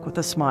spoke with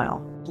a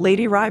smile.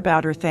 Lady Rai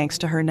bowed her thanks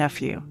to her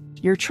nephew.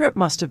 Your trip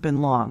must have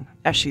been long,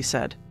 as she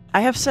said.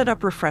 I have set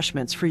up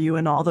refreshments for you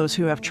and all those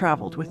who have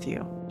traveled with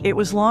you. It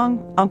was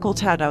long, Uncle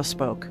Tadao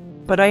spoke,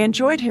 but I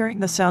enjoyed hearing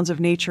the sounds of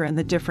nature in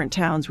the different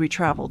towns we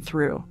traveled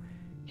through.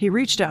 He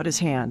reached out his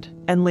hand,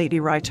 and Lady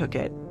Rai took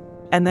it.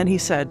 And then he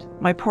said,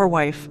 My poor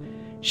wife.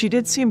 She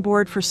did seem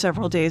bored for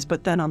several days,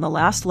 but then on the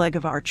last leg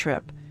of our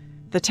trip,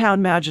 the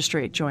town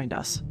magistrate joined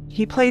us.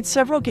 He played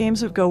several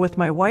games of Go with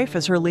my wife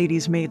as her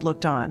lady's maid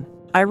looked on.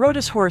 I rode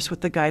his horse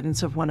with the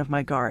guidance of one of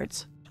my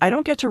guards. I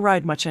don't get to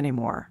ride much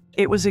anymore.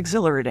 It was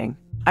exhilarating.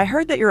 I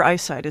heard that your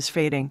eyesight is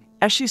fading,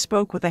 as she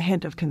spoke with a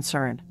hint of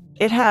concern.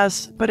 It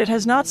has, but it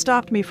has not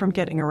stopped me from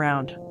getting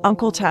around,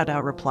 Uncle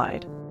Tadao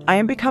replied. I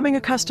am becoming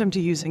accustomed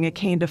to using a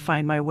cane to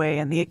find my way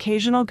and the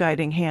occasional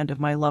guiding hand of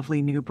my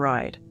lovely new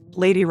bride.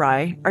 Lady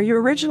Rai, are you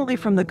originally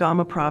from the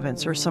Gama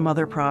province or some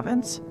other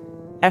province?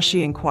 As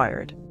she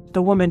inquired.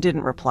 The woman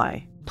didn't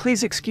reply.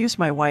 Please excuse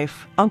my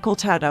wife, Uncle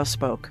Tadao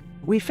spoke.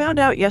 We found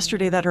out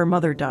yesterday that her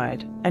mother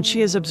died, and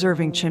she is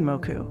observing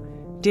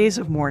Chinmoku, days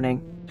of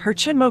mourning. Her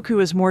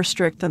Chinmoku is more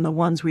strict than the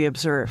ones we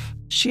observe.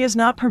 She is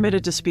not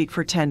permitted to speak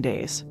for 10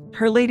 days.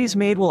 Her lady's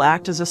maid will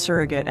act as a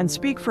surrogate and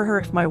speak for her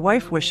if my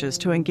wife wishes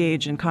to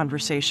engage in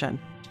conversation.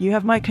 You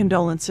have my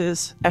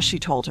condolences, as she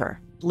told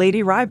her.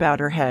 Lady Rai bowed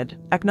her head,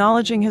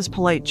 acknowledging his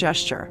polite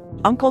gesture.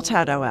 Uncle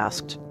Tadao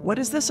asked, What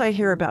is this I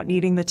hear about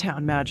needing the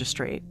town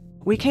magistrate?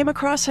 We came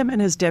across him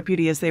and his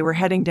deputy as they were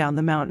heading down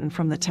the mountain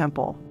from the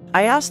temple.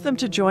 I asked them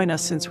to join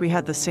us since we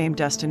had the same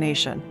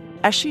destination.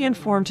 As she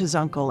informed his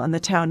uncle and the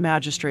town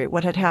magistrate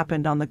what had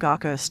happened on the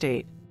Gaka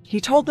estate,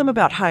 he told them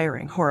about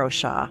hiring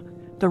Horo-sha,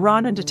 the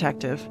Ronin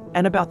detective,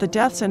 and about the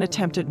deaths and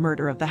attempted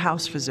murder of the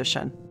house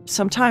physician.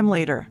 Some time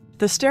later,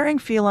 the Staring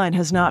Feline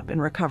has not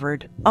been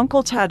recovered.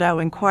 Uncle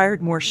Tadao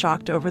inquired, more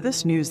shocked over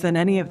this news than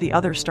any of the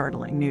other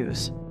startling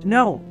news.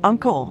 No,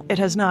 Uncle, it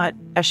has not,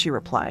 as she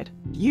replied.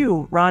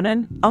 You,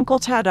 Ronin, Uncle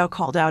Tadao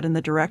called out in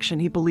the direction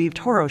he believed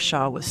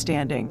Horo-sha was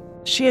standing.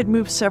 She had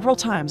moved several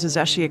times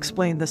as she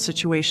explained the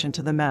situation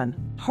to the men.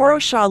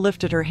 Horo-sha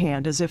lifted her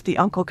hand as if the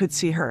uncle could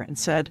see her and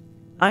said,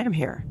 I am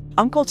here.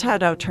 Uncle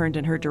Tadao turned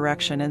in her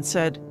direction and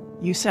said,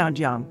 You sound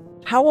young.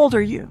 How old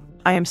are you?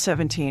 I am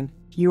 17.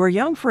 You are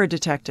young for a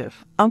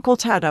detective. Uncle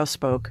Tadao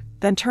spoke,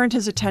 then turned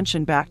his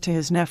attention back to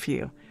his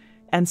nephew,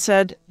 and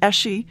said,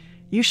 Eshi,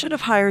 you should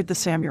have hired the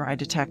samurai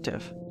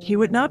detective. He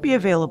would not be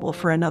available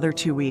for another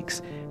 2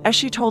 weeks.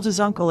 Eshi told his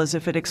uncle as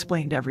if it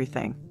explained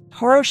everything.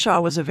 Horo-sha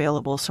was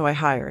available, so I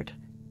hired.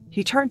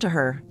 He turned to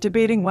her,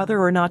 debating whether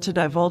or not to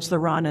divulge the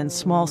Ronin's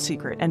small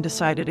secret, and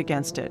decided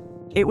against it.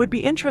 It would be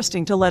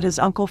interesting to let his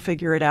uncle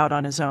figure it out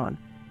on his own.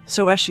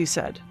 So Eshi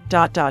said,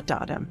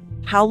 him.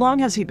 How long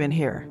has he been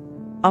here?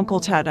 Uncle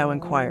Tadao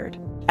inquired.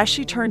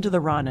 Eshi turned to the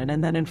Ronin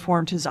and then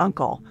informed his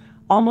uncle,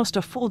 almost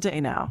a full day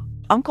now.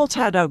 Uncle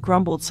Tadao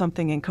grumbled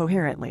something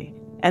incoherently,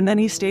 and then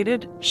he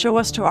stated, show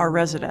us to our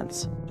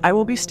residence. I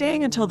will be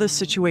staying until this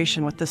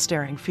situation with the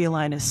Staring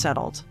Feline is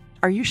settled.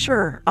 Are you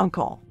sure,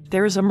 Uncle?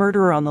 There is a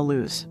murderer on the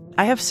loose.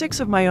 I have 6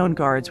 of my own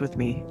guards with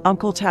me,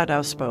 Uncle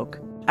Tadao spoke.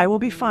 I will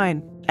be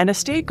fine. An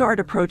estate guard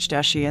approached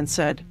Eshi and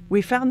said,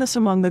 we found this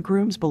among the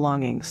groom's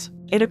belongings.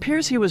 It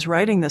appears he was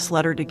writing this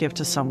letter to give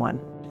to someone.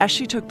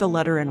 Eshi took the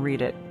letter and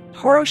read it.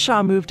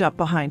 Horo-sha moved up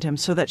behind him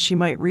so that she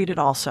might read it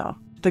also.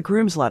 The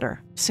groom's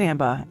letter.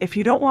 Samba, if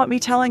you don't want me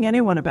telling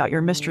anyone about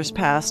your mistress'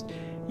 past,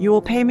 you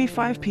will pay me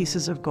 5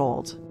 pieces of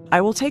gold.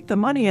 I will take the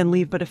money and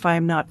leave, but if I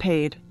am not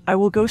paid, I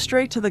will go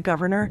straight to the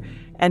governor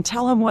and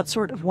tell him what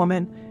sort of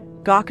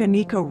woman Gaka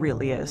Niko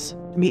really is.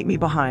 Meet me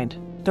behind.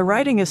 The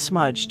writing is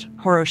smudged,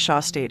 Horo-sha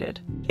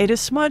stated. It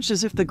is smudged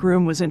as if the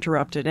groom was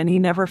interrupted and he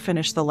never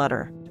finished the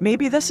letter.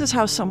 Maybe this is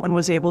how someone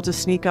was able to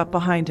sneak up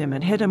behind him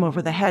and hit him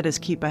over the head as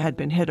Kipa had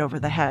been hit over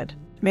the head.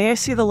 May I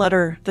see the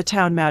letter? The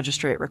town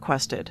magistrate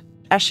requested.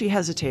 Eshi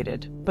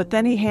hesitated, but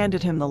then he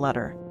handed him the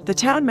letter. The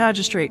town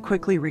magistrate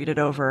quickly read it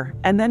over,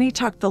 and then he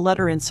tucked the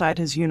letter inside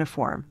his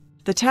uniform.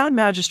 The town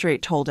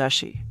magistrate told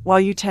Eshi, while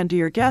you tend to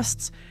your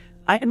guests,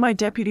 I and my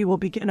deputy will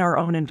begin our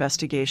own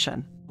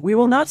investigation. We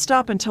will not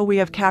stop until we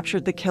have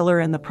captured the killer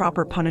and the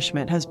proper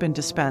punishment has been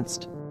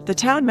dispensed. The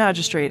town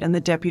magistrate and the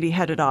deputy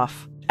headed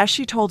off.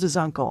 Eshi told his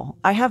uncle,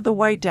 I have the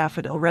White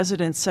Daffodil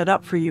residence set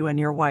up for you and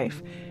your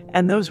wife,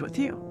 and those with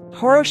you.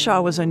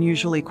 Horo-sha was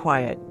unusually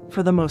quiet,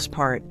 for the most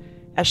part,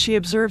 as she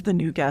observed the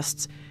new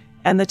guests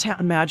and the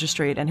town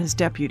magistrate and his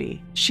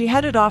deputy. She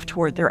headed off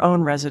toward their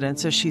own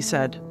residence as she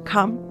said,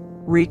 Come,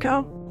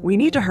 Riko, we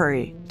need to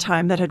hurry.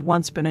 Time that had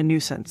once been a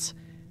nuisance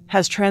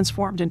has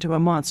transformed into a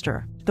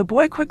monster. The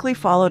boy quickly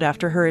followed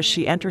after her as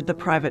she entered the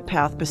private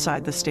path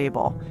beside the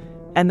stable,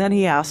 and then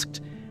he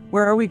asked,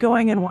 Where are we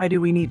going and why do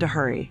we need to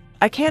hurry?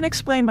 I can't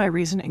explain my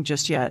reasoning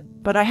just yet,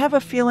 but I have a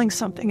feeling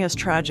something as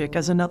tragic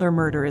as another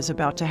murder is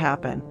about to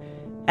happen,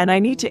 and I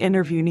need to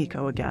interview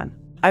Niko again.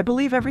 I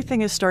believe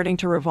everything is starting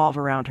to revolve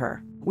around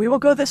her. We will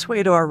go this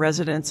way to our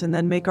residence and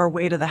then make our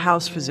way to the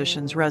house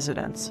physician's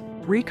residence.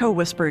 Riko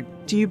whispered,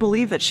 Do you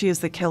believe that she is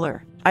the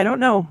killer? I don't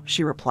know,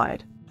 she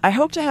replied. I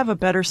hope to have a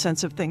better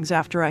sense of things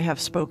after I have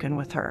spoken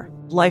with her.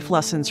 Life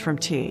lessons from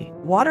tea.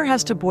 Water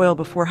has to boil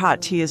before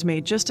hot tea is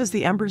made, just as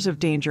the embers of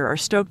danger are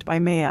stoked by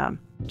mayhem.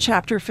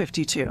 Chapter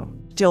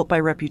 52. Guilt by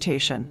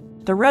Reputation.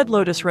 The Red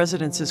Lotus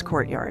Residence's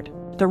courtyard.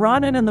 The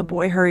Ronin and the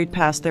boy hurried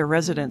past their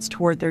residence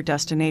toward their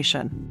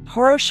destination.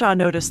 Horo-sha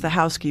noticed the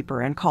housekeeper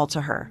and called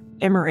to her.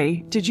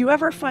 Emery, did you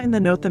ever find the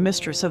note the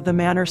mistress of the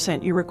manor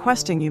sent you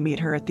requesting you meet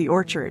her at the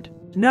orchard?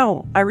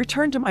 No, I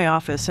returned to my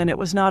office and it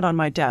was not on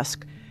my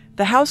desk.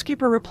 The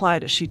housekeeper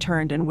replied as she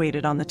turned and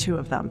waited on the two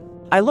of them.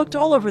 I looked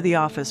all over the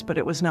office, but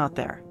it was not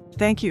there.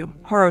 Thank you,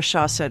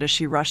 Horo-sha said as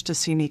she rushed to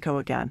see Niko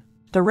again.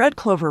 The Red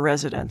Clover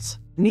residence.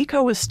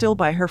 Niko was still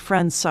by her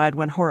friend's side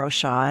when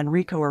Horo-sha and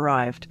Riko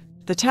arrived.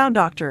 The town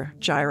doctor,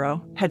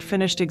 Jiro, had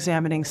finished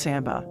examining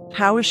Samba.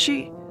 How is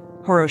she?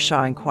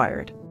 Horo-sha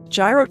inquired.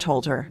 Jiro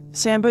told her,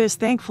 Samba is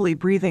thankfully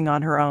breathing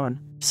on her own.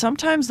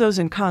 Sometimes those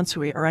in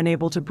Kansui are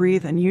unable to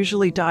breathe and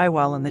usually die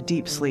while in the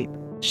deep sleep.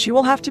 She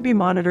will have to be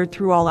monitored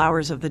through all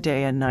hours of the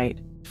day and night.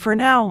 For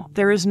now,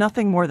 there is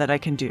nothing more that I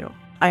can do.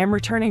 I am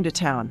returning to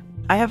town.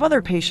 I have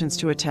other patients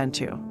to attend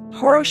to.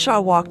 Horo-sha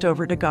walked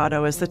over to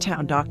Gato as the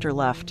town doctor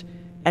left,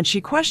 and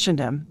she questioned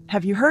him,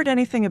 Have you heard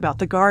anything about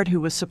the guard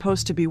who was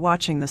supposed to be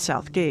watching the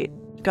south gate?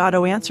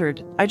 Gato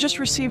answered, I just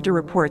received a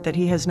report that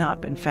he has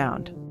not been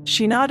found.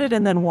 She nodded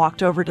and then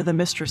walked over to the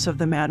mistress of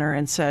the manor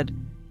and said,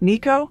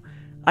 Niko,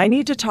 I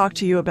need to talk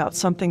to you about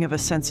something of a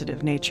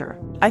sensitive nature.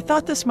 I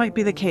thought this might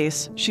be the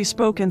case. She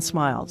spoke and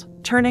smiled,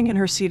 turning in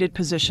her seated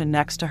position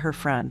next to her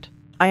friend.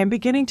 I am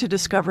beginning to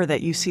discover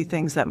that you see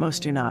things that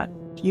most do not.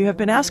 You have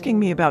been asking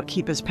me about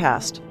Kipa's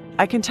past.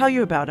 I can tell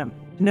you about him.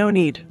 No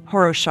need,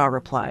 Horo-sha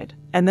replied.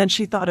 And then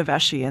she thought of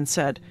Eshi and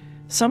said,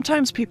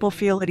 Sometimes people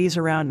feel at ease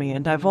around me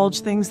and divulge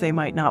things they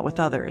might not with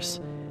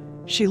others.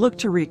 She looked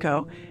to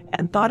Riko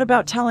and thought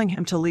about telling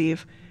him to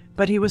leave,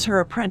 but he was her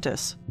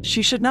apprentice.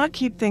 She should not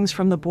keep things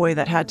from the boy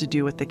that had to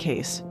do with the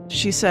case.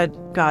 She said,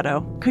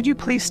 Gato, could you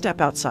please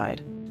step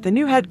outside? The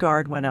new head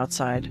guard went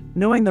outside,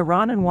 knowing the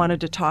Ronin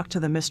wanted to talk to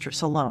the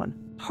mistress alone.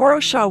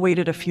 Horo-sha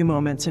waited a few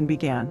moments and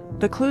began.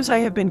 The clues I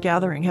have been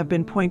gathering have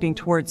been pointing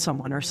towards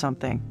someone or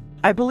something.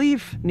 I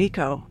believe,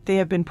 Niko, they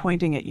have been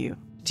pointing at you.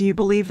 Do you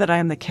believe that I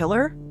am the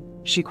killer?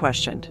 She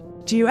questioned.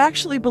 Do you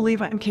actually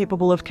believe I am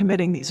capable of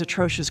committing these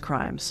atrocious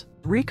crimes?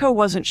 Riko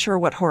wasn't sure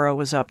what Horo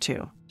was up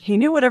to. He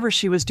knew whatever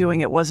she was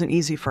doing, it wasn't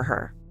easy for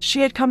her.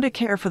 She had come to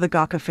care for the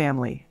Gaka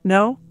family.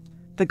 No,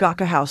 the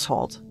Gaka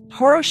household.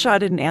 Horo-sha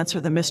didn't answer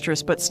the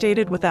mistress, but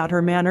stated without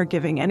her manner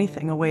giving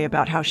anything away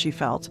about how she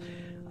felt,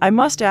 "I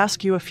must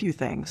ask you a few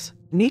things."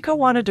 Nico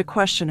wanted to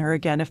question her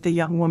again if the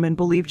young woman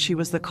believed she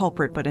was the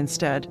culprit, but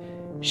instead,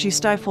 she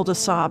stifled a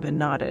sob and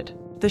nodded.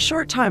 The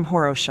short time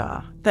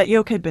Horo-sha, that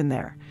yoke had been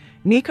there,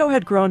 Nico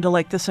had grown to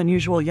like this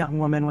unusual young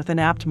woman with an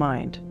apt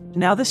mind.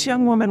 Now this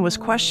young woman was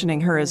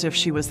questioning her as if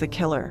she was the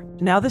killer.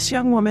 Now this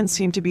young woman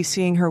seemed to be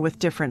seeing her with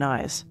different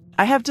eyes.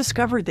 "I have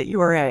discovered that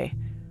you are a..."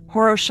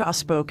 Horo-sha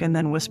spoke and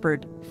then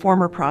whispered,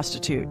 "former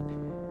prostitute."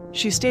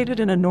 She stated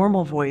in a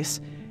normal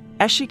voice,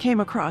 "as she came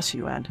across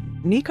you," and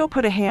Nico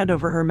put a hand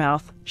over her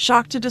mouth,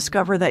 shocked to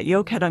discover that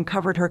Yoke had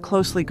uncovered her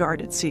closely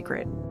guarded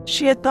secret.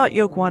 She had thought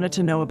Yoke wanted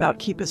to know about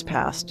Kipa's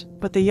past,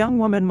 but the young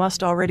woman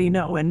must already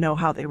know and know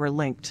how they were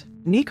linked.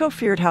 Nico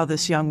feared how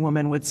this young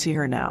woman would see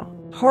her now.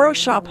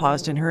 Horo-sha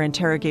paused in her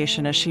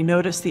interrogation as she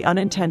noticed the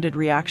unintended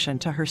reaction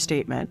to her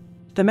statement.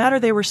 The matter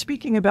they were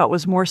speaking about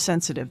was more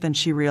sensitive than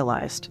she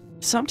realized.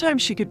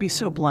 Sometimes she could be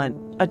so blunt,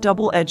 a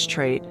double-edged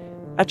trait,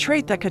 a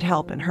trait that could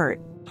help and hurt.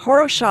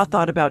 Horo-sha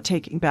thought about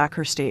taking back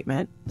her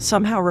statement,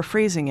 somehow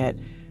rephrasing it,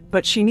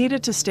 but she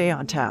needed to stay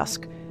on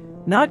task,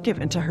 not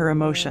give in to her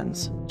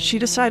emotions. She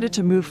decided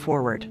to move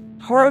forward.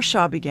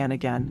 Horo-sha began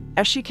again,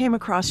 "as she came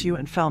across you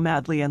and fell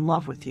madly in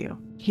love with you.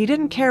 He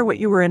didn't care what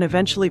you were and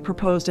eventually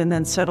proposed and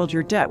then settled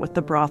your debt with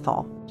the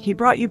brothel. He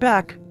brought you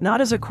back,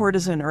 not as a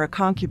courtesan or a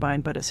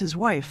concubine, but as his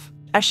wife.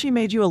 As she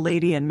made you a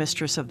lady and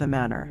mistress of the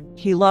manor.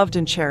 He loved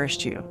and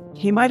cherished you.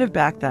 He might have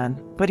back then,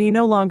 but he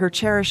no longer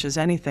cherishes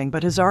anything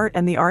but his art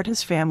and the art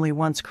his family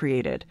once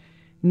created."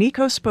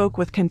 Nico spoke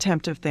with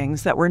contempt of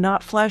things that were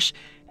not flesh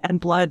and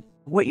blood.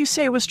 "What you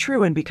say was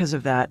true, and because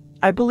of that,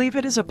 I believe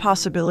it is a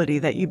possibility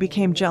that you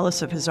became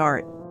jealous of his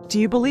art. Do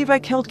you believe I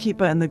killed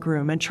Kipa and the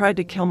groom and tried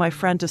to kill my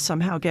friend to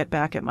somehow get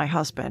back at my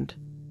husband?"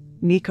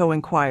 Nico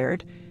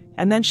inquired,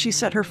 and then she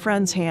set her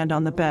friend's hand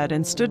on the bed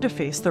and stood to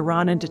face the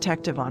Ronin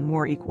detective on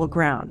more equal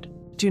ground.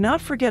 "Do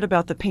not forget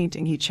about the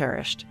painting he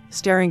cherished,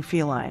 Staring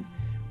Feline,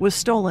 was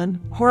stolen."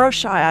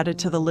 Horo-sha added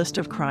to the list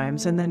of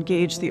crimes and then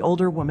gauged the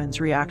older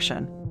woman's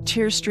reaction.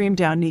 Tears streamed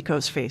down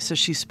Nico's face as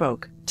she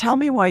spoke. "Tell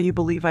me why you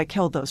believe I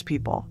killed those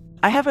people.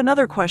 I have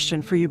another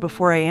question for you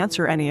before I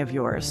answer any of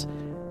yours."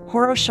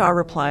 Horo-sha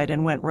replied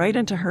and went right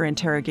into her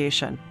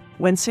interrogation.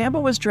 "When Samba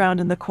was drowned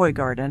in the koi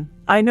garden,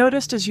 I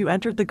noticed as you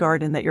entered the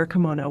garden that your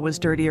kimono was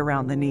dirty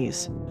around the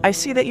knees. I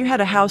see that you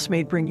had a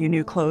housemaid bring you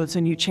new clothes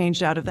and you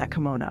changed out of that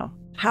kimono.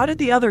 How did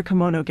the other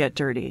kimono get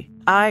dirty?"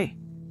 I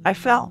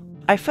fell.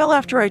 "I fell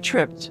after I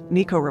tripped,"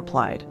 Nico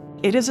replied.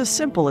 "It is as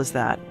simple as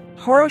that."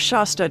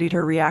 Horo-sha studied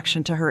her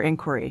reaction to her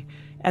inquiry,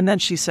 and then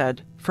she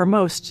said, "For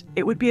most,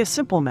 it would be a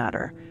simple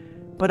matter.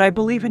 But I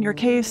believe in your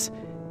case,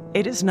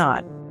 it is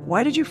not.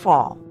 Why did you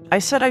fall?" "I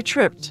said I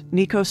tripped,"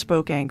 Nico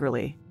spoke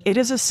angrily. "It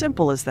is as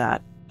simple as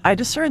that. I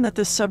discern that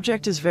this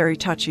subject is very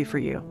touchy for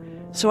you,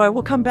 so I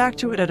will come back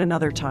to it at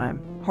another time,"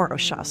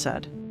 Horo-sha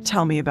said.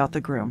 "Tell me about the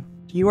groom.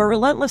 You are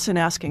relentless in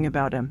asking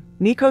about him."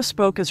 Nico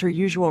spoke as her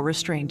usual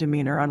restrained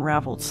demeanor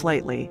unraveled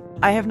slightly.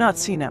 "I have not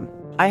seen him.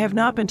 I have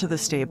not been to the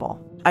stable.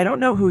 I don't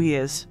know who he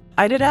is.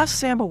 I did ask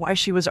Samba why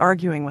she was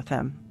arguing with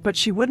him, but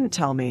she wouldn't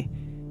tell me."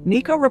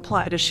 Nico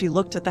replied as she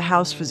looked at the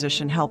house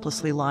physician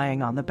helplessly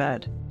lying on the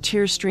bed.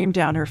 Tears streamed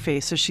down her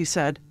face as she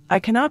said, "I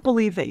cannot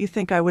believe that you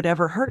think I would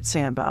ever hurt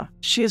Samba.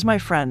 She is my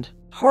friend."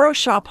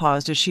 Horo-sha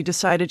paused as she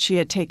decided she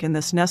had taken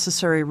this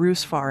necessary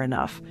ruse far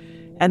enough,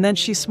 and then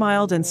she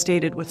smiled and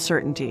stated with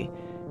certainty,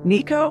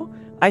 "Nico,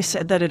 I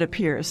said that it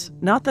appears,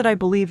 not that I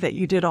believe that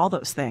you did all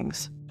those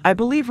things. I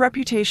believe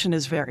reputation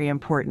is very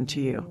important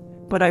to you,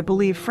 but I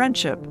believe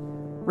friendship,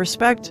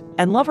 respect,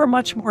 and love are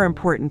much more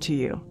important to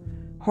you."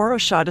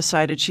 Horo-sha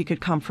decided she could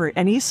comfort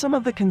and ease some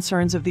of the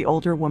concerns of the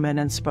older woman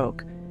and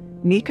spoke,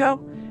 "Nico,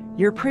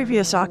 your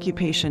previous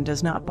occupation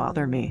does not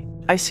bother me.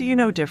 I see you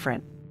no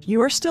different. You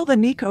are still the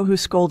Nico who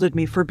scolded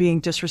me for being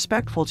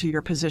disrespectful to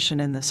your position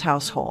in this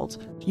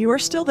household. You are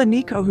still the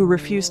Nico who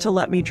refused to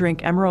let me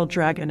drink Emerald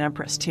Dragon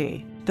Empress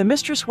tea." The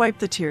mistress wiped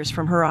the tears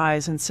from her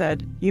eyes and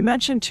said, "You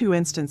mentioned 2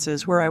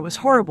 instances where I was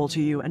horrible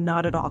to you and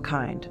not at all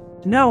kind.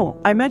 No,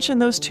 I mentioned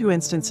those 2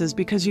 instances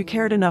because you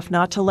cared enough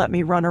not to let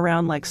me run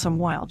around like some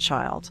wild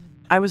child.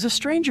 I was a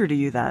stranger to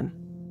you then,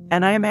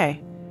 and I am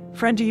a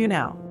friend to you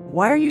now.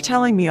 Why are you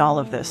telling me all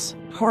of this?"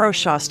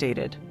 Horo-sha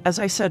stated, "As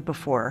I said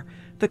before,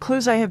 the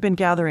clues I have been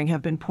gathering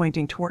have been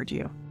pointing toward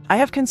you. I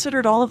have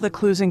considered all of the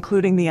clues,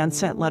 including the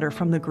unsent letter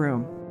from the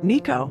groom.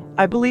 Nico,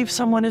 I believe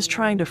someone is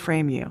trying to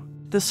frame you.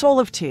 The soul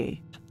of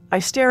tea. I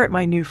stare at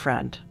my new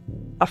friend.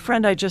 A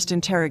friend I just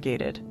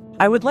interrogated.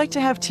 I would like to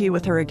have tea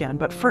with her again,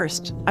 but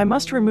first, I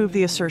must remove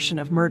the assertion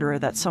of murderer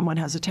that someone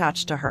has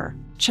attached to her."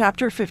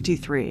 Chapter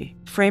 53.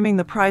 Framing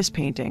the Prize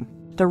Painting.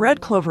 The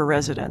Red Clover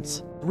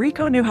Residence.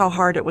 Riko knew how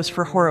hard it was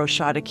for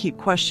Horo-sha to keep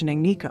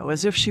questioning Nico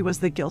as if she was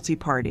the guilty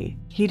party.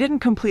 He didn't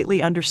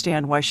completely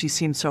understand why she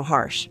seemed so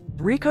harsh.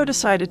 Riko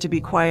decided to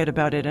be quiet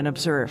about it and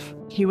observe.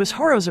 He was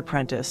Horo's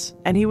apprentice,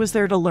 and he was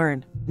there to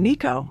learn,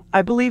 "Nico,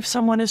 I believe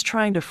someone is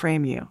trying to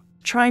frame you."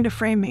 "Trying to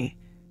frame me?"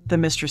 the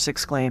mistress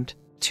exclaimed.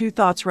 Two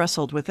thoughts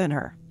wrestled within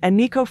her, and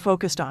Nico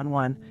focused on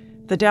one,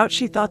 the doubt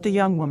she thought the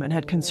young woman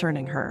had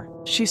concerning her.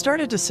 She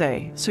started to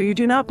say, "So you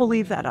do not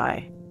believe that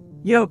I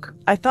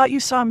thought you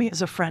saw me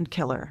as a friend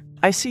killer.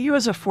 I see you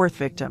as a fourth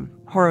victim,"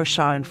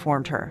 Horo-sha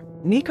informed her.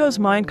 Nico's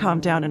mind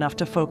calmed down enough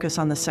to focus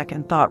on the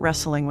second thought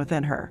wrestling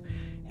within her,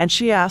 and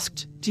she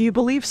asked, "Do you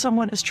believe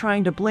someone is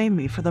trying to blame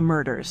me for the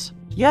murders?"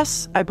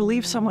 "Yes, I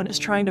believe someone is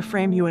trying to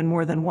frame you in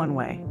more than one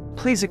way."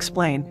 "Please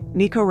explain,"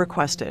 Nico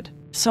requested.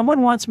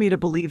 "Someone wants me to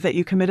believe that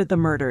you committed the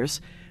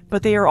murders,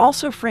 but they are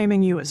also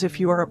framing you as if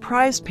you are a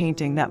prized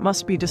painting that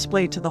must be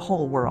displayed to the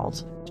whole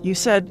world." "You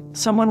said,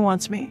 someone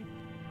wants me?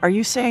 Are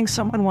you saying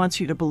someone wants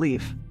you to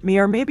believe me,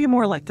 or maybe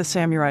more like the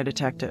samurai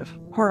detective?"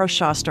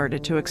 Horo-sha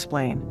started to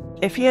explain.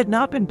 "If he had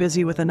not been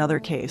busy with another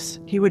case,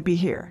 he would be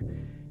here."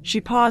 She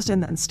paused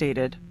and then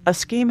stated, "A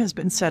scheme has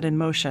been set in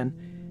motion,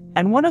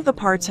 and one of the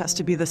parts has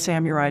to be the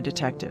samurai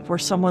detective or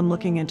someone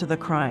looking into the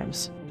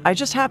crimes. I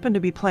just happen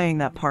to be playing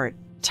that part.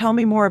 Tell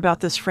me more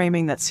about this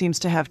framing that seems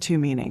to have two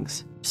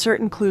meanings."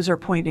 "Certain clues are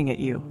pointing at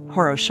you,"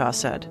 Horo-sha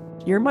said.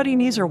 "Your muddy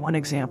knees are one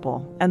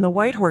example, and the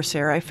white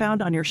horsehair I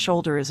found on your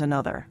shoulder is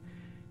another."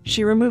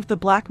 She removed the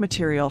black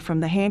material from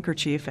the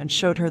handkerchief and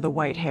showed her the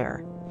white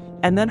hair.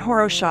 And then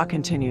Horo-sha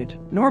continued,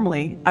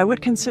 "Normally, I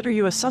would consider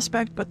you a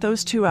suspect, but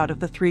those 2 out of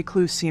the 3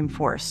 clues seem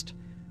forced.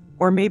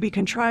 Or maybe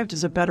contrived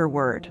is a better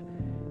word."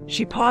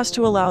 She paused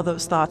to allow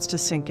those thoughts to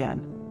sink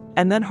in.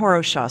 And then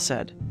Horo-sha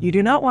said, "You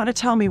do not want to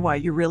tell me why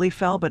you really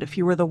fell, but if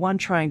you were the one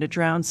trying to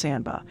drown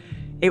Sanba,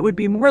 it would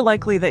be more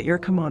likely that your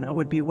kimono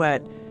would be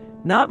wet,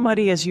 not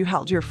muddy, as you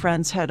held your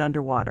friend's head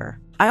underwater.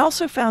 I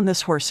also found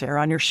this horsehair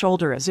on your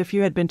shoulder as if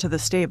you had been to the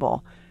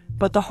stable,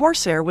 but the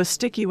horsehair was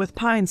sticky with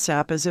pine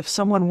sap as if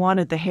someone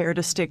wanted the hair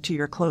to stick to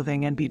your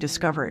clothing and be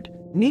discovered."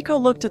 Nico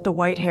looked at the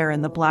white hair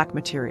and the black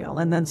material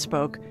and then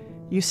spoke,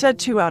 "You said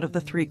 2 out of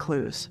the 3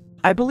 clues.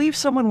 I believe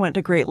someone went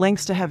to great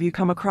lengths to have you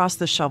come across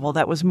the shovel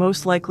that was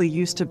most likely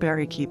used to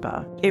bury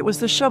Kippa. It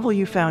was the shovel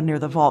you found near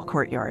the vault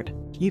courtyard.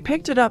 You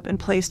picked it up and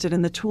placed it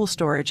in the tool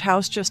storage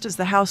house just as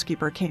the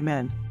housekeeper came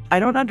in." "I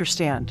don't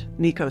understand,"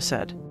 Nico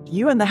said.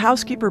 "You and the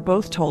housekeeper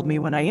both told me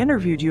when I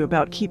interviewed you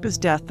about Kippa's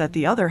death that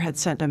the other had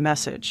sent a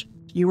message.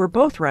 You were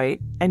both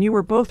right, and you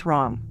were both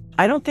wrong.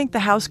 I don't think the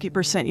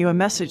housekeeper sent you a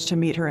message to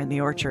meet her in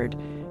the orchard,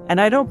 and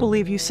I don't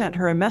believe you sent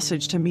her a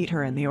message to meet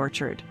her in the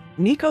orchard."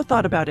 Nico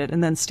thought about it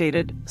and then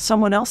stated,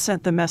 "Someone else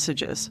sent the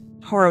messages."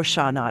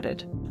 Horo-sha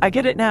nodded. "I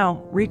get it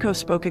now," Riko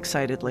spoke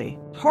excitedly.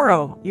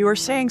 "Horo, you are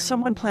saying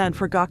someone planned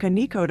for Gaka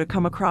Nico to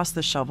come across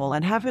the shovel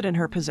and have it in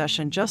her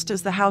possession just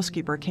as the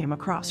housekeeper came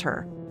across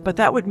her. But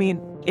that would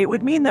mean, it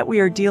would mean that we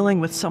are dealing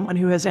with someone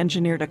who has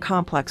engineered a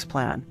complex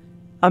plan.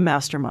 A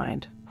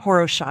mastermind,"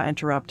 Horo-sha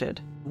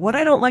interrupted. "What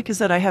I don't like is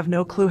that I have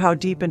no clue how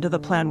deep into the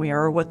plan we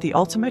are or what the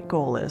ultimate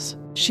goal is."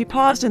 She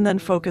paused and then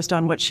focused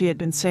on what she had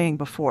been saying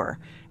before,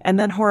 and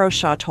then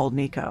Horo-sha told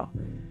Nico,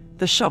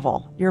 "The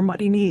shovel, your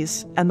muddy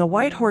knees, and the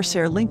white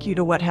horsehair link you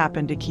to what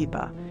happened to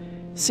Kippa,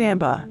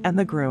 Sanba, and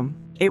the groom.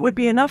 It would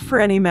be enough for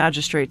any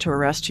magistrate to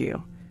arrest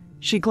you."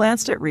 She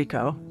glanced at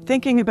Riko,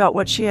 thinking about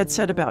what she had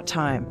said about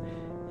time,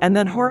 and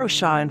then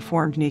Horo-sha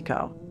informed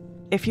Nico,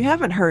 "If you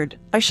haven't heard,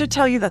 I should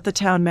tell you that the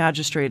town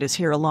magistrate is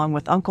here along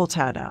with Uncle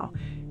Tadao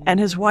and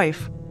his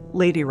wife,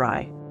 Lady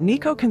Rai."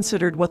 Nico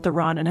considered what the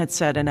Ronin had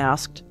said and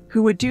asked,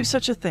 "Who would do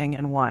such a thing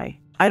and why?"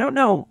 "I don't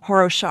know,"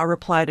 Horo-sha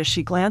replied as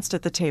she glanced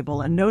at the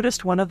table and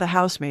noticed one of the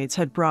housemaids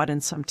had brought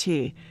in some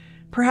tea,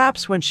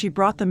 perhaps when she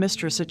brought the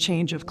mistress a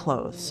change of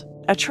clothes.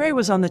 A tray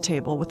was on the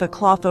table with a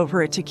cloth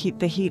over it to keep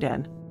the heat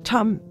in.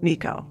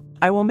 Nico,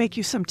 I will make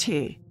you some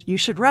tea. You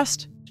should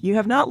rest. You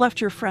have not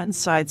left your friend's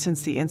side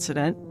since the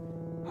incident."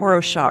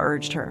 Horo-sha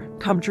urged her,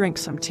 "Come drink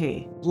some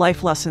tea.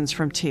 Life lessons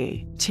from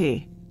tea.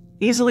 Tea.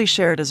 Easily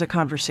shared as a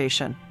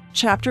conversation."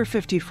 Chapter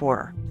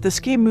 54. The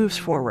scheme moves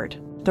forward.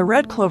 The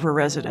Red Clover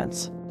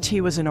residence. Tea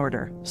was in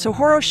order, so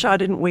Horo-sha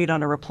didn't wait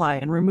on a reply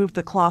and removed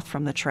the cloth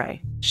from the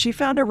tray. She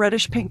found a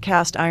reddish-pink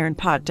cast iron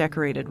pot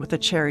decorated with a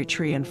cherry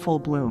tree in full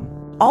bloom.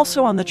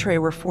 Also on the tray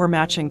were 4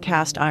 matching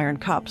cast iron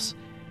cups.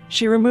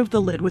 She removed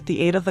the lid with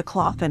the aid of the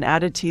cloth and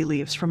added tea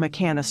leaves from a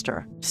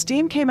canister.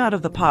 Steam came out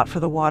of the pot, for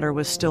the water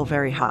was still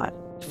very hot.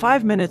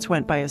 5 minutes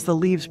went by as the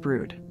leaves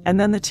brewed, and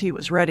then the tea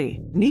was ready.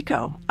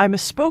 "Nico, I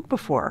misspoke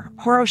before,"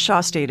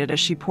 Horo-sha stated as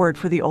she poured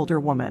for the older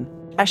woman.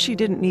 "As she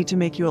didn't need to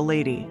make you a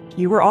lady.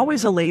 You were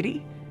always a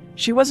lady?"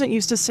 She wasn't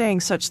used to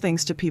saying such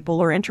things to people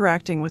or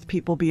interacting with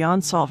people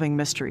beyond solving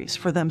mysteries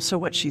for them, so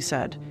what she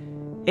said,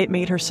 it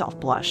made herself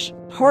blush.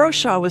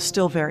 Horo-sha was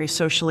still very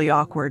socially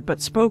awkward but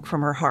spoke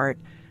from her heart.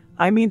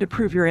 "I mean to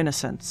prove your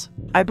innocence.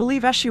 I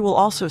believe Eshi will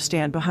also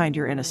stand behind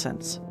your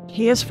innocence.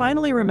 He has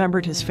finally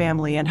remembered his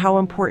family and how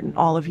important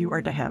all of you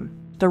are to him."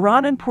 The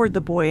Ronin poured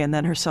the boy and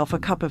then herself a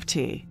cup of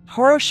tea.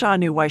 Horo-sha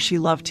knew why she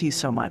loved tea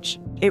so much.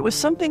 It was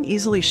something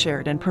easily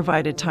shared and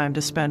provided time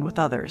to spend with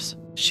others.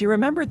 She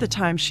remembered the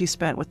time she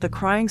spent with the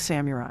crying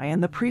samurai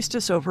and the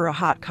priestess over a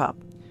hot cup.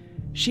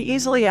 She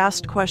easily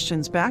asked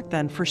questions back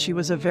then, for she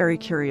was a very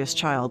curious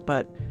child,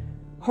 but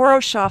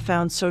Horo-sha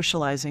found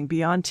socializing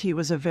beyond tea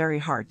was a very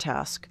hard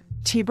task.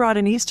 Tea brought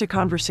an ease to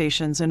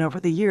conversations, and over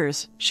the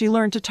years, she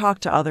learned to talk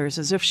to others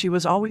as if she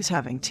was always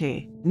having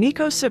tea.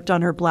 Riko sipped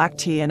on her black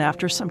tea, and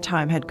after some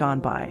time had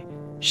gone by,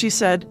 she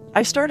said,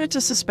 "I started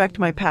to suspect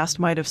my past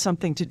might have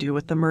something to do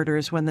with the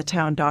murders when the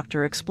town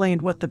doctor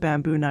explained what the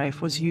bamboo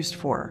knife was used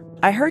for.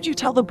 I heard you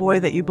tell the boy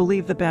that you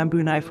believe the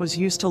bamboo knife was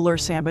used to lure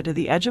Samba to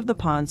the edge of the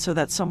pond so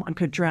that someone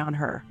could drown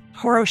her."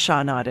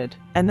 Horo-sha nodded,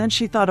 and then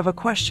she thought of a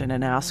question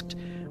and asked,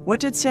 "What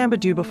did Samba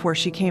do before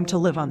she came to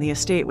live on the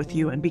estate with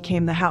you and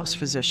became the house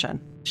physician?"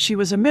 "She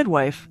was a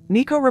midwife,"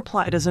 Riko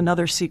replied as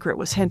another secret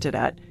was hinted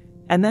at,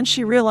 and then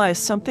she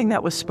realized something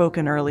that was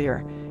spoken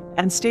earlier,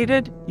 and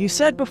stated, "You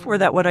said before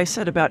that what I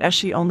said about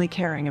Eshi only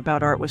caring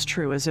about art was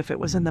true as if it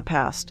was in the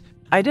past."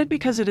 "I did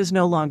because it is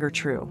no longer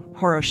true,"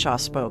 Horo-sha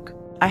spoke.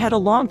 "I had a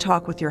long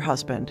talk with your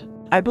husband.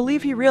 I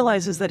believe he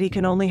realizes that he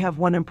can only have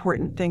one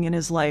important thing in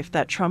his life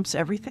that trumps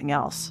everything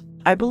else.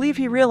 I believe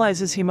he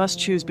realizes he must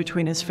choose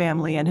between his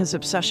family and his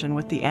obsession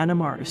with the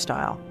Animaru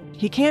style.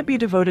 He can't be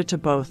devoted to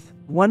both.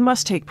 One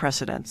must take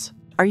precedence."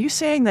 "Are you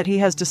saying that he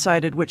has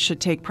decided which should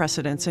take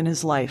precedence in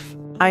his life?"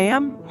 "I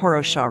am,"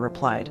 Horo-sha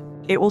replied.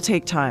 "It will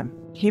take time.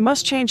 He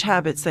must change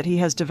habits that he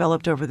has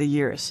developed over the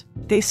years."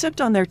 They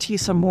sipped on their tea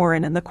some more,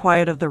 and in the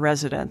quiet of the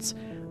residence,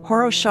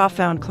 Horo-sha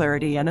found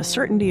clarity and a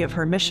certainty of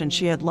her mission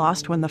she had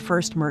lost when the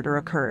first murder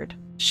occurred.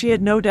 She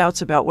had no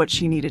doubts about what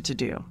she needed to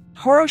do.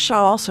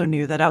 Horo-sha also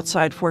knew that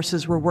outside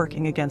forces were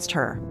working against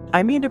her.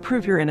 "I mean to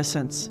prove your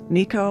innocence,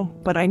 Riko,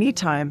 but I need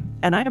time,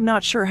 and I am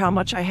not sure how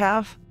much I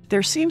have.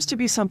 There seems to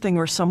be something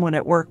or someone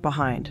at work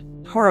behind."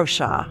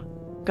 "Horo-sha,"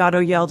 Gato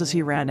yelled as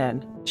he ran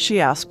in.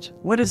 She asked,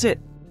 "What is it?"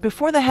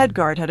 Before the head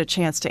guard had a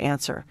chance to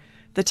answer,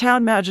 the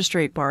town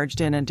magistrate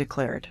barged in and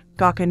declared,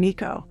 "Gaka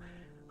Riko,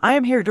 I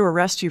am here to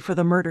arrest you for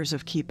the murders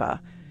of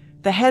Kipa,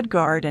 the head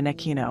guard, and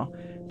Ekino,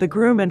 the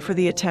groom, and for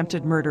the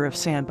attempted murder of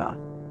Sanba,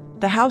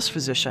 the house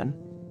physician."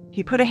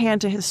 He put a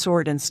hand to his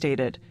sword and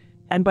stated,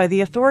 "And by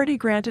the authority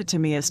granted to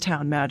me as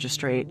town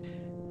magistrate,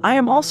 I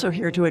am also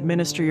here to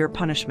administer your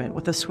punishment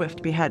with a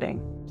swift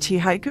beheading." Tea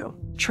haiku.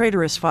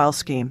 Traitorous file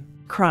scheme.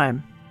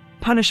 Crime.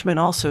 Punishment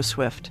also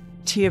swift.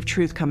 Tea of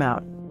truth come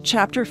out.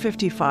 Chapter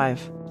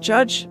 55.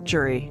 Judge,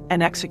 Jury,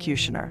 and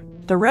Executioner.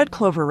 The Red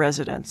Clover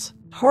Residence.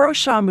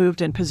 Horo-sha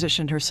moved and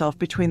positioned herself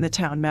between the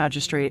town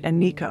magistrate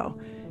and Riko,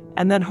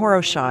 and then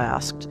Horo-sha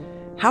asked,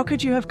 "How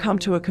could you have come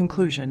to a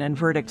conclusion and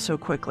verdict so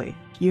quickly?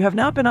 You have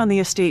not been on the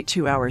estate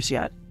 2 hours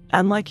yet.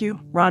 Unlike you,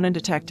 Ronin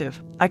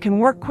detective, I can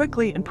work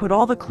quickly and put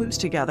all the clues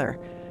together."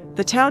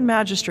 The town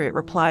magistrate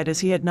replied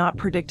as he had not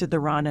predicted the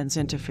Ronin's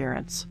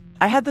interference.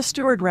 "I had the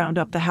steward round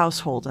up the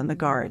household and the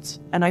guards,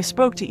 and I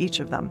spoke to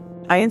each of them.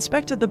 I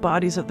inspected the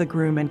bodies of the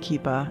groom and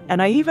Kipa,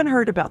 and I even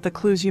heard about the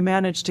clues you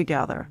managed to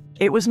gather.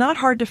 It was not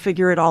hard to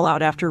figure it all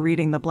out after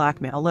reading the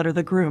blackmail letter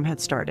the groom had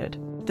started."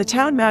 The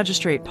town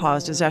magistrate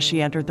paused as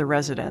she entered the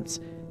residence,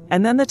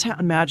 and then the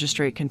town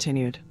magistrate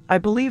continued, "I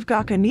believe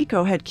Gaka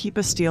Riko had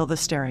Kipa steal the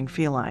Staring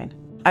Feline.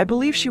 I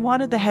believe she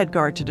wanted the head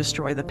guard to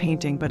destroy the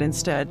painting, but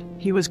instead,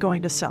 he was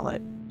going to sell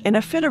it. In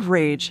a fit of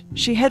rage,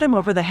 she hit him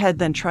over the head,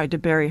 then tried to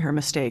bury her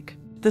mistake.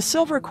 The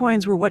silver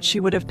coins were what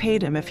she would have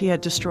paid him if he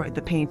had destroyed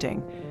the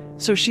painting,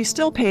 so she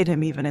still paid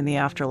him even in the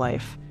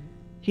afterlife."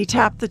 He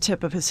tapped the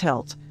tip of his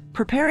hilt,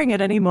 preparing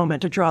at any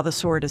moment to draw the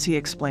sword as he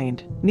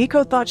explained.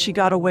 Riko thought she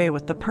got away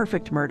with the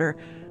perfect murder,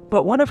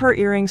 but one of her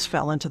earrings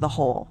fell into the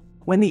hole.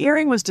 When the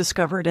earring was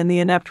discovered and the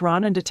inept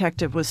Ronin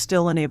detective was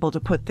still unable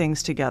to put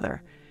things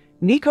together,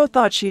 Riko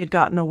thought she had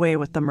gotten away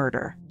with the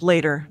murder.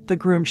 Later, the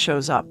groom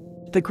shows up.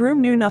 The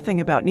groom knew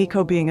nothing about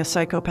Riko being a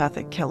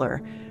psychopathic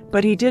killer,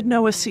 but he did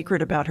know a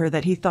secret about her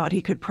that he thought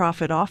he could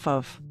profit off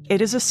of.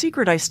 "It is a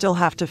secret I still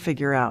have to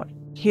figure out.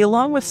 He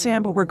along with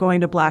Samba were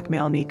going to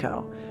blackmail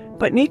Riko,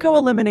 but Riko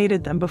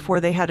eliminated them before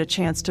they had a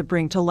chance to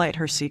bring to light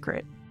her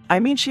secret. I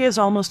mean, she has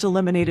almost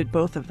eliminated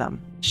both of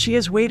them. She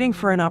is waiting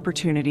for an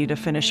opportunity to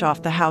finish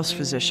off the house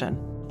physician."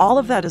 "All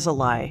of that is a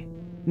lie,"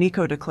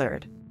 Riko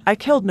declared. "I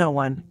killed no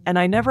one, and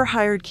I never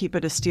hired Kipa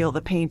to steal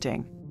the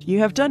painting." "You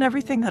have done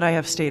everything that I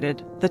have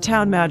stated," the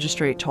town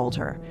magistrate told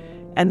her,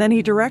 and then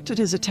he directed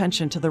his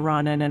attention to the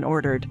Ronin and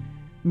ordered,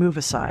 "Move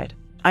aside.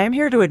 I am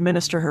here to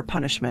administer her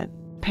punishment."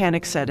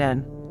 Panic set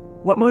in.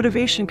 What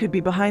motivation could be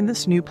behind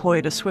this new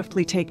ploy to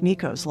swiftly take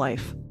Riko's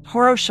life?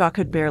 Horo-sha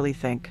could barely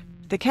think.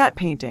 The cat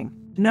painting.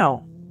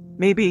 No.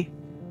 Maybe.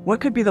 What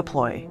could be the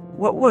ploy?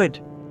 What would?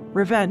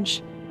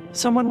 Revenge.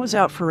 Someone was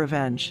out for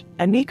revenge,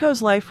 and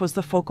Riko's life was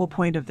the focal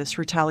point of this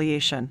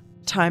retaliation.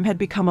 Time had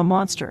become a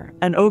monster,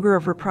 an ogre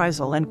of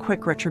reprisal and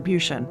quick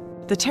retribution.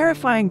 The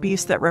terrifying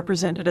beast that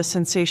represented a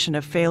sensation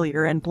of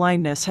failure and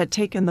blindness had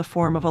taken the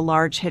form of a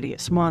large,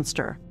 hideous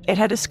monster. It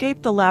had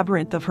escaped the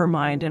labyrinth of her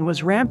mind and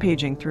was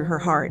rampaging through her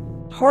heart.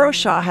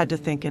 Horo-sha had to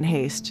think in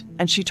haste,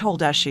 and she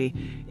told Eshi,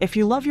 "If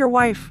you love your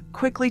wife,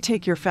 quickly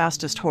take your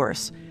fastest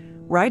horse,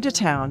 ride to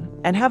town,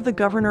 and have the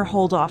governor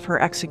hold off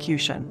her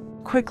execution.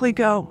 Quickly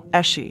go,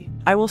 Eshi.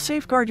 I will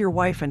safeguard your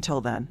wife until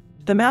then."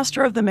 The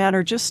master of the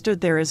manor just stood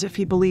there as if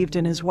he believed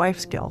in his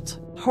wife's guilt.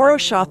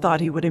 Horo-sha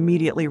thought he would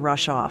immediately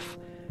rush off,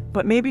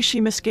 But maybe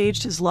she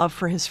misgauged his love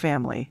for his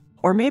family.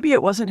 Or maybe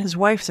it wasn't his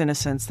wife's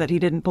innocence that he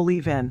didn't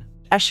believe in.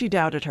 Eshi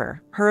doubted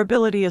her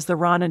ability as the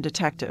Ronin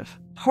detective.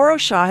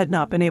 Horo-sha had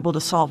not been able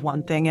to solve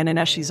one thing, and in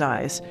Eshi's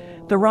eyes,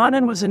 the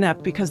Ronin was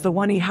inept because the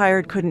one he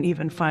hired couldn't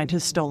even find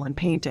his stolen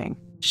painting.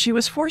 She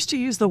was forced to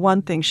use the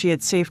one thing she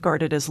had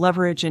safeguarded as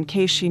leverage in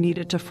case she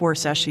needed to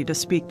force Eshi to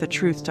speak the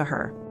truth to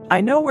her.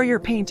 "I know where your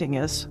painting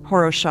is,"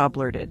 Horo-sha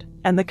blurted,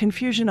 and the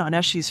confusion on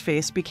Eshi's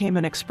face became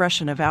an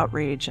expression of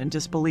outrage and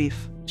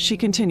disbelief. She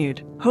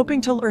continued, hoping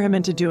to lure him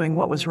into doing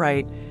what was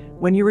right.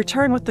 "When you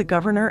return with the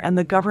governor and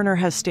the governor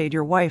has stayed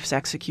your wife's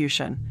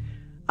execution,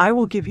 I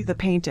will give you the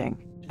painting."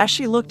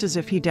 Eshi looked as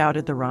if he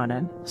doubted the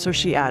Ronin, so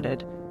she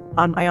added,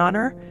 "On my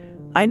honor,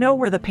 I know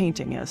where the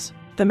painting is."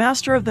 The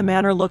master of the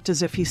manor looked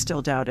as if he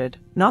still doubted,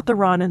 not the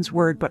Ronin's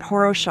word but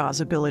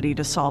Horo-sha's ability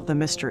to solve the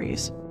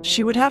mysteries.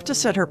 She would have to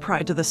set her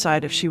pride to the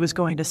side if she was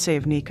going to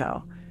save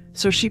Nico.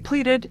 So she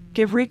pleaded,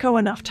 "Give Riko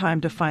enough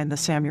time to find the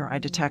samurai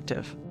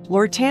detective.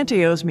 Lord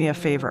Tante owes me a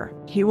favor.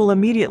 He will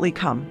immediately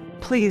come.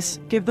 Please,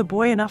 give the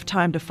boy enough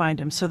time to find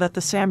him so that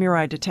the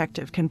samurai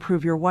detective can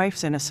prove your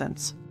wife's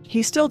innocence."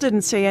 He still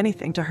didn't say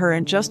anything to her,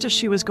 and just as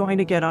she was going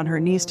to get on her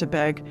knees to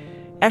beg,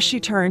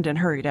 Eshi turned and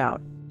hurried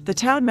out. The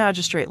town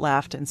magistrate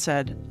laughed and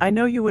said, "I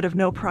know you would have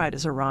no pride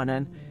as a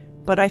Ronin,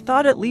 but I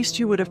thought at least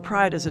you would have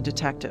pride as a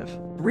detective."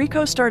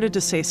 Riko started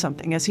to say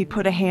something as he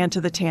put a hand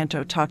to the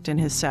tanto tucked in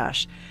his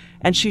sash,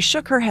 and she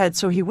shook her head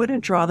so he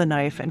wouldn't draw the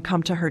knife and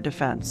come to her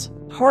defense.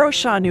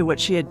 Horo-sha knew what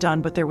she had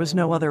done, but there was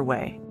no other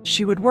way.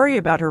 She would worry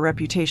about her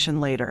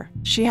reputation later.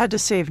 She had to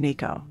save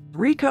Nico.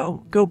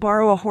 "Riko, go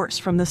borrow a horse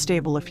from the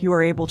stable if you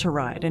are able to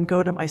ride, and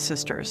go to my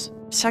sister's.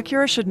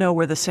 Sakura should know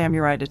where the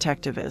samurai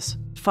detective is.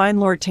 Find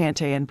Lord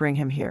Tante and bring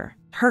him here.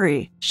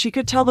 Hurry." She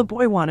could tell the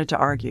boy wanted to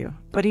argue,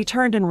 but he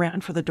turned and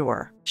ran for the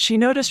door. She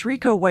noticed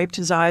Riko wiped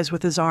his eyes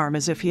with his arm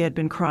as if he had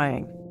been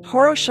crying.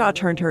 Horo-sha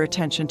turned her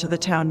attention to the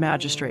town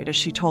magistrate as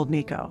she told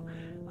Nico,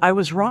 "I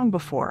was wrong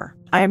before.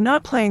 I am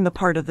not playing the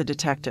part of the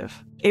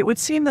detective. It would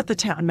seem that the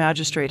town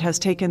magistrate has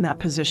taken that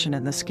position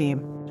in the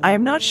scheme." "I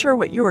am not sure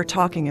what you are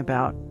talking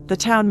about," the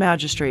town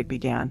magistrate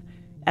began,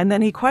 and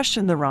then he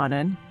questioned the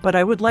Ronin, "But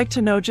I would like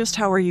to know just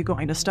how are you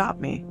going to stop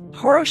me?"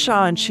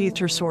 Horo-sha unsheathed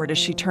her sword as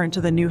she turned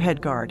to the new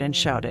head guard and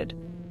shouted,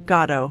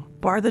 "Gato,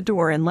 bar the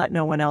door and let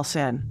no one else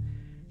in."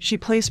 She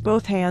placed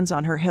both hands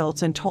on her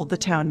hilts and told the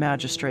town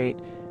magistrate,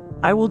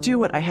 "I will do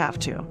what I have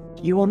to.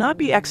 You will not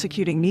be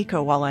executing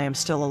Nico while I am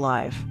still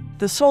alive.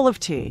 The soul of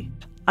T.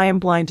 I am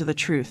blind to the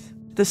truth.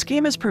 The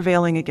scheme is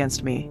prevailing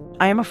against me.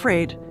 I am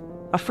afraid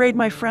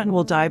my friend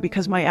will die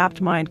because my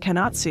apt mind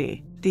cannot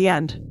see. The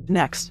end."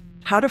 Next,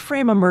 How to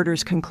Frame a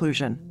Murder's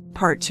Conclusion,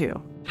 Part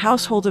 2.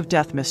 Household of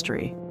Death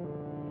Mystery.